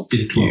 12,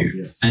 didn't you?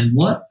 12, yes. And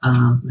what?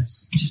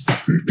 Let's just.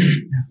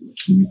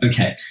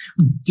 Okay.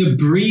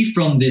 Debris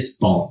from this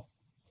bomb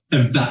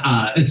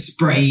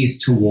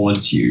sprays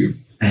towards you,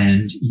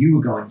 and you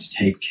are going to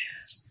take.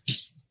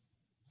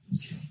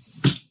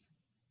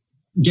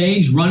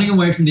 Gage, running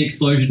away from the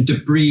explosion,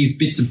 debris,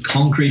 bits of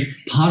concrete,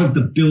 part of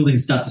the building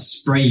start to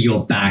spray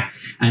your back,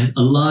 and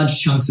large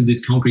chunks of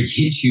this concrete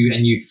hit you,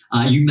 and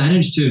you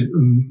manage to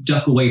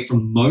duck away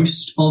from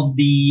most of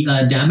the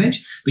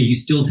damage, but you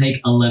still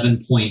take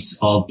 11 points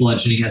of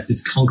bludgeoning as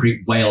this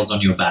concrete wails on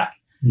your back.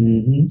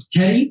 Mm-hmm.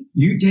 Teddy,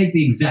 you take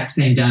the exact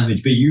same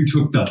damage, but you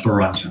took the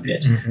brunt of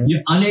it. Mm-hmm.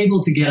 You're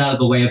unable to get out of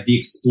the way of the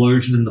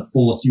explosion and the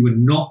force. You were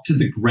knocked to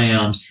the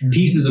ground. Mm-hmm.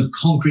 Pieces of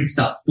concrete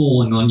start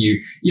falling on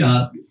you.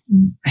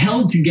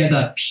 Held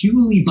together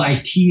purely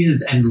by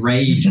tears and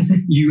rage,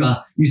 you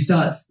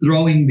start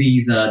throwing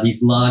these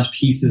large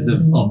pieces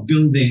of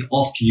building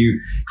off you,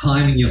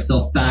 climbing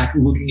yourself back,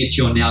 looking at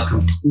your now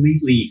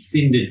completely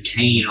cindered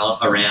cane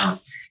around.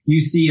 You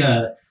see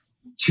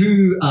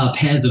two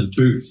pairs of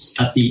boots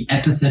at the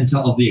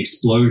epicenter of the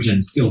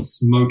explosion, still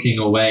smoking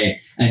away,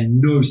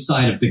 and no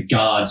sight of the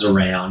guards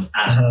around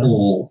at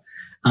all.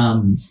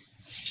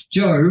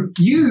 Joe,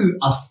 you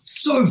are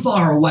so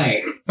far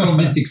away from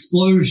this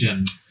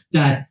explosion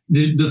that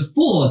the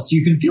force,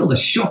 you can feel the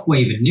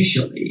shockwave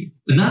initially,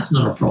 and that's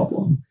not a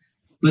problem.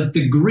 But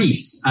the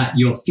grease at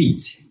your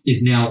feet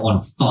is now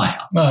on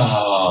fire.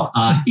 Oh.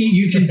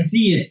 You can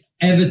see it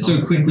ever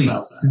so quickly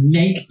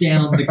snake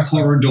down the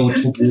corridor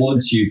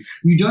towards you.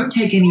 You don't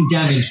take any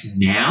damage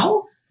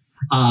now,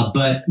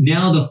 but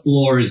now the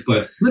floor is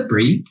both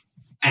slippery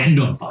and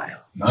on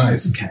fire.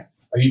 Nice. Okay.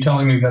 Are you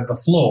telling me that the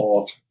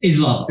floor Is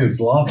lava.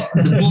 is lava?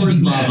 The floor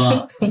is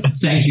lava.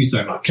 Thank you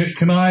so much.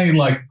 Can I,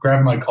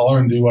 grab my collar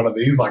and do one of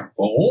these?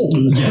 Oh.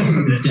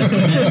 Yes,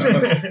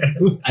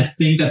 definitely. I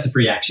think that's a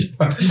free action.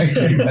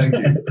 Thank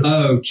you.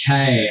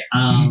 Okay.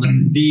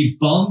 The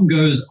bomb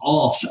goes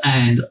off,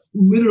 and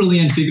literally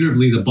and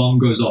figuratively, the bomb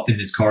goes off in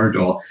this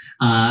corridor.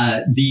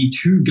 The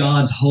two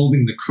guards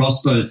holding the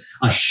crossbows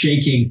are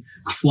shaking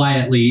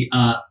quietly,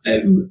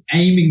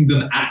 aiming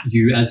them at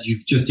you as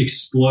you've just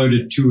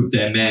exploded two of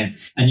their men.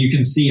 And you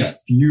can see a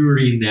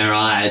fury in their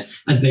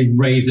eyes as they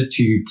raise it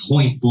to you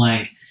point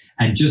blank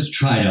and just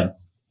try to,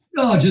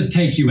 just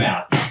take you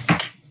out.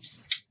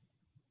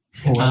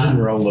 Oh, I didn't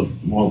roll the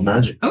wild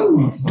magic.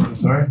 Oh, I'm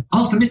sorry.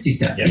 Oh, for Misty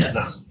Step, Yeah,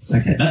 yes.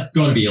 Okay, that's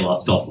got to be your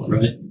last spell slot,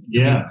 right?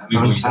 Yeah,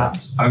 I'm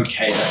tapped.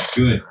 Okay, that's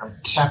good. I'm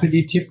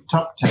tappity tip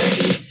top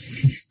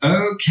tappity.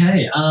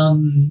 Okay,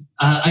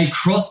 a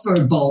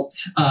crossbow bolt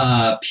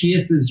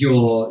pierces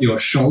your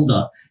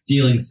shoulder,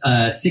 dealing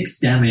 6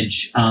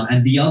 damage,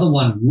 and the other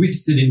one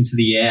whiffs it into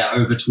the air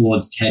over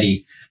towards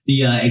Teddy.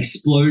 The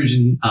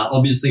explosion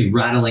obviously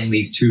rattling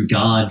these two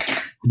guards.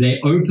 They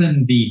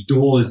open the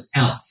doors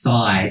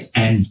outside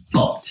and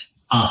bolt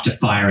after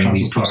firing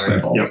these crossbow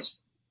bolts.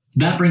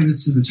 That brings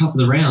us to the top of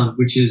the round,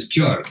 which is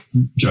Joe.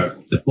 Joe,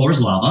 the floor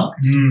is lava.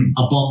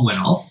 A bomb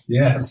went off.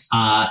 Yes.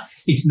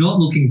 It's not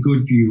looking good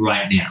for you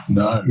right now.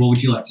 No. What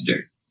would you like to do?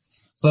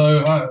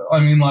 So,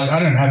 I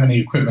don't have any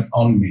equipment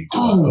on me.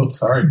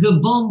 Sorry. The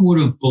bomb would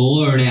have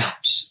blown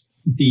out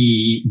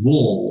the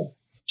wall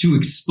to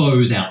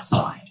expose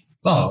outside.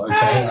 Oh,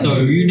 okay.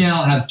 So you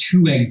now have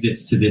 2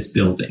 exits to this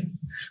building.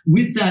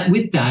 With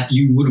that,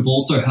 you would have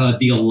also heard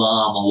the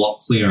alarm a lot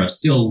clearer,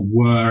 still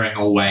whirring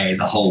away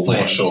the whole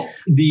way. For sure.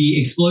 The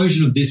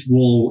explosion of this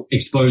wall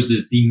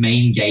exposes the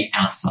main gate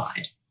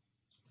outside.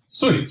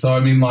 Sweet. So,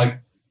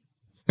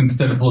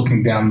 instead of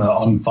looking down the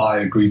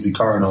on-fire, greasy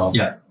corridor,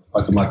 Yeah.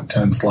 I could,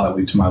 turn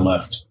slightly to my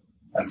left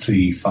and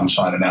see sun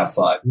shining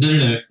outside.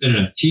 No.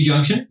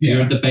 T-junction. Yeah.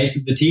 You're at the base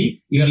of the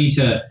T. You need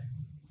to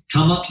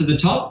come up to the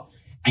top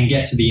and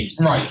get to the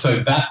intersection. Right, so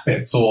that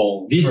bit's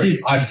all This free.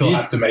 is- I still this-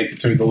 have to make it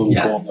through the little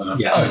Yeah. gauntlet. Of,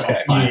 Yeah. okay.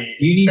 Fine.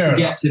 You need Fair to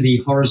get enough. to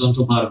the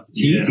horizontal part of the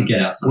T Yeah. to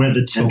get outside. Where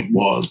the tent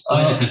was.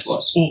 Where the tent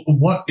was. Well,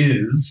 what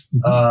is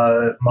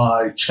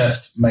my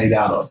chest made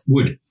out of?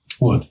 Wood.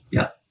 Wood.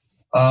 Yeah.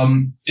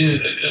 Do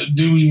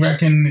I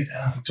reckon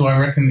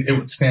it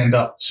would stand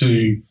up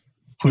to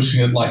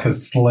pushing it like a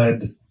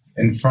sled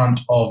in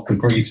front of the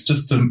grease,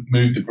 just to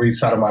move the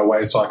grease out of my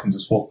way so I can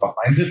just walk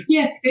behind it?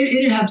 Yeah,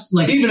 it'd have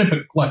Even if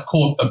it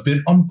caught a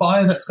bit on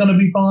fire, that's going to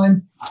be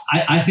fine.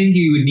 I think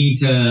you would need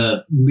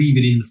to leave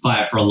it in the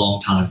fire for a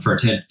long time for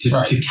it to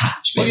Right.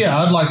 catch. Well, yeah,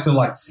 I'd like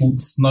to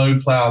snow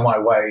plow my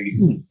way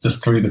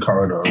just through the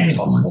corridor if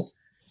Excellent. possible.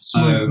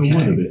 Smoke the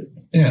wood a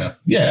bit.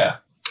 Yeah.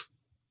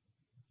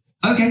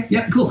 Okay,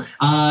 yeah, cool.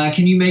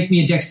 Can you make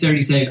me a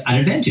dexterity save at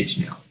advantage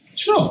now?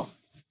 Sure.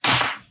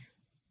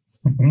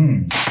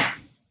 Mm-hmm.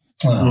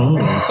 Oh.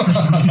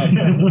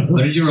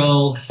 What did you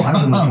roll?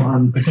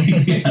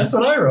 That's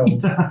what I rolled.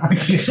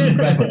 Exactly.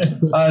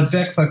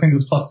 Dex, I think,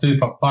 is +2,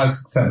 5,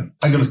 6, 7.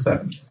 I got a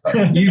 7.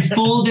 You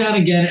fall down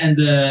again, and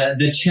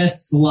the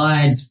chest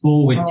slides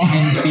forward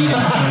 10 feet in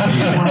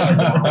front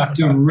of you,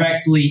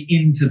 directly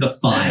into the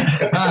fire.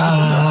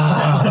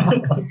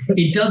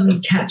 It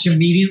doesn't catch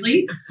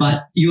immediately,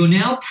 but you're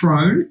now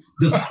prone.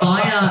 The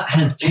fire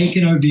has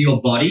taken over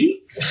your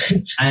body,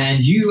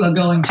 and you are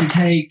going to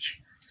take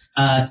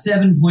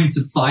 7 points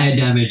of fire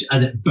damage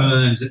as it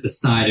burns at the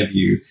side of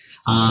you.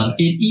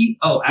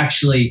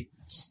 Actually,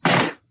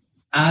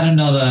 add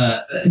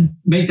another,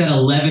 make that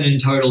 11 in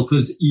total,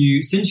 because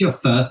since your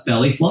first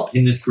belly flop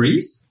in this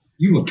grease,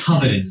 you were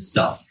covered in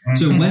stuff. Mm-hmm.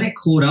 So when it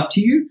caught up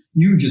to you,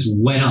 you just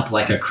went up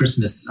like a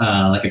Christmas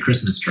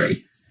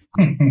tree.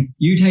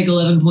 You take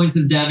 11 points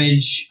of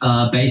damage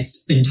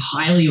based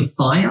entirely of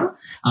fire,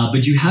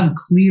 but you have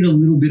cleared a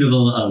little bit of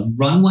a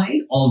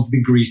runway of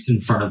the grease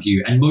in front of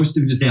you, and most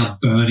of it is now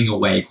burning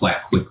away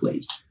quite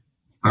quickly.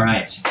 All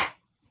right,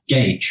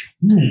 Gage.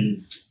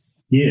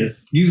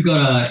 Yes. You've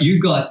got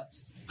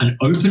an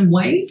open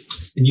way,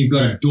 and you've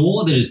got a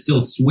door that is still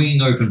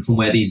swinging open from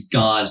where these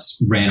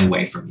guards ran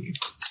away from you.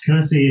 Can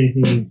I see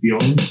anything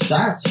beyond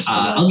that?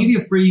 I'll give you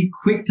a free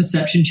quick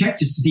perception check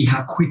just to see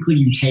how quickly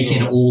you take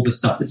in all the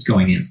stuff that's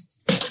going in.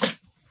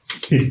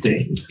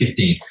 15.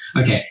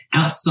 Okay.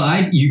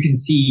 Outside, you can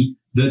see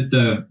that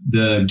the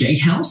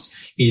gatehouse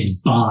is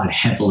barred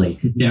heavily.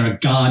 There are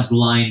guards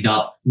lined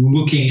up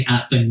looking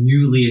at the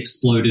newly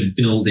exploded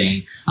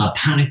building,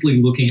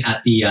 panically looking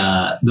at the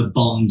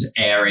bombed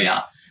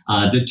area.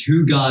 The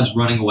two guards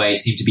running away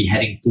seem to be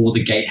heading for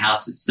the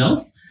gatehouse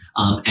itself.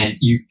 And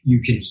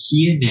you can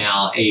hear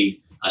now a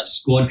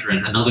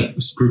squadron, another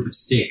group of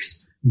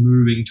 6,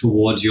 moving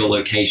towards your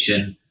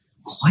location,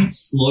 quite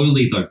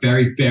slowly though,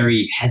 very,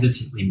 very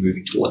hesitantly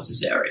moving towards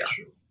this area.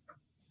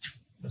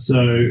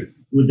 So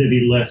would there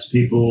be less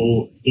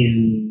people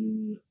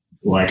in,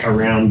 like,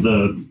 around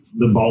the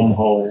bomb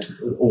hole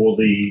or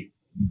the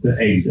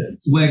exit?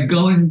 We're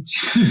going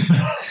to...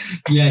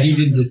 Yeah, he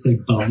did just say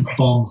bomb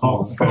hole.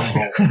 Bomb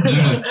hole.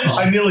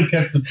 I nearly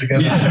kept it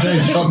together. Yeah. I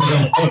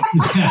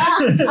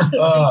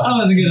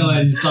wasn't going to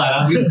let you slide. I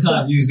was going to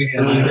start using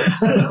it.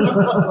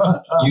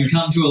 You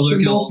come to a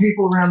Some more local...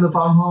 people around the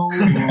bomb hole?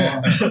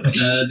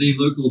 the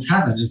local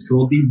tavern is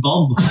called the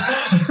Bomb Hole.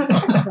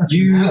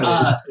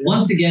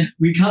 Once again,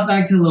 we cut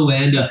back to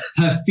Luanda.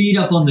 Her feet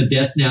up on the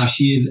desk now.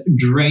 She is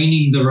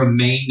draining the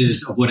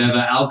remainders of whatever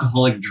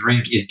alcoholic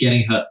drink is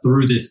getting her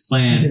through this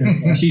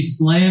plan. She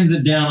slams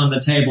it down on the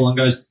table and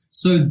goes,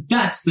 "So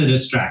that's the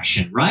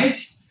distraction, right?"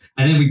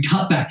 And then we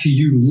cut back to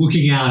you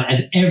looking out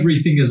as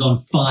everything is on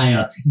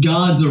fire.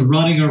 Guards are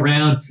running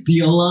around. The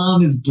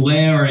alarm is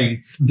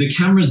blaring. The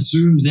camera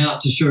zooms out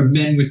to show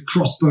men with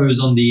crossbows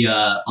on the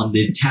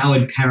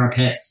towered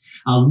parapets,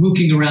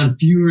 looking around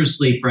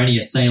furiously for any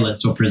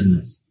assailants or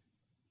prisoners.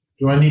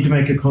 Do I need to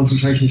make a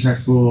concentration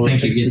check for...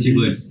 Thank you. Yes, you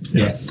would.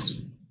 Yeah. Yes.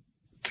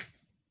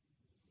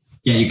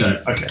 Yeah, you got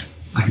it. Okay.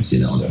 I can see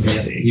that one.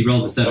 Yeah. He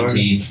rolled a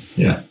 17.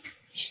 Yeah.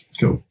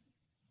 Cool.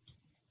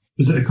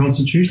 Was it a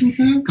constitution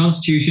save?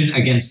 Constitution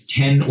against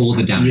 10 or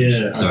the damage.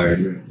 Yeah. So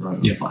okay, yeah, right.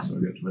 you're fine. So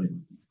I got 20.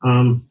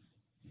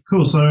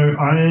 Cool. So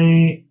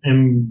I'm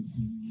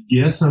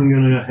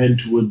going to head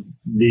toward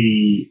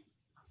the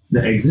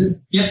exit.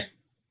 Yep.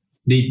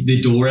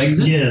 The door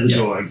exit? Yeah, the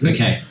door exit.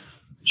 Okay.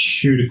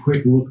 Shoot a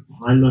quick look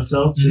behind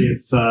myself, see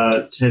if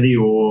Teddy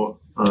or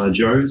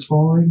Joe is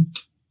following.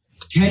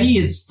 Teddy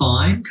is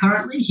fine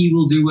currently. He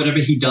will do whatever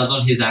he does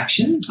on his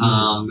action.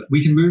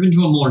 We can move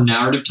into a more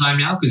narrative time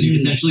now because you've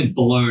essentially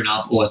blown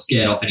up or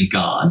scared off any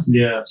guards.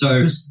 Yeah. So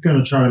I'm just going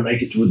to try and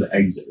make it toward the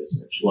exit,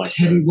 essentially. Like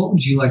Teddy, what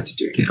would you like to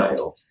do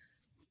now?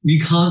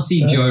 You can't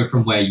see Joe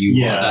from where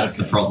you are. That's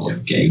the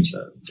problem, Gage.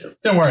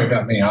 Don't worry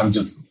about me. I'm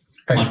just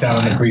face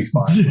down in a grease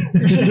fire.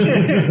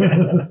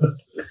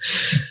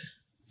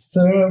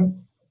 So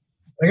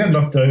I got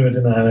knocked over,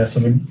 didn't I?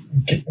 Sort of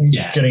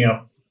getting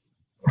up,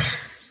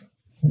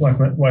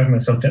 wipe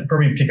myself down,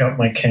 probably pick up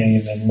my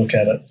cane and look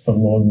at it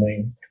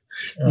forlornly.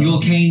 Your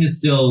cane is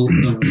still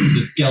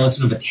the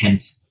skeleton of a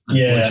tent,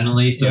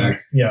 unfortunately.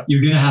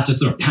 You're going to have to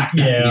sort of pack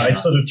that together. I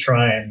sort of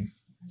try and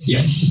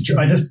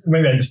I just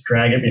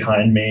drag it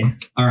behind me.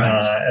 All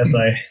right. As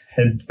I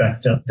head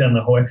back down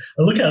the hallway.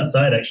 I look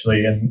outside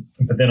actually,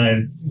 but then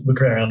I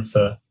look around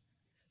for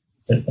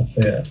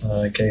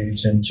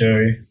Gage and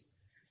Joe.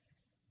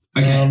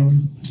 Okay.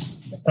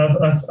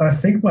 I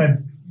think my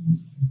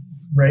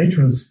rage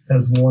has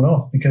worn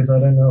off because I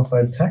don't know if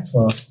I attacked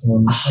last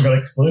one. I got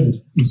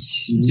exploded.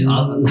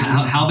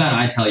 How about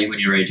I tell you when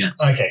your rage ends?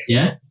 Okay.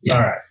 Yeah? All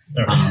right.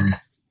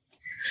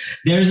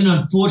 There's an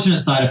unfortunate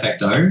side effect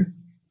though,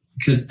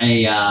 because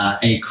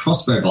a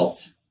crossbow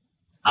bolt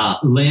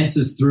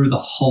lances through the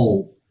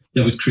hole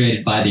that was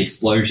created by the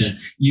explosion.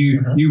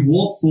 You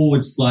walk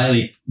forward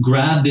slightly,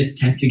 grab this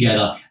tent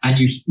together, and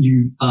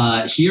you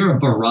hear a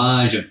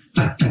barrage of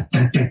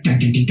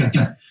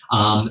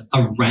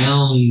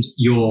around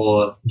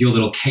your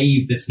little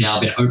cave that's now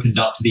been opened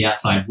up to the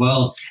outside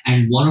world,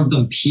 and one of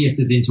them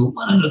pierces into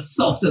one of the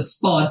softer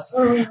spots.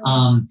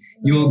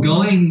 You're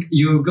going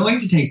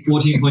to take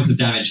 14 points of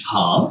damage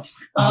halved.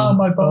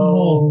 My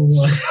bumhole.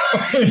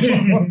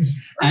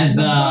 As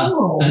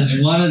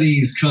one of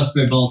these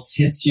crossbow bolts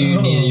hits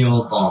you near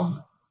your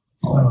bomb.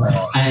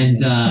 And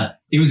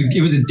it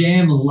was a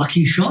damn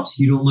lucky shot.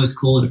 You'd almost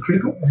call it a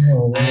critical.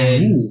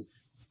 And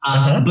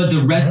but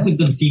the rest of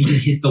them seem to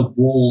hit the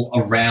wall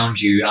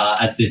around you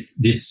as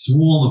this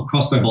swarm of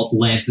crossbow bolts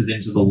lances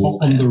into the wall.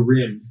 On the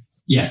rim.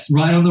 Yes,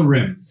 right on the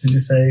rim. Did you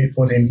say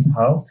 14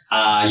 halved?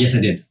 Yes,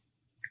 I did.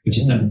 Which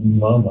is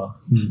Mama.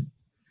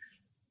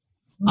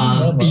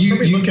 Mama. You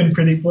looking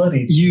pretty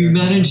bloody. You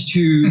manage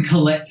to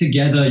collect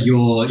together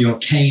your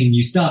cane.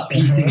 You start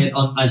piecing it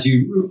on as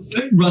you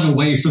run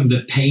away from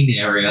the pain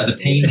area, the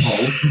pain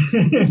hole.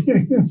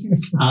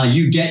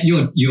 You get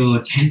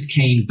your tent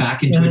cane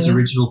back into its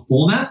original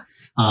format,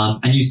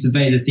 and you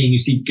survey the scene. You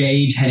see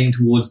Gage heading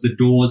towards the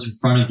doors in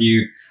front of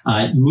you.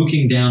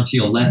 Looking down to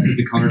your left of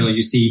the corridor,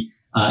 you see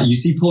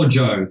poor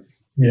Joe.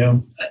 Yeah.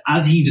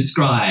 As he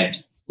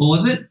described, what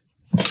was it?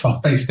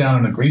 Face down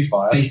in a grease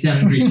fire. Face down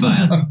in a grease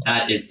fire.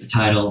 That is the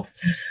title.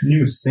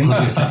 New scene.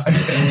 That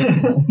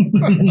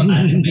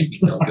didn't make me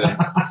feel good.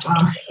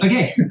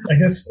 Okay. I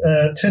guess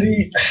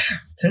Teddy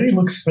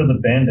looks for the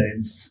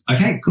Band-Aids.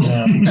 Okay, cool.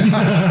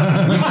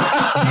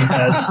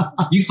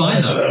 You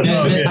find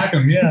them. Pack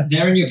them, yeah.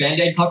 They're in your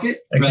Band-Aid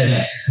pocket. Okay. Right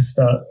there. I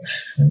start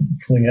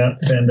pulling out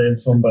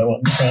Band-Aids one by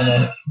one,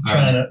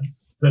 trying to.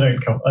 They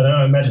don't come.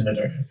 I imagine they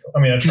don't. I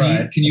mean, I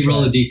try. Can you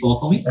roll a d4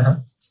 for me?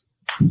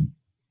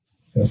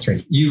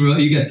 3.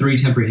 You get 3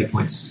 temporary hit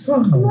points.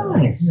 Oh,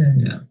 nice.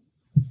 Yeah.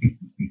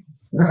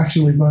 They're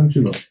actually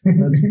functional.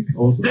 That's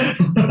awesome.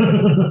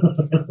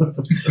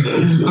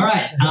 All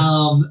right.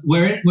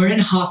 We're in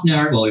half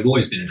narrative. Well, we've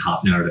always been in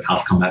half narrative,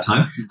 half combat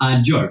time.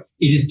 Joe,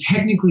 it is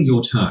technically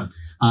your turn.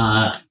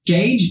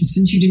 Gage,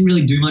 since you didn't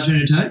really do much on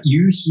your turn,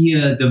 you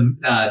hear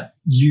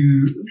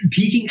you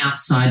peeking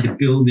outside the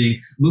building,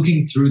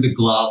 looking through the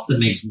glass that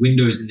makes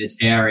windows in this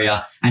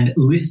area, and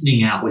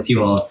listening out with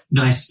your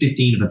nice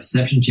 15 of a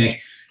perception check.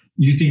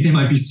 You think they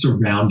might be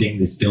surrounding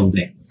this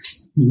building.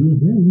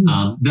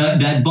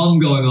 That bomb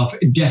going off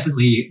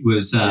definitely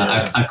was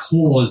a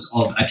cause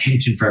of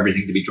attention for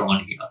everything to be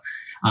drawn here.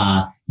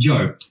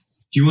 Joe,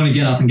 do you want to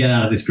get up and get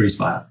out of this grease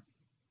fire?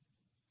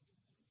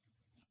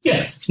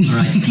 Yes. All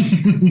right.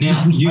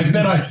 Now, I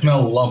bet I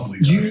smell lovely.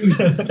 You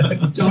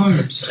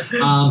don't.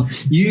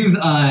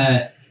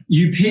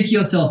 You pick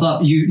yourself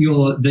up.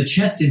 The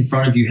chest in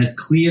front of you has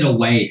cleared a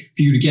way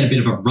for you to get a bit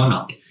of a run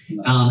up.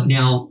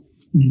 Now,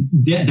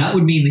 that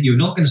would mean that you're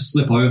not going to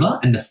slip over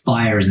and the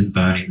fire isn't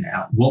burning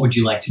now. What would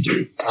you like to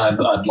do?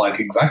 I'd like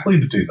exactly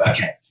to do that.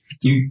 Okay.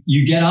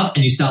 You get up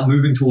and you start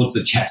moving towards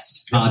the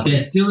chest. There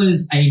still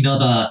is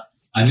another,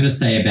 I'm going to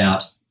say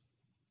about,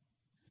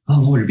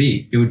 what would it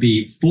be? It would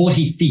be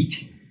 40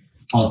 feet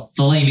of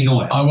flaming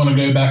oil. I want to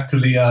go back to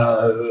the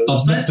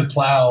Bobsled? Mr.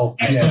 Plow.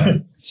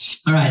 Excellent.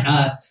 All right.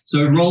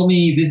 So roll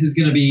me. This is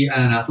going to be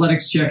an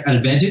athletics check at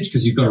advantage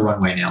because you've got a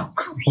runway now.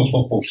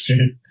 Oh,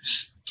 shit.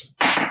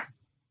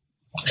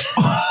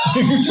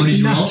 What did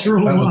you roll?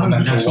 That was a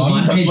natural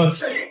one. Hey,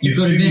 Let's you've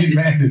got see the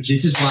advantage.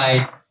 This is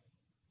why.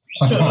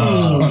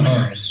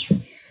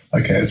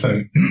 Okay,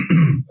 so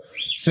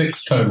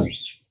 6 total.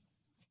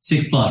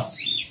 6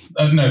 plus.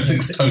 No,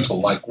 6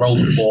 total. Like roll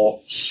to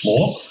 4.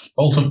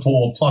 Roll to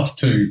 4 plus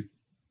 2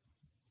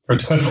 for a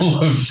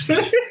total of.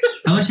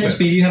 How much HP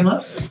do you have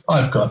left?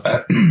 I've got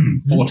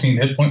 14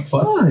 hit points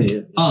left.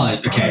 Oh,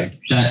 okay.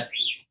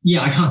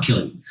 I can't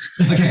kill you.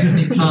 Okay.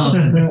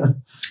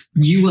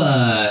 You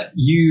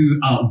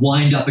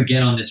wind up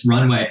again on this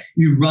runway.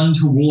 You run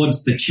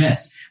towards the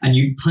chest and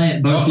you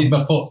plant both.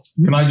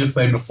 Can I just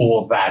say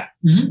before that,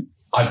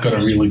 I've got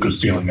a really good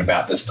feeling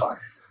about this time.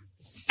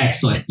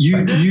 Excellent.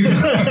 You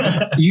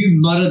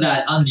mutter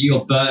that under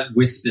your burnt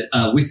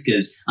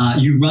whiskers.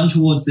 You run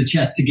towards the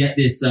chest to get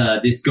this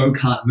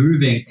go-kart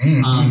moving,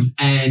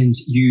 and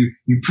you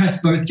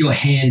press both your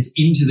hands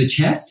into the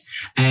chest,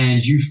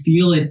 and you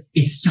feel it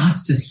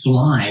starts to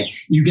slide.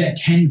 You get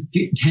 10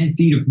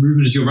 feet of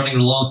movement as you're running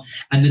along,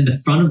 and then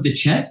the front of the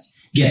chest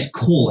gets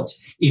caught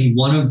in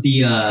one of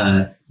the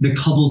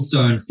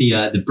cobblestones,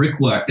 the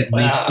brickwork that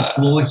makes the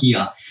floor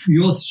here.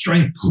 Your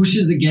strength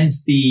pushes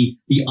against the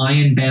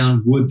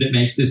iron-bound wood that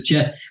makes this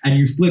chest, and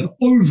you flip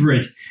over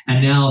it,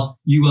 and now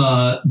you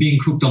are being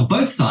cooked on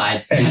both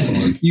sides.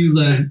 Excellent. You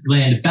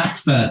land back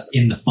first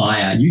in the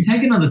fire. You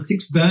take another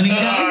 6 burning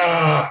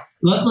damage.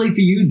 Luckily for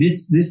you,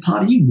 this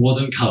party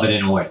wasn't covered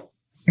in oil.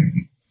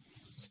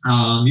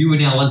 You were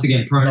now once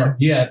again prone. Not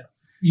yet.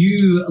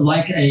 You,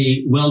 like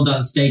a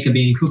well-done steak, are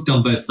being cooked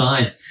on both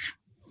sides.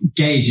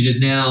 Gage, it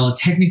is now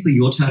technically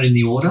your turn in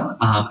the order.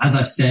 As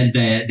I've said,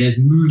 there's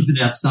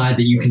movement outside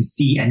that you can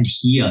see and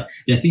hear.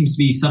 There seems to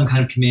be some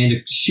kind of commander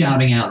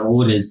shouting out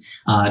orders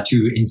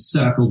to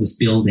encircle this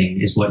building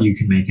is what you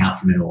can make out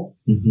from it all.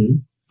 Mm-hmm.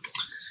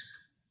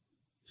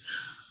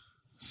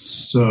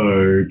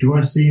 So, do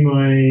I see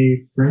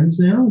my friends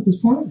now at this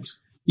point?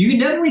 You can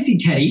definitely see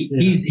Teddy. Yeah.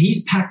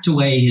 He's packed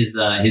away his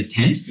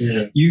tent.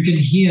 Yeah. You can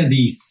hear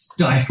the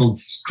stifled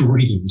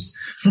screams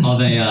of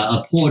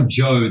a poor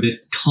Joe that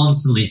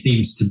constantly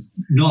seems to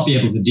not be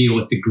able to deal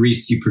with the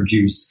grease you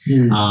produce.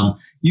 Mm.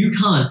 You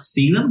can't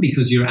see them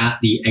because you're at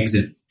the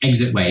exit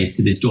ways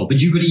to this door,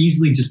 but you could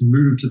easily just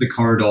move to the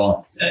corridor.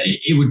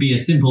 It would be a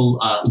simple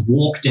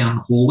walk down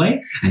the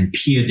hallway and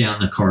peer down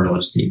the corridor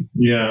to see.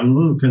 Yeah, I'm a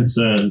little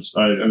concerned.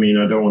 I mean,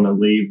 I don't want to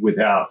leave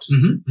without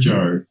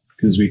Joe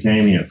because we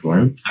came here for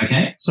him.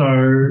 Okay. So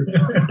I'm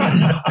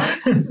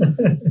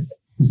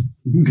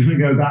going to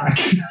go back.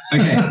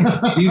 Okay.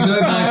 You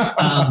go back.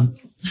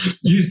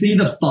 You see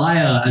the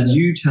fire as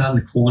you turn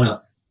the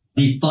corner.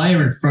 The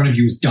fire in front of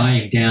you is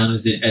dying down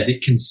as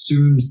it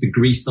consumes the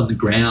grease on the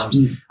ground.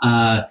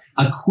 A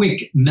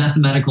quick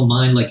mathematical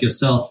mind like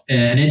yourself,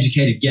 an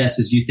educated guess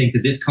is you think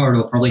that this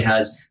corridor probably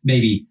has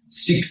maybe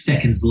 6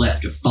 seconds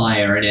left of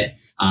fire in it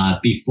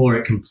before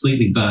it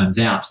completely burns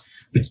out.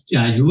 But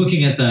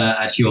looking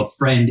at your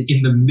friend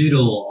in the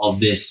middle of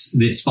this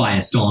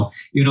firestorm,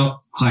 you're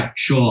not quite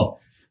sure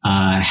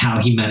how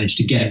he managed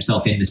to get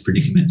himself in this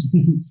predicament.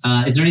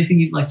 Is there anything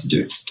you'd like to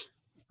do?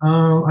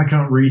 I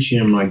can't reach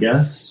him, I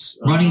guess.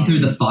 Running through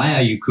the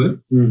fire, you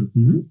could.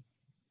 Mm-hmm.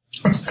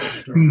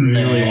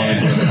 Really want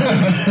to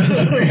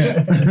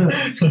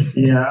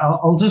do Yeah,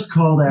 I'll just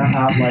call that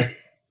out like,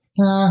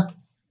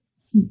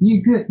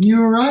 you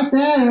were right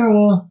there,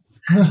 or...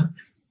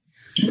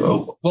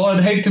 Well,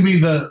 I'd hate to be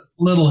the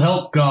little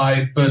help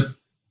guy, but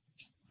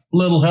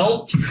little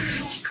help?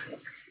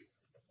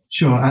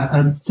 Sure,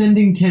 I'm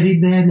sending Teddy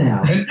there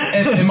now.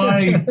 And am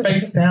I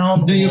face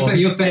down? No,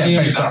 you're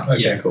face up.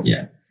 Okay, cool.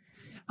 Yeah.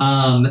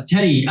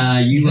 Teddy,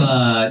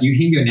 you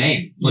hear your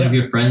name. One of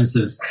your friends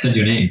has said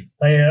your name.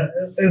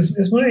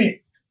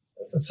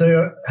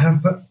 So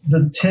have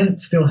the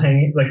tent still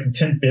hanging, like the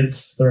tent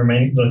bits, the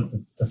remaining,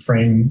 the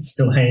frame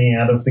still hanging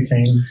out of the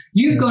cane?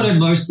 You've got it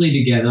mostly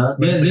together.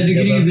 The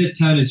beginning of this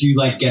turn is you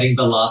like getting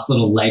the last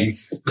little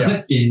legs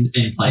clipped in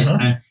place.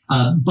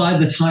 And by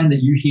the time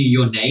that you hear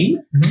your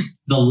name,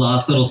 the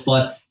last little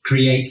slot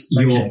creates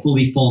your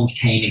fully formed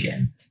cane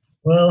again.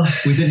 Well,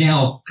 with a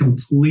now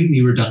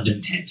completely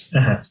redundant tent.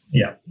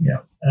 Yeah.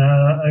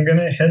 I'm going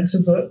to head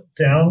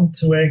down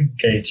to where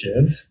Gage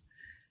is.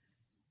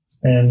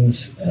 And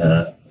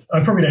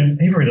he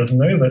probably doesn't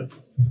know that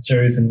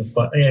Joe's in the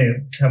fight. Yeah,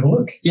 have a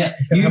look. Yeah,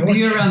 you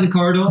peer around the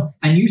corridor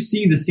and you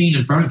see the scene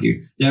in front of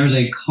you. There is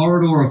a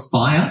corridor of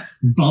fire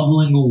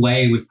bubbling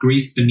away with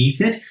grease beneath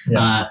it.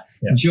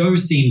 Joe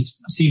seems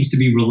to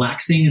be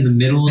relaxing in the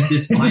middle of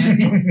this fire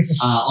pit.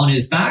 On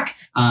his back,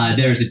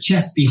 there is a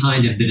chest behind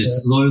him that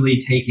is slowly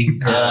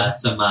taking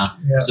some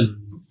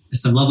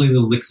lovely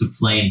little licks of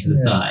flame to the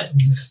side.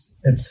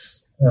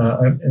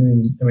 I'm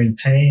in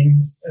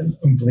pain.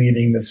 I'm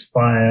bleeding. There's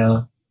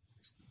fire.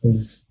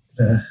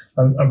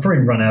 I'm probably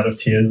run out of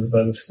tears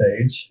by the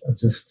stage. I'm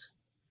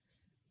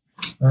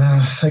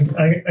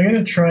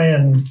gonna try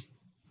and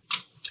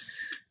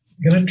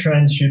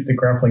shoot the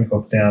grappling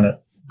hook down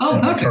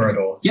the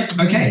corridor. Yep.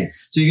 Okay.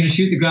 So you're gonna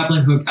shoot the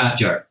grappling hook at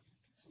Joe.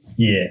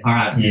 Yeah. All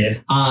right. Yeah.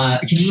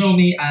 Can you roll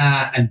me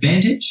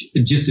advantage?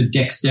 Just a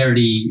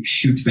dexterity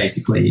shoot,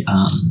 basically.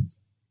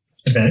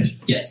 Advantage?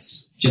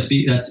 Yes.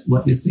 That's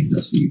what this thing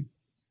does for you.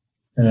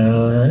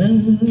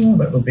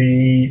 That will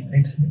be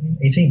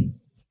 18.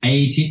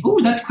 18. Oh,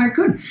 that's quite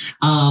good.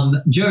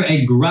 Joe,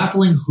 a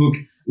grappling hook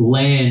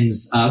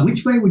lands.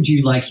 Which way would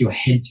you like your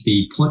head to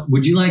be?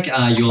 Would you like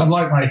your... I'd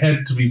like my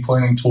head to be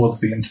pointing towards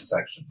the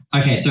intersection.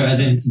 Okay, so as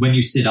in when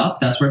you sit up,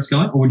 that's where it's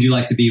going? Or would you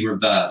like to be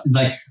reversed?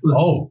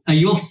 Are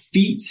your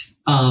feet...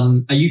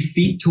 are you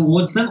feet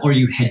towards them or are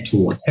you head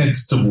towards them?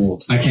 Heads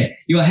towards them. Okay,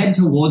 your head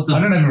towards them. I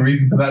don't have a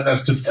reason for that.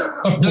 That's just...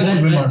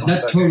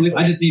 that's totally...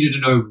 I just needed to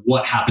know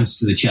what happens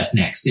to the chest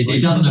next.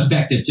 It doesn't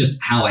affect it,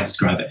 just how I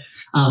describe it.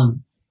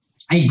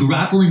 A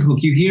grappling hook,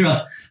 you hear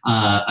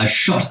a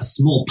shot, a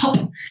small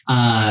pop,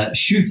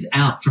 shoots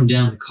out from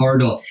down the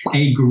corridor.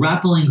 A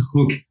grappling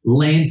hook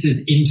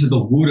lances into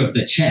the wood of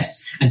the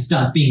chest and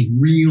starts being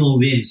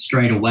reeled in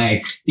straight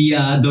away.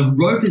 The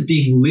rope is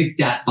being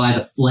licked at by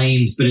the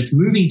flames, but it's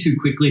moving too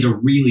quickly to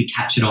really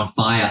catch it on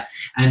fire.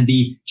 And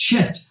the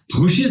chest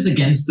pushes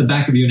against the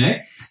back of your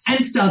neck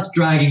and starts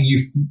dragging you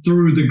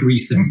through the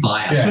grease and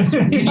fire.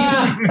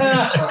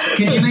 Yeah.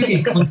 Can you make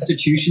a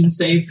constitution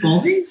save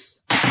for me?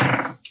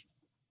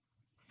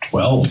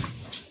 12.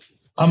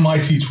 A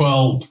mighty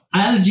 12.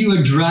 As you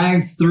are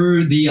dragged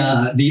through,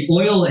 the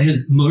oil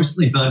has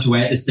mostly burnt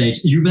away at this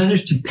stage. You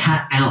manage to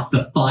pat out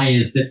the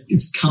fires that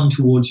come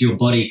towards your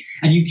body,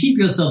 and you keep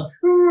yourself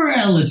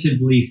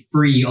relatively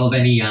free of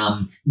any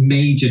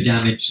major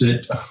damage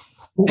that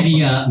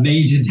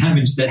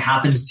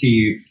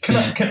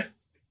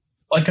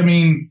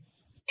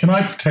Can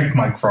I protect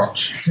my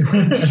crotch?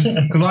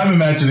 Because I'm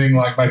imagining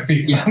like my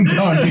feet. Yeah.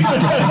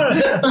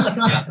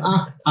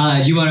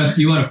 You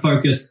want to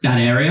focus that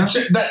area.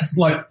 That's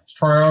like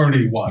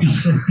priority one.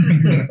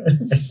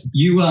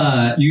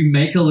 You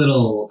make a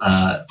little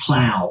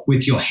plow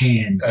with your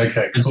hands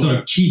and sort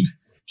of keep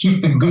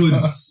the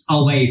goods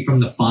away from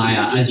the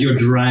fire as you're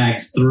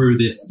dragged through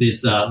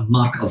this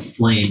muck of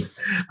flame.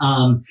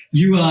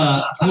 You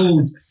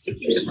hold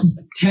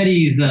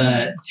Teddy's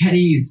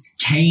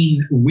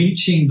cane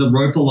winching the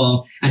rope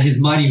along and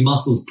his mighty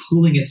muscles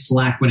pulling it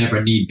slack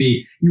whenever need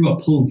be. You are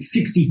pulled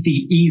 60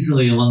 feet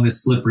easily along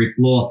this slippery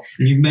floor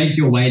and you make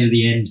your way to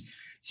the end.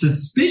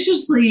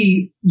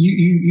 Suspiciously,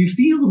 you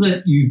feel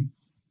that you've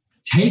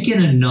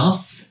taken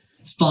enough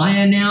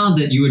fire now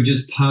that you are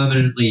just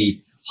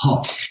permanently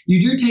hot.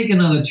 You do take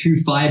another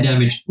 2 fire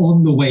damage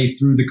on the way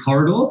through the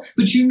corridor,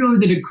 but you know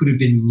that it could have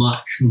been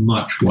much,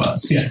 much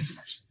worse.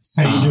 Yes.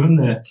 How you doing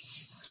there?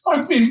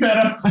 I've been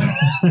better.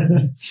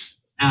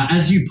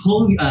 As you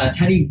pull,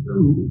 Teddy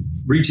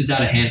reaches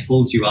out a hand,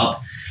 pulls you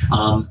up,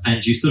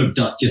 and you sort of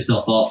dust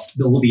yourself off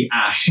all the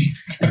ash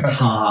and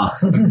tar.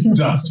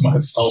 Dust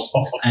myself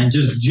off. And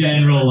just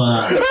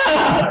general...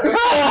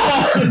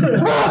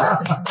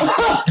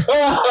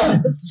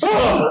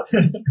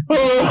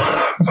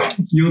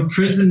 Your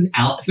prison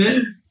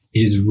outfit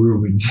is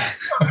ruined.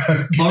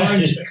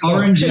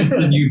 Orange is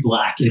the new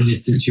black in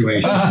this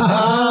situation.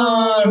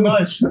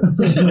 Nice.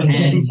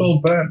 It's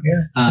all burnt,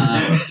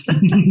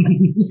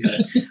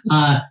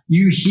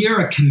 You hear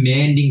a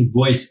commanding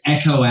voice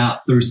echo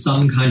out through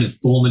some kind of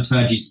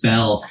thaumaturgy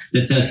spell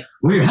that says,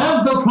 "We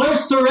have the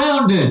place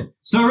surrounded!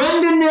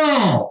 Surrender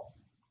now!"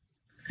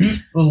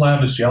 Who's the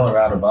loudest yeller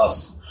out of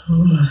us?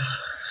 Can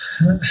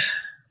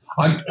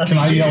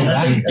I yell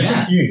back? I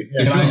think you.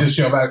 Yeah, Can I just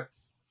yell back?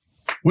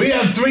 We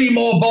have 3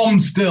 more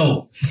bombs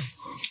still.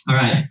 All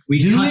right.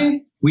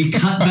 We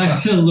cut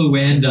back to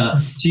Luanda.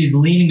 She's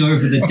leaning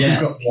over the I've got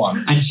desk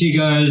 1. and she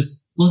goes,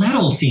 "Well, that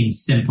all seems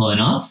simple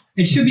enough.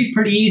 It should be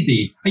pretty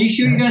easy. Are you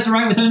sure you guys are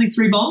right with only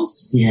 3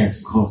 bombs?" Yes,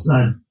 of course.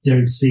 I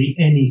don't see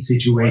any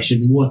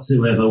situation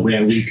whatsoever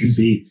where we could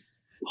be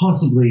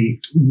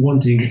possibly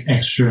wanting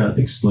extra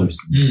explosives.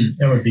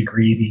 That would be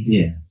greedy.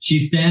 Yeah. She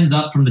stands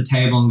up from the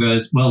table and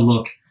goes, "Well,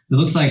 look, it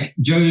looks like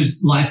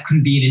Joe's life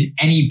couldn't be in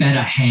any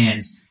better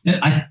hands.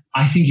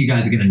 I think you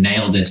guys are going to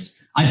nail this.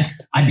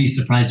 I'd be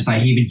surprised if I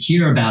even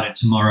hear about it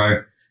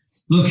tomorrow.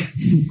 Look,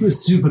 We're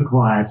super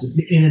quiet.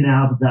 In and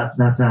out,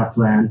 that's our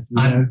plan.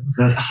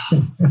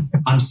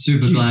 I'm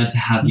super glad to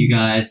have you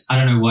guys. I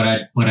don't know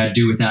what I'd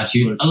do without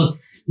you. Look,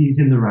 He's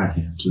in the right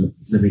hands.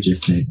 Let me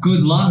just say.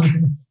 good luck.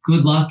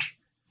 Good luck.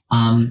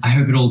 I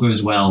hope it all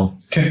goes well."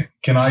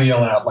 Can I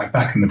yell out like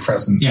back in the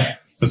present? Yeah.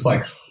 Just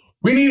like,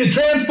 we need a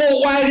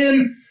transport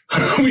wagon.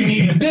 We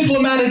need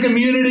diplomatic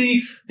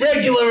immunity,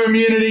 regular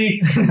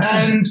immunity,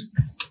 and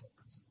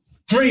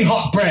 3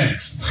 hot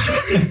breads.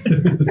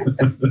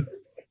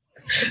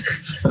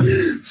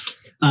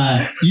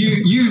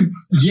 You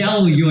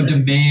yell your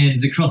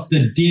demands across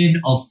the din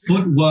of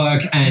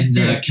footwork and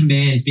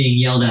commands being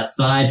yelled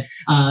outside.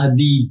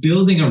 The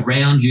building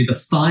around you, the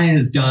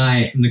fires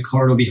die from the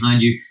corridor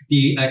behind you.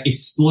 The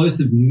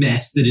explosive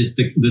mess that is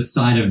the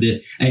side of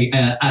this,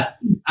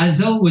 as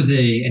though it was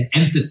an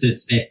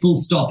emphasis, a full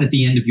stop at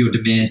the end of your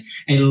demands,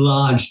 a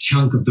large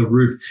chunk of the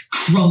roof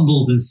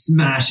crumbles and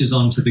smashes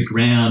onto the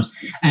ground.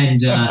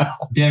 And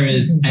there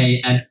is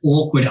a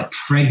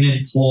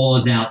pregnant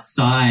pause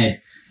outside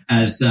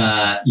as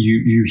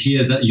you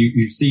hear that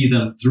you see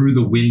them through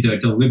the window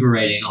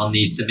deliberating on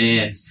these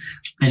demands.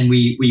 And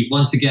we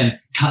once again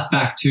cut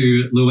back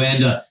to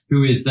Luanda,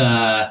 who is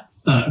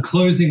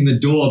closing the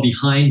door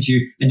behind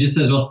you and just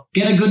says, "Well,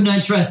 get a good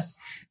night's rest.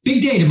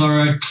 Big day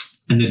tomorrow."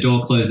 And the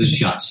door closes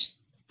shut.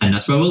 And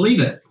that's where we'll leave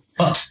it.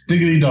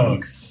 Diggity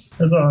dogs.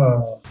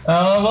 Huzzah.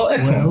 Well,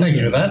 excellent. Thank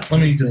you for that. Let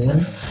me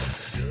just